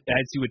you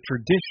would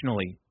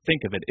traditionally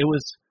think of it. It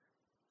was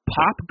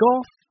pop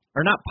golf,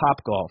 or not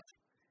pop golf.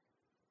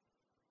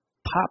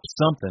 Pop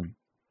something.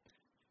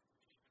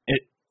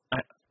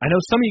 I know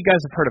some of you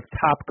guys have heard of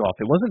Top Golf.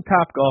 It wasn't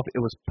Top Golf.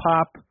 It was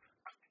Pop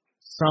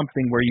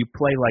something where you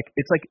play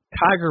it's like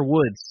Tiger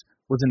Woods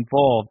was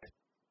involved.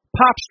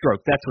 Pop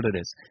Stroke, that's what it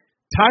is.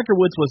 Tiger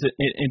Woods was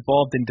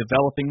involved in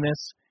developing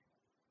this,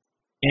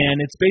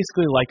 and it's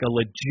basically like a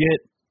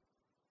legit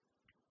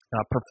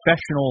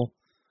professional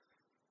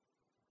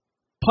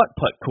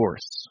putt-putt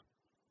course.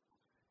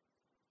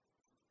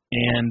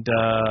 And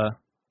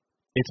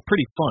it's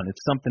pretty fun.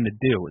 It's something to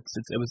do.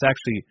 It was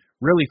actually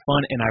really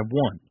fun, and I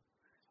won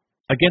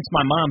against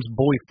my mom's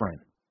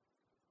boyfriend.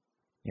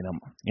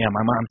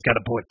 My mom's got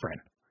a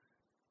boyfriend,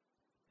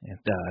 and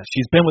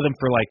she's been with him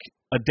for like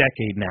a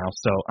decade now,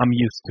 so I'm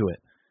used to it.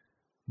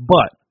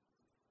 But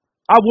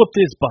I whooped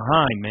his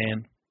behind,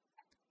 man.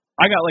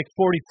 I got like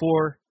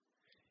 44.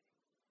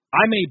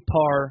 I made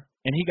par,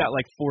 and he got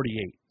like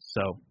 48.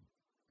 So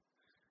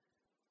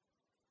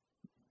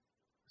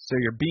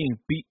you're being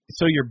beat.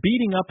 So you're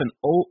beating up an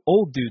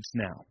old dudes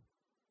now,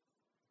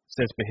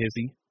 says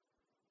Bahizzi.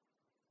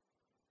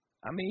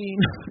 I mean,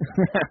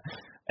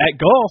 at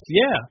golf,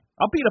 yeah,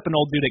 I'll beat up an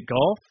old dude at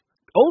golf.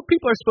 Old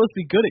people are supposed to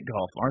be good at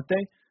golf, aren't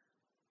they?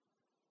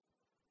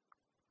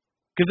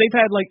 Because he's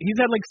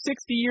had like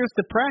 60 years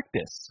to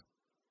practice.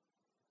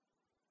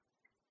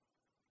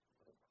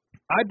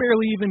 I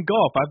barely even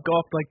golf. I've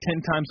golfed like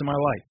 10 times in my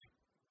life.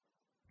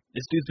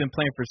 This dude's been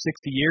playing for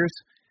 60 years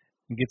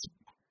and gets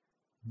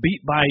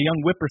beat by a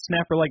young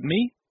whippersnapper like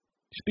me.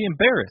 You should be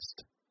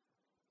embarrassed.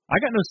 I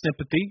got no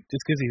sympathy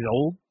just because he's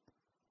old.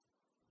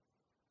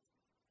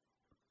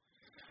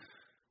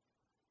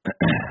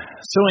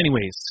 So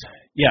anyways,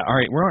 yeah, all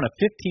right, we're on a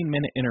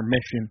 15-minute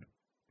intermission.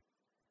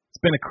 It's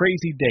been a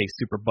crazy day,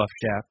 Super Buff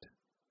Shaft.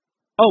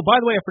 Oh, by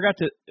the way, I forgot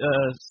to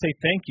say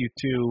thank you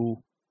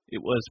to,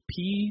 it was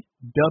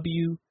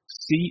PWCFD26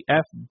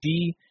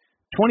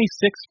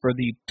 for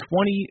the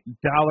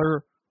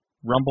 $20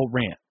 Rumble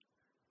Rant.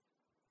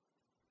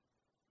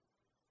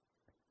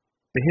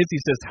 Bahizzi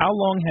says, how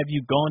long have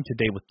you gone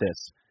today with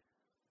this?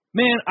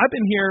 Man, I've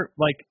been here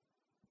like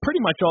pretty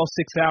much all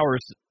 6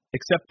 hours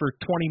except for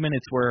 20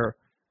 minutes where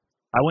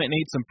I went and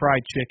ate some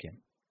fried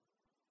chicken.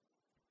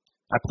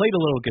 I played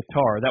a little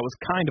guitar. That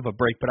was kind of a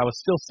break, but I was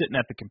still sitting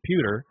at the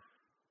computer.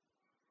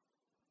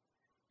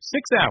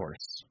 6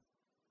 hours.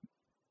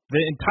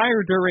 The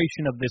entire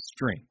duration of this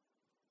stream.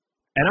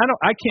 And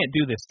I can't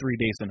do this 3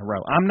 days in a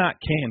row. I'm not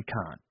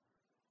CanCon.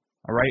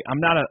 All right? I'm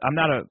not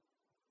an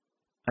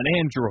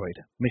Android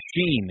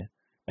machine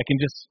that can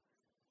just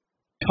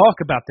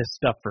talk about this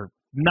stuff for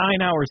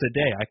 9 hours a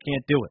day. I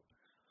can't do it.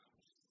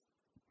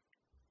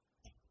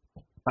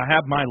 I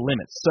have my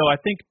limits. So I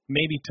think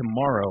maybe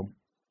tomorrow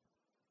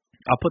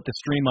I'll put the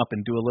stream up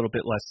and do a little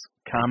bit less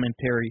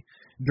commentary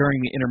during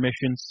the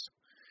intermissions.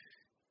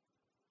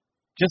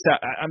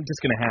 I'm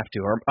just going to have to.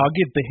 Or I'll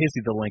give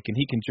Bahizzi the link and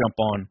he can jump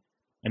on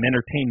and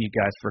entertain you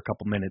guys for a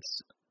couple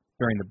minutes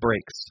during the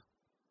breaks.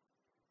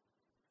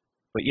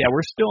 But yeah,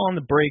 we're still on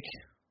the break.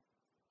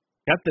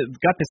 Got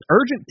this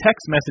urgent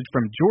text message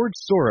from George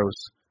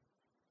Soros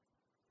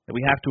that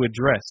we have to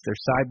address.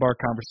 There's sidebar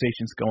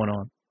conversations going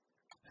on.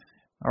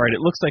 All right,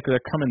 it looks like they're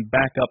coming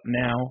back up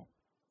now.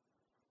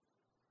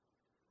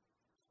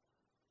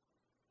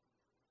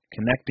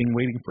 Connecting,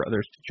 waiting for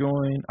others to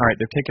join. All right,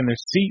 they're taking their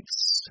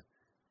seats.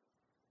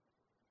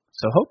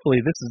 So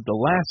hopefully this is the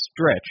last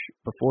stretch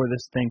before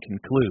this thing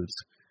concludes,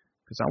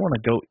 because I want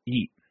to go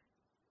eat.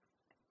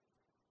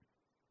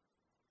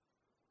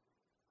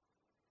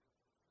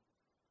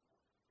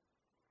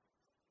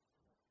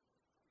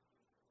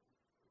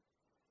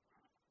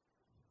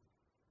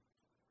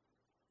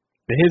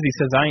 Bahizzi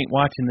says, I ain't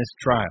watching this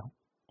trial.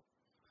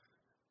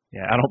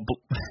 Yeah, I don't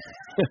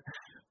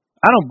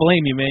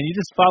blame you, man. You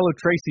just follow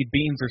Tracy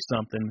Beans or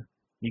something.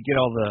 You get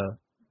all the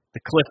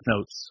cliff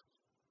notes.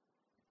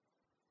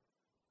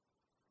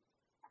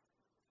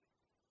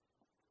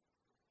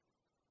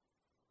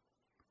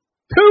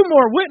 Two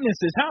more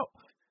witnesses. How?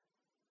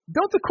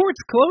 Don't the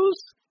courts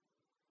close?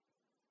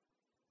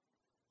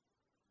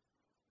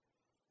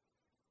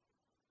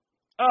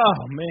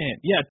 Oh man,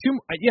 yeah, two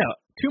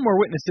more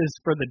witnesses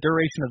for the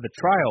duration of the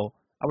trial.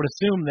 I would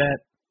assume that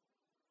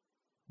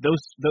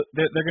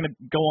they're going to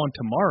go on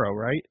tomorrow,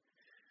 right?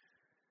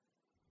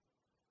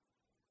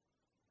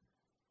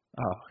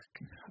 Oh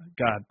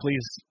God,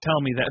 please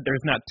tell me that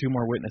there's not two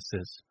more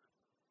witnesses.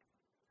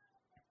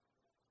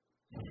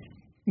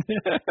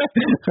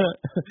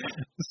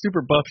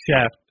 Super Buff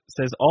Shaft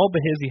says all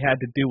Bahizzi had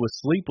to do was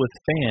sleep with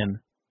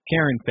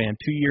Karen Fan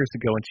 2 years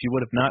ago, and she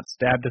would have not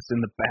stabbed us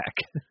in the back.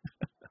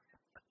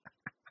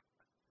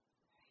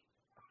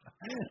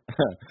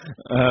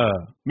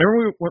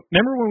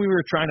 Remember when we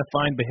were trying to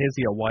find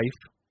Bahizzi a wife?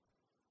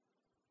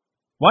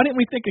 Why didn't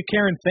we think of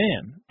Karen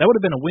Fan? That would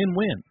have been a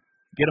win-win.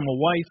 Get him a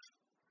wife.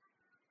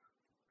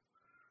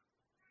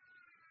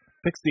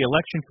 Fix the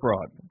election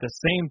fraud at the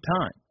same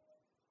time.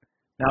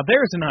 Now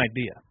there's an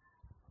idea.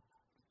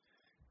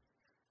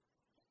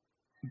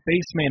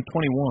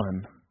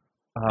 Baseman21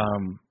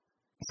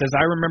 says,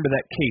 I remember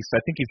that case.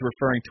 I think he's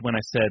referring to when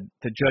I said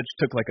the judge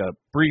took like a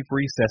brief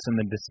recess and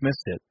then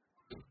dismissed it.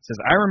 Says,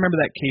 I remember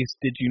that case.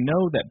 Did you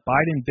know that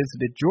Biden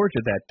visited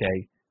Georgia that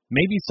day?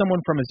 Maybe someone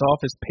from his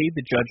office paid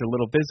the judge a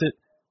little visit.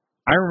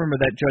 I remember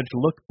that judge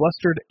looked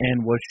flustered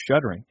and was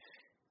shuddering.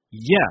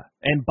 Yeah,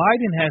 and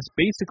Biden has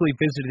basically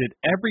visited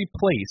every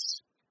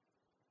place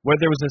where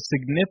there was a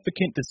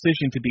significant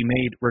decision to be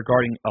made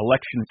regarding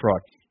election fraud.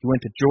 He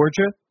went to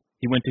Georgia.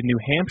 He went to New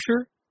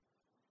Hampshire.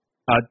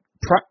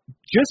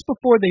 Just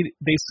before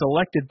they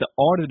selected the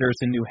auditors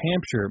in New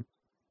Hampshire,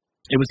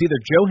 it was either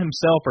Joe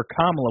himself or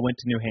Kamala went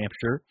to New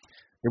Hampshire.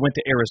 They went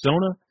to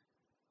Arizona.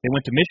 They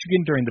went to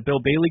Michigan during the Bill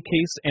Bailey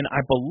case. And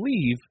I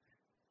believe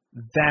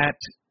that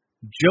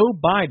Joe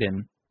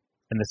Biden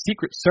and the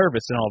Secret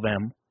Service and all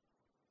them,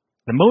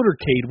 the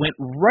motorcade went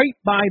right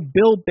by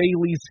Bill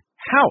Bailey's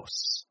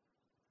house.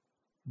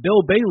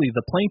 Bill Bailey,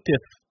 the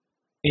plaintiff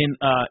in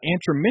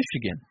Antrim,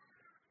 Michigan,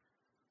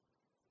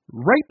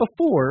 right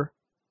before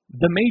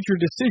the major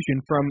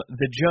decision from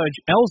the judge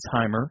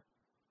Elsheimer,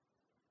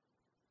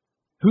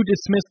 who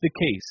dismissed the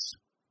case.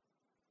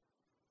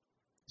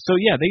 So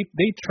yeah,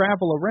 they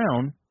travel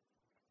around,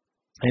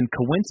 and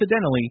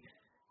coincidentally,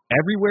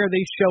 everywhere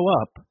they show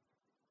up,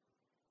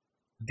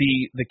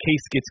 the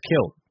case gets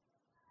killed.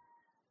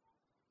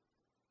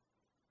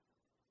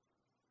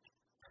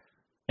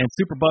 And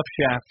Super Buff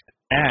Shaft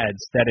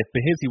adds that if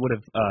Behizzi would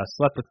have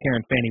slept with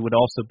Karen Fann, he would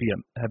also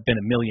have been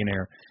a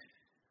millionaire.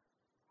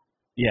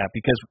 Yeah,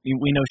 because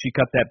we know she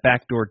cut that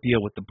backdoor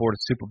deal with the Board of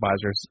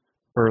Supervisors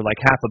for like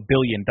 $500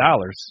 million.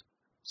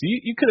 So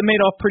you could have made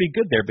off pretty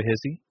good there,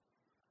 Behizzi.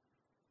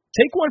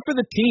 Take one for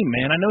the team,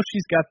 man. I know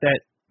she's got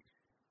that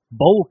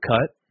bowl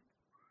cut.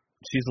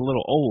 She's a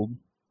little old,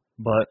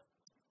 but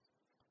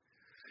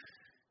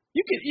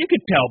you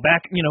could tell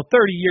back,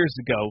 30 years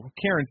ago,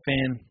 Karen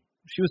Fann,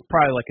 she was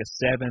probably like a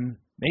 7,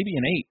 maybe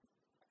an 8.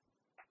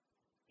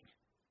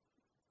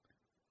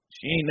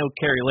 She ain't no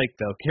Kari Lake,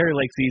 though. Kari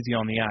Lake's easy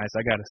on the eyes,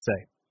 I gotta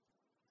say.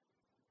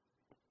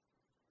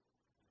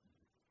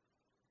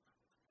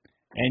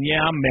 And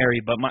yeah, I'm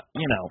married, but my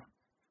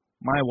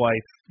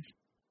wife,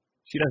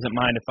 she doesn't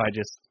mind if I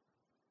just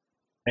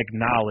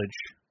acknowledge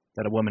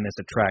that a woman is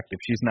attractive.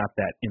 She's not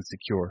that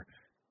insecure.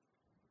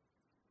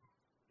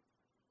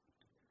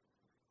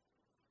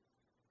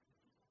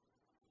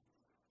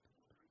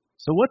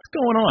 So what's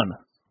going on?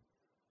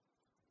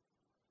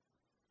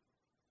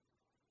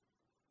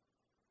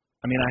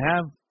 I mean, I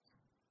have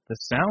the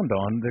sound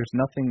on. There's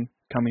nothing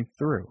coming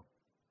through.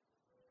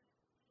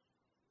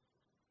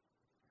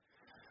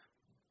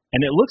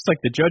 And it looks like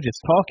the judge is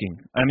talking.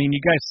 I mean,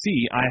 you guys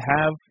see, I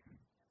have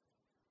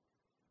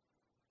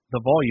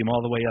the volume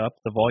all the way up.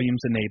 The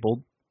volume's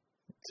enabled.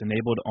 It's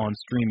enabled on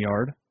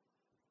StreamYard.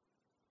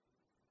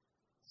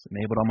 It's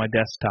enabled on my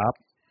desktop.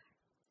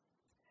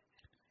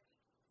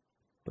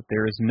 But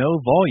there is no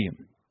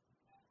volume.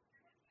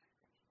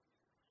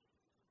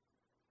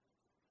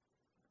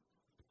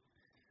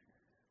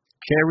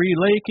 Kari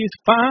Lake is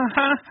fine.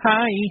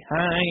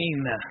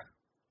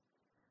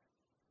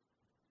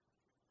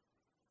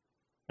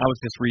 I was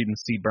just reading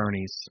C.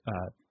 Bernie's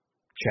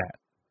chat.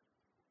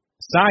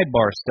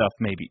 Sidebar stuff,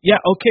 maybe. Yeah,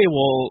 okay,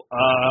 well,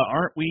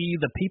 aren't we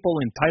the people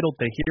entitled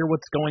to hear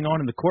what's going on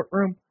in the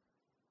courtroom?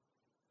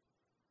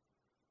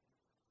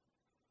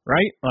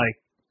 Right? Like,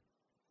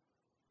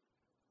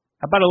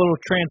 how about a little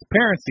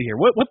transparency here?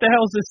 What the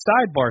hell is this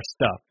sidebar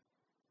stuff?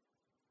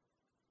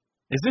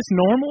 Is this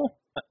normal?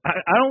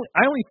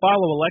 I only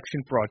follow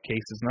election fraud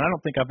cases, and I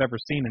don't think I've ever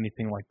seen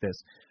anything like this.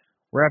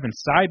 We're having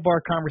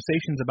sidebar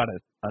conversations about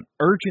an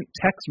urgent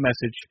text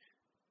message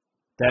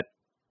that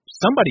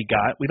somebody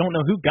got. We don't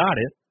know who got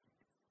it.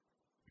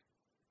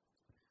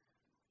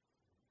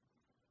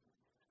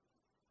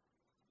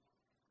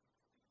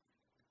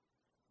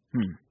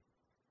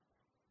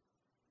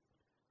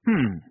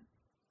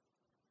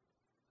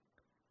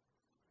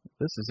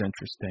 This is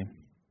interesting.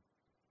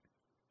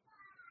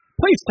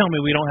 Please tell me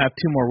we don't have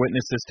 2 more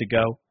witnesses to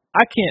go.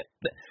 I can't.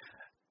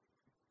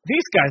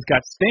 These guys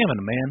got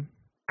stamina, man.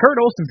 Kurt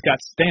Olson's got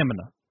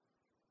stamina.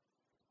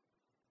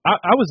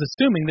 I was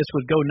assuming this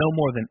would go no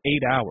more than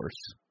 8 hours.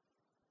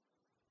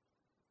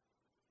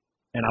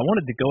 And I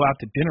wanted to go out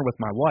to dinner with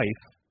my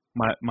wife.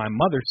 My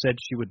mother said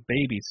she would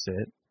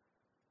babysit.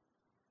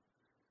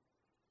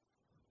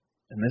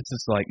 And this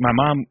is like, my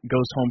mom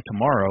goes home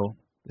tomorrow.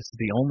 This is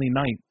the only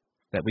night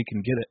that we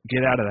can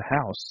get out of the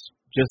house.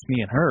 Just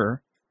me and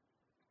her.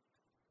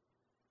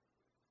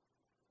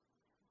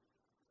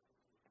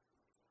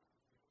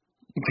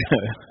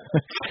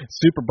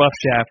 Super Buff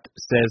Shaft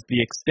says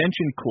the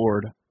extension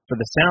cord for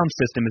the sound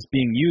system is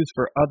being used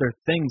for other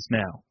things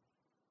now.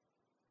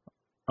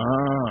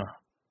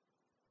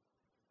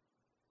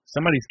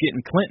 Somebody's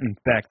getting Clinton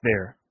back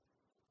there.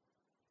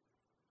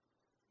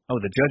 Oh,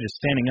 the judge is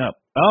standing up.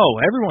 Oh,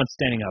 everyone's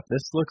standing up.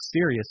 This looks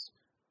serious.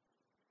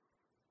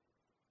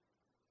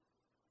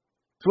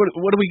 So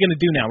what are we going to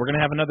do now? We're going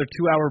to have another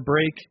 2-hour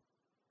break,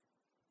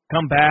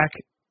 come back,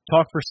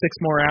 talk for 6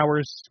 more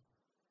hours.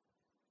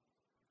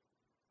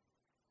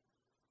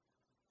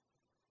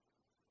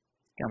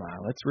 Come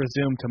on, let's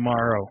resume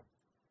tomorrow.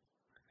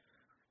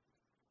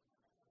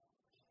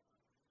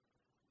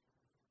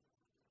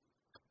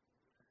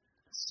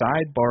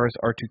 Sidebars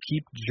are to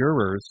keep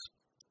jurors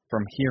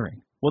from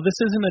hearing. Well, this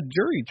isn't a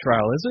jury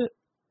trial, is it?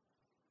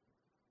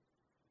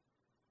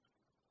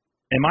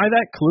 Am I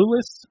that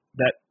clueless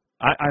that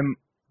I'm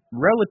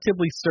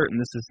relatively certain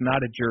this is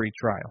not a jury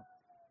trial?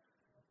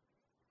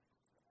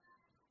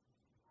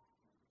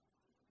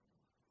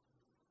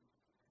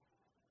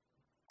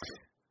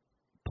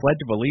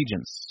 Pledge of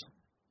Allegiance.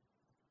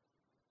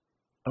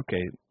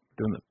 Okay,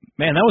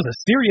 man, that was a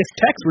serious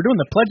text. We're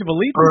doing the Pledge of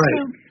Allegiance. All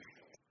right. Now?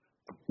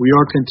 We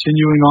are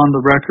continuing on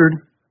the record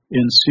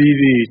in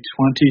CV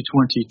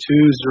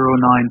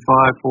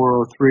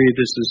 2022-095-403.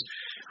 This is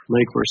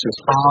Lake versus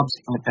Hobbs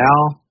et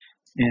al.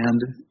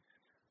 And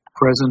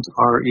present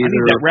are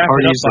either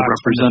parties or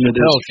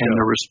representatives and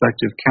their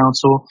respective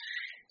counsel.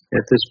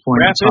 At this point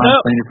in time,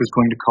 plaintiff is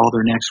going to call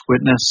their next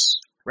witness.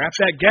 Wrap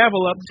that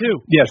gavel up, too.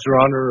 Yes, Your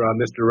Honor,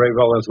 Mr. Ray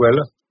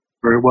Valenzuela.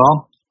 Very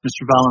well.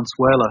 Mr.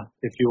 Valenzuela,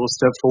 if you will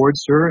step forward,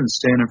 sir, and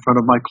stand in front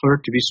of my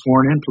clerk to be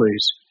sworn in,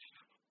 please.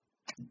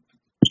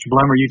 Mr.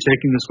 Blum, are you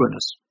taking this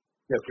witness?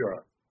 Yes, Your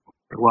Honor.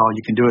 Very well.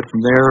 You can do it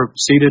from there,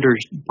 seated or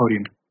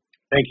podium.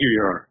 Thank you,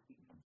 Your Honor.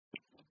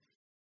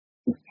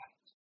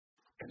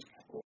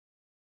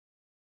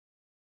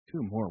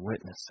 Two more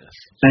witnesses.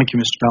 Thank you,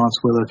 Mr.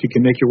 Valenzuela. If you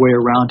can make your way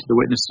around to the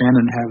witness stand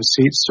and have a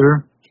seat,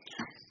 sir.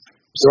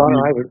 Your Honor,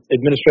 I have an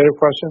administrative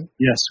question.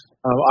 Yes.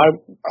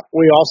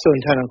 We also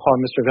intend on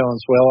calling Mr.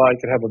 Valenzuela. I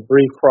could have a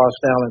brief cross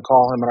down and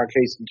call him on our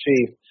case in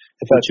chief.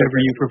 If that's whichever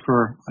you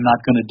prefer. I'm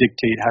not going to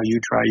dictate how you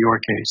try your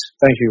case.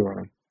 Thank you, Your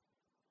Honor.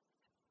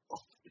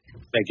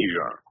 Thank you,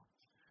 Your Honor.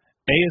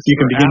 You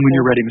can begin when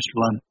you're ready, Mr.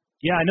 Blunt.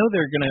 Yeah, I know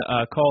they're going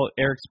to call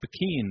Eric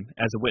Spakeen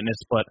as a witness,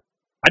 but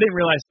I didn't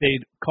realize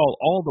they'd call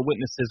all the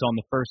witnesses on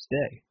the first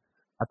day.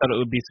 I thought it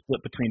would be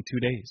split between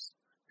 2 days.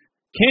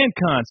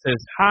 CanCon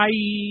says, hi.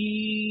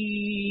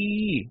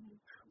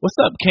 What's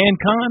up,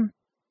 CanCon?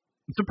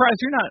 I'm surprised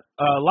you're not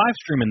live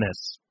streaming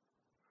this.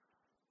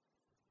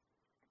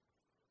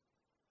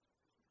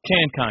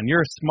 CanCon,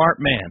 you're a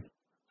smart man.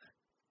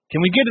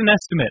 Can we get an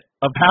estimate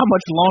of how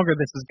much longer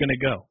this is going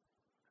to go?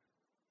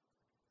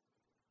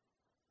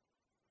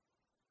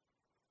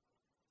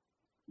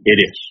 It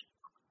is.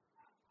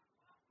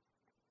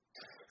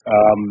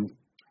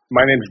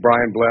 My name is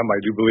Brian Blem. I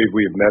do believe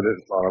we have met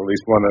on at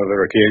least one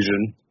other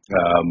occasion.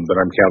 But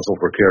I'm counsel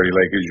for Kari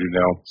Lake, as you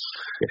know.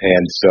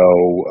 And so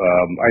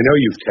I know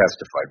you've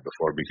testified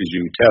before because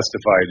you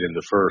testified in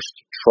the first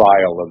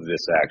trial of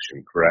this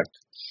action, correct?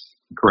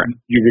 Correct.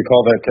 You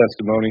recall that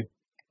testimony?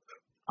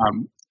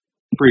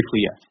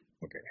 Briefly, yes.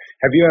 Okay.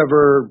 Have you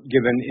ever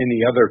given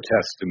any other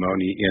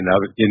testimony in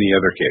any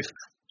other cases?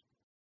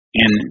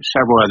 In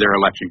several other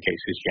election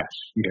cases, yes.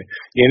 Okay.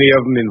 Any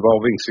of them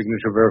involving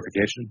signature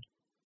verification?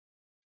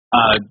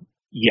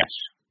 Yes.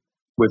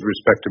 With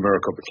respect to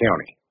Maricopa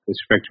County? With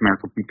respect to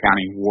Maricopa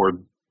County,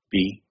 Ward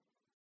B.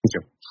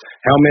 Okay.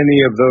 How many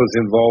of those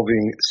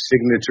involving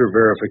signature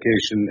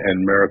verification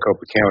and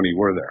Maricopa County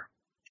were there?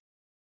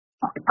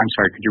 I'm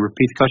sorry, could you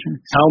repeat the question?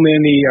 How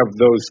many of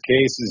those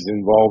cases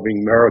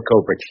involving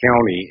Maricopa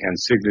County and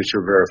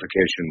signature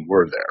verification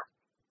were there?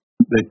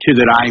 The two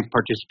that I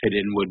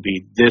participated in would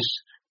be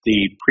the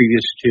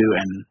previous two,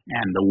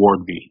 and the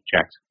Ward B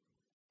checks.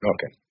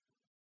 Okay.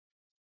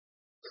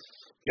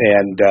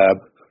 And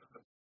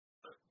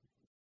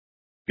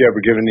you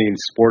ever given any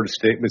supportive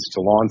statements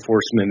to law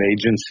enforcement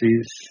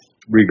agencies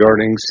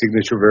regarding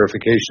signature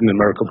verification in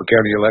Maricopa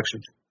County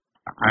elections?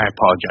 I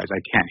apologize. I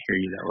can't hear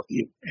you that well.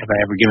 Have I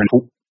ever given?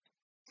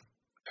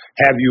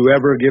 Have you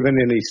ever given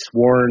any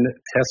sworn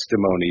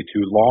testimony to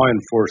law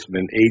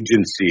enforcement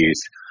agencies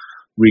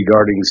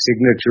regarding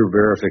signature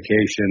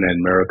verification in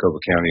Maricopa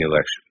County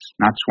elections?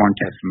 Not sworn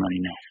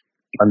testimony, no.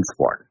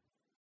 Unsworn?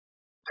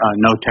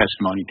 No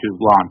testimony to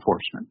law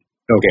enforcement.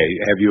 Okay.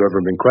 Have you ever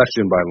been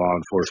questioned by law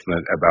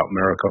enforcement about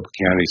Maricopa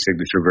County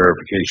signature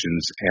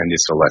verifications and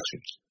its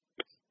elections?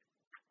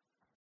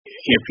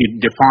 If you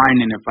define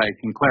and if I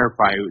can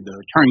clarify, the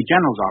Attorney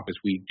General's office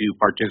we do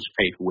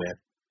participate with,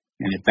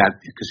 and if that,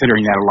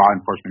 considering that a law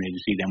enforcement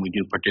agency, then we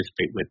do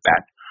participate with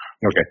that.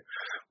 Okay.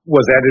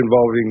 Was that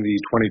involving the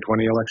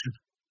 2020 election?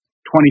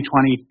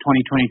 2020,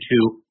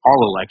 2022, all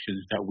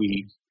elections that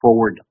we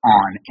forward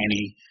on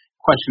any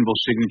questionable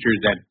signatures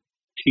that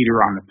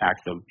teeter on the path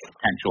of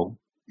potential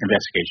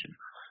investigation.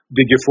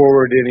 Did you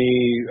forward any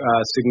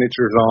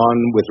signatures on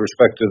with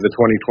respect to the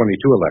 2022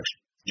 election,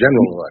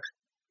 general election?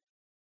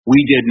 We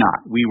did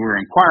not. We were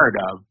inquired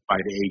of by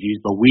the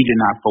AGs, but we did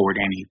not forward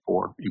any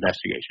for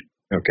investigation.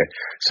 Okay.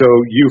 So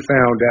you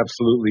found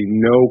absolutely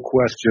no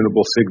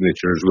questionable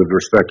signatures with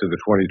respect to the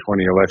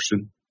 2020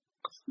 election?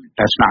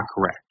 That's not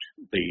correct.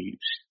 The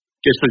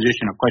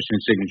disposition of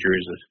questioned signature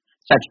is a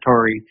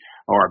statutory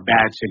or a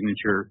bad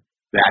signature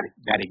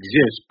that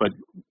exists, but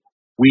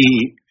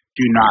we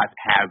do not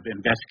have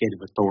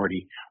investigative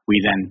authority. We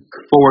then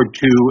forward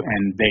to,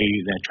 and the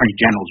Attorney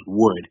Generals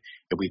would,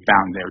 if we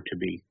found there to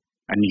be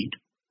a need.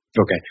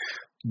 Okay.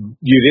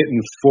 You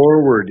didn't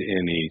forward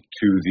any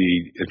to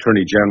the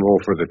Attorney General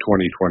for the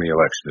 2020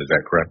 election, is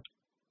that correct?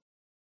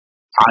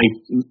 I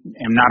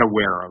am not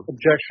aware of.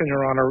 Objection,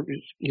 Your Honor.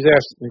 He's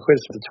asking the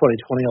question for the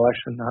 2020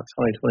 election, not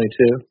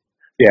 2022.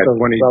 Yeah, So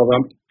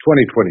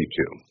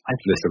 2022. I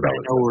think This I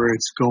irrelevant. know where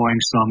it's going,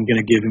 so I'm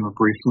going to give him a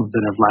brief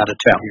bit of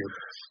latitude here.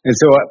 And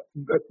so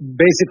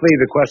basically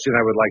the question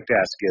I would like to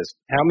ask is,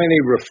 how many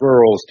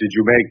referrals did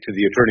you make to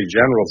the Attorney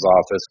General's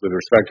office with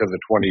respect to the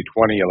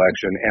 2020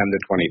 election and the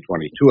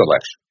 2022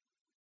 election?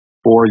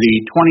 For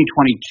the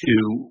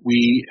 2022,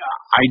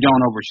 I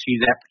don't oversee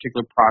that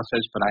particular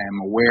process, but I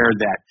am aware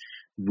that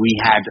we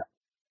had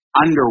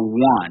under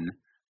one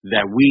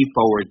that we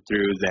forwarded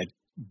through that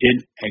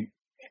didn't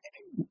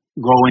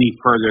go any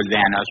further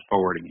than us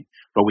forwarding it.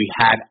 But we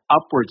had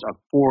upwards of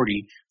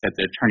 40 that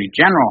the Attorney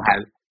General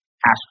has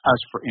asked us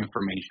for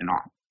information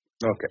on.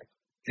 Okay.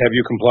 Have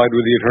you complied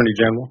with the Attorney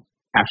General?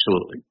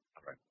 Absolutely.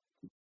 Right.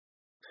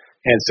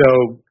 And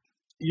so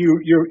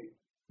you're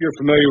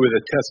familiar with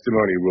the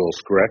testimony rules,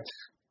 correct?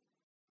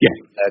 Yes.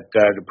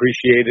 I'd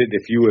appreciate it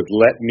if you would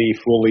let me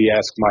fully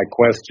ask my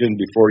question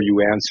before you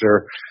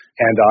answer,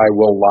 and I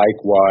will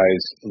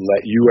likewise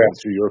let you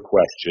answer your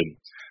question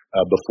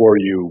before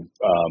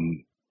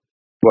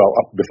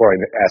I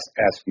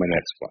ask my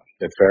next one.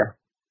 Is that fair?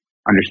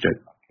 Understood.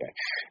 Okay.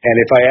 And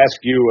if I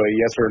ask you a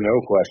yes or no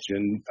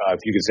question,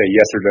 if you could say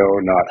yes or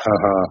no, not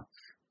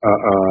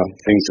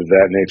things of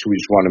that nature,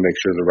 we just want to make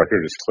sure the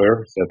record is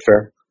clear. Is that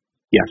fair?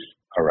 Yes.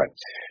 All right.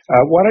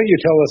 Why don't you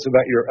tell us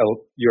about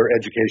your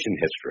education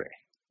history?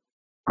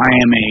 I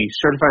am a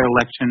certified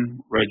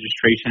election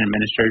registration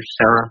administrator,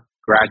 SARA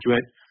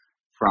graduate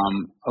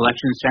from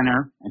Election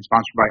Center and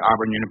sponsored by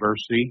Auburn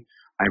University.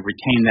 I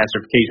retained that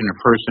certification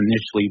first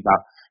initially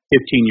about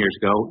 15 years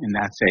ago, and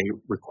that's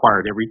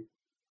required every.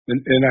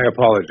 And I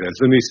apologize.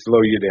 Let me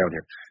slow you down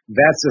here.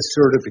 That's a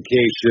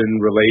certification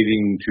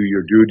relating to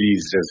your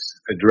duties as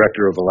a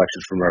director of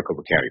elections for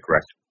Maricopa County,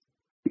 correct?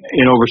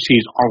 It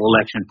oversees all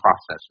election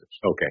processes.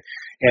 Okay.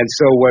 And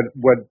so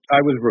what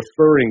I was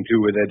referring to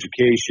with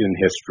education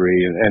history,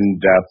 and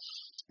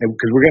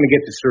because we're going to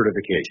get to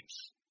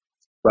certifications,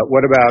 but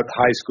what about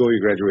high school?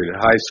 You graduated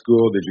high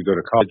school. Did you go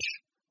to college?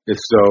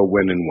 If so,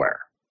 when and where?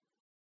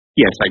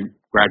 Yes, I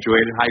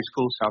graduated high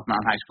school, South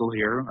Mountain High School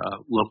here,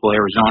 local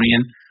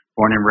Arizonian,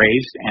 born and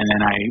raised, and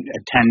then I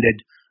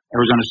attended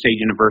Arizona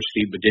State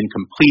University but didn't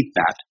complete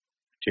that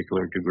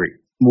particular degree.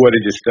 What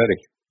did you study?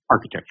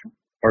 Architecture.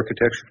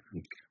 Architecture.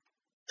 Okay.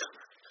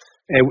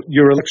 And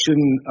your election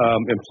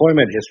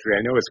employment history,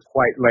 I know it's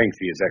quite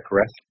lengthy. Is that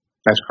correct?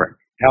 That's correct.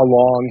 How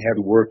long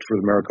have you worked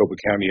for the Maricopa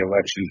County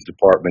Elections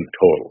Department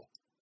total?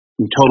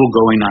 In total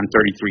going on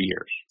 33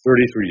 years.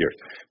 33 years.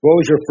 What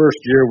was your first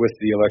year with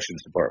the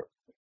Elections Department?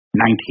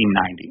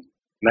 1990.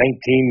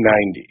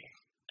 1990.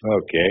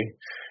 Okay.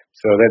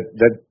 So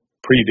that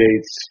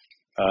predates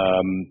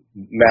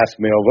mass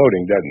mail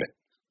voting, doesn't it?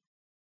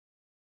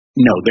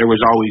 No, there was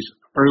always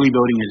early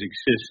voting has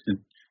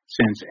existed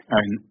since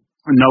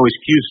no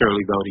excuse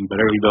early voting, but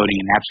early voting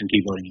and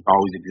absentee voting have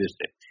always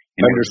existed.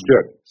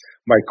 Understood.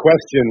 My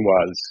question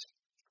was,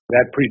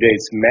 that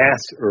predates mass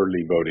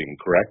early voting,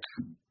 correct?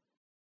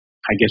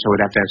 I guess I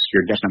would have to ask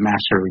your definition of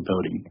mass early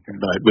voting,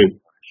 but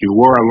you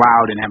were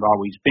allowed and have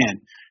always been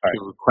to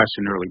request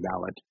an early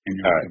ballot.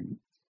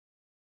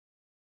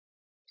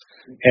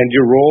 And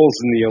your roles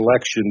in the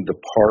election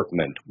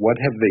department, what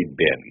have they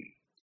been?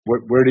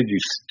 Where did you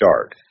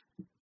start?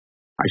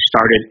 I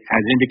started,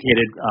 as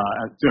indicated,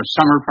 the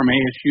summer from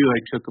ASU.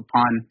 I took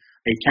upon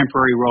a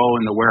temporary role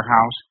in the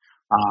warehouse.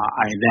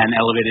 I then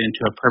elevated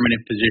into a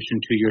permanent position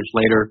 2 years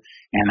later,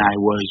 and I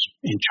was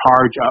in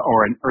charge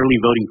or an early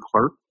voting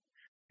clerk,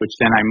 which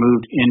then I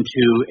moved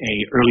into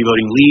a early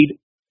voting lead,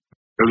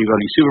 early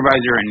voting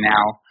supervisor, and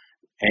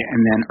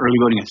then early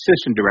voting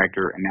assistant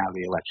director, and now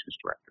the elections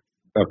director.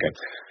 Okay.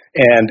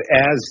 And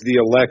as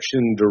the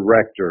election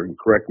director,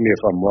 correct me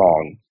if I'm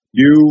wrong,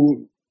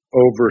 you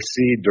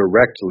oversee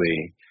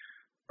directly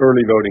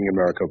early voting in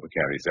Maricopa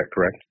County. Is that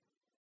correct?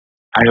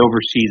 I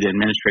oversee the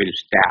administrative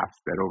staff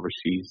that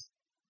oversees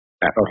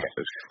that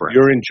process. Correct.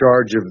 You're in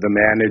charge of the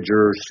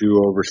managers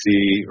who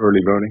oversee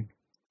early voting?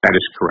 That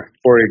is correct.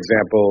 For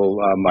example,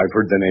 I've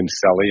heard the name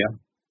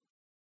Celia.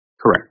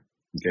 Correct.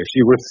 Okay.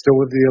 She still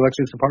with the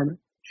elections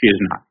department? She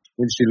is not.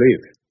 When did she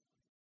leave?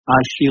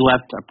 She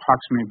left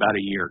approximately about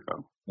a year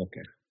ago.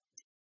 Okay.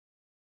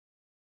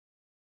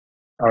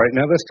 All right.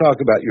 Now let's talk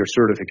about your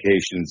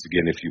certifications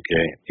again, if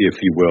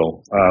you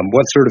will.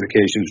 What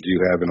certifications do you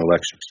have in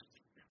elections?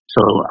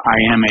 So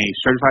I am a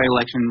certified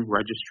election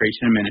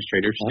registration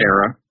administrator,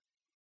 SARA,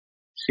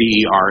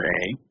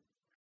 CERA,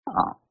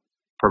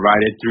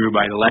 provided through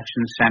by the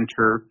Election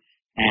Center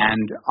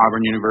and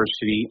Auburn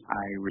University.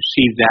 I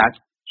received that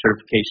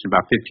certification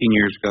about 15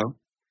 years ago.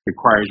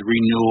 Requires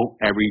renewal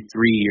every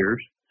 3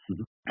 years.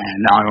 Mm-hmm. And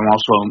now I'm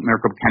also a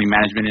Maricopa County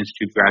Management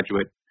Institute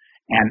graduate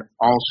and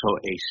also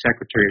a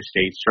Secretary of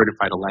State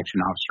certified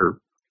election officer,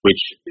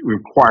 which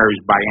requires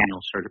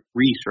biannual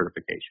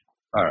recertification.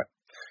 All right.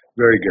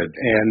 Very good.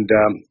 And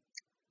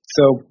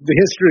so the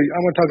history, I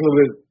want to talk a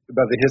little bit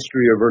about the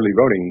history of early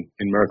voting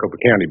in Maricopa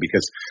County,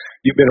 because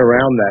you've been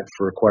around that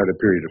for quite a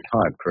period of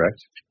time,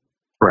 correct?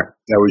 Correct.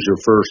 That was your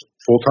first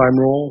full-time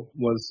role,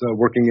 was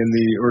working in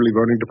the early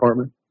voting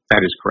department?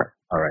 That is correct.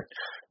 All right.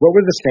 What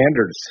were the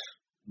standards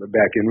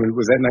back in,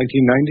 was that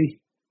 1990?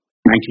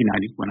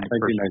 1990 when I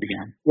first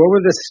began. What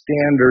were the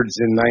standards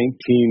in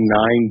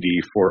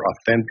 1990 for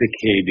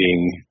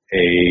authenticating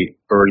a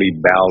early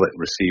ballot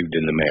received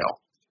in the mail?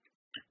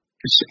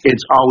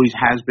 It's always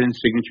has been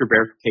signature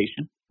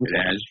verification. It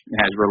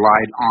has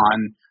relied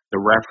on the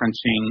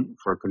referencing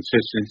for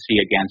consistency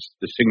against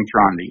the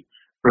signature on the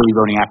early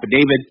voting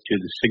affidavit to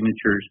the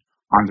signatures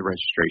on the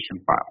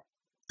registration file.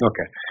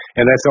 Okay.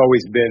 And that's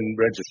always been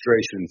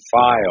registration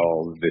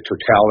file, the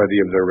totality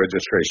of their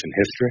registration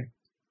history?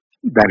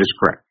 That is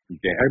correct.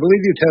 Okay. I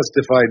believe you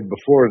testified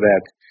before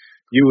that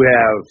you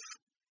have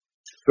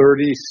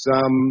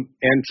 30-some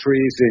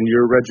entries in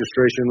your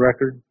registration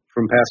record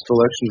from past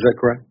elections. Is that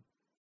correct?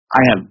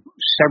 I have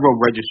several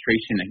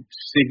registration and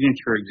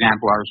signature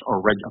exemplars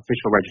or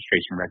official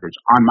registration records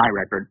on my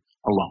record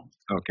alone.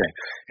 Okay.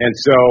 And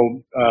so,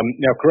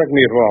 now correct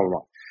me if I'm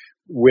wrong.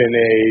 When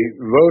a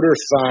voter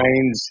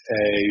signs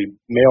a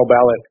mail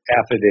ballot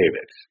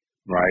affidavit,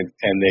 right,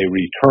 and they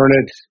return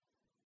it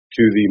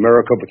to the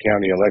Maricopa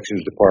County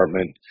Elections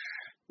Department,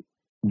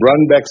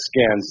 Runbeck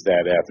scans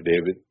that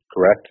affidavit,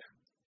 correct?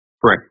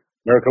 Correct.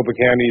 Maricopa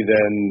County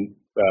then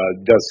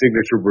does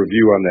signature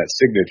review on that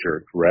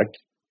signature, correct?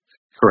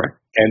 Correct.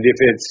 And if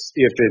it's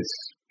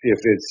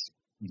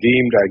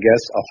deemed, I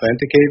guess,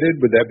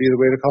 authenticated, would that be the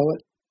way to call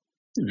it?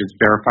 If it's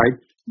verified.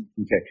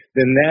 Okay.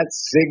 Then that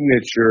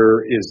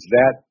signature, is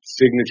that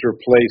signature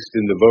placed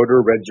in the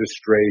voter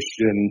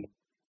registration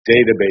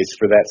database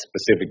for that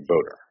specific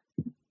voter?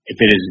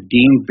 If it is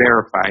deemed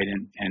verified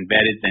and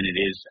vetted, then it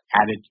is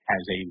added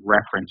as a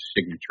reference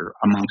signature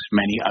amongst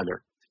many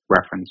other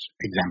reference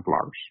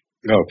exemplars.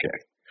 Okay.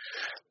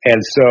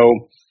 And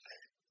so,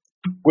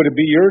 would it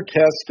be your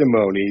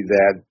testimony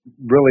that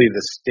really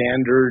the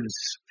standards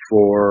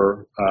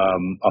for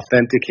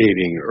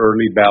authenticating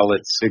early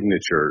ballot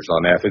signatures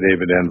on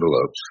affidavit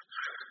envelopes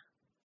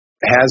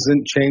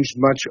hasn't changed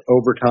much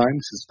over time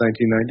since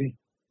 1990?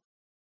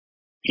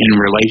 In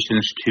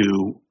relations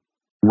to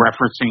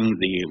referencing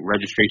the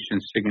registration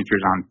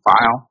signatures on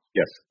file?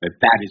 Yes.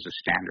 That is a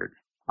standard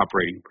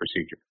operating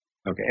procedure.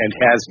 Okay, and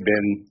has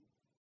been?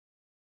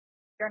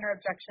 Your Honor,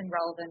 objection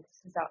relevance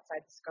is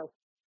outside the scope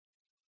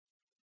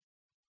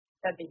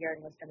that the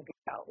hearing was going to be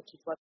about, which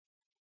is what.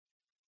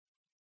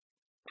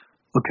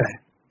 Okay.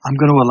 I'm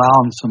going to allow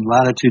him some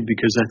latitude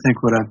because I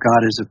think what I've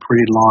got is a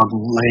pretty long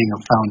laying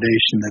of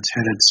foundation that's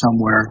headed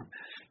somewhere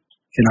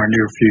in our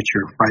near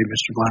future, right,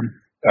 Mr. Glenn?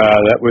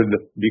 That would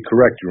be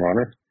correct, Your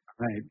Honor.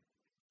 Right.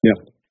 Yeah.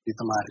 Get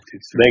the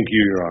latitude, sir. Thank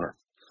you, Your Honor.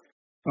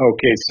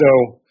 Okay, so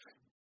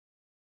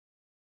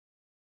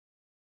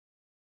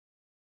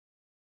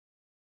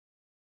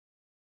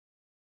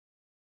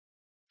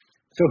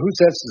who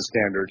sets the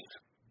standards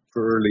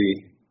for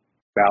early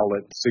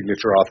ballot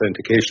signature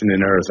authentication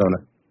in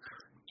Arizona?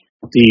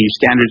 The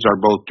standards are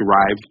both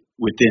derived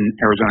within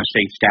Arizona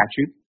state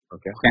statute.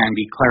 Okay. Can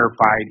be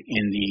clarified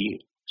in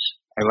the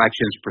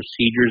Elections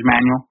Procedures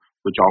Manual,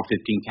 which all 15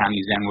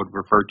 counties then would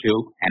refer to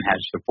and has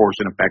the force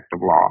and effect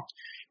of law.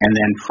 And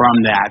then from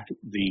that,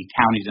 the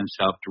counties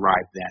themselves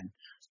derive then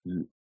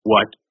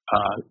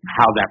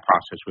how that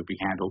process would be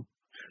handled.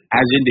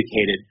 As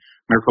indicated,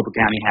 Maricopa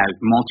County has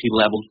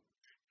multi-level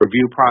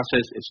review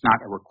process. It's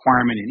not a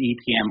requirement in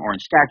EPM or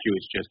in statute.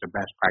 It's just a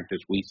best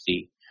practice we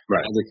see.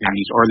 Right. Other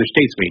counties or other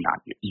states may not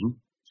use. Mm-hmm.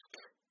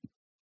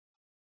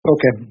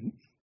 Okay.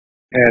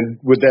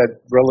 And would that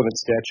relevant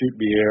statute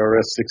be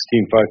ARS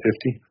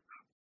 16550?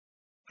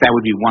 That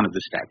would be one of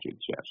the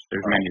statutes, yes.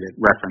 There's many that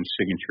reference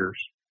signatures.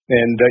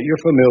 And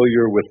you're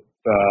familiar with,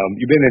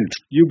 you've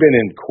been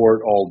in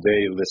court all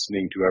day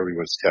listening to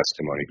everyone's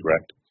testimony,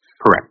 correct?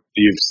 Correct.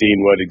 You've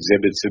seen what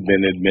exhibits have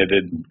been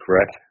admitted,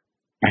 correct?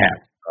 I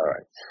have. All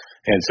right.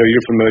 And so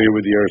you're familiar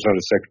with the Arizona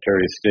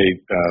Secretary of State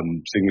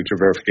Signature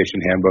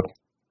Verification Handbook?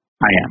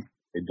 I am.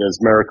 Does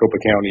Maricopa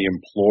County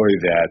employ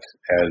that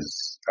as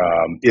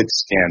its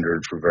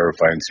standard for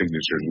verifying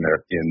signatures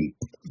in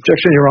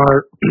Objection, Your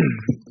Honor.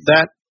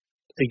 That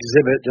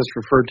exhibit just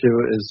referred to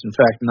is in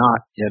fact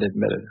not yet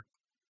admitted.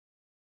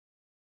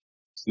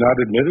 It's not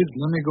admitted?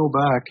 Let me go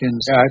back and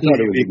see. I thought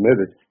it was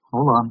admitted.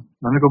 Hold on.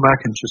 Let me go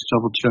back and just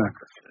double check.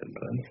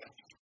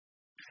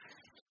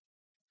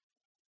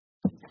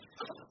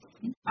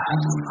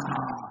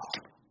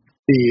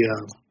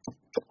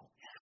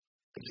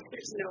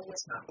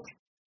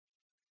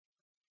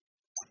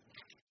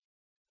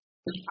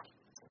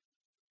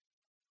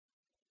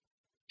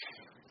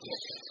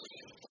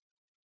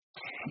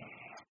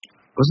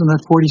 Wasn't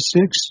that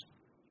 46?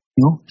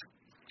 No?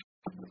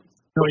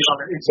 No, Your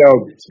Honor. So,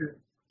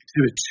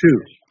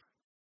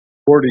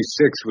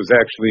 46 was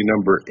actually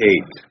number 8.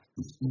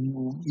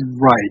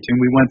 Right, and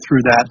we went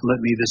through that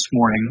litany this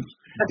morning.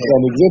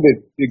 And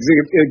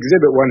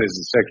exhibit 1 is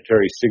the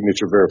Secretary's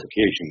signature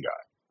verification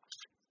guide.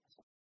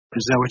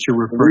 Is that what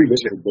you're referring to?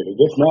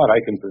 If not, I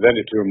can present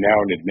it to him now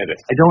and admit it.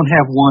 I don't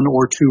have 1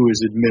 or 2 as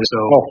admitted,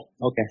 so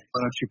okay. Why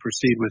don't you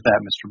proceed with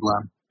that, Mr.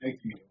 Blum? Thank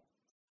you.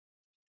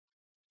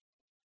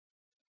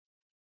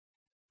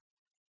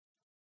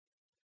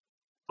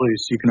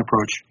 Please, you can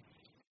approach.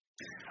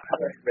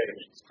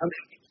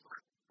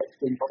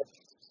 Are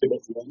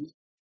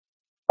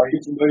you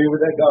familiar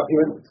with that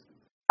document?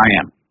 I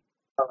am.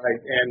 All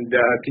right. And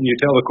can you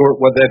tell the court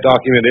what that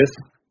document is?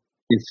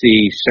 It's the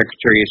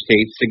Secretary of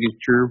State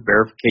signature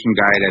verification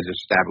guide as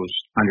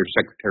established under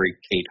Secretary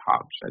Kate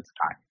Hobbs at the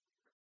time.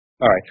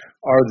 All right.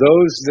 Are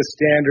those the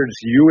standards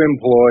you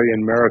employ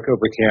in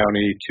Maricopa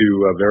County to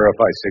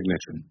verify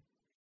signature?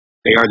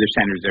 They are the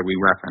standards that we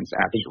reference,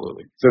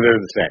 absolutely. So they're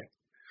the same?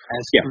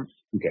 As to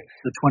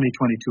the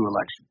 2022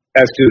 election.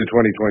 As to the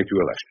 2022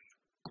 election?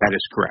 That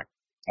is correct.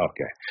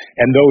 Okay.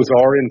 And those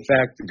are, in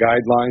fact, the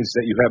guidelines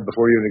that you have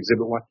before you in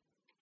Exhibit 1?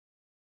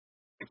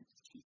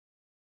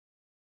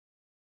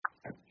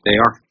 They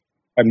are.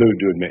 I move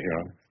to admit, Your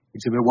Honor.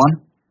 Exhibit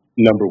 1?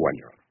 Number 1,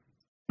 Your Honor.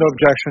 No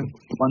objection.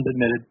 One's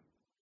admitted.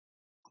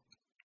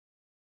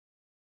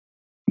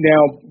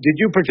 Now, did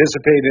you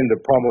participate in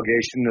the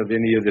promulgation of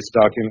any of this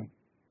document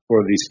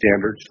or these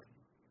standards?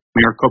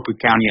 Maricopa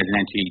County as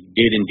an entity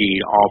did indeed,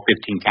 all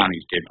 15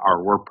 counties did,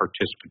 or were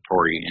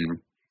participatory in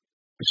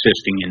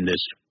assisting in this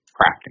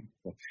crafting.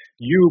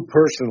 You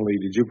personally,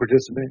 did you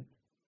participate?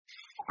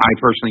 I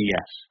personally,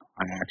 yes.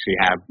 I actually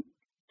have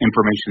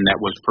information that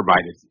was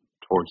provided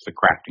towards the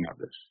crafting of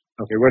this.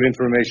 Okay, what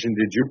information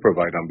did you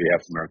provide on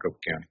behalf of Maricopa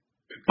County?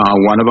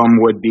 One of them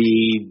would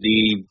be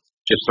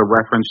just a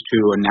reference to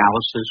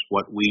analysis,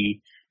 what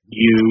we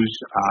use,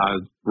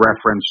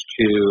 reference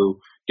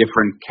to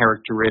different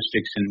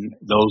characteristics and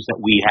those that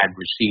we had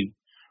received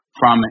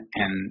from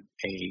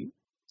a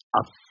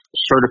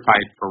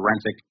certified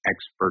forensic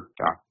expert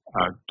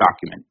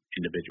document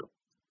individual.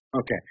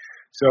 Okay,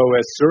 so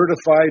a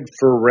certified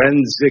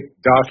forensic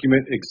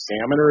document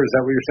examiner, is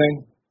that what you're saying?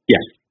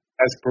 Yes.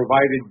 Has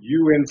provided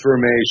you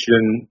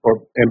information,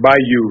 and by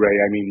you, Ray,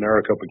 I mean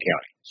Maricopa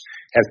County,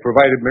 has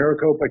provided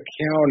Maricopa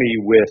County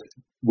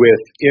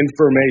with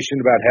information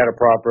about how to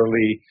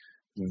properly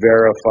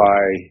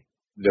verify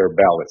their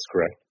ballots,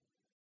 correct?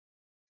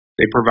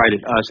 They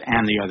provided us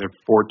and the other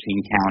 14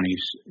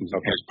 counties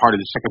as part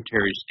of the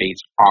Secretary of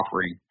State's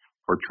offering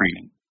for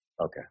training.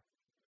 Okay.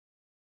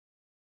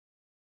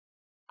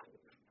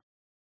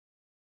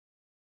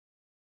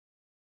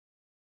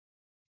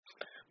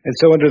 And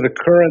so under the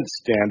current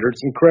standards,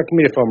 and correct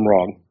me if I'm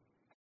wrong,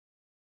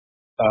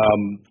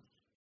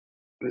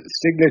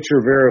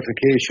 signature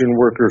verification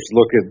workers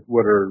look at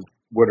what are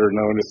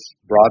known as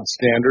broad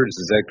standards,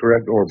 is that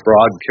correct? Or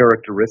broad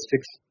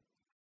characteristics?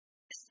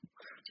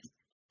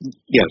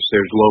 Yes,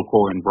 there's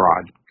local and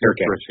broad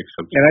characteristics.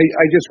 Okay. And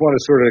I just want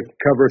to sort of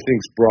cover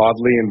things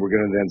broadly, and we're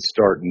going to then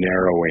start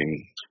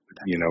narrowing,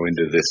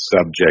 into this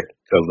subject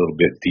a little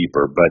bit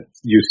deeper. But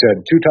you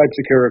said two types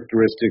of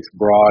characteristics,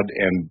 broad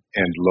and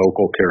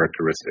local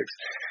characteristics.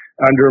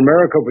 Under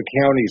Maricopa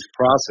County's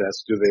process,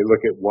 do they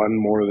look at one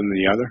more than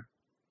the other?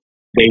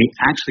 They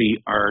actually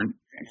are,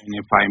 and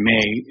if I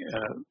may,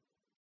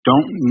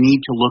 don't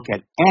need to look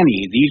at any.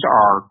 These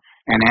are,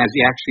 and as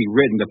actually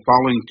written, the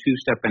following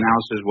two-step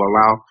analysis will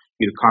allow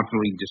you to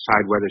confidently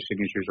decide whether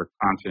signatures are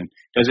consonant.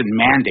 Doesn't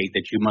mandate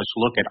that you must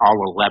look at all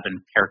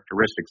 11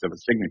 characteristics of a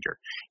signature.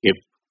 If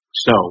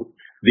so,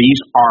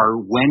 these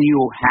are, when you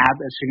have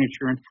a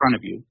signature in front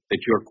of you that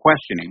you're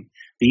questioning,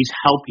 these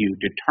help you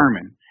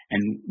determine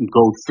and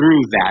go through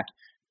that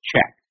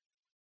check.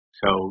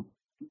 So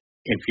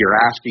if you're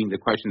asking the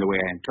question the way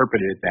I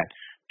interpreted it, that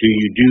do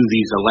you do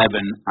these 11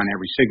 on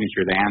every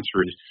signature, the answer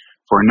is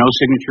for no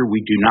signature, we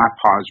do not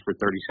pause for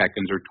 30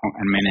 seconds or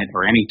a minute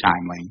or any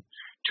time lane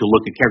to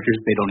look at characters.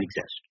 They don't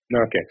exist.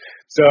 Okay.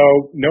 So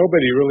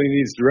nobody really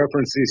needs to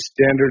reference these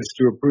standards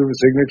to approve a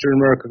signature in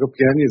Maricopa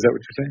County? Is that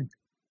what you're saying?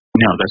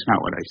 No, that's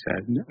not what I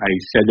said. I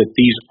said that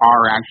these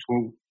are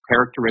actual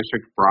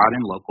characteristics, broad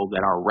and local,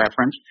 that are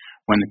referenced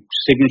when the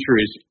signature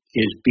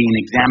is being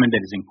examined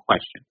that is in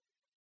question.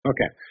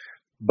 Okay.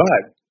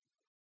 But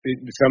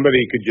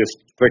somebody could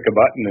just click a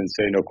button and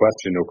say no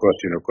question, no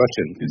question, no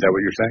question. Is that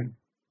what you're saying?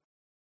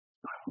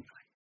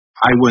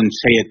 I wouldn't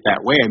say it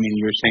that way. I mean,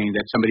 you're saying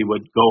that somebody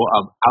would go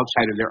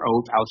outside of their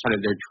oath, outside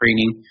of their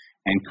training,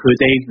 and could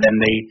they? Then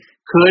they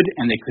could,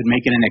 and they could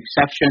make it an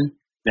exception.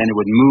 Then it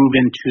would move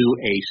into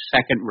a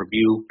second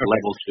review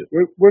level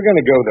 2. We're going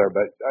to go there,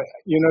 but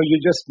you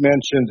just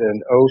mentioned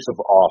an oath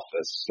of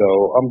office,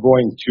 so I'm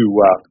going to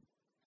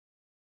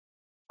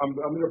I'm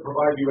going to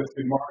provide you with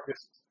the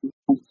Marcus.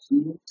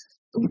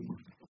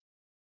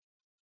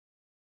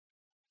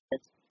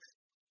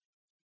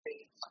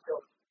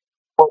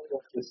 What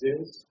this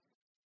is.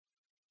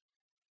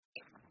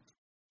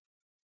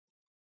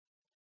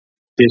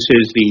 This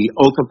is the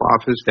oath of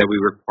office that we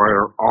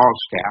require all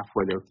staff,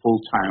 whether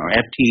full-time or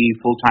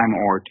FTE, full-time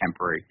or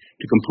temporary,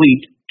 to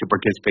complete to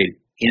participate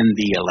in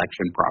the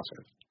election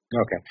process.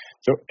 Okay.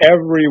 So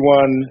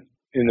everyone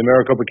in the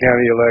Maricopa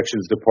County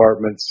Elections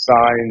Department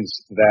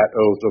signs that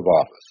oath of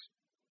office?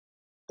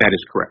 That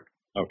is correct.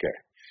 Okay.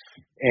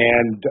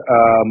 And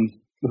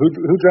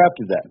who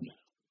drafted that?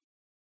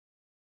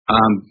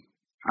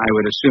 I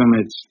would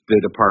assume it's the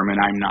department.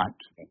 I'm not.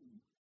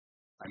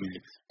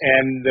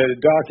 And the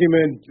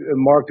document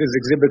marked as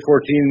Exhibit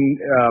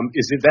 14,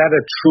 is that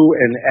a true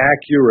and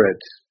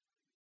accurate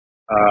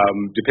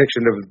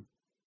depiction of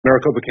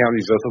Maricopa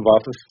County's oath of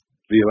office,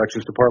 the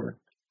elections department?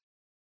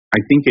 I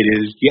think it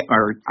is,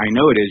 or I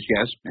know it is,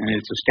 yes, and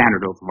it's a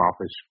standard oath of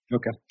office.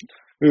 Okay.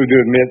 Move to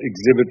admit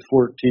Exhibit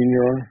 14,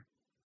 Your Honor.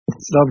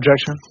 No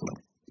objection. 14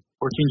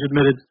 is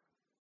admitted.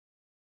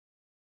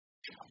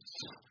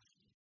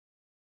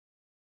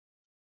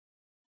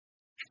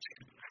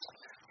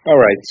 All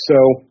right,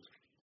 so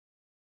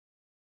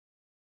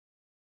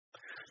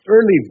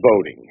early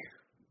voting.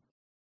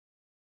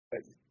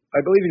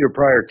 I believe in your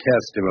prior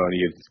testimony,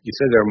 you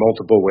said there are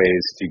multiple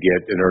ways to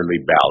get an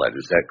early ballot.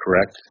 Is that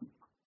correct?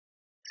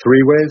 3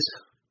 ways?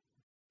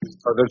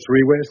 Are there 3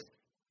 ways?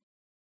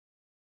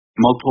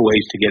 Multiple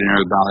ways to get an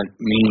early ballot,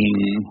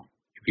 meaning,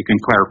 if you can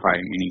clarify,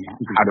 meaning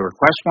how to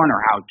request one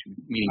or how to,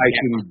 meaning I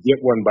can get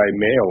one by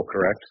mail,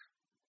 correct?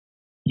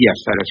 Yes,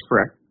 that is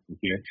correct.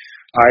 Okay.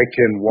 I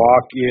can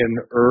walk in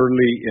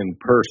early in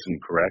person,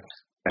 correct?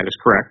 That is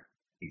correct.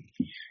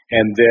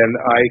 And then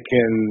I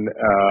can,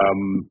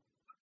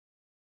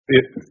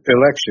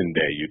 election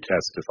day, you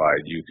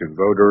testified. You can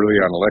vote early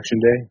on election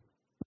day?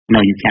 No,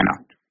 you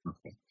cannot.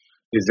 Okay.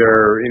 Is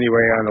there any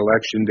way on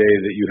election day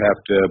that you have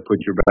to put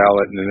your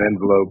ballot in an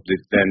envelope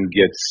that then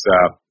gets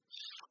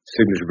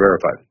signature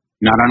verified?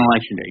 Not on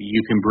election day.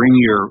 You can bring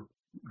your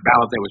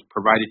ballot that was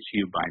provided to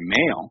you by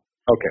mail.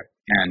 Okay.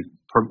 And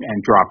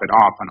drop it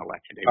off on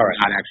election day. All right.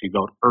 Not actually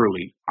vote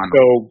early on.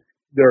 So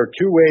there are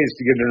 2 ways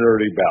to get an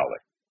early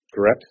ballot,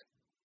 correct?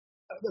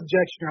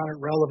 Objection, Your Honor.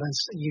 Relevance.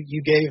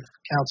 You gave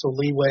counsel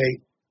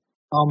leeway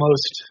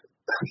almost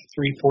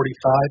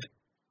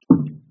 3:45.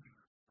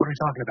 What are we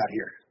talking about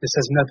here? This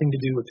has nothing to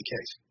do with the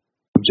case.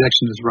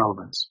 Objection is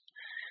relevance.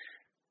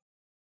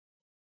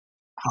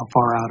 How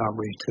far out are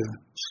we to?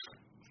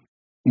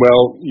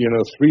 Well,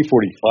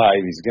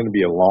 3:45, he's going to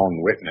be a long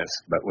witness,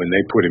 but when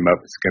they put him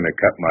up, it's going to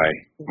cut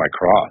my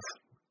cross.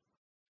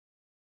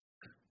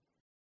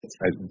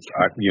 I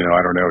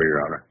don't know,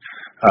 Your Honor.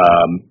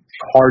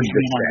 Hard to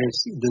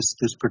say.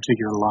 This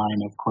particular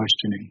line of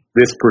questioning.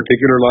 This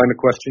particular line of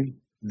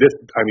questioning? This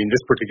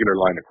particular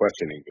line of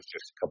questioning was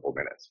just a couple of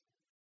minutes.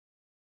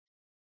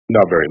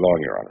 Not very long,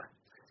 Your Honor.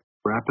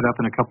 Wrap it up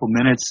in a couple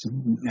minutes.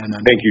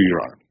 Thank you,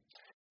 Your Honor.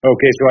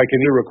 Okay, so I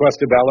can either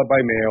request a ballot by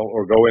mail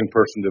or go in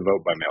person to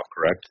vote by mail,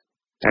 correct?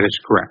 That is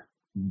correct.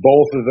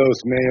 Both of those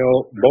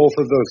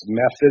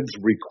methods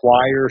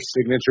require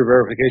signature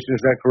verification,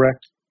 is that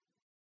correct?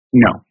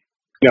 No.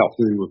 No.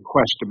 To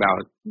request a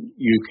ballot,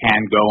 you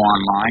can go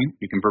online.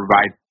 You can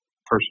provide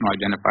personal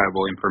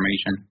identifiable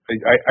information.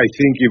 I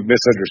think you've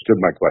misunderstood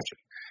my question.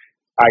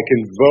 I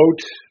can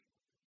vote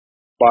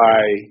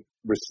by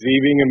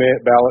receiving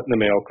a ballot in the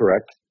mail,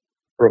 correct?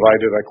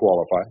 Provided I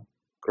qualify,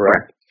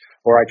 correct?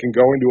 Or I can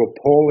go into a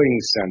polling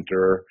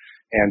center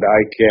and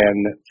I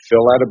can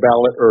fill out a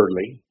ballot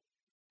early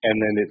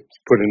and then it's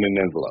put in an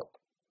envelope.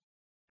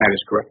 That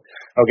is correct.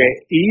 Okay,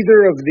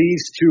 either of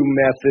these 2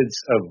 methods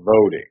of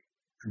voting,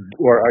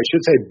 or I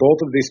should say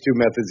both of these 2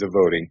 methods of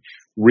voting,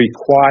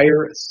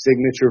 require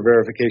signature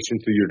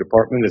verification through your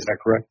department, is that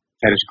correct?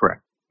 That is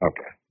correct.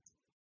 Okay.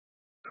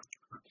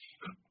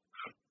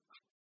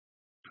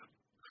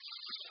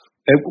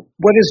 And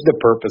what is the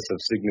purpose of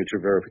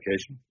signature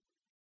verification?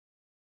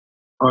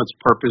 Well, its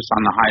purpose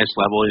on the highest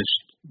level is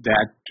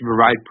that to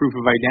provide proof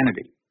of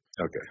identity.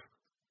 Okay.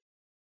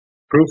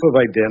 Proof of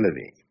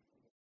identity.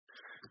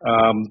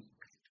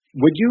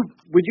 Would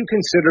you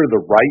consider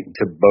the right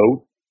to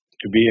vote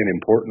to be an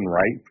important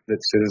right that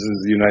citizens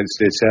of the United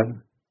States have?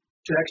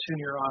 Objection,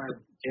 Your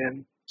Honor.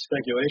 Again,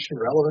 speculation,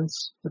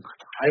 relevance,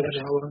 highly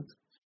relevant.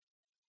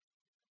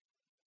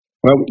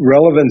 Well,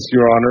 relevance,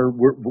 Your Honor.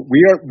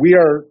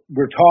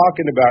 We're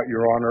talking about,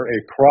 Your Honor, a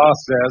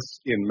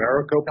process in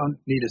Maricopa. I don't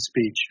need a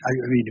speech. I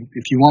mean,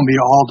 if you want me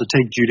all to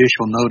take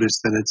judicial notice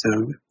that it's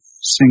a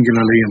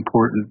singularly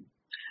important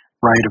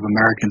right of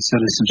American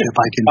citizenship,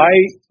 I can.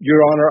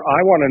 Your Honor,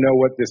 I want to know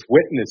what this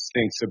witness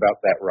thinks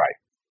about that right.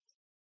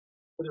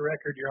 For the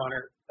record, Your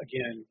Honor,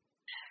 again,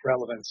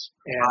 relevance,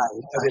 and I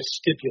would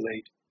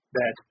stipulate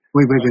that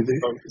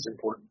vote is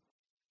important.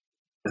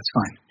 That's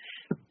fine.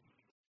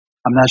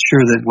 I'm not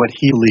sure that what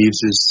he believes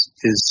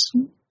is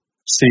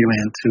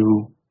salient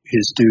to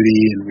his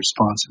duty and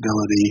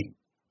responsibility.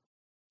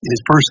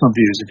 His personal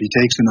views, if he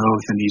takes an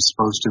oath and he's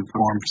supposed to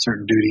perform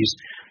certain duties,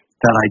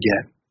 that I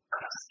get.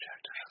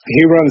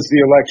 He runs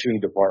the election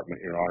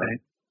department, Your Honor.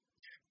 Right.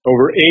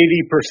 Over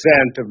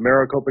 80% of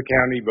Maricopa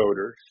County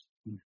voters,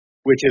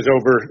 which is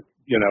over,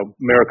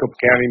 Maricopa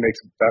County makes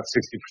about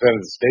 60%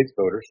 of the state's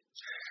voters.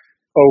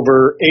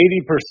 Over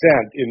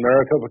 80% in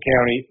Maricopa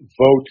County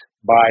vote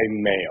by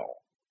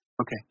mail.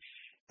 Okay.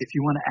 If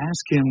you want to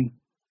ask him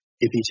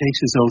if he takes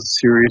his oath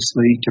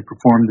seriously to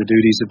perform the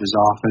duties of his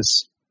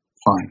office,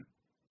 fine.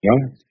 Yeah.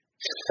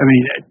 I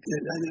mean,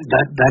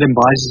 that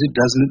embodies it,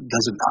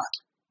 does it not?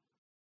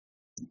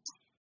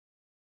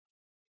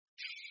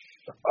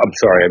 I'm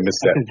sorry, I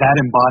missed that. That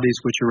embodies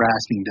what you're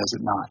asking, does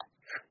it not?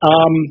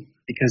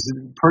 Because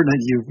pertinent,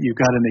 you've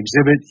got an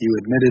exhibit, you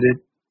admitted it.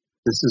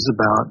 This is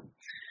about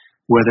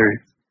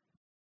whether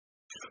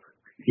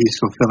he's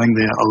fulfilling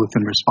the oath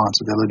and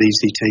responsibilities.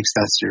 He takes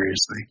that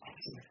seriously.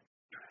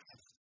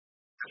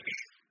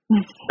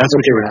 That's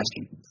what you were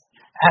asking.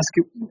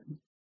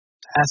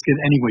 Ask it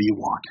any way you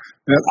want.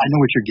 I know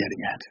what you're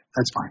getting at.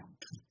 That's fine.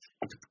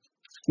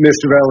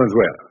 Mr.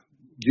 Valenzuela,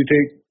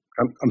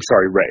 I'm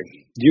sorry,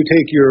 Ray, do you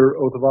take your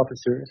oath of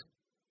office serious?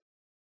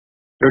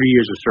 30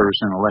 years of service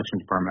in an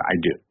elections department, I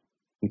do.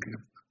 Okay.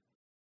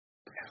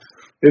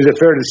 Is it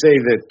fair to say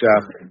that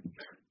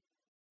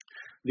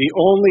the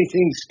only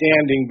thing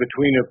standing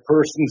between a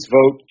person's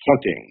vote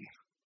counting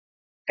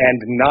and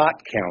not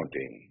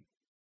counting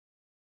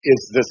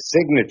is the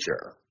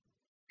signature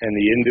and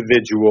the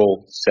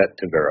individual set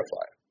to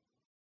verify?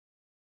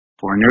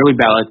 For an early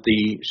ballot,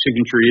 the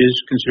signature is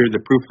considered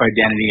the proof of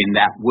identity, and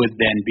that would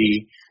then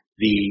be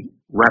the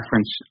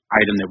reference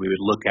item that we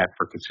would look at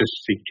for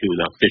consistency to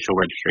the official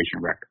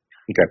registration record.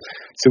 Okay.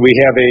 So we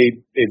have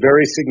a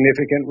very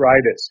significant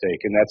right at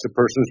stake, and that's a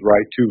person's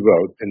right to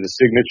vote, and the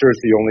signature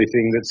is the only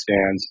thing that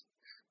stands,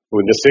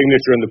 when the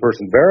signature and the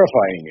person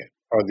verifying it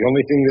are the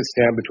only thing that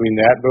stand between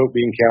that vote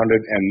being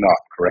counted and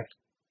not, correct?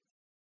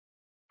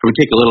 So we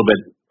take a little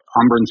bit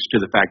umbrance to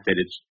the fact that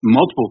it's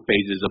multiple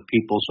phases of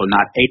people, so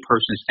not a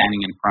person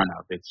standing in front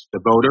of. It's the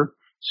voter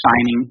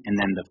signing, and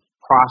then the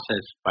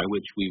process by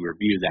which we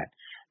review that.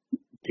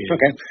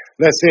 Okay.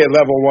 Let's say at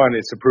level 1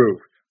 it's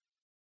approved.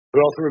 Who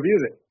else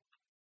reviews it?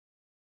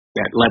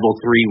 At level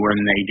 3,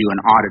 when they do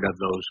an audit of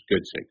those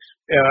good six.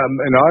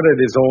 An audit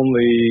is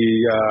only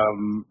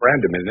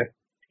random, isn't it?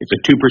 It's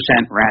a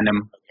 2%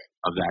 random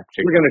of that.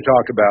 We're going to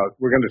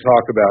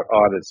talk about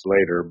audits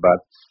later, but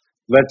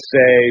let's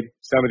say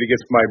somebody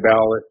gets my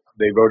ballot,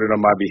 they voted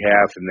on my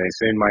behalf, and they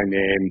say my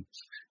name,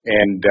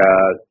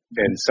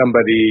 and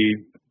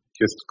somebody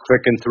just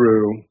clicking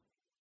through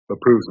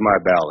approves my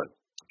ballot.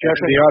 The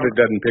audit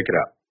doesn't pick it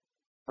up.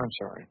 I'm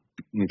sorry.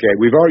 Okay,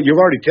 you've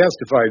already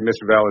testified,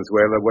 Mr.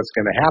 Valenzuela, what's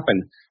going to happen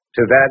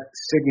to that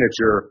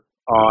signature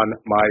on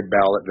my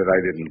ballot that I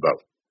didn't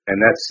vote,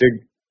 and that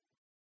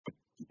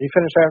You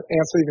finished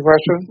answering the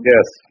question?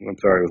 Yes, I'm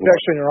sorry.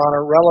 Objection, Your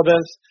Honor.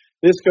 Relevance.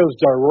 This goes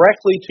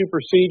directly to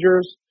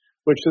procedures,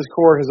 which this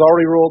court has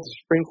already ruled. The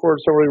Supreme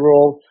Court has already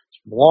ruled. It's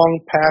long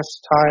past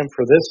time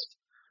for this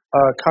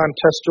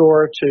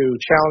contestor to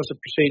challenge the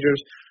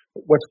procedures.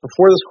 What's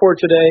before this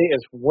court today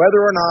is whether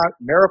or not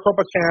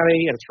Maricopa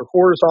County and its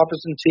recorder's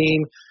office and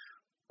team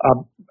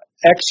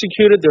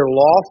executed their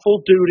lawful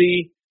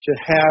duty to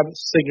have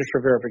signature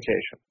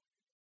verification.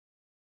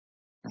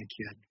 Thank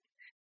you.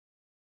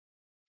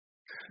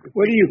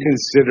 What do you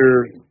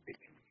consider?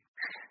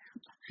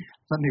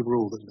 Let me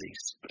rule at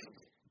least.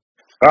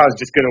 I was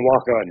just going to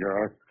walk on, Your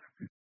Honor.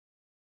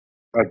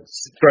 I'll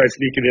try to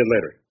sneak it in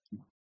later.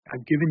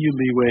 I've given you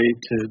leeway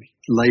to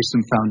lay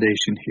some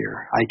foundation here.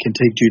 I can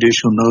take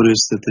judicial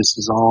notice that this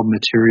is all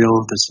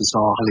material, this is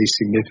all highly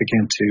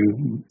significant to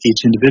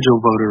each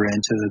individual voter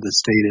and to the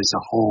state as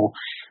a whole,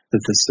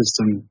 that the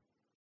system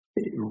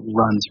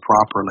runs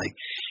properly.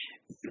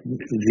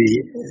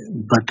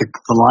 But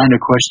the line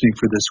of questioning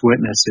for this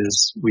witness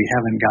is we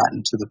haven't gotten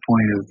to the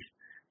point of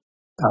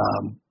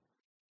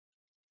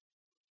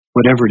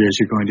whatever it is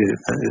you're going to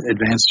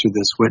advance through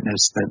this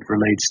witness that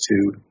relates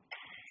to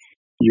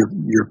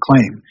your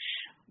claim.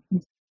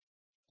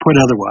 Put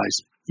otherwise,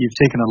 you've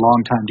taken a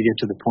long time to get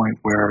to the point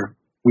where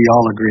we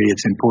all agree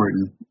it's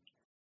important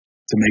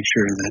to make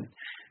sure that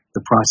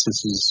the process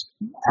is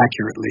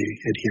accurately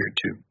adhered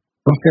to.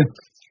 Okay.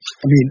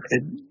 I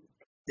mean,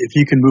 if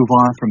you can move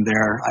on from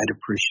there, I'd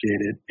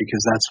appreciate it,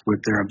 because that's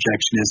what their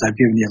objection is. I've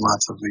given you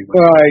lots of leeway.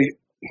 Well,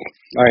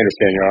 I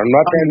understand, Your Honor. I'm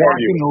not trying to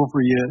argue. I'm over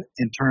you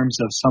in terms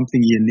of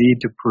something you need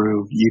to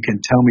prove. You can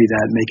tell me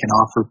that, make an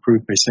offer of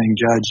proof by saying,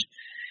 Judge,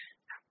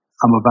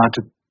 I'm about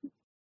to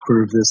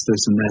prove this,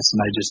 this, and this, and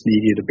I just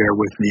need you to bear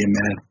with me a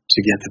minute to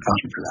get the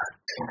foundation for that.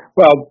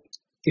 Well,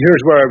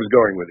 here's where I was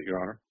going with it,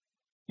 Your Honor.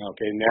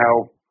 Okay,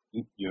 now,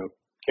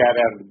 cat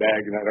out of the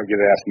bag, and I don't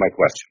get to ask my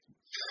question.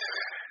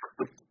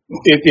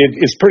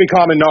 It's pretty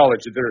common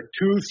knowledge that there are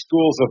two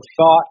schools of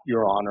thought,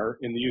 Your Honor,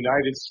 in the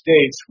United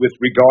States with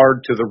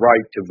regard to the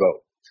right to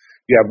vote.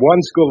 You have one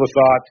school of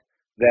thought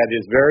that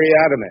is very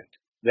adamant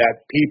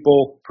that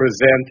people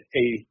present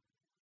a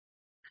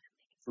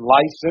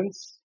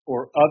license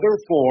or other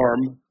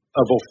form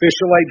of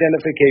official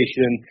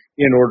identification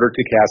in order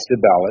to cast a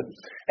ballot.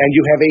 And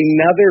you have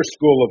another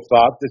school of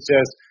thought that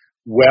says,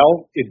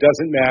 well, it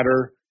doesn't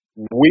matter.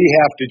 We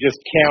have to just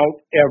count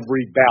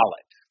every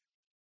ballot.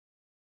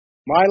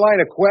 My line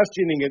of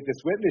questioning at this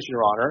witness,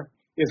 Your Honor,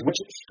 is which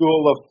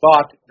school of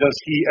thought does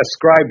he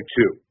ascribe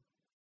to?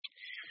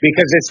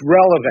 Because it's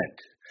relevant.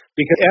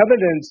 Because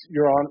evidence,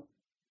 Your Honor...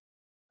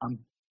 I'm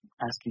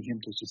asking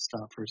him to just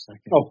stop for a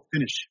second. Oh,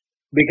 finish.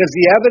 Because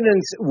the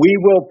evidence we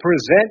will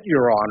present,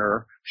 Your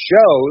Honor,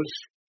 shows,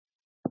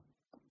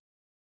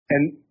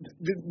 and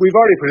we've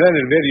already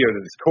presented a video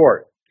to this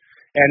court,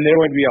 and there's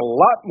going to be a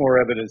lot more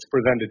evidence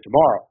presented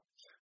tomorrow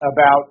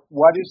about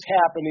what is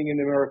happening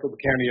in the Maricopa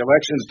County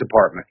Elections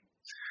Department.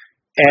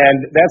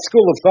 And that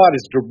school of thought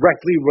is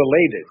directly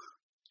related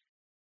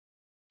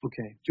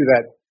to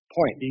that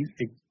point.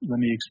 Let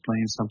me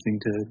explain something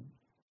to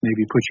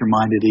maybe put your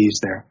mind at ease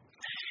there.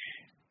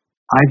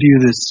 I view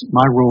this,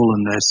 my role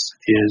in this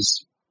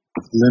is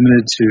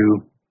limited to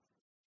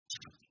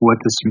what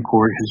the Supreme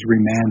Court has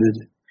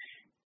remanded.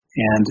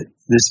 And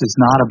this is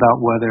not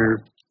about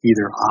whether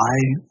either I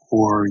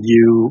or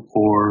you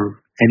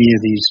or any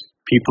of these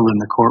people in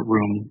the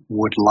courtroom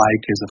would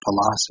like as a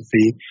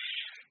philosophy.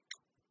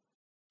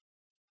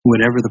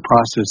 Whatever the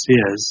process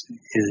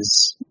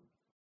is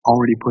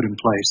already put in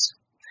place.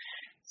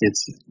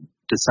 It's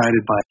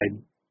decided by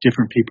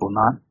different people,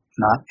 not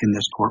in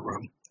this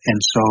courtroom. And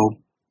so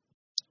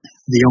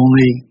the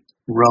only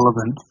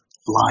relevant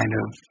line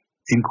of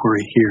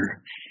inquiry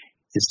here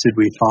is, did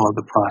we follow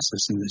the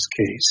process in this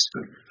case?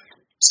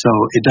 So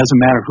it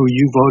doesn't matter who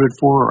you voted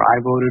for or I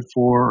voted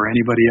for or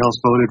anybody else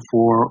voted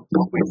for,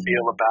 what we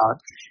feel about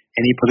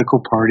any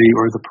political party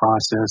or the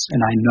process.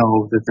 And I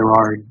know that there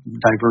are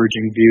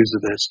diverging views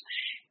of this,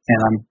 and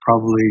I'm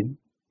probably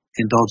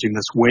indulging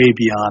this way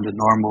beyond a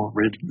normal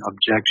written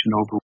objection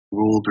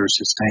overruled or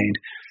sustained.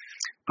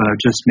 But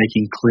I'm just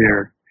making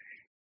clear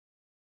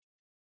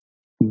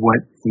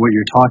what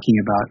you're talking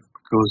about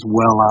goes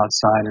well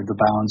outside of the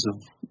bounds of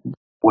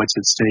what's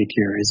at stake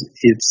here.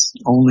 It's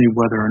only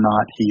whether or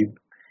not he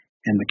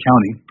and the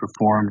county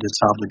performed its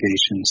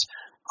obligations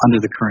under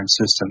the current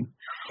system.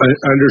 I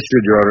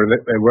understood, Your Honor.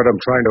 And what I'm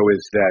trying to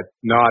is that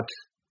not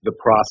the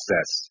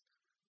process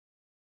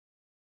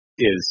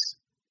is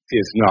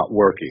not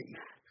working.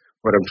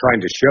 What I'm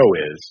trying to show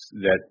is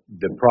that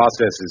the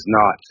process is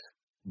not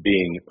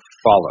being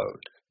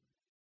followed.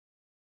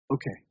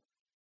 Okay.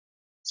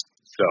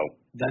 So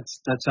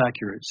that's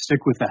accurate.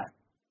 Stick with that.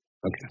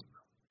 Okay.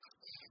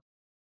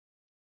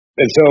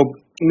 And so,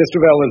 Mr.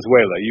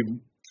 Valenzuela, you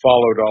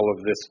followed all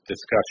of this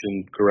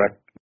discussion,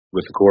 correct,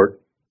 with the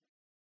court?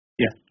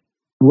 Yeah.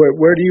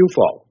 Where do you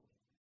fall?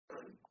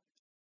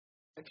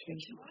 That's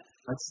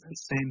the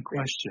same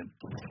question.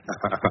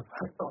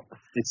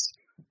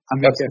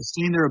 I've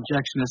seen their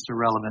objection as to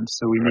relevance,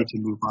 so we need to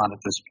move on at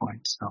this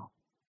point. So.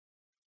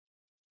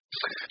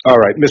 All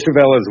right, Mr.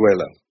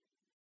 Valenzuela.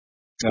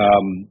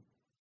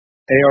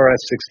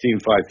 ARS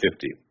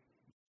 16550.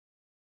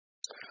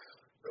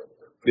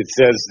 It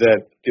says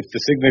that if the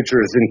signature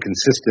is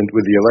inconsistent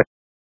with the election,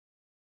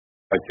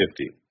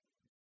 550.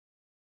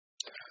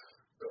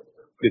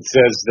 It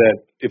says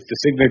that if the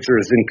signature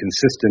is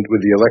inconsistent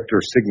with the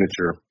elector's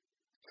signature,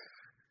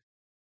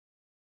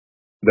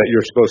 that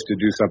you're supposed to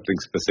do something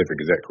specific.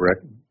 Is that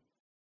correct?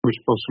 We're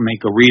supposed to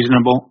make a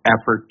reasonable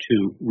effort to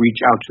reach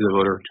out to the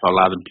voter to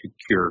allow them to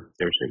cure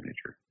their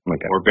signature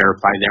or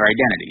verify their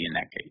identity in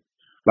that case.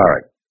 All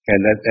right.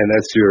 And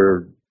that's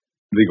your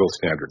legal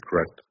standard,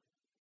 correct?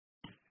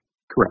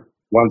 Correct.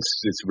 Once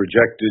it's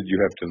rejected, you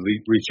have to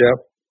reach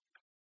out?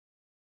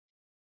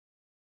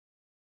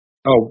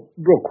 Oh,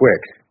 real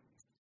quick.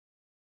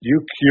 Do you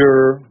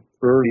cure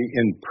early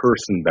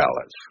in-person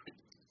ballots?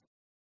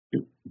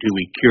 Do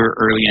we cure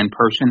early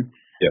in-person?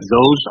 Yes.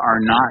 Those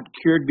are not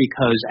cured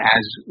because,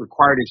 as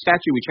required in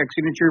statute, we check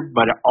signature,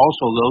 but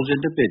also those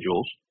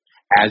individuals,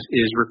 as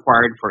is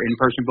required for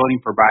in-person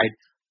voting, provide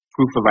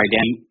proof of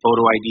identity,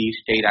 photo ID,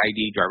 state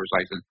ID, driver's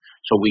license.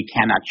 So we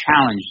cannot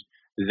challenge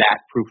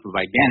that proof of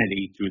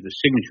identity through the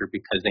signature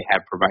because they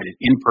have provided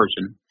in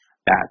person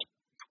that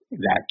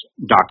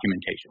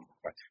documentation.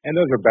 And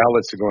those are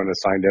ballots that go in a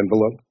signed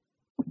envelope?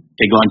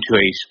 They go into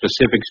a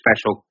specific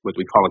special, what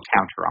we call a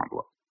counter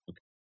envelope.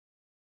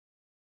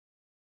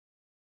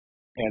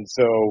 And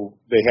so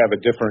they have a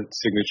different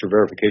signature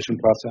verification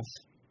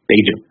process? They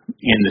do,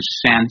 in the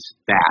sense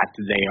that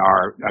they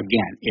are,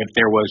 again, if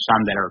there was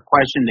some that are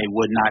questioned,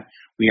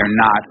 we are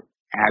not,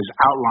 as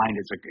outlined,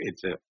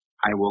 it's a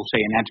I will say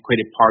an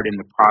antiquated part in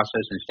the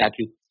process and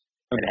statute.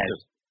 Okay.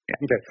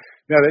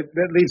 Now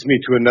that leads me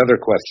to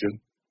another question,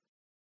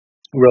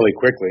 really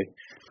quickly,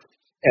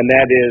 and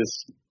that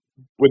is,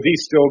 would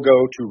these still go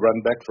to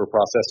Runbeck for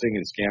processing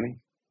and scanning?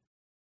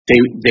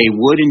 They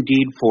would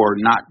indeed, for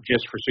not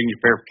just for signature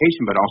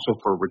verification, but also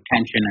for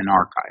retention and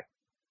archive.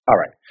 All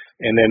right.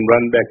 And then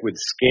Runbeck would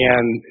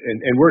scan,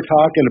 and we're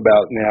talking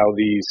about now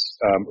these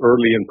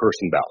early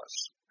in-person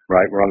ballots,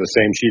 right? We're on the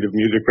same sheet of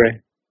music,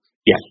 Ray?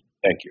 Yes.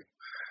 Thank you.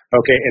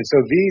 Okay, and so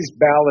these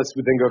ballots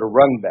would then go to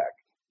Runbeck,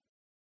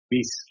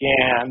 be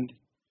scanned,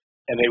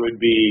 and they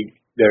would be,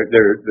 the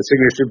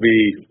signature would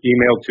be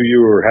emailed to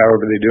you or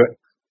however they do it?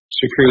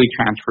 Securely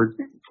transferred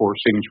for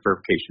signature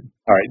verification.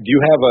 All right. Do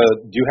you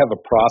have a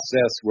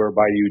process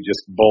whereby you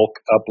just bulk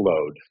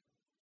upload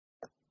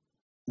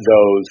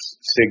those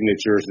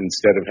signatures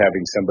instead of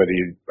having somebody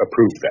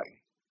approve them?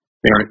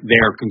 They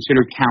are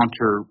considered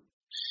counter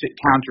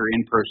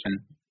in-person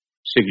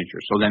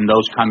signatures. So then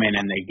those come in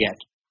and they get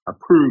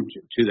approved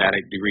to that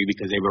degree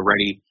because they've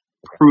already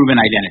proven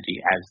identity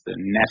as the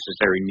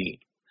necessary need.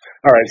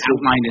 All right.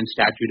 Outlined in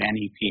statute and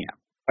EPM.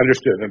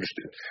 Understood.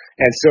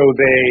 And so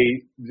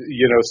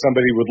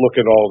somebody would look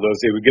at all those.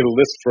 They would get a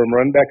list from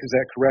Runbeck, is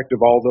that correct,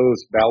 of all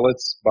those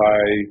ballots by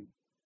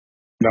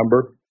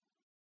number?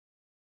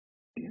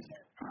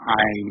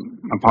 I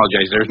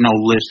apologize. There's no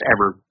list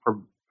ever.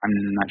 I'm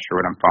not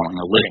sure what I'm following.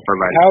 A list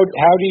provided.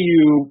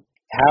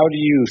 How do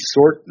you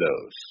sort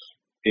those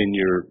in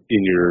your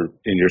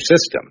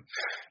system?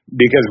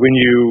 Because when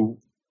you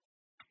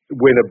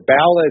when a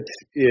ballot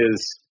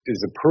is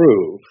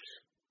approved,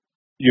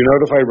 you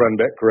notify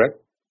Runbeck, correct?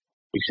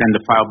 We send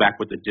the file back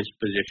with the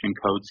disposition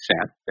code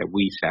set that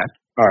we set.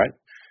 All right.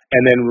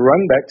 And then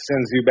Runbeck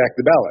sends you back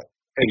the ballot.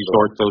 And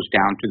sort those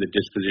down to the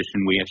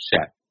disposition we have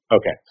set.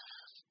 Okay.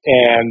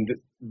 And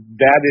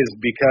that is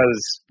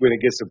because when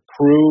it gets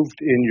approved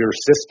in your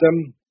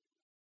system,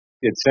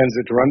 it sends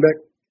it to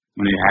Runbeck?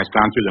 When it has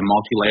gone through the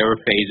multi-layer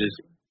phases.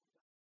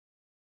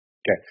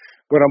 Okay.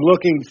 What I'm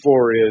looking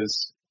for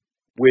is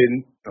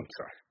I'm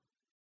sorry.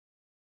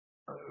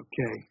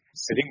 Okay.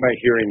 I think my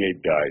hearing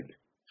aid died.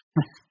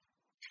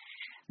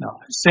 No,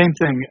 same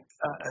thing.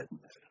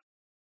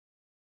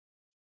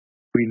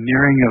 We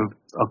nearing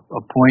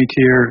a point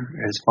here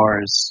as far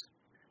as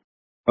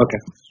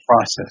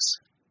process.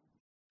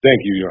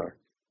 Thank you, Your Honor.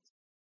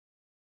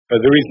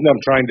 The reason I'm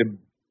trying to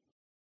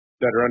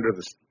better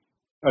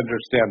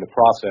understand the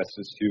process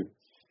is to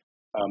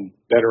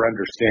better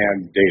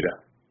understand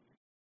data.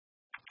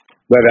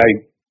 But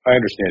I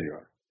understand, Your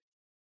Honor.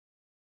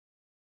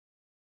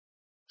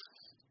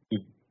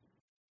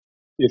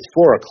 It's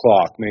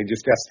 4:00. May I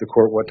just ask the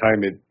court what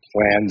time it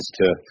plans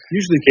to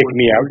usually kick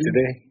me out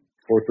today?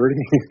 4:30?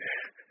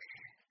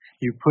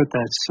 You put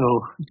that so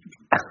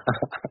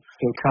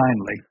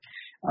kindly.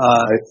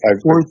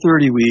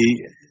 4:30 we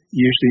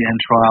usually end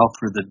trial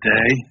for the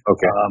day.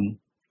 Okay.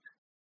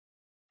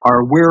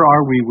 Where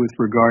are we with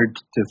regard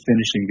to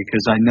finishing?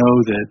 Because I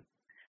know that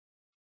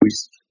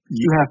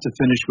you have to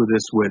finish with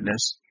this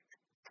witness.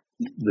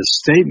 The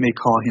state may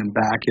call him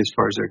back as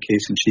far as their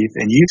case in chief,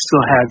 and you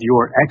still have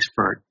your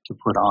expert to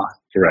put on.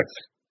 Correct.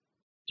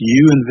 Do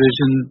you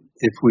envision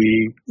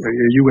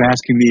are you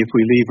asking me if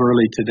we leave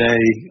early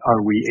today,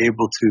 are we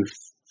able to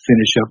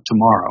finish up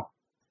tomorrow?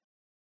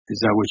 Is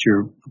that what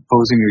you're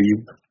proposing? Are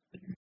you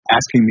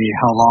asking me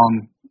how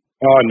long?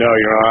 Oh, no,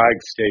 I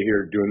could stay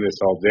here doing this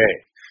all day.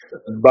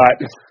 But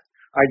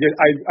I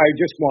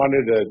just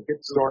wanted to get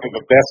sort of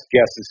a best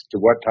guess as to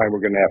what time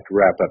we're going to have to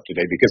wrap up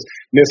today, because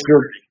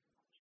Mr.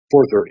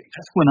 4:30.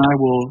 That's when I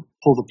will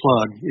pull the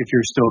plug if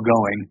you're still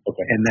going,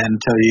 okay, and then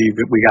tell you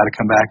that we got to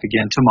come back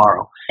again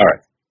tomorrow. All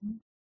right.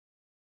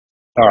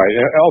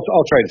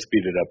 I'll try to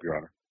speed it up, Your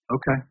Honor.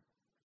 Okay.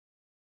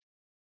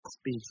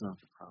 Speed's not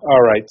the problem.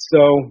 All right.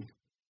 So,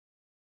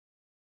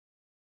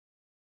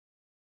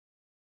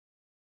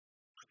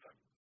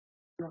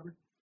 Your Honor,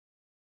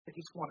 I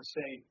just want to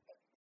say,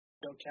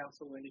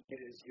 counsel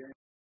indicated his hearing.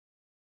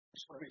 I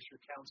just want to make sure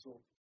counsel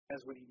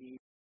has what he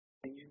needs.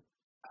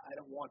 I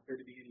don't want there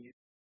to be any.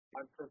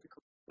 I'm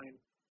perfectly fine.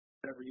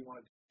 Whatever you want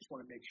to do. Just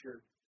want to make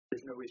sure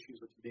there's no issues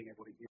with you being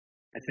able to hear.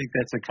 I think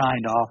that's a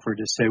kind offer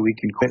to say we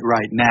can quit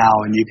right now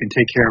and you can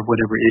take care of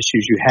whatever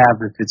issues you have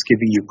if it's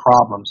giving you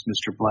problems,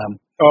 Mr. Blem.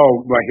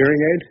 Oh, my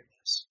hearing aid?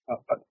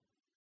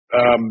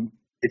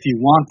 If you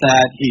want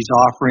that, he's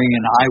offering,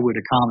 and I would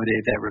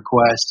accommodate that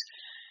request.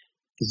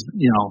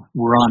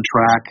 We're on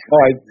track. Oh,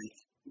 I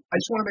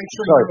just want to make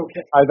sure you're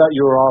okay. I thought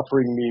you were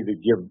offering me to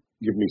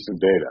give me some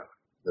data.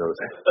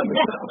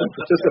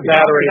 Just a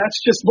battery.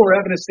 That's just more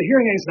evidence. The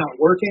hearing aid's not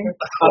working.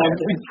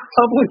 We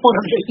probably want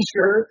to make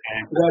sure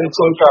that it's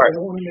okay. I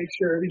want to make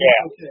sure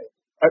everything's okay.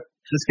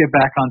 Let's get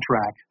back on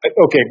track.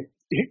 Okay.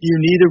 You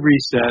need a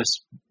recess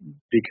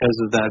because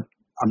of that.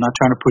 I'm not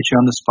trying to put you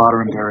on the spot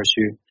or embarrass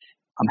you.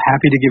 I'm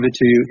happy to give it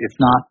to you. If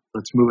not,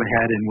 let's move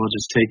ahead and we'll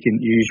just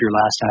use your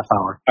last half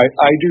hour.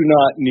 I do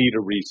not need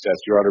a recess,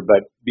 Your Honor,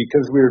 but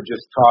because we were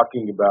just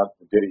talking about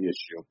the data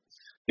issue,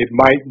 it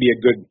might be a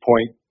good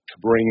point to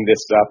bring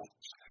this up.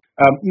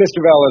 Mr.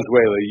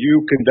 Valenzuela,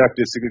 you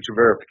conducted signature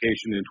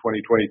verification in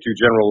 2022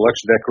 general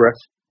election, is that correct?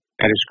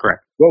 That is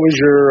correct. What was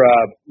your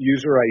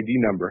user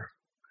ID number?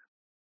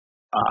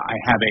 I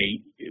have a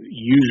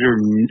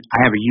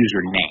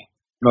username.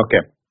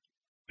 Okay.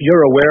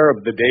 You're aware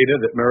of the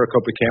data that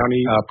Maricopa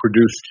County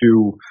produced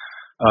to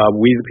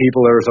We the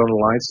People Arizona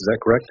Alliance, is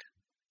that correct?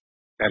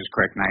 That is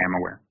correct, and I am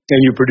aware. And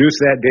you produced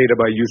that data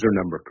by user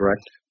number,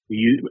 correct?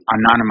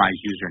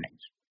 Anonymized usernames.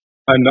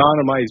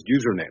 Anonymized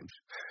usernames.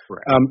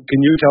 Correct. Can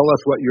you tell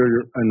us what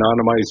your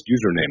anonymized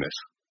username is?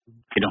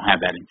 I don't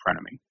have that in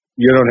front of me.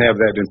 You don't have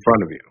that in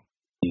front of you.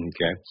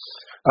 Okay.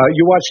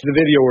 You watched the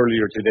video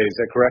earlier today, is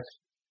that correct?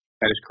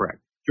 That is correct.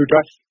 2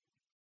 times?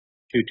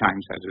 2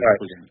 times as it was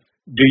presented.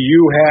 Do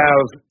you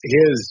have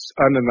his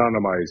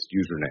unanonymized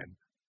username?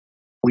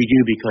 We do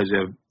because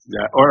of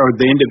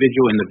the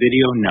individual in the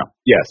video? No.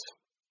 Yes.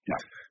 No.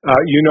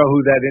 You know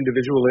who that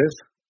individual is?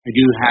 I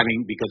do,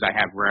 because I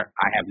have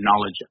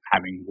knowledge of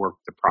having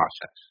worked the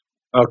process.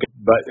 Okay,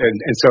 but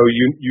and so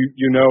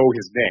you know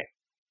his name.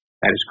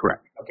 That is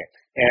correct. Okay,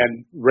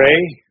 and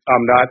Ray,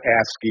 I'm not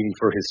asking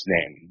for his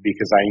name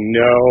because I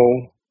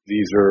know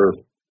these are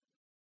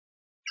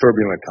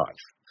turbulent times.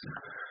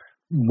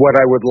 What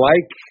I would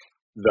like,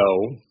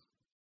 though,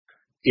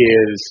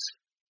 is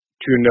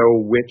to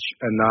know which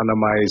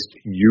anonymized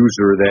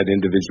user that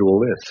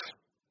individual is.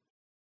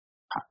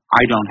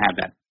 I don't have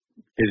that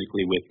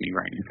physically with me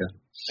right now. Okay.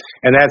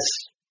 And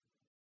that's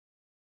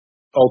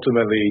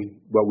ultimately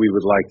what we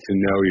would like to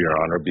know, Your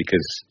Honor,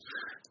 because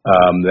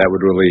that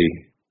would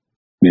really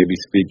maybe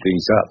speed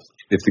things up.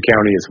 if the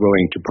county is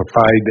willing to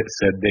provide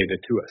said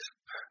data to us.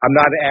 I'm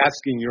not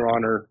asking, Your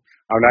Honor,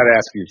 I'm not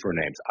asking for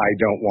names. I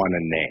don't want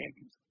a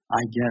name.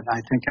 I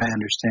think I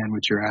understand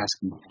what you're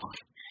asking for.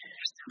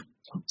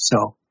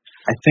 So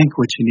I think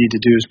what you need to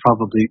do is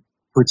probably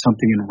put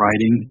something in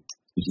writing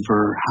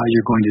for how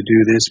you're going to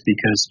do this,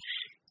 because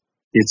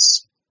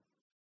it's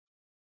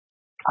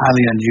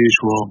highly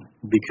unusual,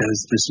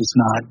 because this is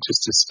not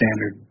just a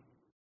standard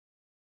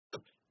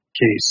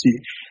case.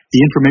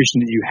 The information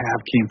that you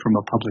have came from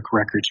a public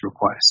records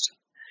request.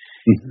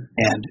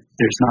 And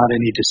there's not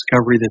any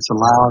discovery that's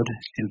allowed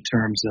in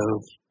terms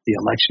of the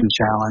election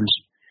challenge,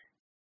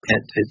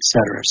 et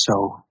cetera.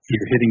 So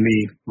you're hitting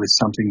me with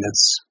something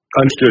that's...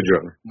 Understood, Your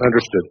Honor.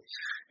 Understood.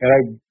 And I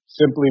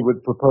simply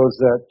would propose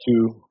that to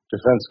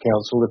defense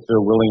counsel if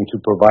they're willing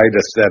to provide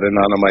us that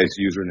anonymized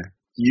username.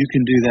 You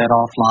can do that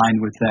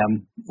offline with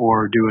them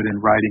or do it in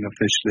writing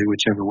officially,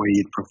 whichever way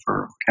you'd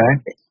prefer,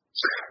 okay?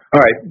 All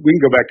right, we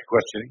can go back to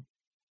questioning.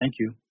 Thank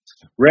you.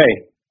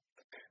 Ray,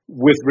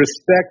 with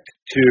respect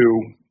to,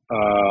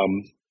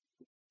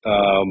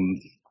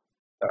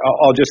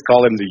 I'll just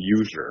call him the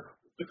user.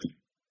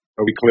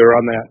 Are we clear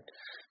on that?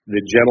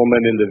 The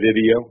gentleman in the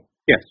video?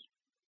 Yes.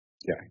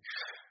 Okay.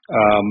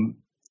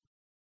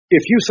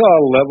 If you saw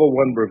a level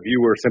 1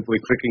 reviewer simply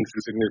clicking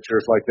through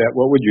signatures like that,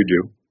 what would you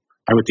do?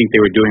 I would think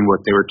they were doing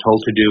what they were told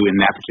to do in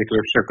that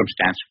particular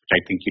circumstance, which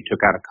I think you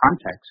took out of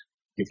context.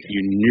 If you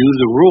knew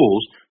the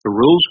rules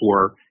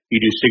were you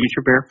do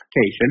signature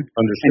verification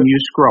and you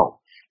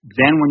scroll.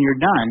 Then when you're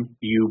done,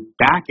 you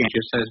back in,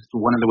 just as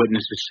one of the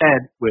witnesses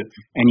said,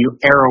 and you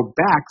arrow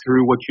back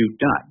through what you've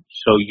done.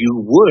 So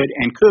you would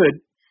and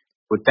could,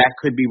 what that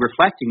could be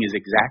reflecting is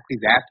exactly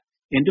that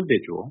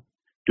individual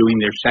doing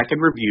their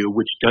second review,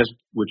 which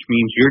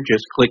means you're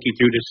just clicking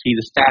through to see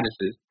the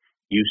statuses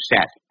you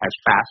set as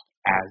fast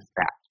as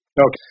that.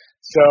 Okay.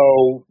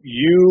 So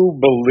you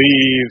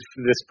believe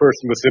this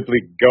person was simply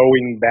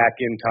going back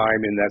in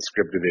time in that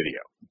scripted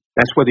video?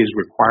 That's what is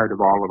required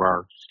of all of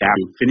our staff.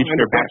 To finish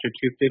their batch of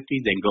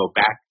 250, then go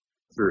back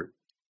through.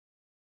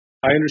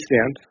 I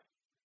understand.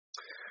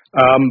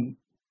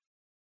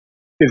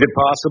 Is it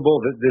possible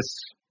that this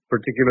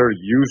particular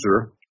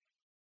user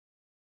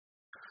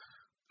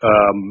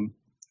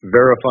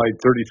verified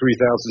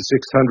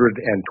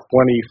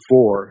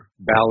 33,624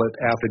 ballot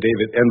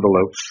affidavit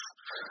envelopes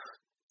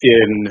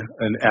in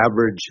an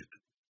average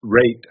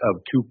rate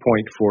of 2.4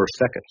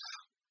 seconds?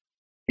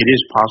 It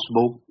is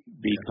possible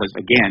because,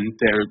 again,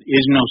 there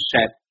is no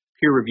set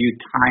peer-reviewed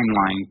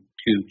timeline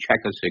to check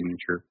a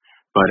signature,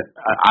 but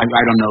I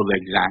don't know the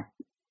exact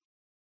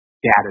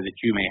data that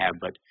you may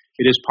have, but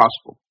it is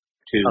possible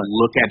to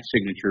look at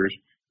signatures.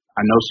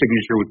 A no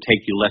signature would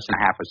take you less than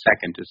half a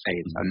second to say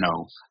it's a no,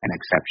 an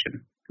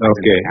exception.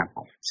 Okay.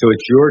 So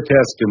it's your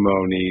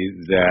testimony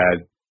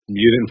that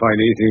you didn't find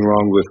anything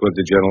wrong with what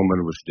the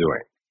gentleman was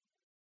doing?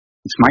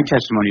 It's my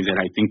testimony that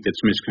I think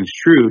that's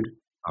misconstrued.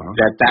 I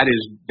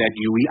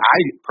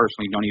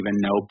personally don't even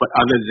know, but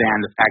other than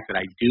the fact that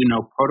I do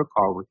know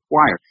protocol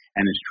required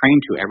and is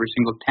trained to every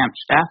single temp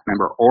staff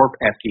member or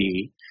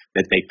FTE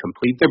that they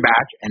complete their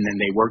batch and then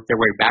they work their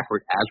way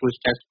backward as was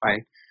testified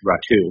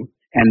to,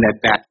 and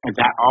that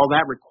all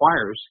that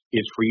requires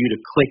is for you to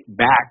click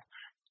back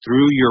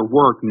through your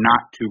work,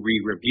 not to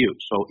re-review.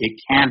 So it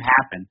can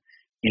happen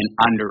in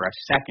under a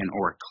second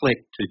or a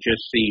click to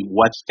just see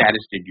what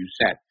status did you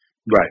set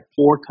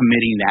before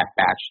committing that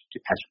batch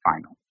as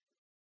final.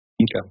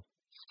 Okay.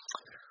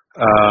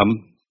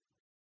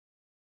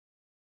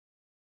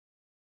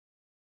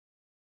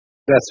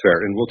 That's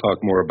fair, and we'll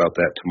talk more about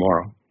that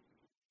tomorrow.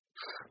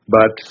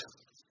 But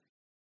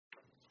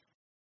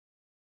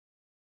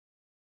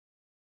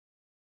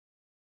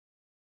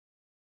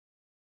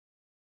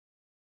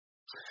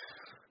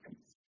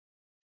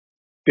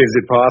is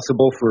it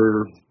possible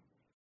for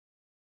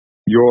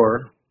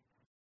your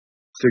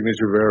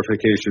signature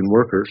verification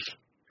workers,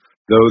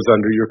 those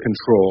under your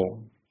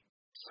control,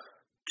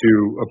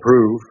 to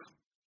approve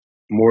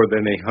more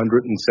than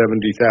 170,000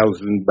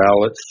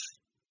 ballots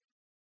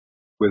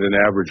with an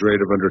average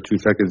rate of under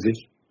 2 seconds each?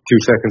 2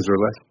 seconds or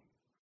less?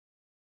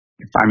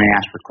 If I may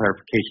ask for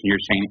clarification, you're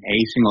saying a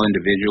single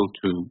individual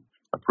to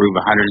approve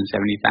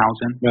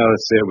 170,000? No,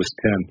 let's say it was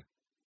 10.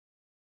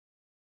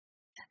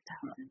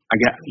 I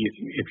got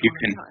if you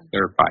can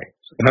clarify.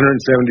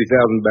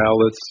 170,000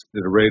 ballots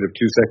at a rate of 2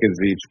 seconds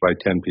each by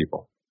 10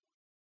 people.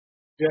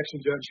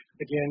 Objection, Judge.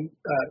 Again,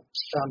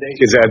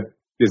 foundation.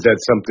 Is that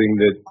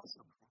something that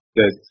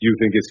you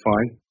think is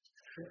fine?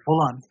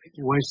 Hold on.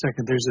 Wait a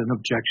second. There's an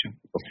objection.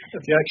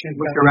 Objection.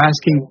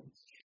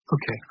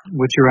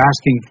 What you're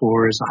asking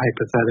for is a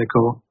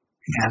hypothetical,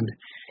 and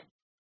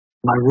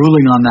my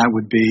ruling on that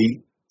would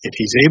be if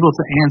he's able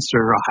to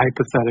answer a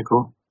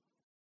hypothetical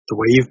the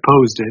way you've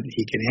posed it,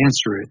 he can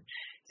answer it.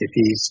 If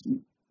he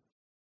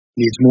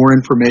needs more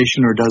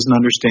information or doesn't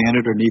understand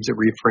it or needs it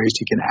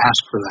rephrased, he can ask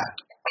for that.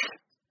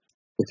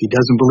 If he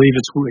doesn't believe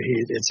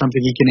it's something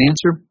he can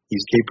answer,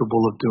 he's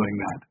capable of doing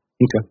that.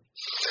 Okay.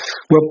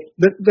 Well,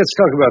 let's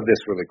talk about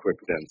this really quick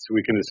then, so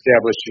we can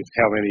establish just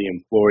how many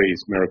employees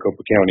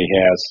Maricopa County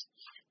has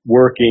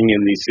working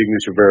in the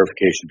signature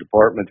verification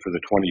department for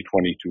the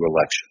 2022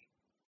 election.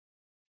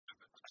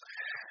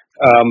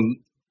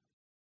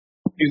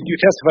 You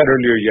testified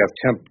earlier you have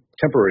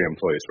temporary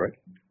employees, right?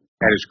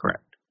 That is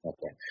correct.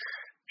 Okay.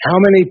 How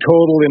many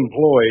total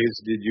employees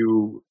did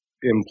you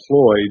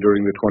employ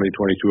during the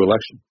 2022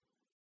 election?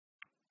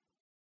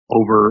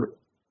 Over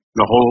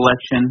the whole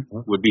election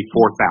would be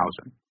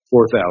 4,000.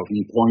 4,000.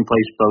 Polling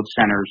place, vote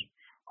centers,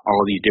 all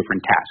of these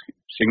different tasks.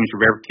 Signature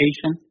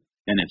verification,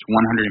 then it's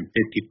 155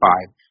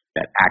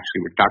 that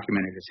actually were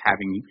documented as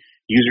having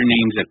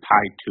usernames that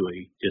tied to a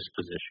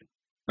disposition.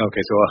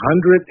 Okay, so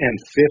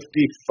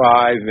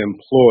 155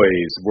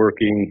 employees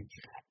working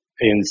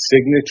in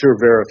signature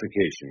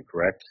verification,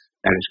 correct?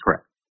 That is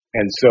correct.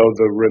 And so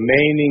the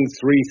remaining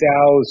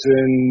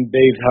 3,845,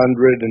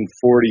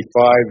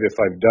 if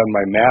I've done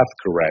my math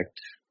correct,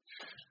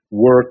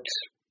 worked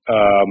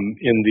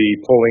in the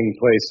polling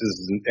places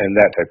and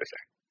that type of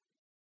thing.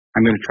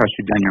 I'm going to trust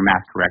you've done your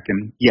math correct.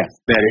 And yes,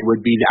 that it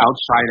would be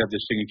outside of the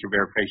signature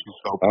verification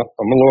scope.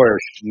 I'm a lawyer,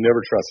 should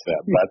never trust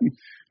that, but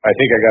I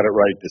think I got it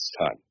right this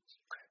time.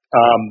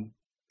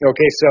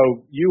 Okay,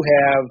 so you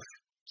have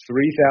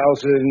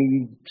 3,000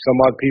 some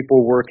odd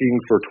people working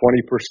for 20%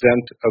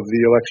 of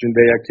the election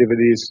day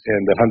activities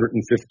and 155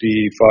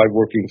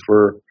 working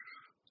for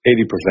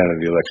 80%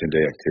 of the election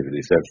day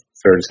activities. Is that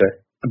fair to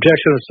say?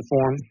 Objection is to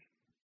form.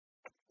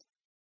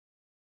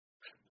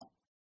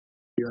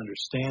 You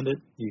understand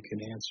it, you can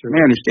answer it.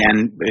 I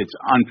understand. It's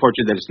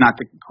unfortunate that it's not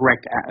the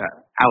correct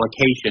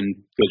allocation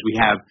because we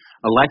have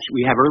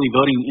early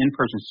voting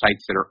in-person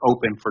sites that are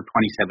open for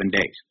 27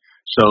 days.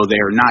 So they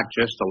are not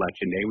just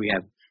election day. We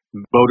have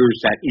voters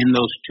that in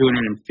those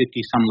 250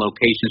 some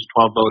locations,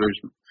 12 voters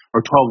or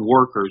 12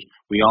 workers,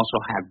 we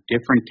also have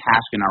different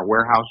tasks in our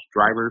warehouse,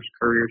 drivers,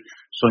 couriers.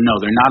 So no,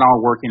 they're not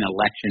all working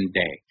election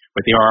day,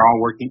 but they are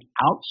all working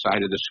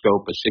outside of the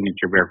scope of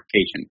signature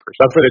verification.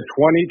 But for the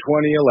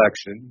 2020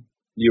 election,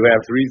 you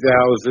have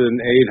 3,800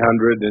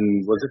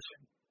 and was it?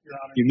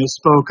 You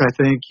misspoke, I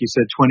think. You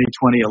said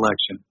 2020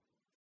 election.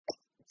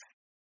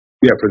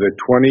 Yeah, for the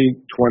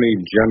 2020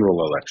 general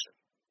election.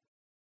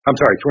 I'm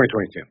sorry,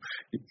 2022.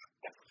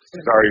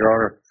 Sorry, Your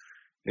Honor.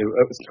 It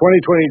was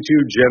 2022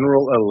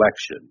 general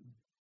election.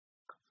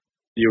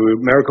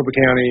 Maricopa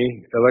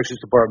County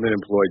Elections Department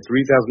employed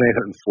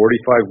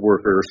 3,845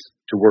 workers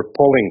to work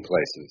polling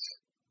places.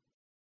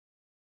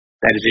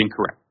 That is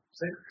incorrect.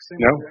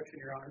 No?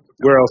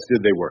 Where else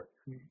did they work?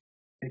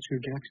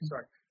 Objection.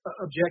 Sorry.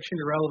 Objection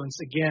to relevance.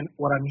 Again,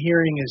 what I'm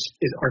hearing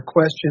are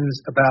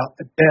questions about,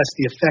 at best,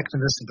 the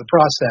effectiveness of the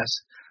process.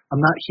 I'm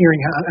not hearing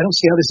I don't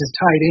see how this is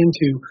tied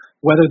into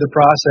whether the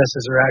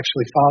processes are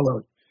actually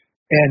followed.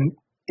 And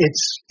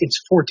it's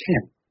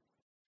 410.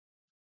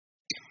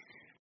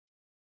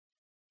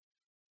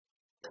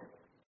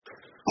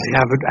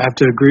 I have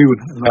to agree with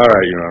him. All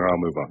right, Your Honor,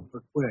 I'll move on.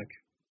 Quick.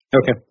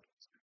 Okay.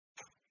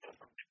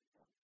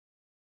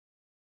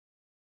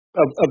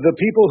 Of the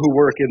people who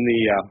work in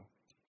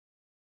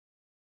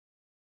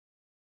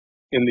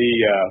the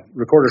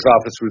recorder's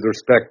office with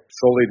respect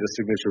solely to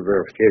signature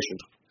verification,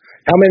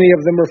 how many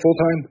of them are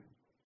full-time?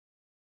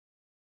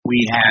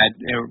 We had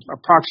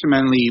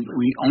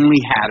we only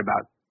had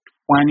about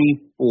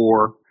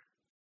 24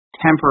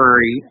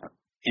 temporary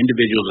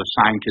individuals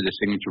assigned to the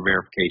signature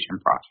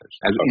verification process,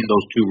 as in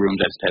those two rooms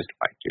as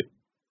testified to.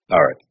 All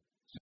right.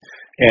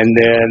 And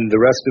then the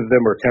rest of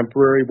them are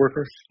temporary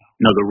workers?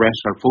 No, the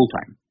rest are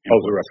full-time. Oh,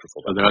 the rest are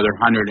full-time. So the other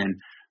 120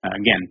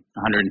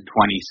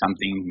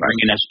 something,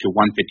 bringing us to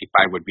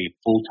 155 would be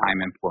full-time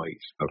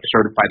employees,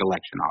 certified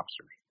election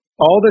officers.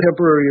 All the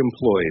temporary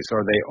employees,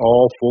 are they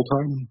all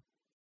full-time?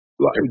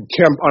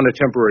 On a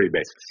temporary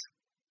basis?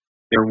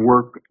 Their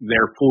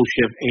full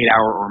shift, 8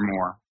 hour or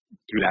more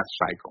through that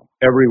cycle.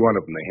 Every one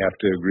of them, they have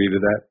to agree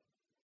to that?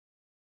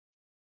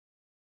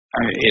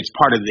 It's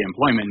part of the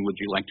employment.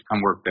 Would you like to come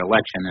work the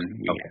election? And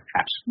we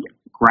ask.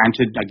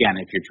 Granted, again,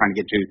 if you're trying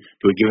to get to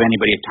give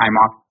anybody a time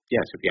off,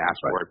 yes, if you ask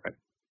for it. But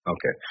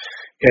okay.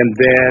 And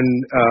then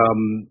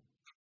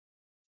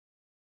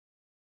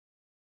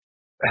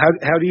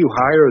how do you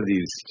hire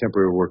these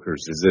temporary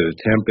workers? Is it a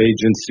temp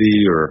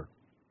agency or?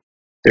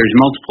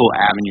 There's multiple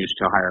avenues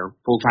to hire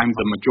full-time.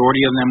 The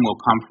majority of them will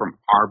come from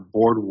our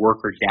board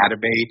worker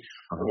database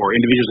or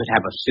individuals that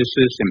have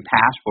assistants in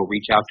past will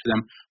reach out to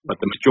them. But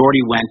the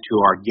majority went to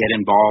our Get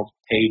Involved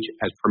page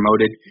as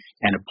promoted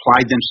and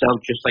applied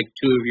themselves, just like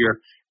two of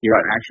your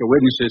actual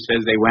witnesses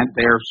says they went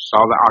there, saw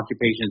the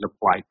occupations,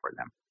 applied for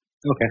them.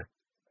 Okay.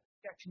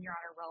 Objection, Your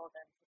Honor,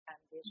 relevance and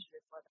the issue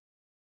is whether.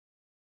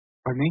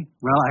 Pardon me?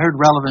 Well, I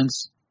heard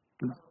relevance.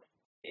 The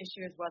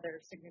issue is whether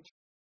signature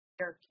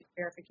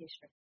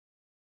verification.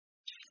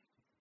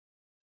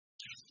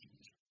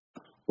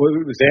 Well,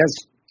 it was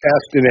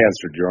asked and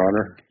answered, Your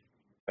Honor.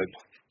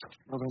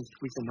 Well, then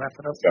we can wrap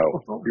it up.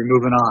 So you're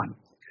moving on.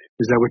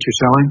 Is that what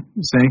you're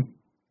saying?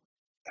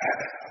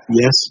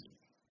 Yes?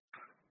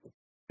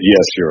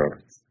 Yes, Your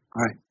Honor.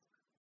 All right.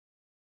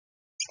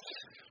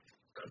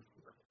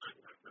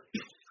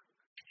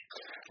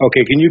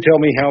 Okay, can you tell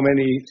me how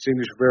many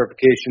signature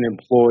verification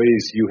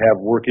employees you have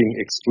working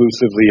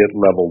exclusively at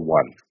level 1?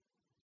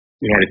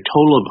 We had a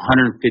total of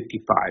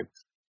 155.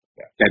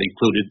 That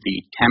included the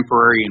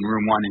temporary in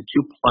room 1 and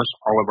 2, plus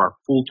all of our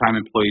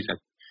full-time employees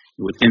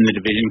within the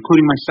division,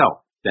 including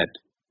myself.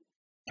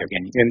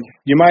 And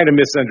you might have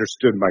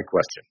misunderstood my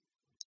question.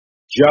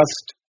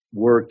 Just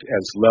worked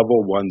as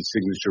level 1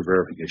 signature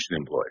verification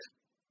employees.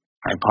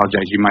 I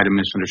apologize. You might have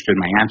misunderstood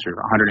my answer.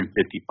 155.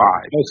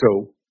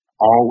 Also,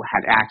 all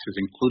had access,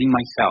 including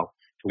myself,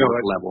 to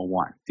work level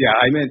 1. Yeah,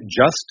 I meant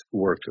just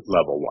worked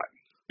level 1.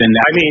 Then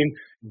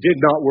did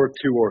not work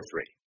 2 or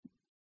 3.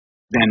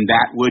 Then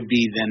that would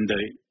be the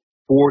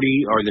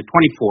 40 or the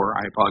 24,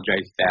 I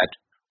apologize, that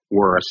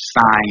were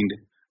assigned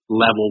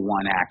level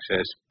 1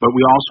 access. But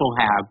we also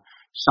have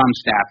some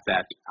staff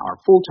that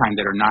are full-time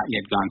that are not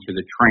yet gone through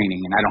the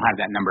training, and I don't have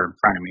that number in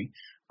front of me,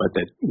 but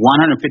the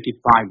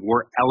 155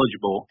 were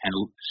eligible and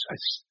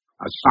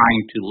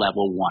assigned to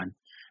level 1.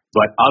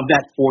 But of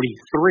that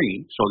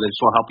 43, so this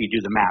will help you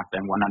do the math,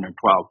 then 112,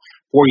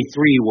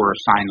 43 were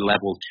assigned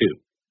level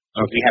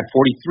 2. Okay. We had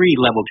 43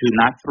 level 2,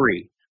 not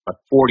 3. But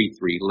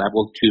 43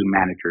 level 2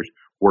 managers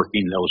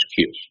working those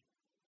queues.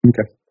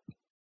 Okay.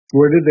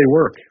 Where did they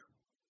work?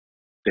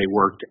 They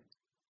worked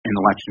in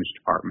the elections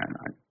department.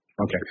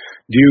 Okay.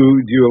 Do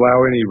you allow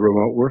any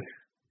remote work?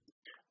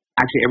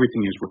 Actually,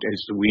 everything is,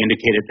 as we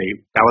indicated,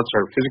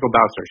 physical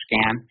ballots are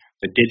scanned.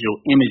 The digital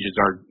images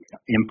are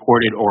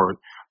imported or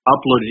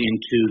uploaded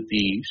into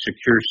the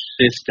secure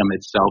system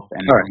itself.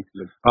 And all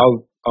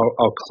right.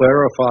 I'll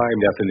clarify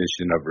the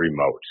definition of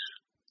remote.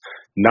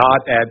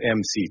 Not at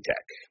MC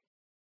Tech.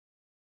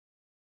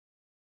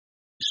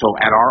 So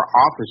at our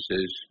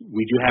offices,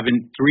 we do have 3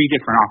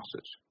 different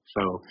offices,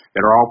 so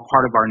that are all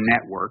part of our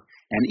network.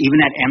 And even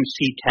at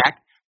MC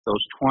Tech, those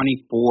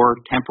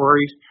 24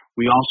 temporaries,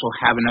 we also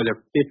have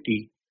another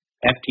 50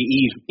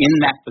 FTEs in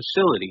that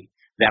facility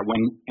that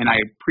and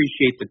I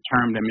appreciate the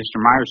term that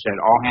Mr. Meyer said,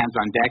 all hands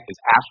on deck is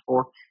asked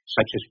for,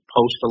 such as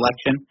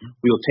post-election.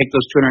 We will take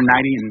those 290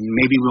 and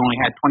maybe we only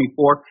had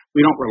 24. We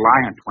don't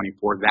rely on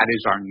 24. That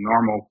is our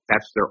normal,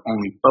 that's their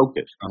only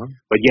focus.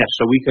 But yes,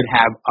 so we could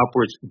have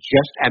upwards,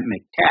 just at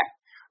McTech,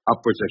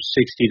 upwards of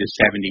 60 to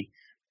 70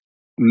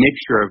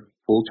 mixture of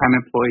full-time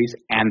employees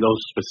and those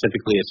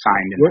specifically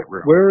assigned in that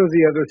room. Where are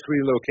the other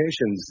 3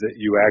 locations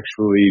that you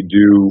actually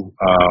do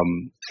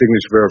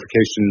signature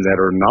verification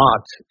that are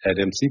not at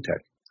MC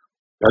Tech?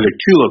 The other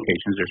 2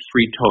 locations, there's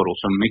 3 total.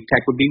 So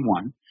McTech would be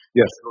 1.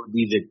 Yes. It would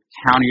be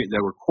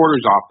the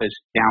recorder's office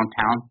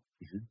downtown,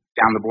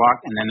 down the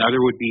block, and then the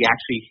other would be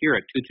actually here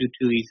at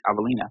 222 East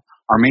Avelina,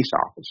 our Mesa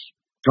office.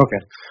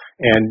 Okay.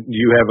 And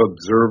you have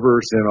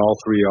observers in all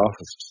 3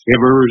 offices? We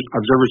have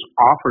observers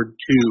offered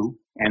to,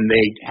 and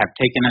they have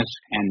taken us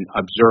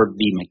and observed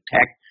the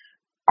McTech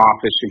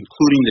office,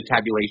 including the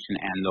tabulation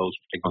and those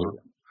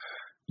particular.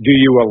 Do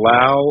you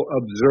allow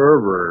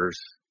observers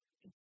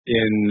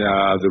in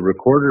the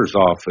recorder's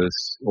office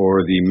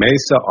or the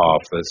Mesa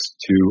office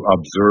to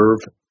observe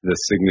the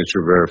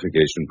signature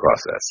verification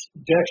process?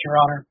 Objection, Your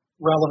Honor.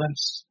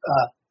 Relevance.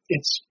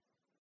 It's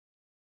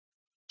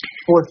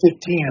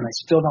 4:15, and I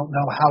still don't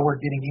know how we're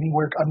getting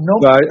anywhere.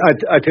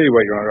 I tell you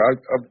what, Your Honor,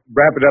 I'll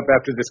wrap it up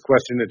after this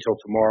question until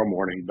tomorrow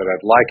morning, but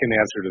I'd like an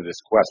answer to this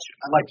question.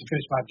 I'd like to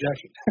finish my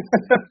objection.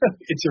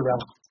 It's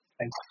irrelevant.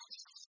 Thanks.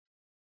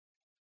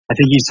 I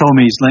think he's told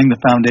me he's laying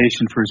the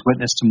foundation for his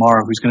witness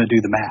tomorrow who's going to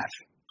do the math.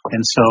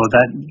 And so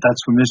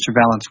that's what Mr.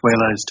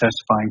 Valenzuela is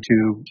testifying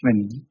to,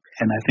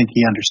 and I think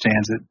he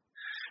understands it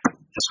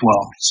as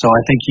well. So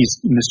I think he's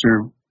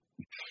Mr.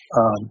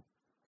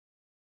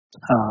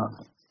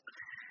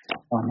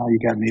 Now you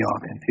got me all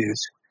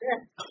confused.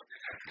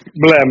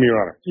 Blem, Your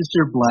Honor.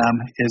 Mr. Blem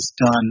is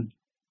done,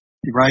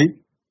 right?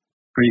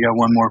 Or you got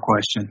one more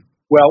question?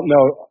 Well,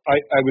 no,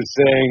 I was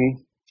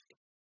saying...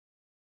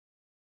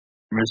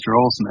 Mr.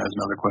 Olson has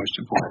another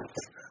question for you.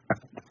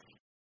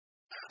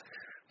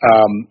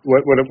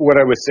 What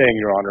I was saying,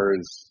 Your Honor,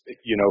 is, if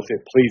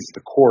it pleased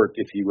the court,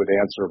 if he would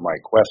answer my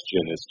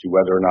question as to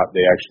whether or not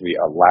they actually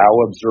allow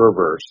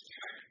observers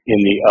in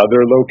the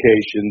other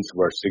locations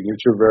where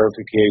signature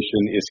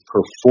verification is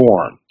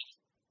performed,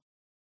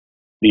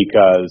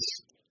 because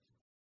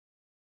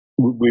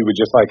we would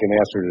just like an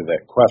answer to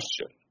that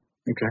question.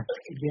 Okay.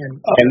 Again,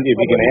 and if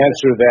you can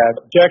answer that.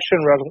 Objection,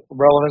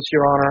 relevance,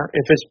 Your Honor.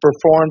 If it's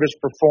performed, it's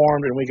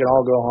performed, and we can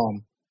all go home.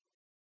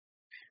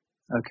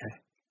 Okay.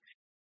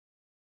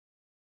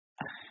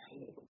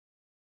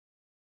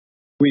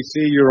 We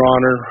see, Your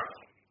Honor,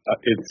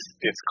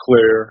 it's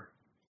clear.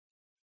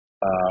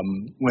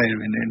 Wait a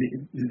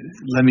minute.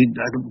 Let me.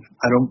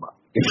 I don't.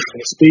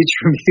 A speech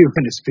from you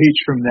and a speech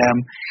from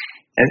them.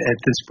 At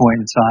this point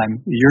in time,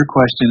 your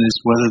question is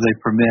whether they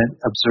permit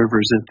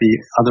observers at the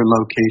other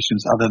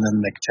locations other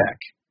than McTech,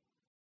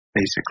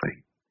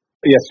 basically.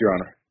 Yes, Your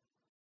Honor.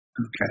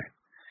 Okay.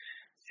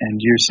 And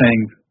you're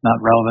saying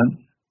not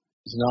relevant?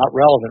 It's not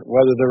relevant.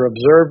 Whether they're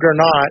observed or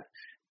not,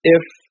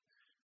 if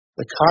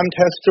the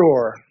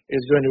contestor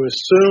is going to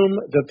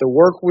assume that the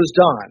work was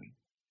done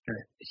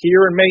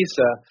here in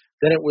Mesa,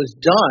 then it was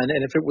done.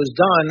 And if it was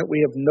done,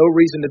 we have no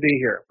reason to be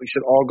here. We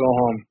should all go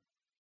home.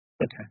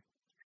 Okay.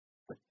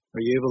 Are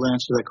you able to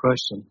answer that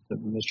question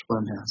that Mr.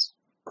 Blum has?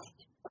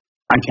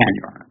 I can,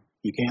 Your Honor.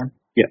 You can?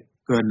 Yeah.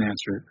 Go ahead and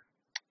answer it.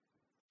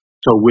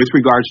 So with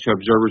regards to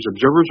observers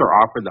are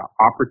offered the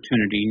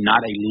opportunity,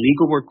 not a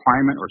legal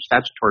requirement or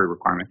statutory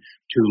requirement,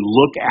 to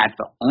look at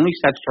the only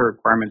statutory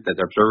requirement that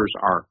the observers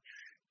are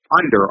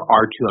under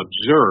are to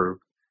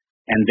observe,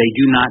 and they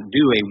do not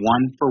do a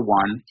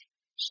one-for-one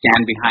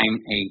stand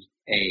behind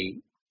a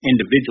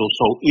individual.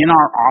 So in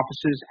our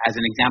offices, as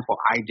an example,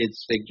 I did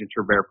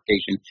signature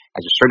verification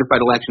as a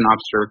certified election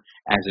officer,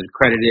 as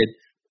accredited.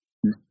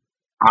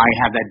 I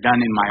have that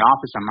done in my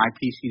office on my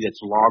PC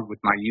that's logged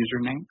with my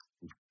username.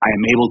 I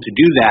am able to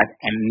do that,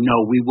 and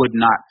no, we would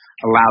not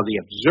allow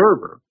the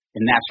observer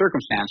in that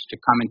circumstance to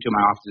come into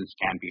my office and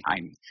stand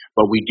behind me.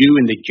 But we do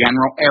in the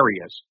general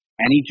areas,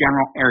 any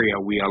general area,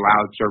 we allow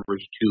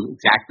observers to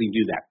exactly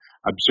do that.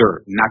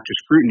 Observe, not just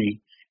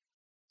scrutiny.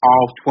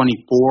 All 24,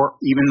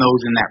 even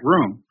those in that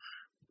room,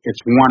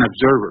 it's one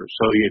observer.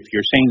 So if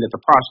you're saying that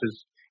the process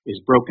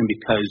is broken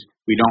because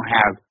we don't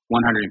have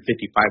 155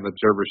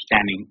 observers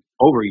standing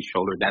over each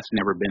shoulder, that's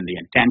never been the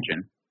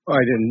intention.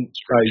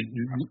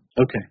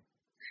 Okay.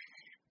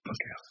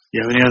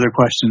 You have any other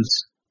questions?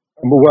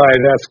 Well,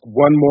 I'd ask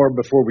one more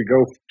before we go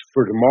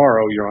for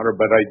tomorrow, Your Honor,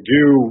 but I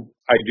do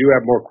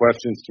have more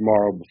questions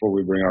tomorrow before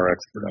we bring our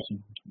expert up.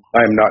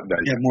 I am not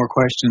done You yet. have more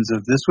questions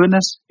of this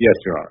witness? Yes,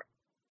 Your Honor.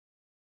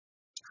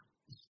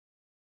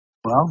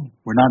 Well,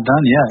 we're not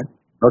done yet.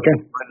 Okay.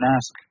 Go ahead and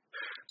ask.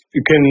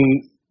 Can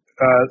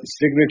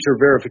signature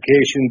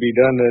verification be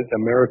done at a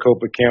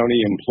Maricopa County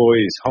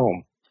employee's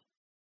home?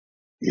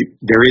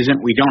 There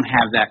isn't. We don't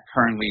have that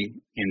currently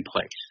in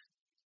place.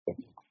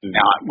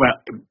 Now, well,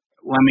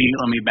 let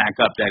me back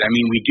up that. I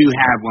mean, we do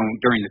have one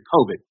during the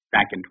COVID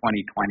back in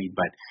 2020,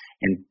 but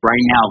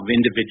right now,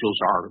 individuals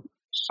are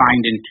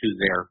signed into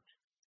their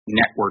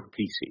network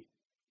PC.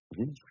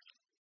 Mm-hmm.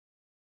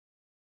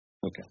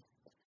 Okay.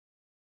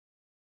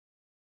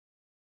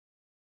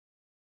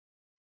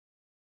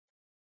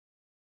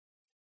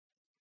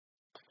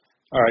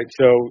 All right.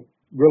 So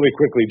really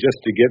quickly,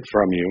 just to get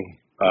from you,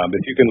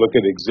 if you can look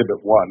at Exhibit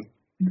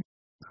 1.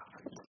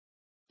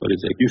 What is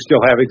it? You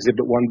still have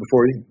Exhibit 1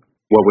 before you?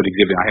 What would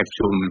exhibit? I have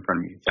two of them in front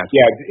of me.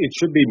 Yeah, it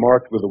should be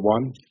marked with a 1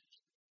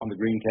 on the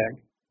green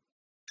tag.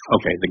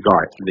 Okay, the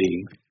guard.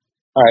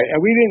 All right, and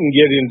we didn't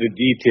get into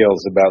details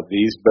about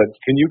these, but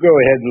can you go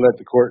ahead and let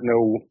the court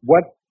know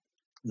what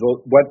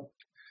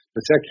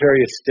the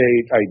Secretary of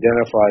State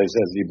identifies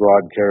as the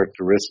broad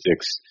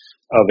characteristics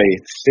of a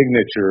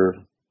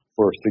signature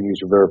for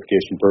signature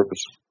verification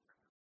purpose?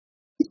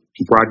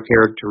 Broad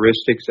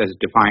characteristics as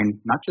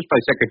defined not just by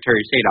Secretary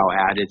of State, I'll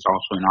add, it's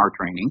also in our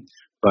training,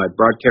 but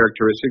broad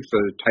characteristics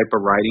are the type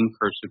of writing,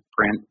 cursive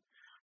print,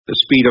 the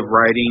speed of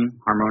writing,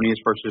 harmonious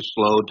versus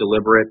slow,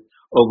 deliberate,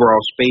 overall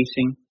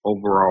spacing,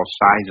 overall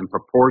size and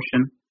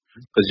proportion,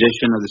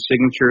 position of the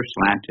signature,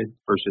 slanted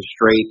versus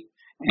straight,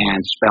 and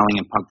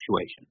spelling and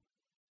punctuation.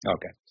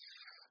 Okay.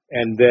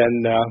 And then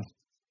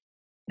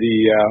the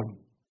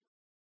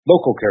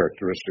local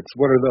characteristics,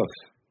 what are those?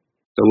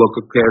 The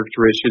local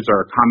characteristics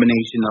are a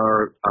combination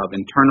of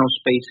internal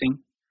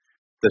spacing,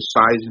 the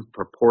size and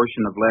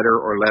proportion of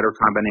letter or letter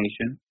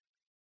combination,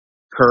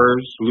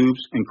 curves,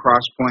 loops, and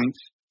cross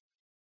points,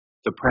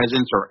 the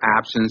presence or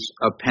absence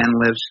of pen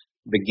lifts,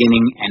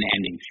 beginning and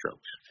ending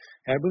strokes.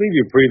 I believe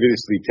you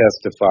previously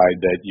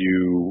testified that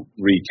you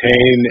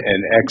retain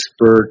an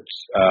expert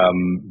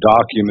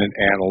document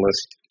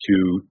analyst to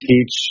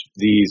teach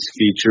these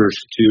features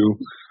to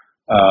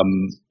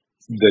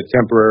the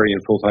temporary and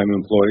full-time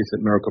employees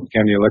at Maricopa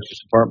County Elections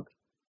Department?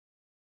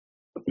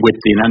 With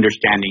the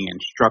understanding and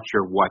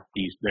structure of what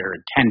they're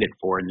intended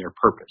for and their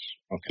purpose.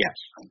 Okay. Yes.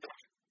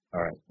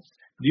 All right.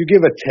 Do you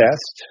give a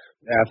test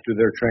after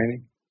their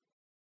training?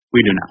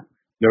 We do not.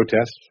 No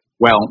test?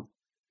 Well,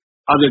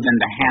 other than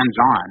the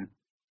hands-on.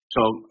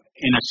 So,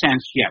 in a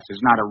sense, yes,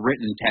 it's not a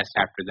written test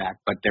after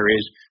that, but there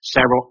is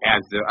several,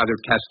 as the other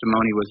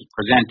testimony was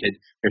presented,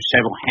 there's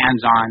several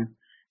hands-on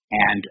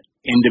and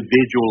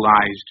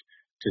individualized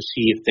to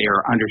see if they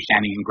are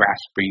understanding and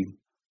grasping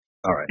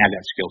have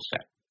that skill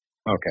set.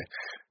 Okay.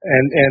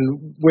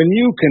 And when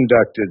you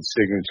conducted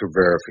signature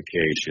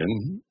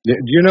verification,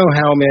 do you know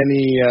how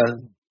many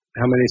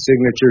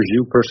signatures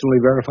you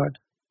personally verified?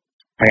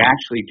 I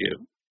actually do.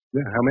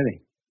 Yeah, how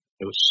many?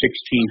 It was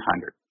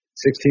 1,600.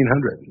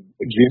 1,600.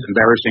 It's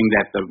embarrassing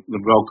that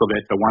the bulk of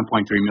it, the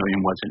 1.3 million,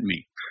 wasn't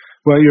me.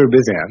 Well, you're a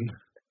busy man.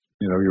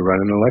 You know, you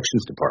run an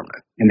elections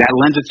department. And that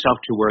lends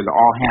itself to where the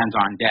all hands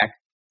on deck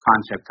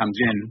concept comes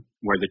in,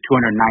 where the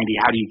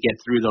 290, how do you get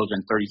through those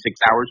in 36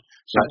 hours?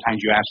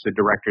 Sometimes you ask the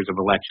directors of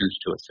elections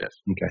to assist.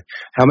 Okay.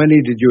 How many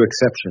did you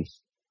exception?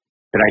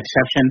 Did I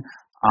exception?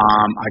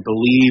 I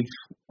believe,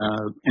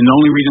 and the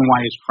only reason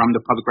why is from the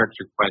public records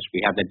request,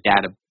 we have the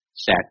data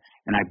set,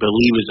 and I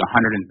believe is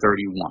 131.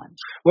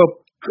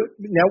 Well,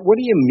 now what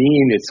do you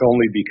mean it's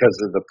only because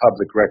of the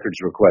public records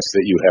request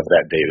that you have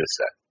that data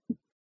set?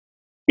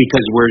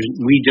 because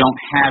we don't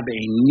have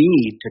a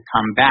need to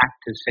come back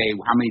to say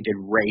how many did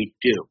Ray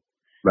do.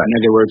 Right. In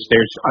other words,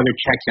 there's other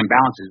checks and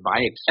balances. By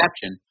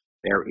exception,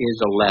 there is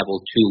a level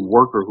 2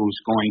 worker who's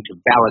going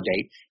to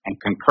validate and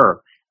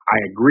concur. I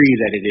agree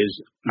that it is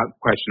not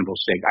questionable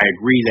SIG. I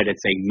agree that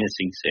it's a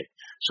missing SIG.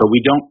 So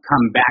we don't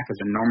come back as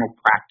a normal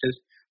practice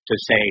to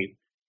say,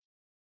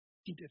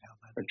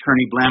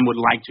 Attorney Blem would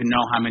like to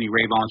know how many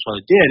Ray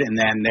Valenzuela did, and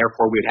then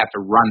therefore we'd have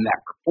to run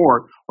that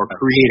report or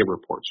create a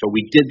report. So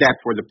we did that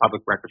for the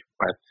public records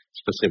request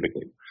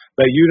specifically.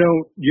 But you've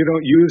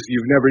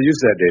never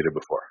used that data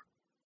before.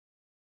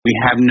 We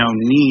have no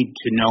need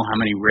to know how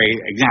many Ray,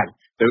 exactly.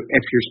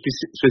 If you're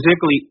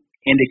specifically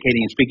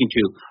indicating and speaking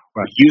to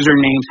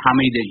usernames, how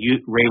many did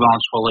Ray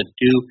Valenzuela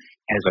do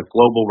as a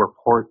global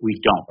report, we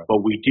don't.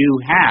 But we do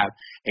have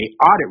a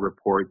audit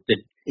report that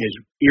is,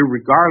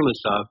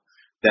 irregardless of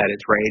that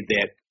it's Ray,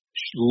 that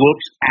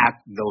looks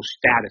at those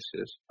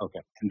statuses.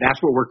 Okay. And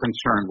that's what we're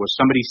concerned. Was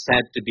somebody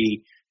said to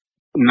be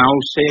no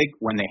SIG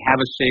when they have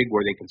a SIG?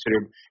 Were they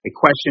considered a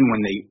question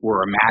when they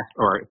were a match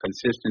or a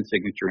consistent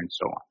signature and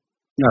so on?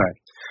 All right.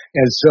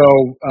 And so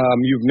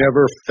you've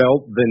never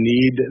felt the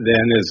need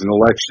then as an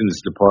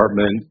elections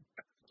department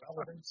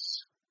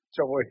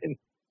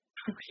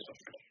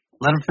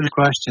Let him finish the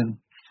question.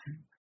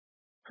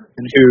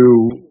 To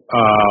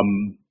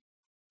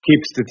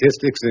keep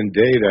statistics and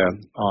data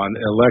on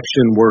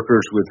election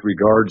workers with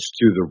regards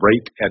to the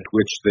rate at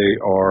which they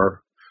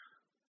are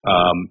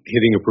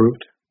hitting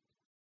approved?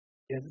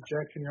 Again,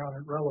 objection, Your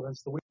Honor.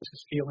 Relevance, the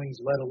witness's feelings,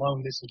 let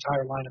alone this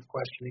entire line of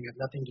questioning, have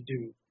nothing to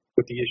do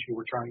with the issue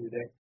we're trying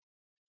today.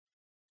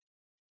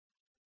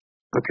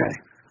 Okay.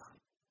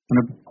 I'm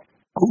going to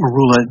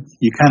overrule it.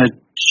 You kind of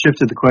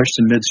shifted the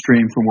question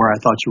midstream from where I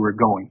thought you were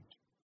going.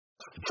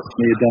 You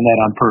may have done that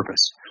on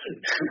purpose.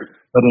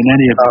 But in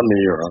any event,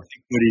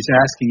 what he's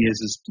asking is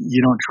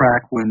you don't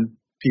track when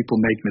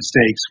people make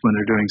mistakes when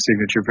they're doing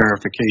signature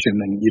verification,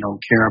 and you don't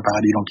care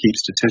about it, you don't keep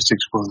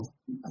statistics. Well,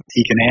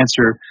 he can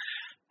answer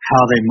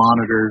how they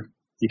monitor.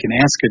 You can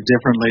ask it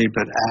differently,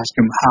 but ask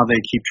them how they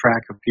keep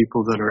track of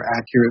people that are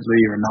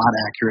accurately or not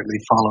accurately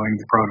following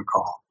the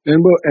protocol. And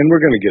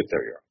we're going to get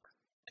there, Your Honor.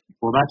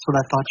 Well, that's what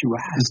I thought you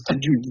asked.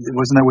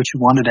 Wasn't that what you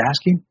wanted to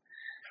ask him?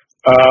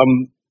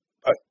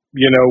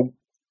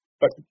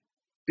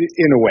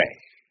 In a way.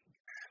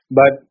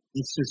 But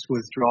let's just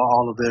withdraw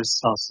all of this.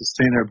 I'll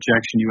sustain their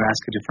objection. You ask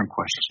a different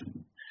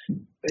question.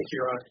 Thank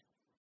you, Your Honor.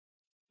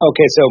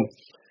 Okay, so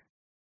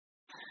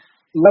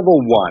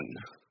level 1,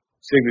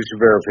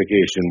 signature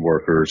verification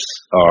workers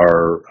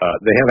are,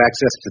 they have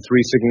access to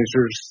 3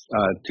 signatures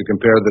to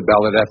compare the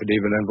ballot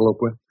affidavit envelope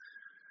with?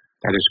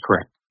 That is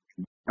correct.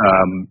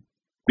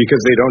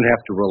 Because they don't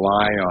have to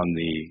rely on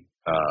the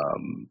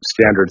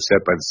standards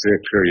set by the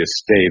Secretary of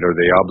State, are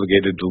they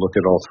obligated to look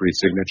at all 3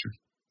 signatures?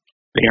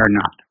 They are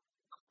not.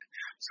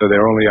 So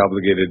they're only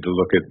obligated to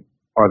look at,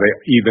 are they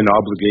even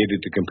obligated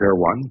to compare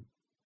one?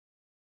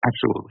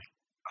 Absolutely.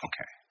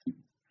 Okay.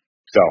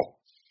 So,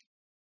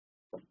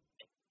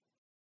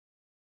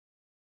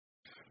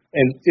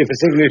 and if a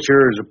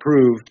signature is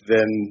approved,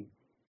 then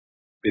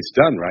it's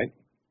done, right?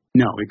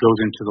 No, it goes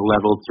into the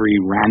level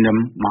 3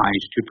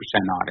 randomized 2%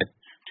 audit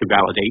to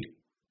validate.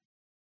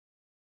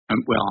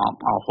 Well,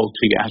 I'll hold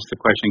till you ask the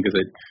question, because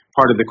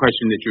part of the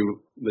question that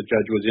the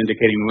judge was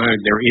indicating,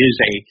 there is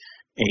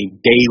a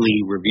daily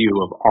review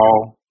of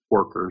all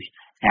workers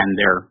and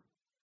their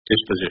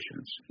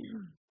dispositions.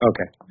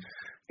 Okay.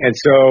 And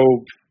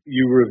so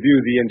you review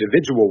the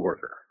individual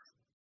worker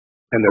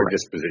and their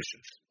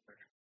dispositions.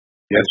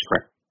 Yes,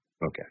 correct.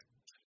 Okay.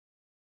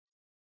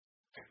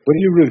 What do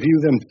you review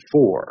them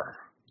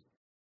for?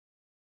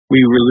 We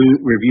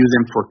review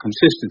them for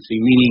consistency,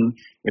 meaning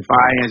if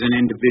I, as an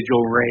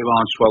individual, Ray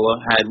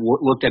Valenzuela, had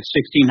looked at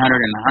 1,600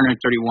 and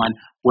 131,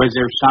 was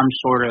there some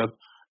sort of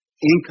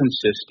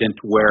inconsistent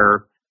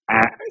where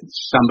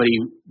somebody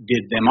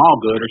did them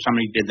all good or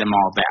somebody did them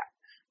all bad?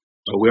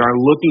 So we are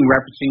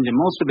referencing them.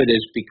 Most of it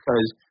is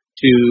because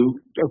to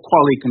a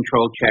quality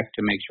control check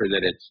to make sure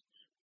that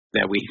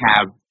that we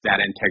have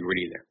that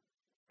integrity there.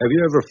 Have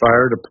you ever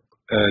fired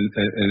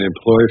an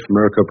employee from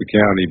Maricopa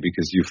County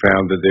because you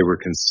found that they were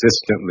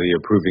consistently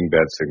approving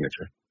bad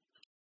signature?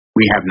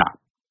 We have not.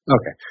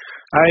 Okay.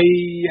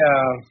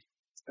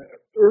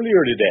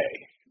 Earlier today,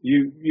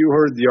 you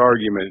heard the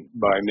argument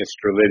by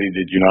Mr. Liddy,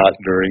 did you not,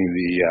 during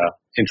the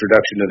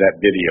introduction of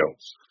that video,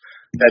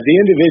 that the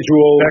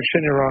individual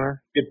Your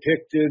Honor,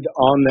 depicted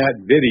on that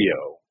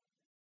video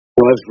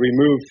was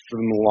removed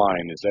from the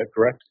line. Is that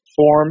correct?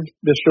 Form.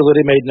 Mr.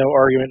 Liddy made no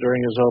argument during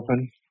his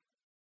open.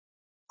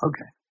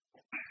 Okay.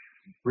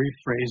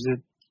 Rephrase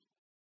it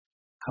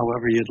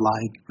however you'd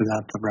like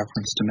without the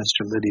reference to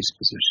Mr. Liddy's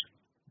position.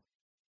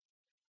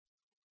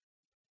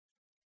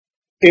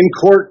 In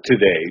court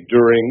today,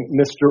 during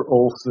Mr.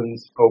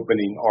 Olson's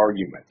opening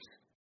argument,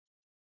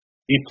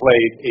 he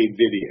played a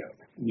video.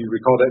 You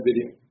recall that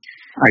video?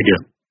 I do.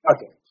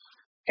 Okay.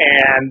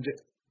 And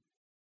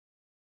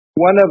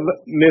one of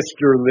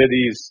Mr.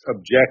 Liddy's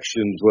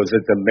objections was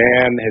that the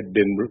man had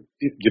been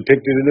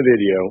depicted in the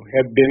video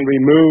had been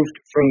removed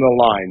from the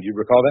line. Do you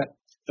recall that?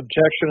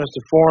 Objection is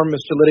to form.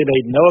 Mr. Liddy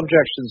made no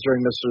objections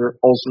during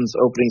Mr. Olson's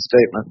opening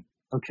statement.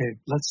 Okay,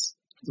 let's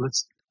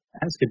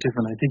ask it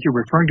differently. I think you're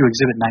referring to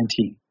Exhibit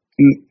 19.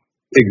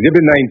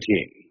 Exhibit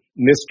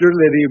 19. Mr.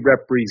 Liddy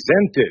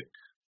represented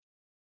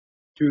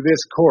to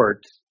this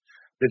court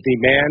that the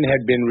man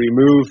had been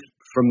removed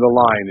from the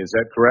line. Is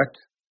that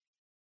correct?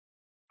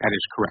 That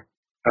is correct.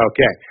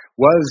 Okay.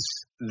 Was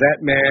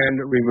that man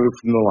removed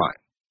from the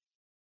line?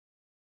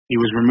 He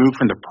was removed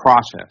from the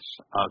process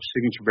of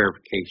signature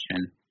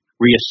verification,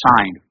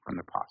 reassigned from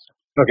the process.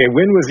 Okay,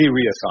 when was he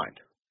reassigned?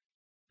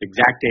 The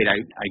exact date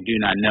I do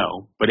not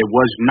know, but it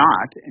was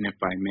not, and if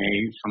I may,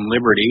 some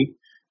liberty,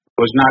 it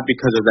was not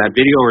because of that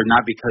video or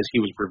not because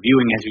he was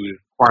reviewing as he was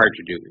required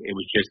to do. It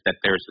was just that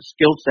there's a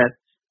skill set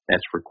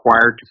that's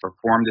required to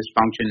perform this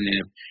function,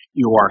 and if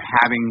you are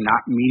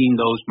not meeting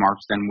those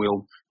marks, then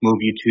we'll move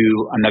you to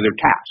another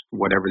task,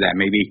 whatever that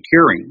may be,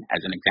 curing,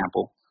 as an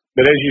example.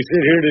 But as you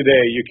sit here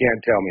today, you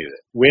can't tell me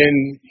that. When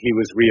he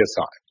was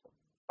reassigned.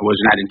 I was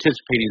not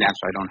anticipating that,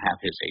 so I don't have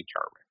his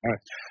HR record. All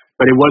right.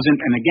 But it wasn't,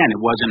 and again, it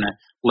wasn't a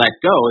let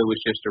go, it was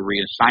just a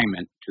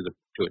reassignment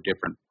to a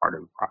different part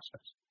of the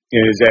process.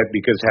 And is that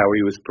because how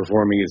he was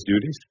performing his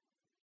duties?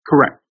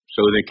 Correct.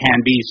 So there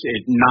can be,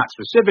 not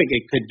specific,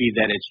 it could be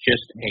that it's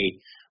just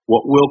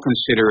what we'll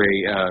consider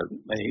a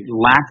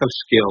lack of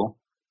skill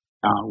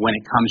when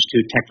it comes to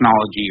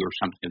technology or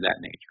something of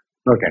that nature.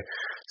 Okay.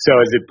 So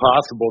is it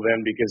possible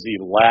then, because he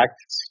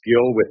lacked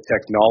skill with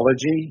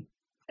technology,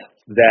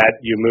 that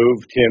you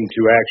moved him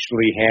to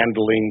actually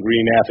handling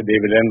green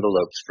affidavit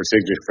envelopes for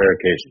signature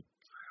verification?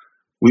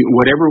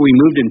 Whatever we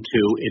moved him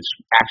to, it's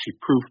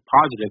actually proof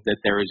positive that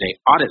there is a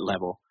audit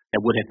level that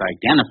would have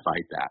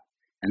identified that.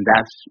 And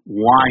that's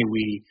why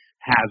we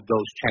have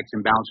those checks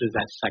and balances,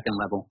 that second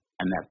level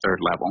and that third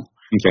level.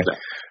 Okay.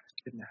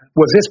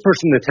 Was this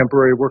person a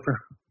temporary worker?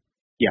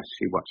 Yes,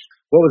 he was.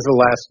 What was the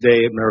last day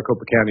at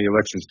Maricopa County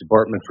Elections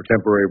Department for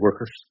temporary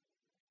workers?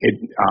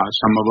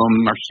 Some of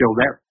them are still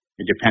there.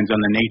 It depends on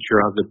the nature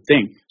of the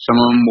thing. Some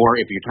of them were,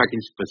 if you're talking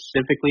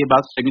specifically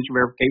about signature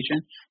verification,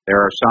 there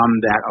are some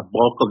that a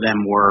bulk of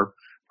them were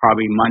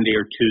probably Monday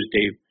or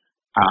Tuesday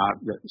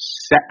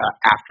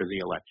after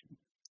the election.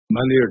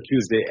 Monday or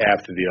Tuesday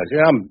after the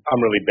election. I'm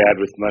really bad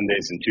with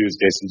Mondays and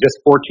Tuesdays, and just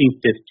 14th,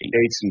 15th.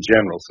 Dates in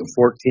general, so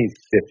 14th,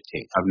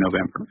 15th. Of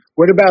November.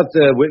 What about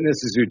the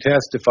witnesses who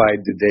testified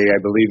today? I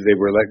believe they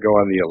were let go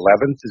on the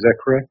 11th, is that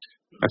correct?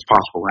 That's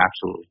possible,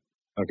 absolutely.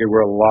 Okay,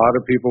 were a lot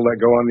of people let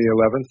go on the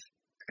 11th?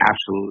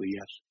 Absolutely,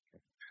 yes.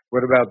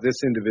 What about this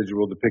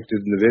individual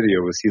depicted in the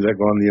video? Was he let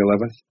go on the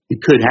 11th? He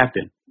could have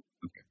been.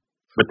 Okay.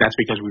 But that's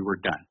because we were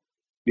done.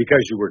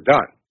 Because you were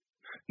done.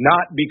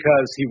 Not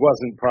because he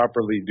wasn't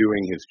properly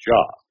doing his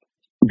job.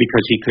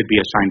 Because he could be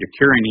assigned to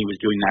curing, he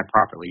was doing that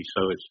properly.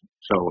 So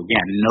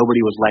again, nobody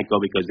was let go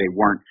because they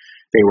were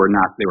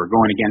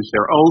going against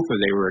their oath,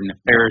 or they were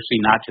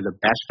nefariously not to the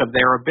best of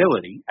their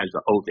ability, as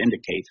the oath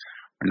indicates,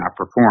 or not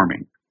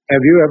performing.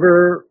 Have you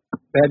ever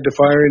had to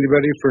fire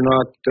anybody for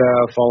not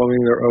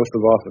following their oath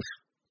of office?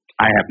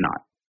 I have not.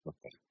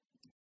 Okay.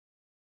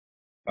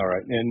 All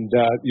right. And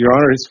Your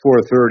Honor, it's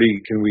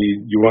 4:30.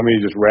 You want me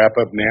to just wrap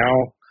up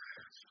now?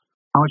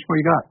 How much more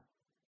you got?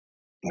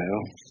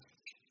 Well,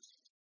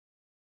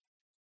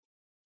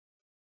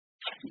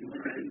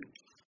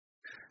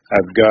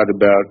 I've got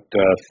about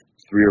 3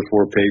 or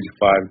 4 pages,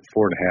 4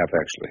 and a half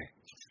actually.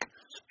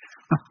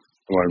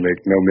 I want to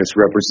make no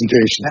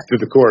misrepresentation to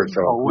the court.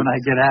 So. Oh, when I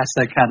get asked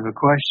that kind of a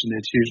question,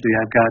 it's usually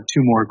I've got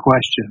 2 more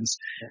questions,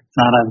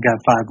 not I've got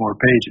 5 more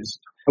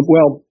pages.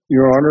 Well,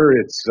 Your Honor,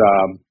 it's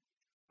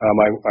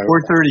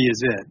 4:30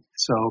 is it.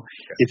 So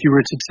if you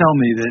were to tell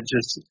me that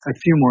just a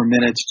few more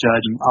minutes,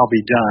 Judge, I'll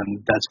be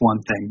done, that's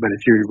one thing. But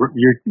if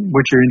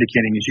what you're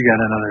indicating is you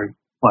got another,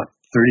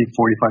 30,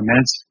 45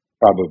 minutes?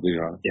 Probably,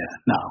 Your Honor. Yeah,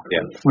 no.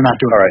 Yeah. We're not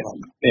doing all it.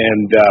 Right.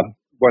 And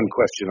one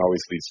question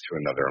always leads to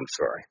another. I'm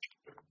sorry.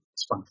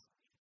 It's fine.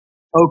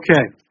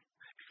 Okay.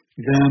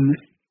 Then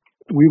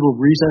we will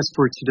recess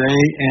for today,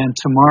 and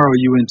tomorrow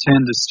you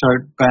intend to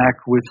start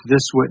back with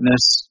this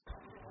witness.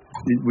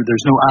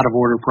 There's no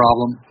out-of-order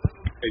problem?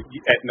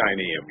 At 9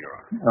 a.m., Your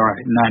Honor. All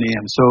right, 9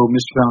 a.m. So,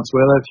 Mr.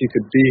 Valenzuela, if you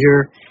could be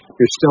here.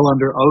 You're still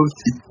under oath,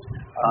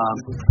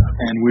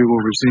 and we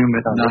will resume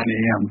at 9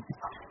 a.m.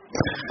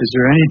 Is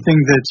there anything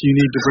that you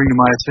need to bring to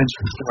my attention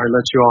before I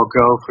let you all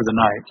go for the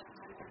night?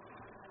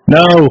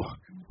 No.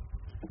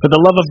 For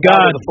the love of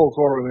God. The full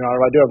courtroom, Your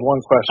Honor. I do have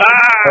one question.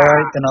 All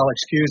right, then I'll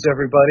excuse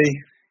everybody,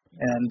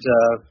 and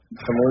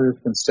the lawyers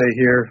can stay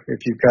here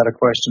if you've got a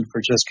question for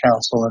just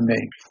counsel and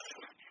me.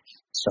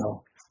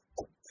 So.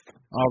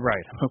 All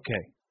right.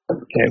 Okay.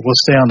 Okay,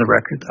 we'll stay on the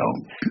record, though.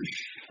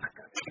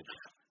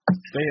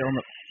 Stay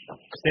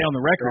on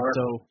the record.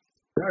 So.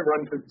 Can I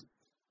run to?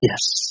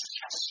 Yes.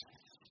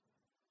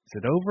 Is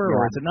it over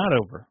or is it not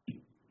over?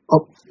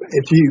 Oh,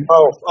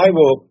 I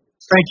will.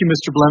 Thank you,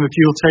 Mr. Blem. If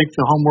you'll take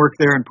the homework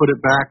there and put it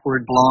back where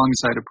it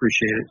belongs, I'd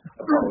appreciate it.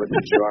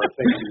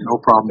 Thank you.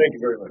 No problem. Thank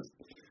you very much.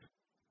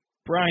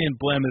 Brian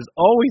Blem is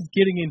always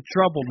getting in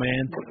trouble,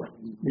 man.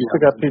 You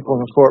still got people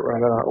in the courtroom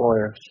that aren't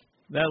lawyers.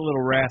 That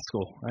little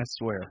rascal, I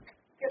swear.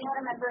 not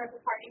a member of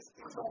the party's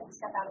council and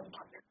step out of the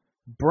counter.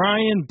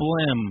 Brian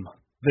Blim,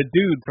 the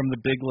dude from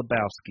The Big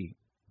Lebowski.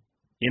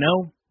 You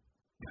know,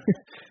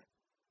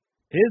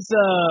 his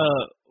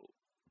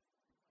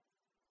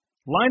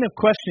line of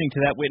questioning to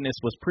that witness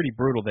was pretty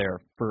brutal there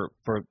for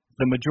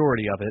the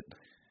majority of it.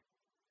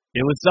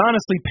 It was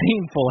honestly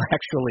painful,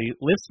 actually,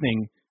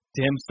 listening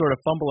to him sort of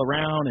fumble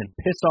around and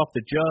piss off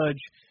the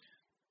judge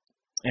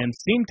and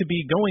seem to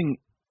be going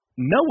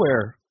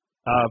nowhere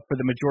for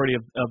the majority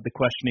of the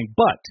questioning.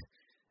 But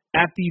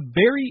at the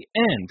very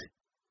end,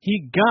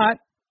 he got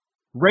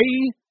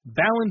Ray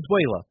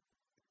Valenzuela,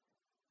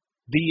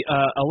 the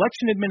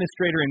election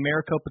administrator in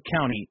Maricopa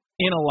County,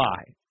 in a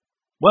lie.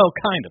 Well,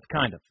 kind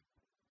of.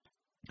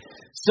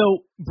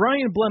 So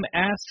Brian Blum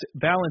asked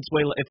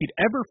Valenzuela if he'd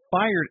ever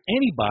fired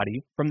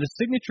anybody from the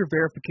signature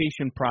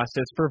verification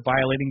process for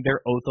violating their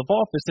oath of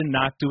office and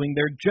not doing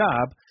their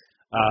job,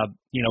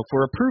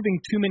 for approving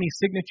too many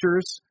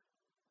signatures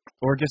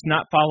or just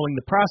not following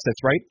the process,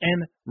 right?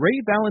 And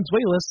Ray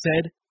Valenzuela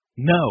said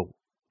no.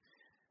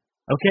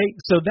 Okay,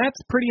 so that's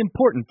pretty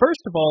important.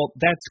 First of all,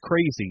 that's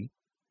crazy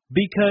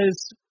because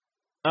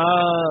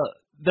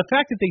the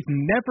fact that they've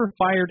never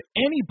fired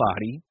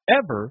anybody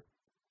ever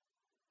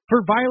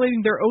for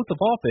violating their oath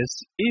of office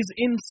is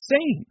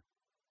insane.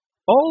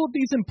 All of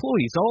these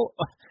employees,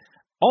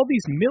 all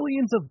these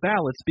millions of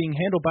ballots being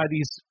handled by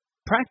these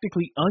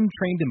practically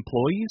untrained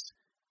employees,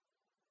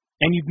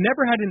 and you've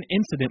never had an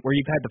incident where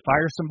you've had to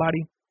fire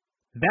somebody,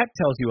 that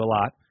tells you a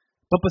lot.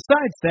 But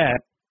besides that,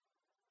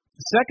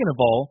 second of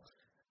all,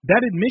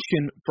 that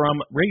admission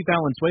from Ray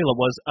Valenzuela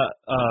was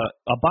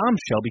a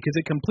bombshell because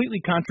it completely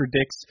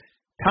contradicts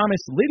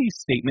Thomas Liddy's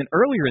statement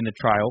earlier in the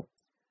trial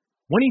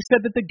when he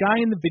said that the guy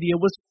in the video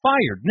was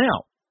fired.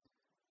 Now,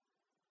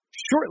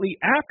 shortly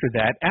after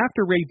that,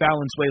 after Ray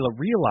Valenzuela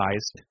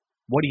realized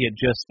what he had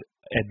just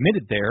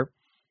admitted there,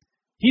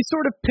 he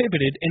sort of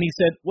pivoted and he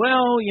said,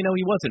 well,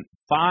 he wasn't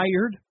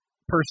fired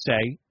per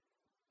se.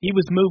 He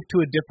was moved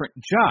to a different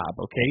job,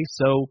 okay?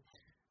 So,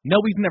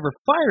 no, we've never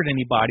fired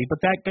anybody,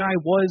 but that guy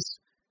was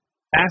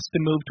asked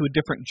to move to a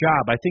different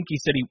job. I think he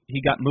said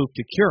he got moved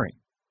to curing.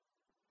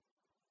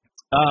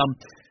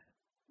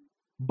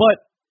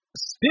 But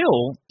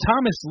still,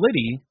 Thomas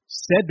Liddy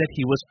said that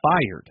he was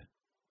fired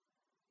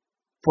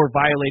for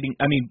violating,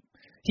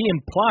 he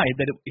implied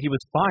that he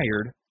was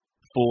fired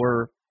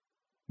for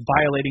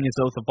violating his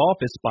oath of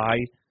office by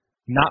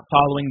not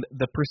following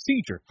the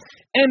procedure.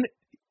 And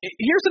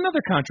here's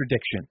another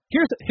contradiction.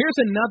 Here's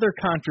another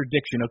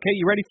contradiction, okay?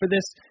 You ready for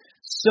this?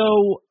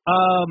 So,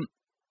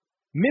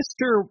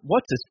 Mr.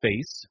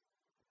 What's-His-Face,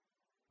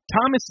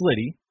 Thomas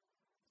Liddy,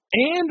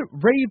 and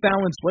Ray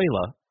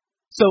Valenzuela.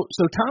 So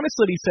Thomas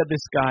Liddy said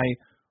this guy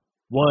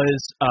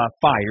was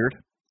fired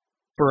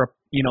for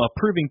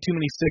approving too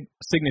many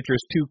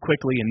signatures too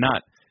quickly and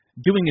not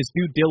doing his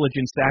due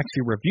diligence to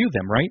actually review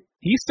them, right?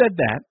 He said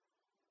that.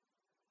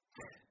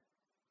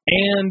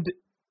 And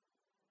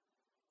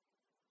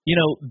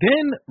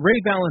then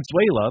Ray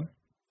Valenzuela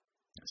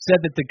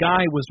said that the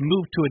guy was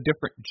moved to a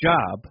different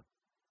job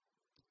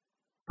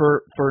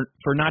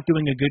for not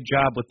doing a good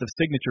job with the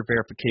signature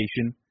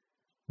verification,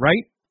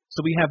 right?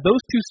 So we have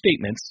those two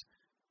statements.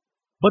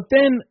 But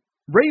then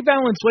Ray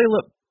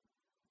Valenzuela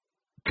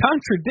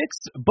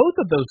contradicts both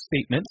of those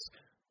statements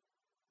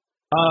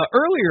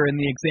earlier in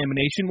the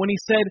examination when he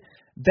said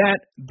that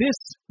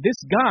this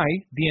guy,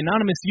 the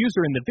anonymous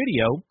user in the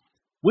video,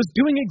 was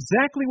doing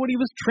exactly what he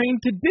was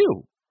trained to do.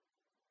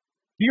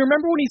 Do you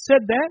remember when he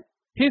said that?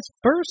 His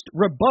first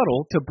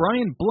rebuttal to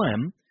Brian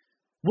Blem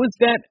was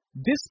that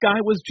this guy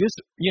was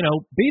just,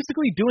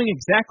 basically doing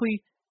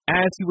exactly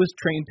as he was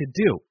trained to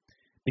do.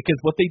 Because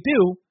what they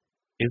do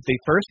is they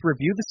first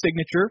review the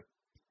signature,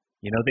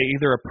 they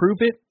either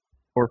approve it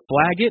or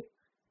flag it,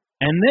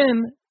 and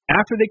then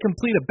after they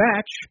complete a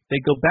batch, they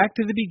go back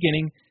to the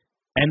beginning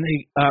and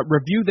they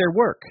review their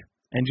work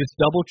and just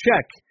double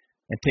check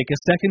and take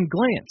a second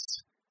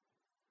glance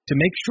to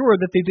make sure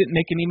that they didn't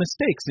make any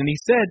mistakes. And he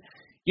said,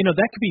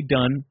 that could be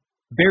done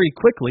very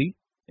quickly.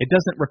 It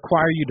doesn't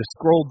require you to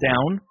scroll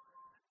down.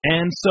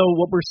 And so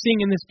what we're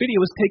seeing in this video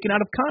is taken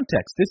out of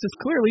context. This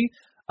is clearly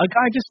a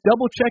guy just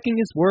double checking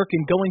his work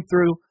and going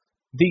through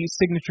these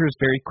signatures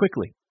very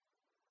quickly.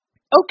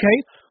 Okay,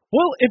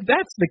 well, if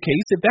that's the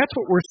case, if that's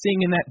what we're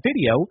seeing in that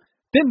video,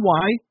 then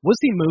why was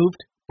he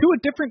moved to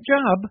a different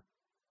job?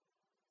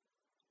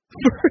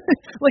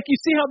 Like, you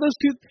see how those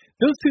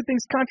two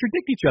things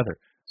contradict each other.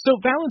 So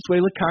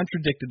Valenzuela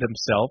contradicted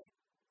himself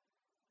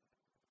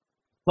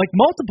like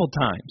multiple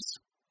times.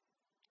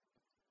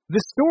 The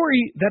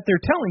story that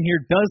they're telling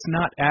here does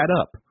not add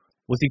up.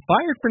 Was he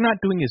fired for not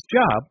doing his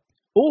job,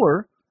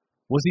 or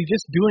was he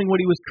just doing what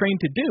he was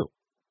trained to do?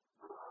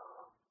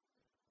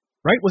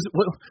 Right?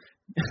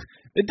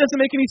 It doesn't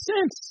make any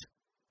sense.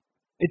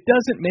 It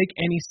doesn't make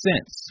any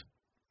sense.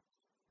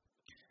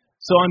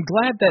 So I'm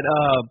glad that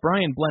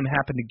Brian Blem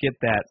happened to get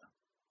that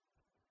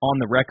on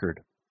the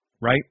record,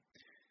 right?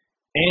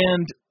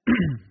 And,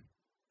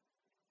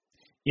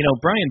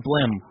 Brian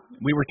Blem,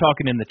 we were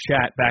talking in the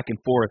chat back and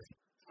forth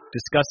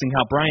discussing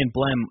how Brian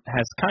Blem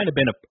has kind of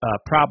been a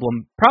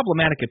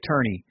problematic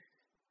attorney.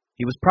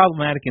 He was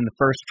problematic in the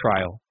first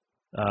trial,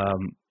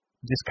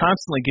 just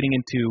constantly getting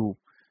into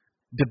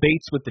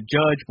debates with the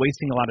judge,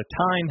 wasting a lot of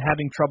time,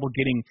 having trouble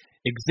getting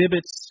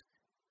exhibits,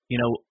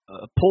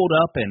 pulled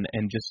up,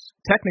 and just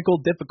technical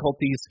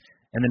difficulties,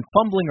 and then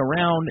fumbling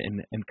around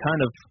and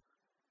kind of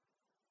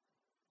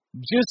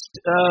just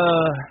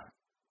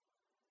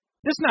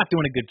not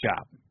doing a good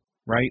job,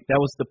 right? That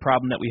was the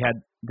problem that we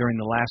had during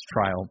the last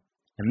trial.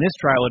 In this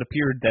trial, it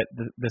appeared that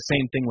the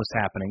same thing was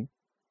happening.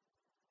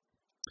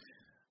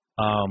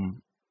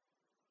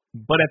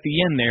 But at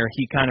the end there,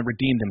 he kind of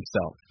redeemed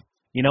himself,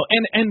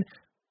 and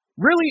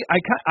really,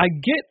 I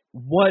get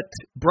what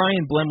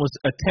Brian Blem was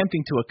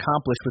attempting to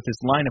accomplish with his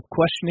line of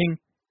questioning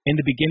in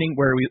the beginning,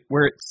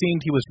 where it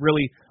seemed he was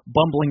really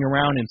bumbling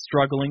around and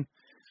struggling.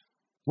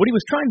 What he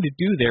was trying to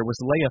do there was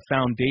lay a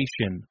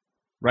foundation,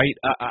 right?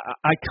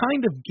 I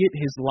kind of get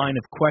his line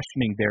of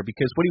questioning there,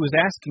 because what he was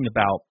asking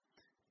about,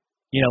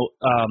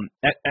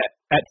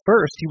 at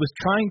first he was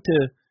trying to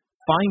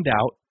find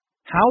out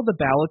how the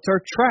ballots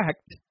are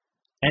tracked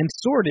and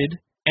sorted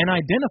and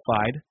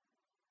identified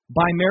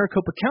by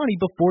Maricopa County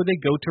before they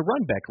go to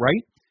Runbeck,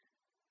 right?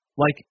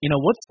 Like,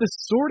 what's the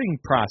sorting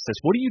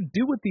process? What do you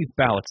do with these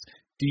ballots?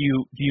 Do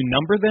you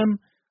number them?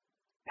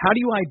 How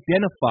do you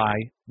identify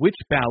which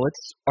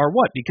ballots are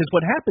what? Because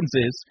what happens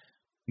is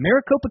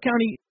Maricopa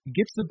County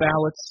gets the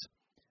ballots,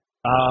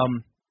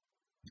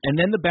 and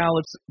then the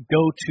ballots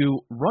go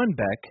to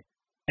Runbeck,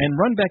 and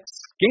Runbeck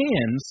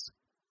scans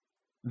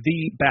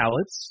the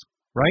ballots,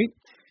 right?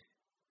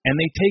 And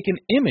they take an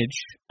image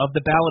of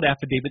the ballot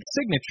affidavit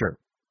signature.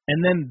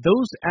 And then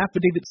those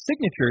affidavit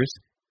signatures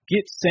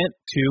get sent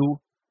to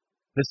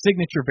the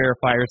signature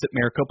verifiers at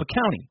Maricopa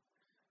County.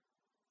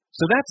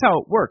 So that's how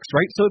it works,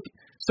 right? So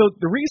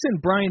the reason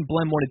Brian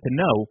Blem wanted to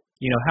know,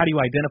 how do you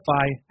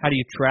identify, how do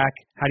you track,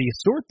 how do you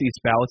sort these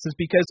ballots, is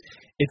because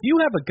if you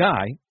have a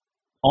guy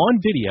on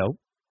video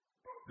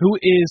who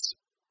is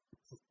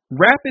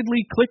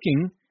rapidly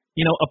clicking,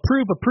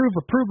 approve,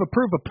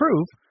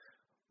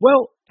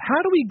 well,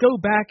 how do we go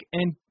back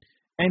and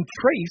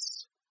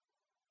trace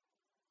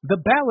the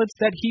ballots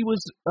that he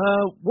was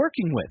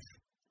working with,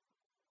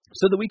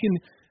 so that we can,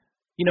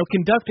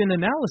 conduct an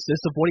analysis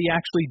of what he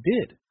actually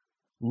did?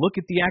 Look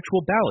at the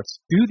actual ballots.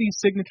 Do these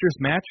signatures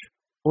match,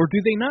 or do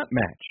they not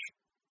match?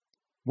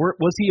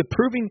 Was he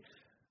approving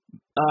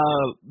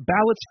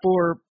ballots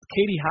for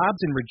Katie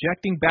Hobbs and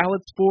rejecting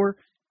ballots for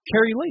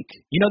Kari Lake?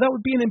 That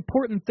would be an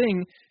important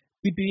thing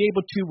to be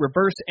able to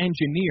reverse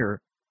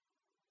engineer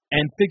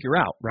and figure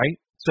out, right?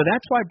 So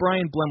that's why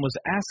Brian Blem was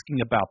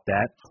asking about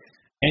that.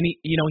 And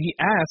he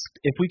asked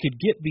if we could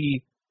get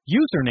the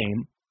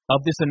username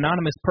of this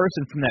anonymous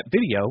person from that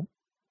video,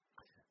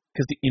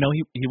 because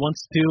he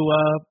wants to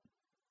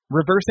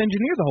reverse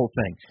engineer the whole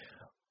thing.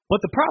 But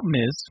the problem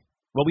is,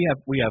 well,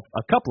 we have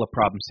a couple of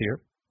problems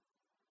here.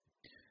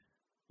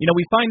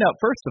 We find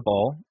out first of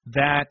all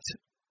that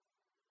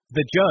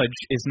the judge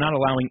is not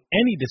allowing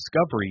any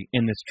discovery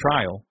in this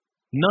trial,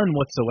 none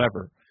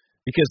whatsoever,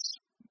 because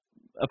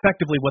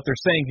effectively what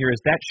they're saying here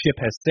is that ship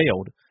has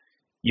sailed.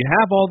 You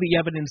have all the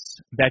evidence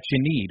that you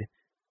need.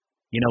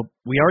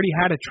 We already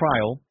had a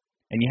trial,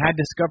 and you had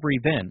discovery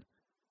then,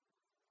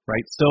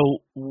 right?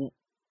 So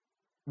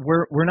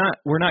we're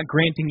not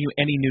granting you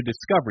any new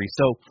discovery.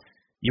 So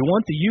you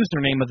want the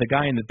username of the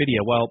guy in the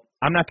video. Well,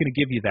 I'm not going to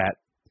give you that,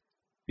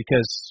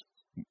 because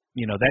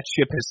that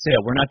ship has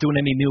sailed. We're not doing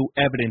any new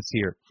evidence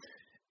here.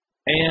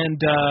 And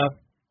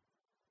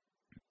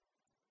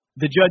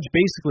the judge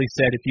basically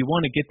said, if you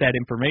want to get that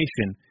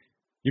information,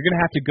 you're going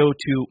to have to go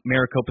to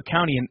Maricopa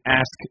County and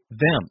ask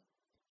them.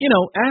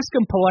 Ask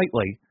them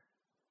politely,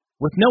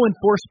 with no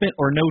enforcement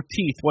or no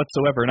teeth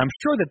whatsoever, and I'm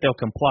sure that they'll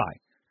comply.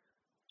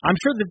 I'm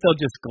sure that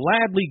they'll just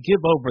gladly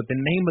give over the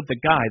name of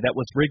the guy that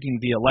was rigging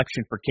the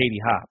election for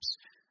Katie Hobbs.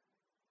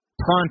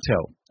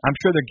 Pronto. I'm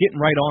sure they're getting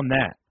right on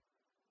that.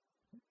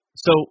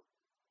 So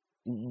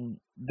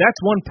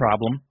that's one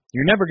problem.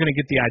 You're never going to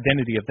get the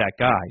identity of that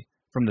guy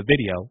from the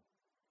video,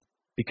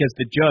 because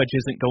the judge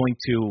isn't going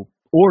to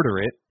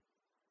order it,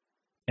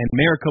 and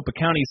Maricopa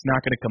County is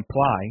not going to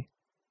comply.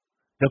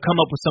 They'll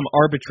come up with some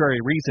arbitrary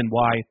reason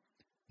why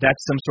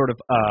that's some sort of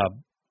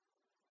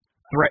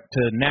threat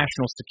to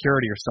national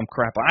security or some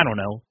crap. I don't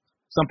know.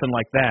 Something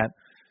like that.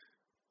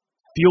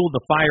 Fuel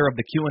the fire of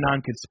the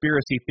QAnon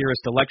conspiracy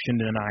theorist election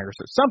deniers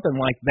or something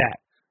like that.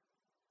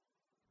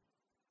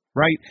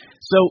 Right?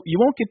 So you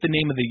won't get the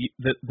name of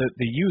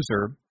the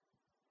user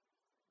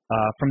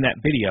from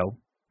that video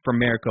from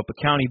Maricopa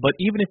County, but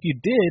even if you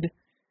did,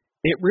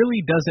 it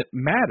really doesn't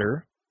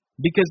matter,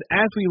 because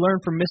as we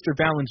learned from Mr.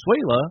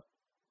 Valenzuela,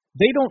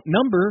 they don't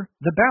number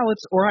the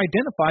ballots or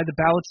identify the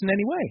ballots in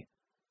any way.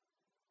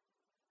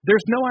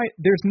 There's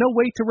no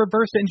way to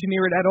reverse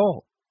engineer it at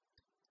all.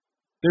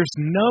 There's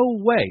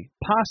no way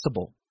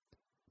possible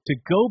to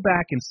go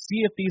back and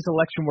see if these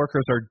election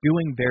workers are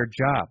doing their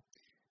job,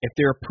 if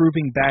they're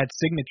approving bad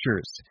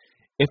signatures,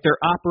 if they're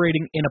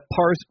operating in a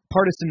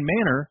partisan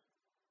manner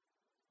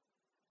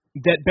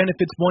that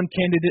benefits one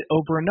candidate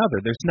over another.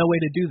 There's no way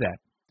to do that.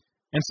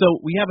 And so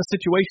we have a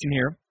situation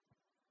here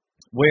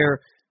where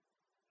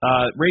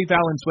Ray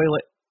Valenzuela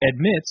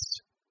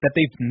admits that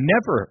they've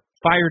never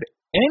fired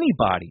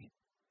anybody,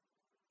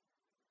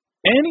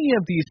 any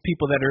of these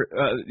people that are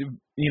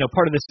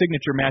part of the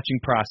signature matching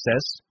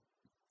process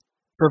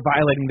for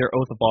violating their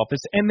oath of office,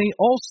 and they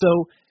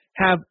also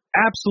have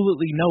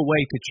absolutely no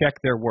way to check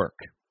their work.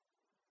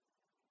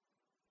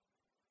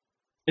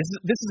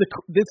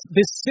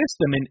 This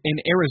system in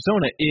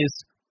Arizona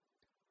is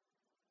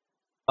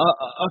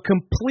a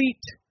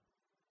complete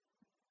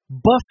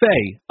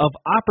buffet of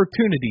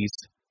opportunities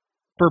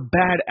for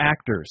bad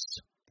actors.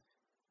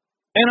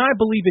 And I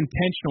believe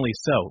intentionally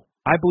so.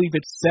 I believe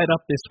it's set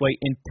up this way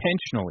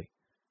intentionally.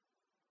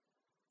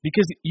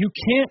 Because you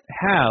can't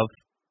have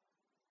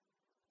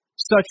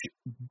such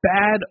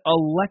bad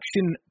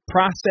election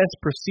process,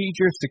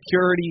 procedure,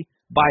 security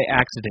by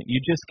accident.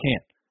 You just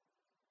can't.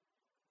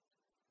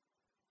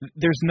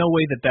 There's no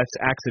way that that's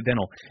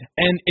accidental.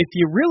 And if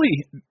you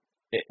really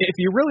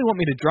want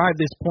me to drive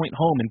this point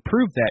home and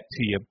prove that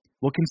to you,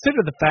 well, consider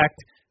the fact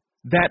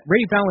that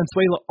Ray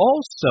Valenzuela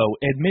also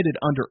admitted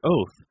under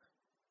oath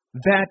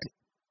that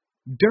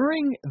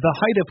during the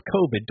height of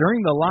COVID,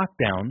 during the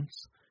lockdowns,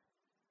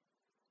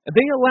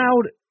 they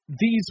allowed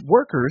these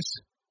workers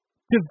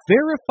to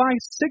verify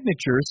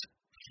signatures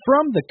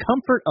from the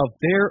comfort of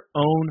their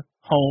own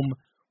home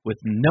with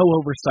no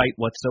oversight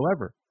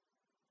whatsoever.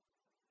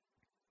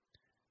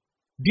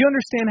 Do you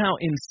understand how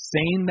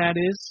insane that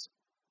is?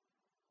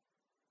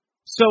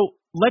 So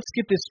let's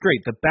get this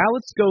straight. The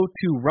ballots go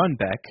to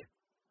Runbeck,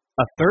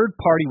 a third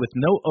party with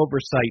no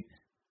oversight,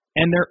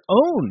 and their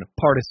own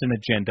partisan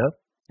agenda.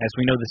 As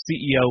we know, the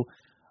CEO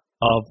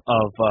of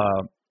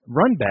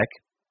Runbeck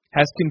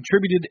has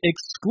contributed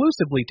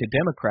exclusively to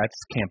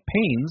Democrats'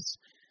 campaigns.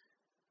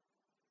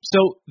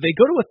 So they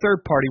go to a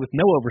third party with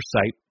no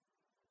oversight.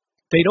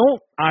 They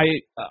don't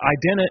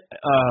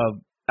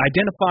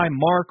identify,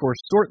 mark, or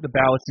sort the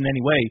ballots in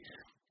any way,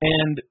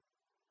 and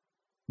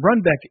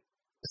Runbeck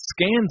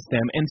scans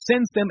them and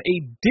sends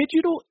a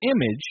digital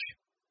image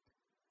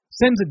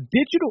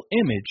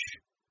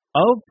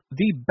of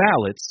the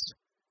ballots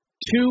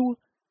to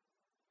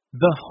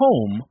the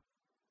home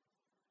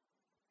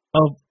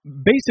of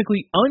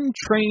basically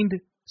untrained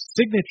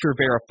signature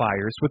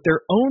verifiers with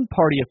their own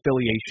party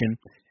affiliation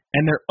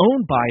and their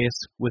own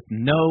bias with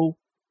no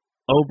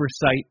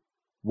oversight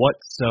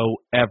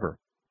whatsoever.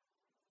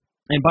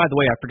 And by the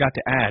way, I forgot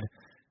to add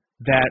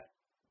that,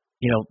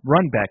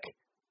 Runbeck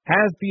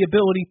has the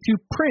ability to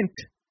print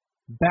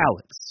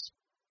ballots.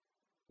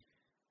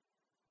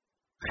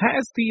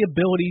 Has the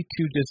ability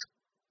to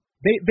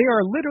they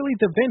are literally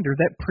the vendor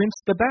that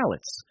prints the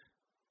ballots.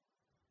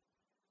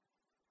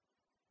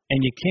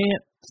 And you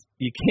can't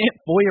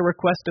FOIA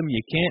request them,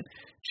 you can't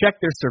check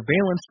their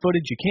surveillance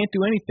footage, you can't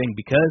do anything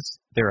because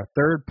they're a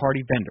third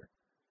party vendor.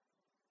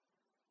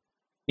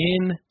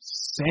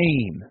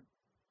 Insane.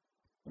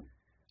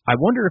 I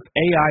wonder if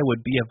AI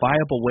would be a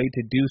viable way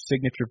to do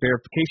signature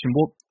verification.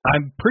 Well,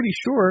 I'm pretty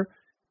sure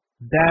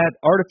that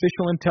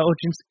artificial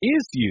intelligence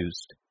is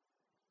used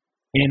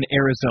in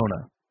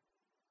Arizona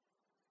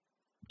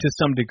to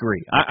some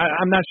degree.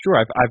 I'm not sure.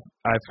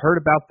 I've heard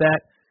about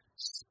that.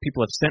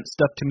 People have sent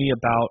stuff to me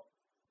about,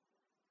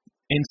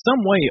 in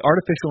some way,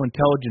 artificial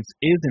intelligence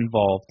is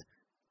involved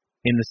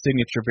in the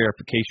signature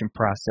verification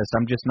process.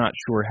 I'm just not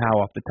sure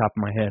how off the top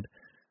of my head.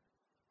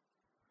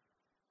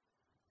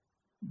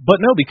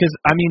 But no, because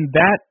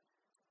that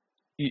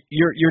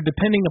you're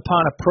depending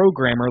upon a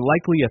programmer,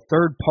 likely a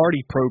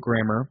third-party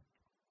programmer,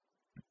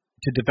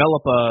 to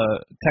develop a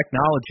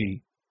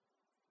technology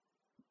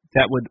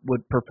that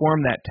would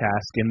perform that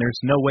task, and there's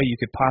no way you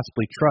could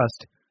possibly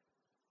trust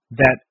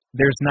that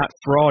there's not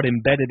fraud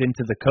embedded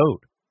into the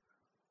code.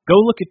 Go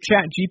look at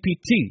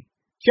ChatGPT.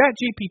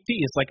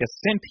 ChatGPT is like a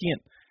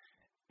sentient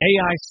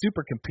AI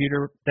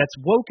supercomputer that's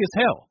woke as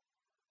hell.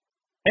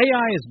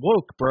 AI is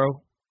woke,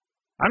 bro.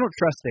 I don't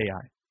trust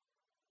AI.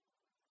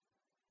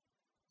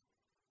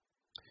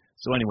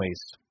 So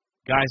anyways,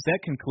 guys,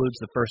 that concludes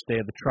the first day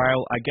of the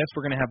trial. I guess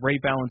we're going to have Ray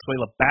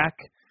Valenzuela back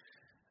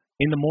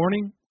in the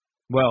morning.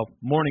 Well,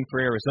 morning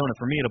for Arizona.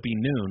 For me, it'll be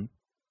noon.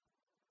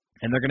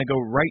 And they're going to go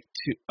right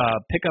to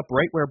pick up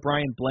right where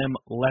Brian Blem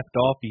left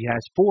off. He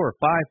has 4 or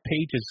 5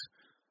 pages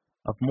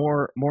of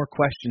more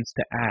questions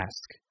to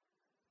ask.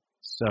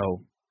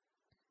 So,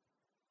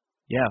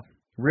 yeah,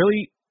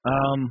 really,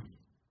 I'm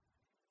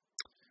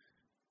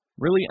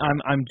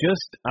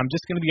just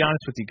going to be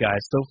honest with you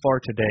guys. So far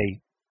today,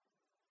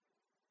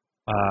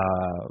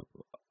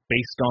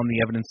 based on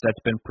the evidence that's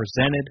been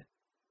presented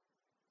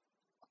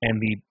and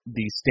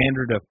the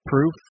standard of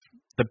proof,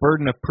 the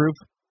burden of proof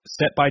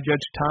set by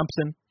Judge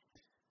Thompson,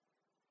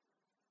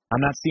 I'm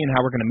not seeing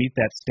how we're going to meet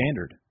that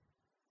standard.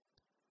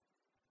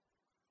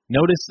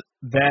 Notice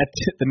that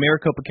the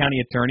Maricopa County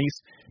attorneys,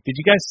 did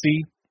you guys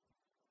see?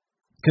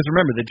 Because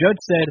remember, the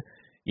judge said,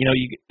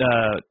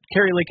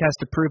 Kari Lake has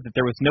to prove that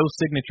there was no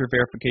signature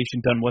verification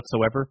done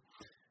whatsoever.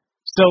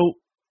 So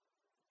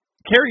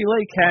Kari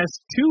Lake has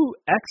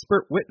 2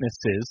 expert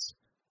witnesses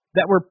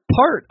that were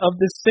part of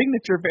the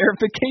signature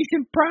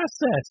verification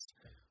process.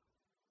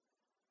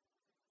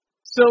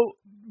 So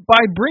by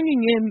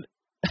bringing in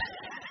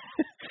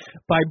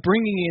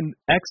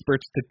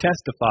experts to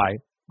testify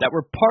that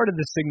were part of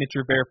the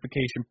signature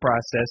verification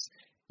process,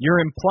 you're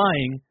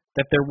implying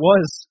that there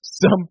was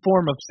some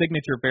form of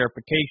signature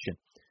verification.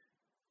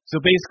 So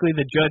basically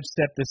the judge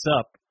set this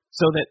up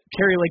so that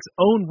Kari Lake's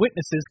own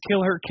witnesses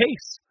kill her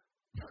case.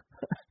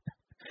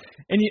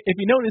 And if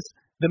you notice,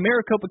 the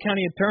Maricopa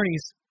County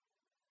attorneys,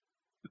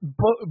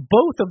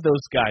 both of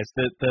those guys,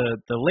 the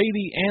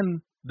lady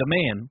and the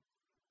man,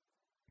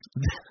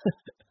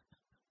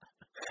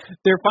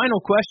 their final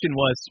question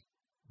was,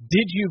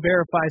 did you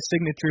verify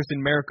signatures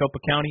in Maricopa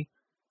County?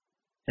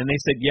 And they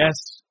said yes.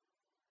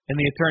 And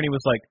the attorney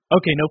was like,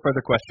 okay, no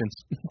further questions.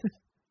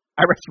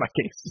 I rest my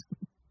case.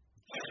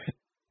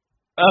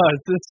 Oh,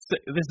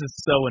 this is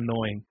so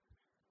annoying.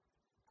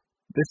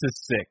 This is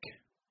sick.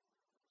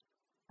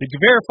 Did you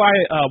verify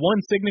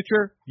one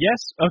signature? Yes?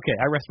 Okay,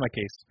 I rest my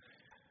case.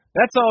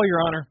 That's all,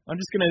 Your Honor. I'm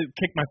just going to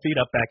kick my feet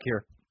up back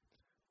here.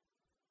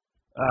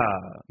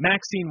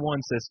 Maxine1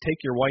 says,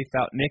 take your wife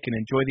out, Nick, and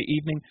enjoy the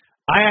evening.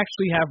 I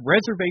actually have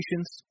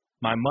reservations.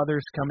 My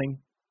mother's coming.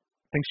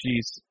 I think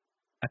she's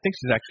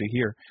actually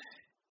here.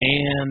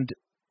 And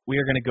we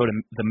are going to go to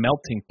the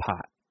Melting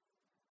Pot.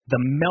 The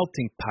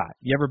Melting Pot.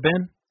 You ever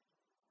been?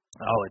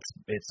 Oh,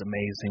 it's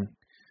amazing.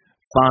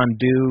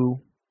 Fondue.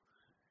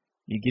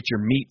 You get your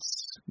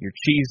meats, your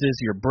cheeses,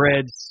 your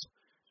breads,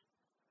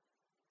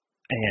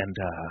 and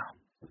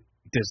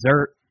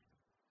dessert.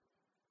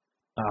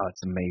 Oh,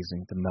 it's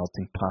amazing, the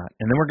Melting Pot.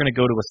 And then we're going to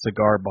go to a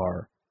cigar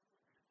bar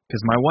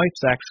because my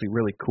wife's actually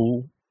really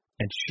cool,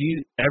 and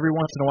she every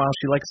once in a while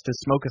she likes to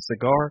smoke a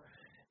cigar,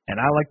 and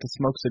I like to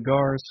smoke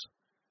cigars.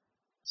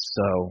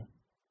 So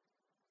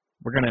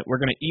we're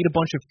gonna eat a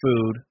bunch of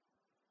food,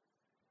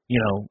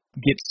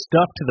 get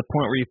stuffed to the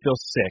point where you feel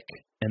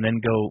sick, and then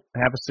go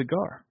have a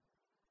cigar.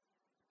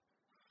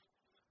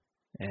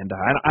 And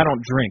I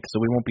don't drink, so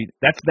we won't be.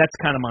 That's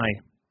kind of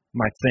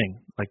my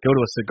thing. Like go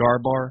to a cigar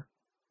bar.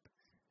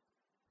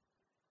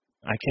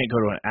 I can't go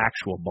to an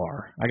actual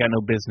bar. I got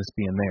no business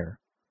being there.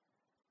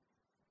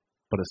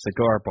 But a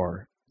cigar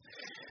bar,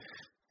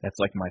 that's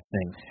like my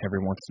thing. Every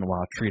once in a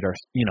while, I treat us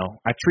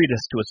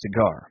to a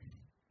cigar.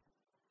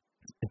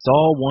 It's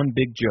all one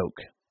big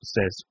joke,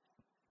 says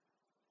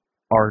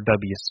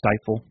R.W.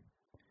 Stifle.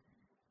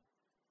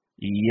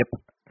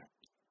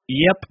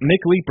 Yep,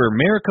 Mick Leeper.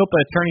 Maricopa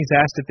attorneys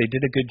asked if they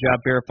did a good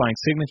job verifying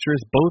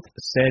signatures. Both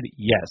said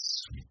yes.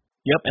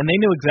 Yep, and they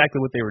knew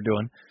exactly what they were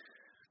doing.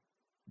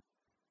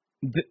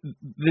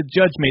 The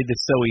judge made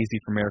this so easy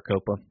for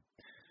Maricopa.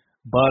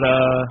 But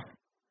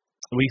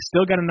we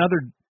still got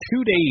another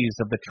 2 days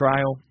of the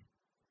trial.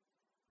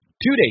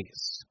 2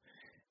 days.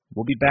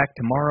 We'll be back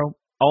tomorrow.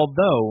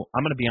 Although,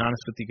 I'm going to be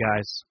honest with you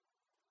guys,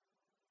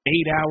 8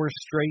 hours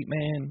straight,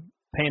 man,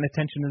 paying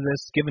attention to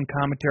this, giving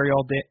commentary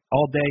all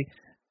day.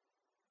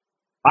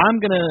 I'm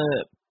going to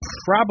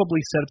probably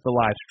set up the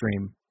live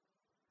stream,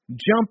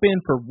 jump in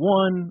for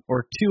 1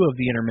 or 2 of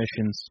the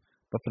intermissions,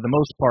 but for the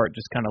most part,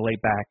 just kind of lay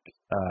back,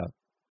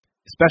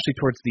 especially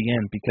towards the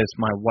end, because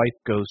my wife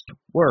goes to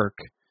work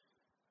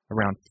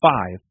around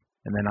 5,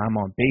 and then I'm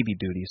on baby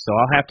duty, so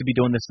I'll have to be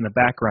doing this in the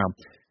background.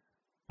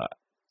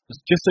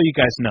 Just so you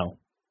guys know,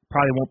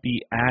 probably won't be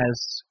as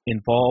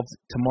involved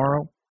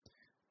tomorrow.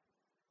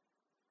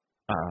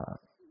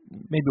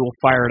 Maybe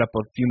we'll fire it up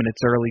a few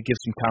minutes early, give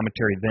some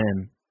commentary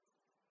then.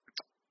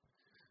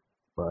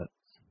 But,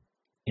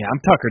 yeah, I'm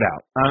tuckered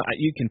out.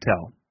 You can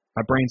tell.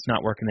 My brain's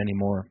not working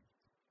anymore.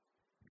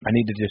 I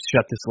need to just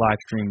shut this live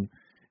stream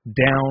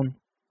down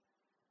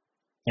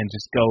and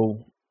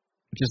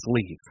just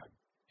leave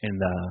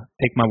and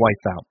take my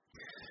wife out.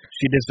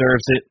 She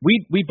deserves it.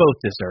 We both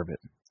deserve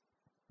it.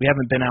 We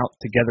haven't been out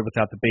together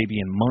without the baby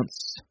in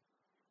months.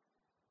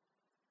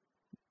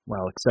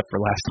 Well, except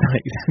for last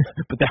night.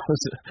 But that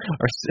was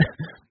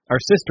our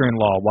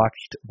sister-in-law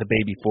watched the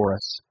baby for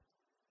us.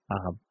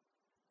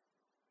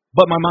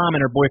 But my mom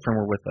and her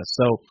boyfriend were with us.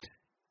 So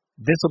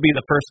this will be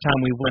the first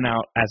time we went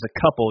out as a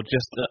couple,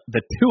 just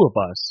the two of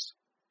us,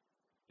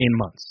 in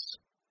months.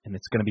 And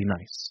it's going to be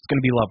nice. It's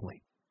going to be lovely.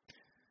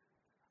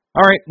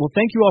 All right. Well,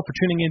 thank you all for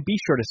tuning in. Be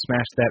sure to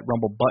smash that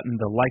Rumble button,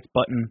 the like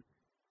button,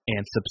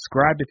 and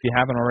subscribe if you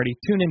haven't already.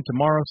 Tune in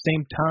tomorrow,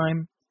 same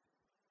time,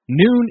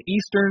 noon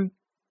Eastern,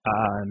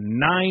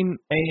 9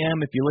 a.m.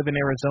 if you live in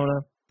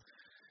Arizona.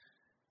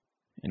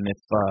 And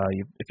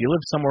if you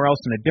live somewhere else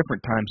in a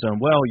different time zone,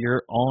 well,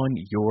 you're on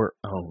your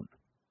own.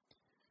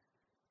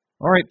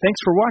 All right, thanks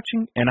for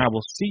watching, and I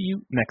will see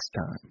you next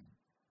time.